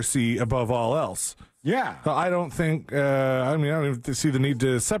accuracy above all else. Yeah. So I don't think, I don't even see the need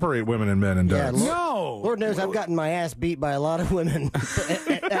to separate women and men in darts. Lord knows I've gotten my ass beat by a lot of women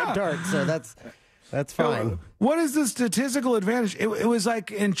at darts, so that's fine. What is the statistical advantage? It was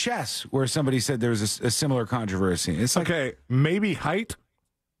like in chess where somebody said there was a similar controversy. It's like, okay, maybe height?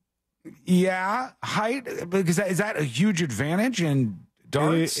 Yeah, height, because is that a huge advantage in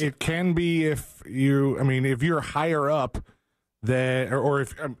darts? It can be if you're higher up, or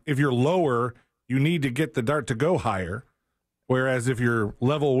if you're lower, you need to get the dart to go higher. Whereas if you're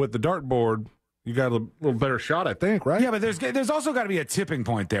level with the dartboard, you got a little better shot, I think, right? Yeah, but there's also got to be a tipping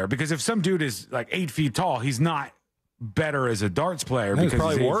point there, because if some dude is like 8 feet tall, he's not better as a darts player because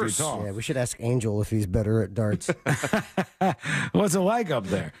probably he's 8 worse. feet tall. Yeah, we should ask Angel if he's better at darts. What's it like up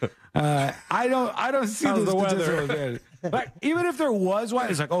there? I don't see the weather. But even if there was one,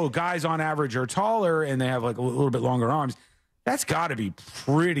 it's like, oh, guys on average are taller and they have like a little bit longer arms. That's got to be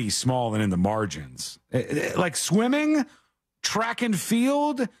pretty small and in the margins. Like swimming, track and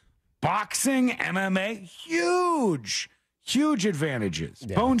field, boxing, MMA, huge advantages.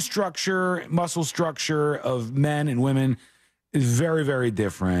 Yeah. Bone structure, muscle structure of men and women is very, very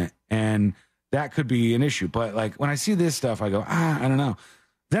different. And that could be an issue. But like when I see this stuff, I go, I don't know.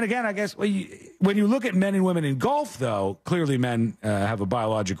 Then again, I guess when you look at men and women in golf, though, clearly men have a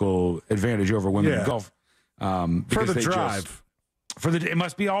biological advantage over women in golf. For the drive. It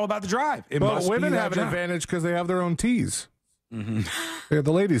must be all about the drive. But women have an advantage because they have their own tees. Mm-hmm. They have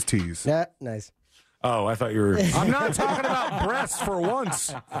the ladies' tees. Yeah, nice. Oh, I thought you were... I'm not talking about breasts for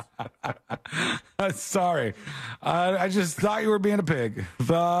once. Sorry. I just thought you were being a pig.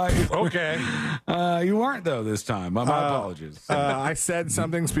 Okay. You weren't, though, this time. My apologies. I said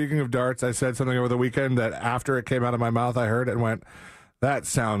something, speaking of darts, I said something over the weekend that after it came out of my mouth, I heard it and went, that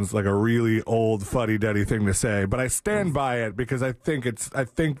sounds like a really old fuddy-duddy thing to say. But I stand by it because I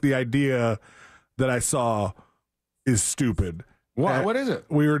think the idea that I saw is stupid. What is it?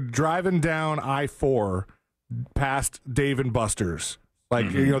 We were driving down I-4 past Dave & Buster's.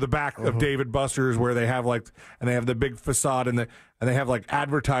 Like, the back of Dave & Buster's where they have and they have the big facade and they have like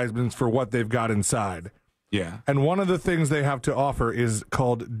advertisements for what they've got inside. Yeah. And one of the things they have to offer is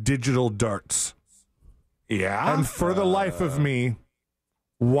called digital darts. Yeah. And for the life of me,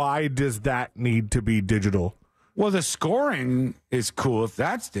 why does that need to be digital? Well, the scoring is cool if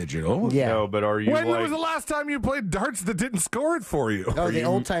that's digital. Yeah. No, but are you when was the last time you played darts that didn't score it for you? Oh, the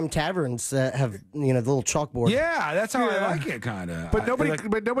old-time taverns have, the little chalkboard. Yeah, that's how I like it, kind of. But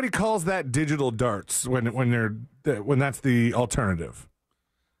nobody calls that digital darts when that's the alternative.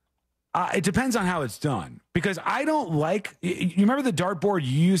 It depends on how it's done, because I don't like. You remember the dartboard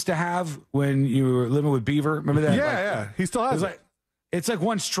you used to have when you were living with Beaver? Remember that? Yeah, he still has it. It's like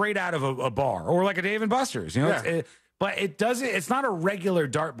one straight out of a bar or like a Dave & Buster's, but it doesn't. It's not a regular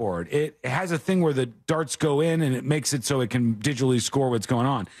dartboard. It has a thing where the darts go in and it makes it so it can digitally score what's going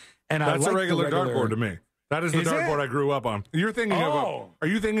on. And that's a regular dartboard to me. That is the dartboard I grew up on. You're thinking of are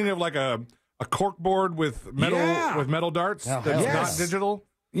you thinking of like a cork board with metal darts that's not digital?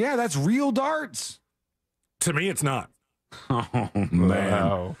 Yeah, that's real darts. To me, it's not. Oh man,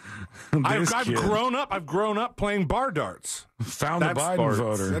 wow. I've grown up. I've grown up playing bar darts. Found the Biden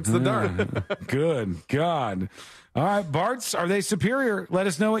voter. That's the dart. Good God. All right, Barts, are they superior? Let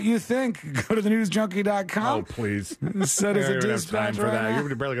us know what you think. Go to thenewsjunkie.com. Oh, please. Set us a dispatch for that.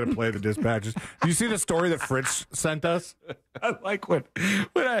 You're barely going to play the dispatches. Do you see the story that Fritz sent us? I like when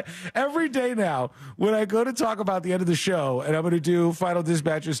every day now, when I go to talk about the end of the show and I'm going to do final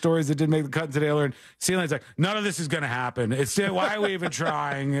dispatcher stories that didn't make the cut today, and Celine's like, none of this is going to happen. Why are we even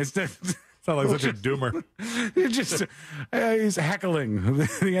trying? Sound like such a doomer. He's heckling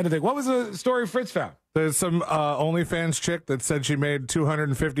the end of it. What was the story Fritz found? There's some OnlyFans chick that said she made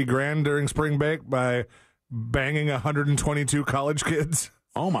 $250,000 during spring break by banging 122 college kids.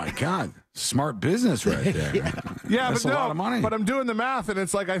 Oh my God. Smart business right there. Yeah, that's but a lot of money. But I'm doing the math, and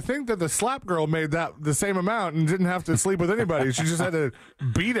it's like I think that the slap girl made the same amount and didn't have to sleep with anybody. She just had to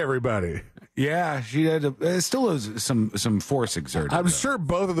beat everybody. Yeah, she had to. It still was some force exerted. I'm sure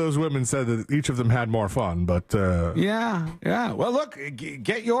both of those women said that each of them had more fun, but yeah. Well, look,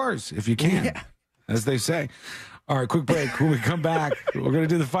 get yours if you can, as they say. All right, quick break. When we come back, we're going to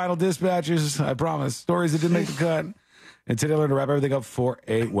do the final dispatches. I promise. Stories that didn't make the cut. And today we're going to wrap everything up for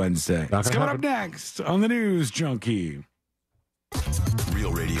a Wednesday. It's coming up next on the News Junkie.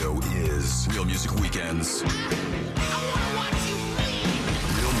 Real Radio is Real Music Weekends. Real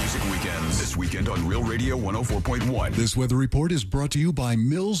Music Weekends this weekend on Real Radio 104.1. This weather report is brought to you by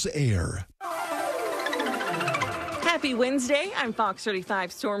Mills Air. Happy Wednesday. I'm Fox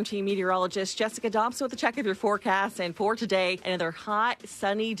 35 Storm Team meteorologist Jessica Dobson with a check of your forecast. And for today, another hot,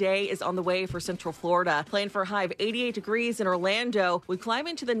 sunny day is on the way for Central Florida. Plan for a high of 88 degrees in Orlando. We climb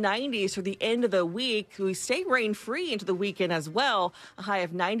into the 90s for the end of the week. We stay rain-free into the weekend as well. A high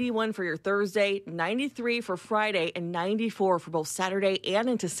of 91 for your Thursday, 93 for Friday, and 94 for both Saturday and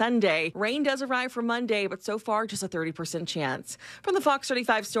into Sunday. Rain does arrive for Monday, but so far just a 30% chance. From the Fox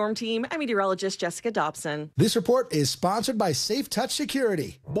 35 Storm Team, I'm meteorologist Jessica Dobson. This report is sponsored by Safe Touch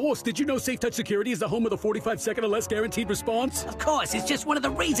Security. Boss, did you know Safe Touch Security is the home of the 45-second or less guaranteed response? Of course, it's just one of the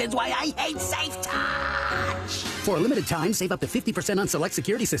reasons why I hate Safe Touch. For a limited time, save up to 50% on select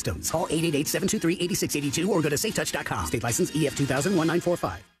security systems. Call 888-723-8682 or go to safetouch.com. State license EF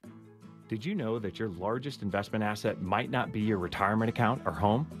 2000-1945. Did you know that your largest investment asset might not be your retirement account or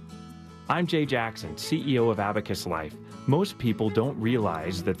home? I'm Jay Jackson, CEO of Abacus Life. Most people don't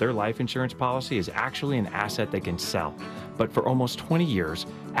realize that their life insurance policy is actually an asset they can sell. But for almost 20 years,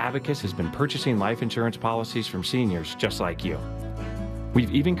 Abacus has been purchasing life insurance policies from seniors just like you.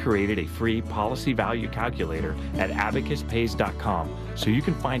 We've even created a free policy value calculator at abacuspays.com so you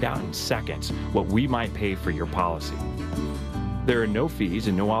can find out in seconds what we might pay for your policy. There are no fees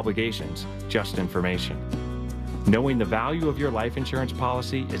and no obligations, just information. Knowing the value of your life insurance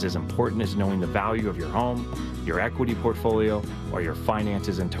policy is as important as knowing the value of your home, your equity portfolio, or your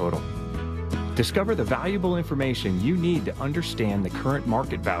finances in total. Discover the valuable information you need to understand the current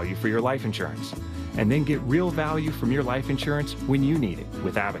market value for your life insurance, and then get real value from your life insurance when you need it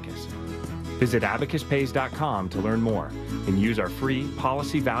with Abacus. Visit abacuspays.com to learn more and use our free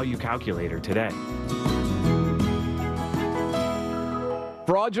policy value calculator today.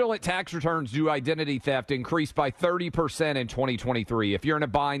 Fraudulent tax returns due to identity theft increased by 30% in 2023. If you're in a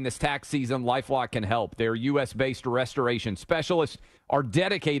bind this tax season, LifeLock can help. Their U.S.-based restoration specialists are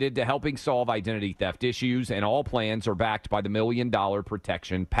dedicated to helping solve identity theft issues, and all plans are backed by the $1 Million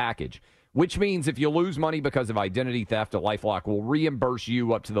Protection Package, which means if you lose money because of identity theft, LifeLock will reimburse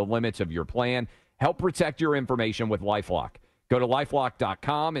you up to the limits of your plan. Help protect your information with LifeLock. Go to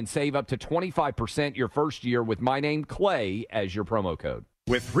LifeLock.com and save up to 25% your first year with my name, Clay, as your promo code.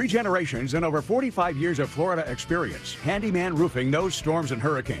 With 3 generations and over 45 years of Florida experience, Handyman Roofing knows storms and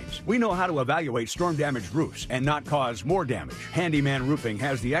hurricanes. We know how to evaluate storm-damaged roofs and not cause more damage. Handyman Roofing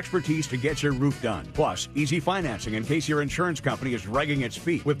has the expertise to get your roof done. Plus, easy financing in case your insurance company is dragging its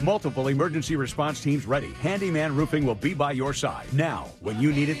feet. With multiple emergency response teams ready, Handyman Roofing will be by your side now when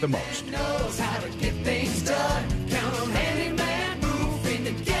you need it the most. Knows how to get things done. Count on Handyman Roofing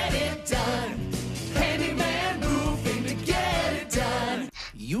to get it done. Handyman Roofing to get it done.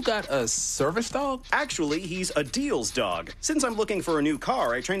 You got a service dog? Actually, he's a deals dog. Since I'm looking for a new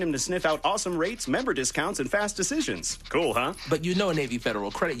car, I trained him to sniff out awesome rates, member discounts, and fast decisions. Cool, huh? But you know Navy Federal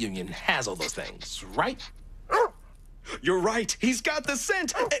Credit Union has all those things, right? You're right. He's got the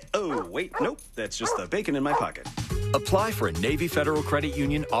scent. Oh, wait. Nope. That's just the bacon in my pocket. Apply for a Navy Federal Credit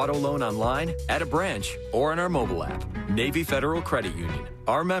Union auto loan online, at a branch, or on our mobile app. Navy Federal Credit Union.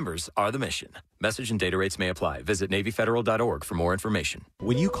 Our members are the mission. Message and data rates may apply. Visit NavyFederal.org for more information.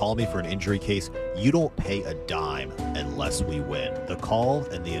 When you call me for an injury case, you don't pay a dime unless we win. The call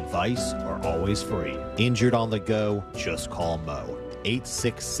and the advice are always free. Injured on the go, just call Mo.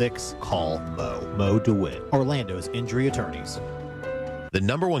 866-CALL-MO. Mo DeWitt, Orlando's injury attorneys. The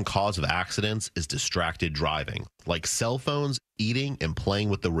number one cause of accidents is distracted driving, like cell phones, eating, and playing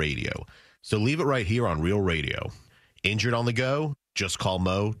with the radio. So leave it right here on Real Radio. Injured on the go? Just call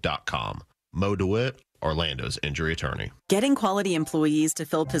Mo.com. Mo DeWitt, Orlando's injury attorney. Getting quality employees to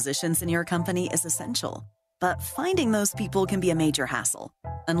fill positions in your company is essential, but finding those people can be a major hassle,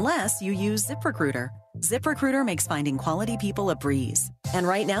 unless you use ZipRecruiter. ZipRecruiter makes finding quality people a breeze. And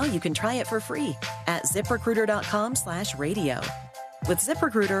right now you can try it for free at ZipRecruiter.com/radio. With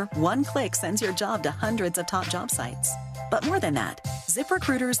ZipRecruiter, one click sends your job to hundreds of top job sites. But more than that,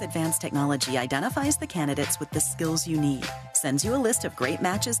 ZipRecruiter's advanced technology identifies the candidates with the skills you need, sends you a list of great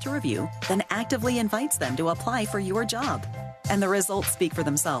matches to review, then actively invites them to apply for your job. And the results speak for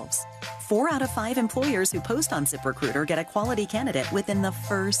themselves. 4 out of 5 employers who post on ZipRecruiter get a quality candidate within the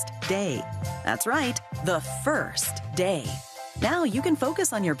first day. That's right, the first day. Now you can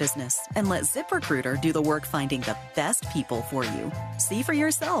focus on your business and let ZipRecruiter do the work finding the best people for you. See for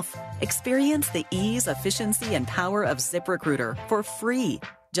yourself. Experience the ease, efficiency, and power of ZipRecruiter for free.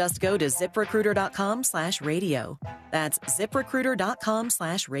 Just go to ZipRecruiter.com/radio. That's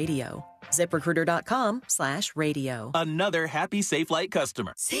ZipRecruiter.com/radio. ZipRecruiter.com/radio. Another happy Safelite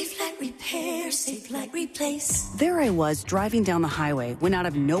customer. Safelite repair, Safelite replace. There I was driving down the highway when out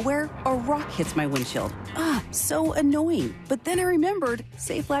of nowhere, a rock hits my windshield. So annoying. But then I remembered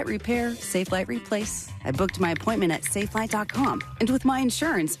Safelite Repair, Safelite Replace. I booked my appointment at Safelite.com. And with my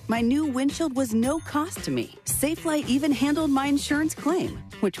insurance, my new windshield was no cost to me. Safelite even handled my insurance claim,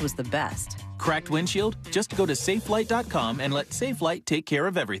 which was the best. Cracked windshield? Just go to Safelite.com and let Safelite take care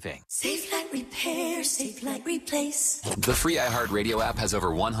of everything. Safelite Repair, Safelite Replace. The free iHeartRadio app has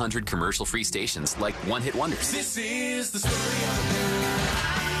over 100 commercial-free stations like One Hit Wonders. This is the story of a girl.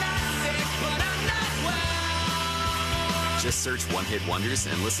 I'm not sick, but I'm not well. Just search One Hit Wonders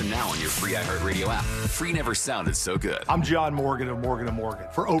and listen now on your free iHeartRadio app. Free never sounded so good. I'm John Morgan of Morgan & Morgan.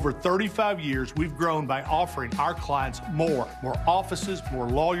 For over 35 years, we've grown by offering our clients more offices, more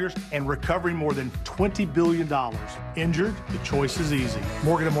lawyers, and recovering more than $20 billion. Injured? The choice is easy.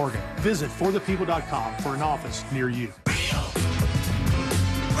 Morgan & Morgan. Visit forthepeople.com for an office near you.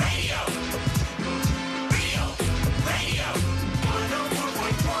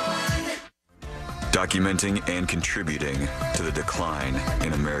 Documenting and contributing to the decline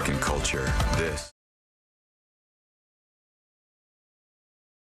in American culture. This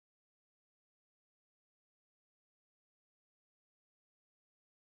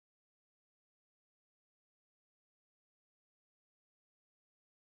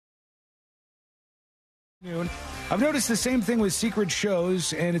I've noticed the same thing with secret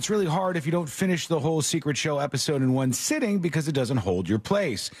shows, and it's really hard if you don't finish the whole secret show episode in one sitting because it doesn't hold your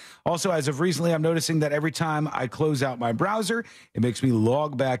place. Also, as of recently, I'm noticing that every time I close out my browser, it makes me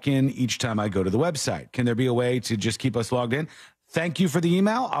log back in each time I go to the website. Can there be a way to just keep us logged in? Thank you for the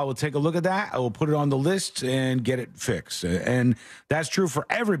email. I will take a look at that. I will put it on the list and get it fixed. And that's true for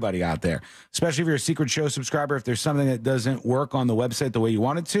everybody out there, especially if you're a secret show subscriber. If there's something that doesn't work on the website the way you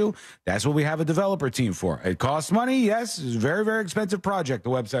want it to, that's what we have a developer team for. It costs money. Yes, it's a very, very expensive project, the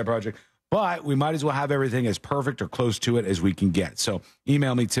website project, but we might as well have everything as perfect or close to it as we can get. So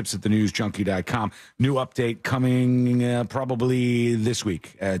email me, tips@thenewsjunkie.com. New update coming probably this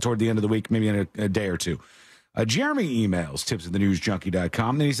week, toward the end of the week, maybe in a day or two. Jeremy emails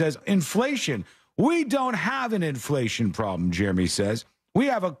tips@thenewsjunkie.com, and he says, inflation. We don't have an inflation problem, Jeremy says. We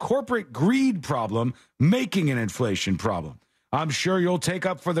have a corporate greed problem making an inflation problem. I'm sure you'll take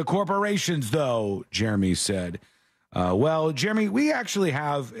up for the corporations, though, Jeremy said. Well, Jeremy, we actually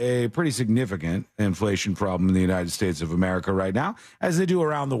have a pretty significant inflation problem in the United States of America right now, as they do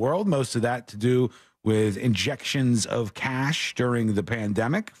around the world. Most of that to do with injections of cash during the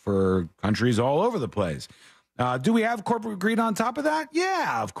pandemic for countries all over the place. Do we have corporate greed on top of that?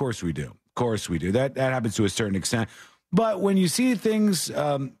 Yeah, of course we do. Of course we do. That happens to a certain extent. But when you see things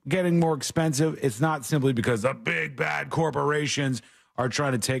getting more expensive, it's not simply because the big bad corporations are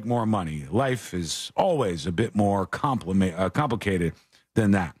trying to take more money. Life is always a bit more complicated than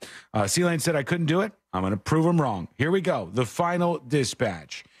that. C-Lane said I couldn't do it. I'm going to prove him wrong. Here we go. The final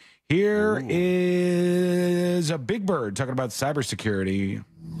dispatch. Here is a Big Bird talking about cybersecurity.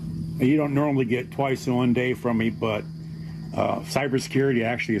 You don't normally get twice in one day from me, but cybersecurity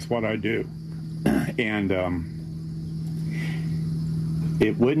actually is what I do. And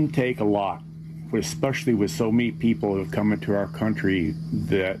it wouldn't take a lot, especially with so many people who have come into our country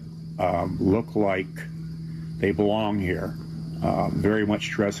that look like they belong here. Very much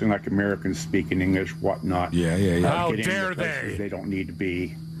dressing like Americans, speaking English, whatnot. Yeah. How dare they? They don't need to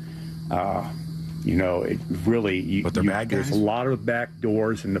be. It really, there's a lot of back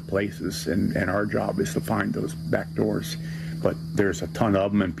doors in the places, and our job is to find those back doors. But there's a ton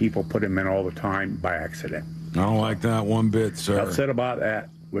of them, and people put them in all the time by accident. I don't like that one bit, sir. Enough said about that.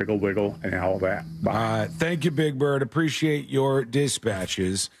 Wiggle, wiggle, and all that. Bye. Thank you, Big Bird. Appreciate your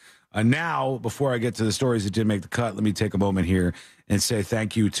dispatches. Now, before I get to the stories that did make the cut, let me take a moment here and say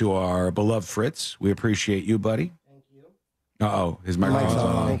thank you to our beloved Fritz. We appreciate you, buddy. Uh-oh, his microphone's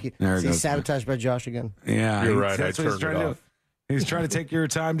on. Thank you. There it goes. Sabotaged by Josh again. Yeah, you're right. That's I what he's turned trying it to off. do. He's trying to take your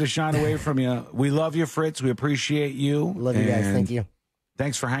time to shine away from you. We love you, Fritz. We appreciate you. Love you guys. Thank you.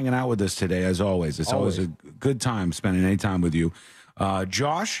 Thanks for hanging out with us today, as always. It's always a good time spending any time with you.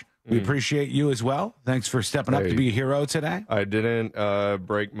 Josh, we appreciate you as well. Thanks for stepping up to be a hero today. I didn't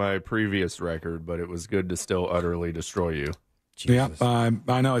break my previous record, but it was good to still utterly destroy you. Jesus. Yeah,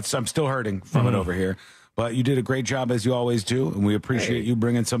 I know. I'm still hurting from it over here. But you did a great job, as you always do, and we appreciate you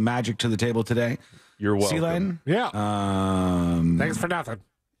bringing some magic to the table today. You're welcome. C-Lane? Yeah. Thanks for nothing.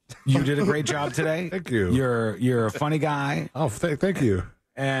 You did a great job today. Thank you. You're a funny guy. Oh, thank you.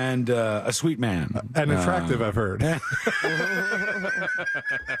 And a sweet man. And attractive, I've heard.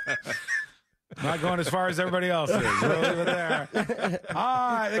 Not going as far as everybody else is. We'll leave it there.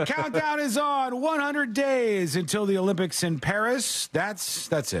 All right, the countdown is on. 100 days until the Olympics in Paris.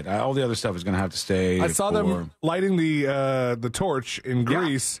 That's it. All the other stuff is going to have to stay. I saw them lighting the torch in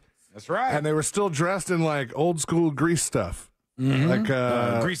Greece. That's right. And they were still dressed in like old school Grease stuff. Like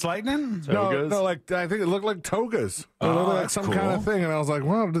Grease Lightning? No, like I think it looked like togas. It Oh, looked like that's some cool. kind of thing, and I was like,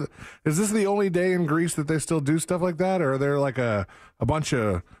 "Well, is this the only day in Greece that they still do stuff like that, or are there like a bunch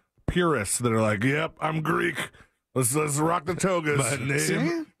of purists that are like, yep, I'm Greek. Let's rock the togas." My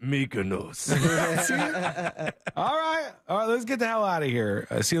name, Mykonos. All right, let's get the hell out of here.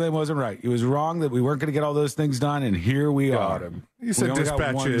 Celine wasn't right. He was wrong that we weren't going to get all those things done, and here we are. him. You said We only got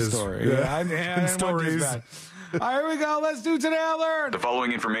one dispatches. story. Yeah. I didn't want Stories. dispatch. All right, here we go. Let's do Today I Learned. The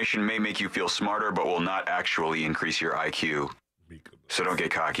following information may make you feel smarter, but will not actually increase your IQ. So don't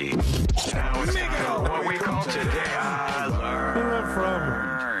get cocky. Now it's time for what we call Today I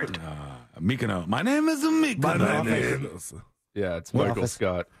Learned. Mykonos. My name is Mykonos. Yeah, it's Michael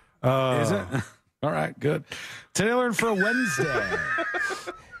Scott. Is it? All right, good. Today I Learned for Wednesday,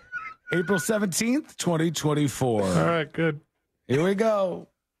 April 17th, 2024. All right, good. Here we go.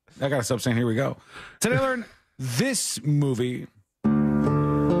 I got to stop saying here we go. Today I learned this movie.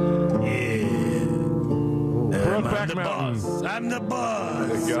 Brokeback Mountain. I'm the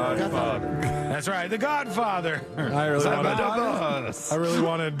boss. The Godfather. That's right, The Godfather. I really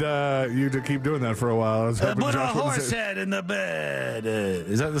wanted you to keep doing that for a while. I was hoping Put a Josh wouldn't horse say- head in the bed.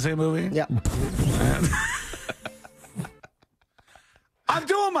 Is that the same movie? Yeah. I'm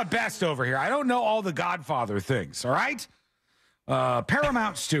doing my best over here. I don't know all the Godfather things, all right?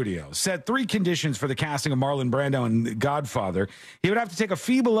 Paramount Studios set 3 conditions for the casting of Marlon Brando in Godfather. He would have to take a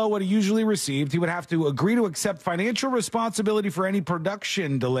fee below what he usually received. He would have to agree to accept financial responsibility for any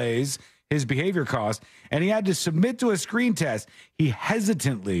production delays his behavior cost, and he had to submit to a screen test. He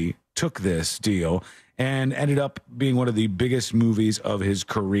hesitantly took this deal and ended up being one of the biggest movies of his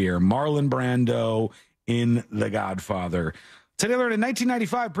career. Marlon Brando in The Godfather. Today, learned in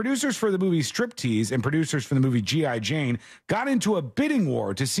 1995, producers for the movie Striptease and producers for the movie G.I. Jane got into a bidding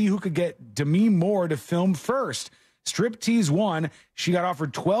war to see who could get Demi Moore to film first. Striptease won. She got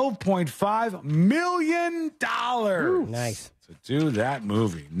offered $12.5 million. Nice. To do that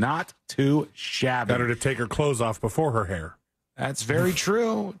movie. Not too shabby. Better to take her clothes off before her hair. That's very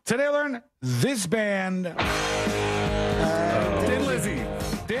true. Today, learn this band. Thin Lizzy.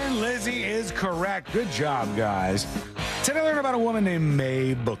 Thin Lizzy is correct. Good job, guys. Today, I learned about a woman named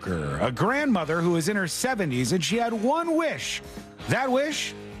May Booker, a grandmother who is in her 70s, and she had one wish. That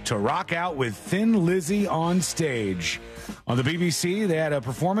wish? To rock out with Thin Lizzy on stage. On the BBC, they had a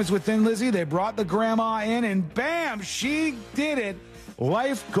performance with Thin Lizzy. They brought the grandma in, and bam, she did it.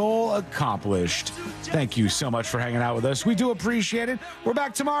 Life goal accomplished. Thank you so much for hanging out with us. We do appreciate it. We're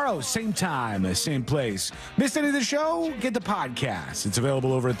back tomorrow, same time, same place. Missed any of the show? Get the podcast. It's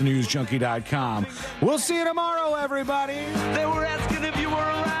available over at thenewsjunkie.com. We'll see you tomorrow, everybody. They were asking if you were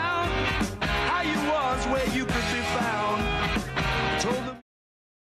around, how you was, where you could be found.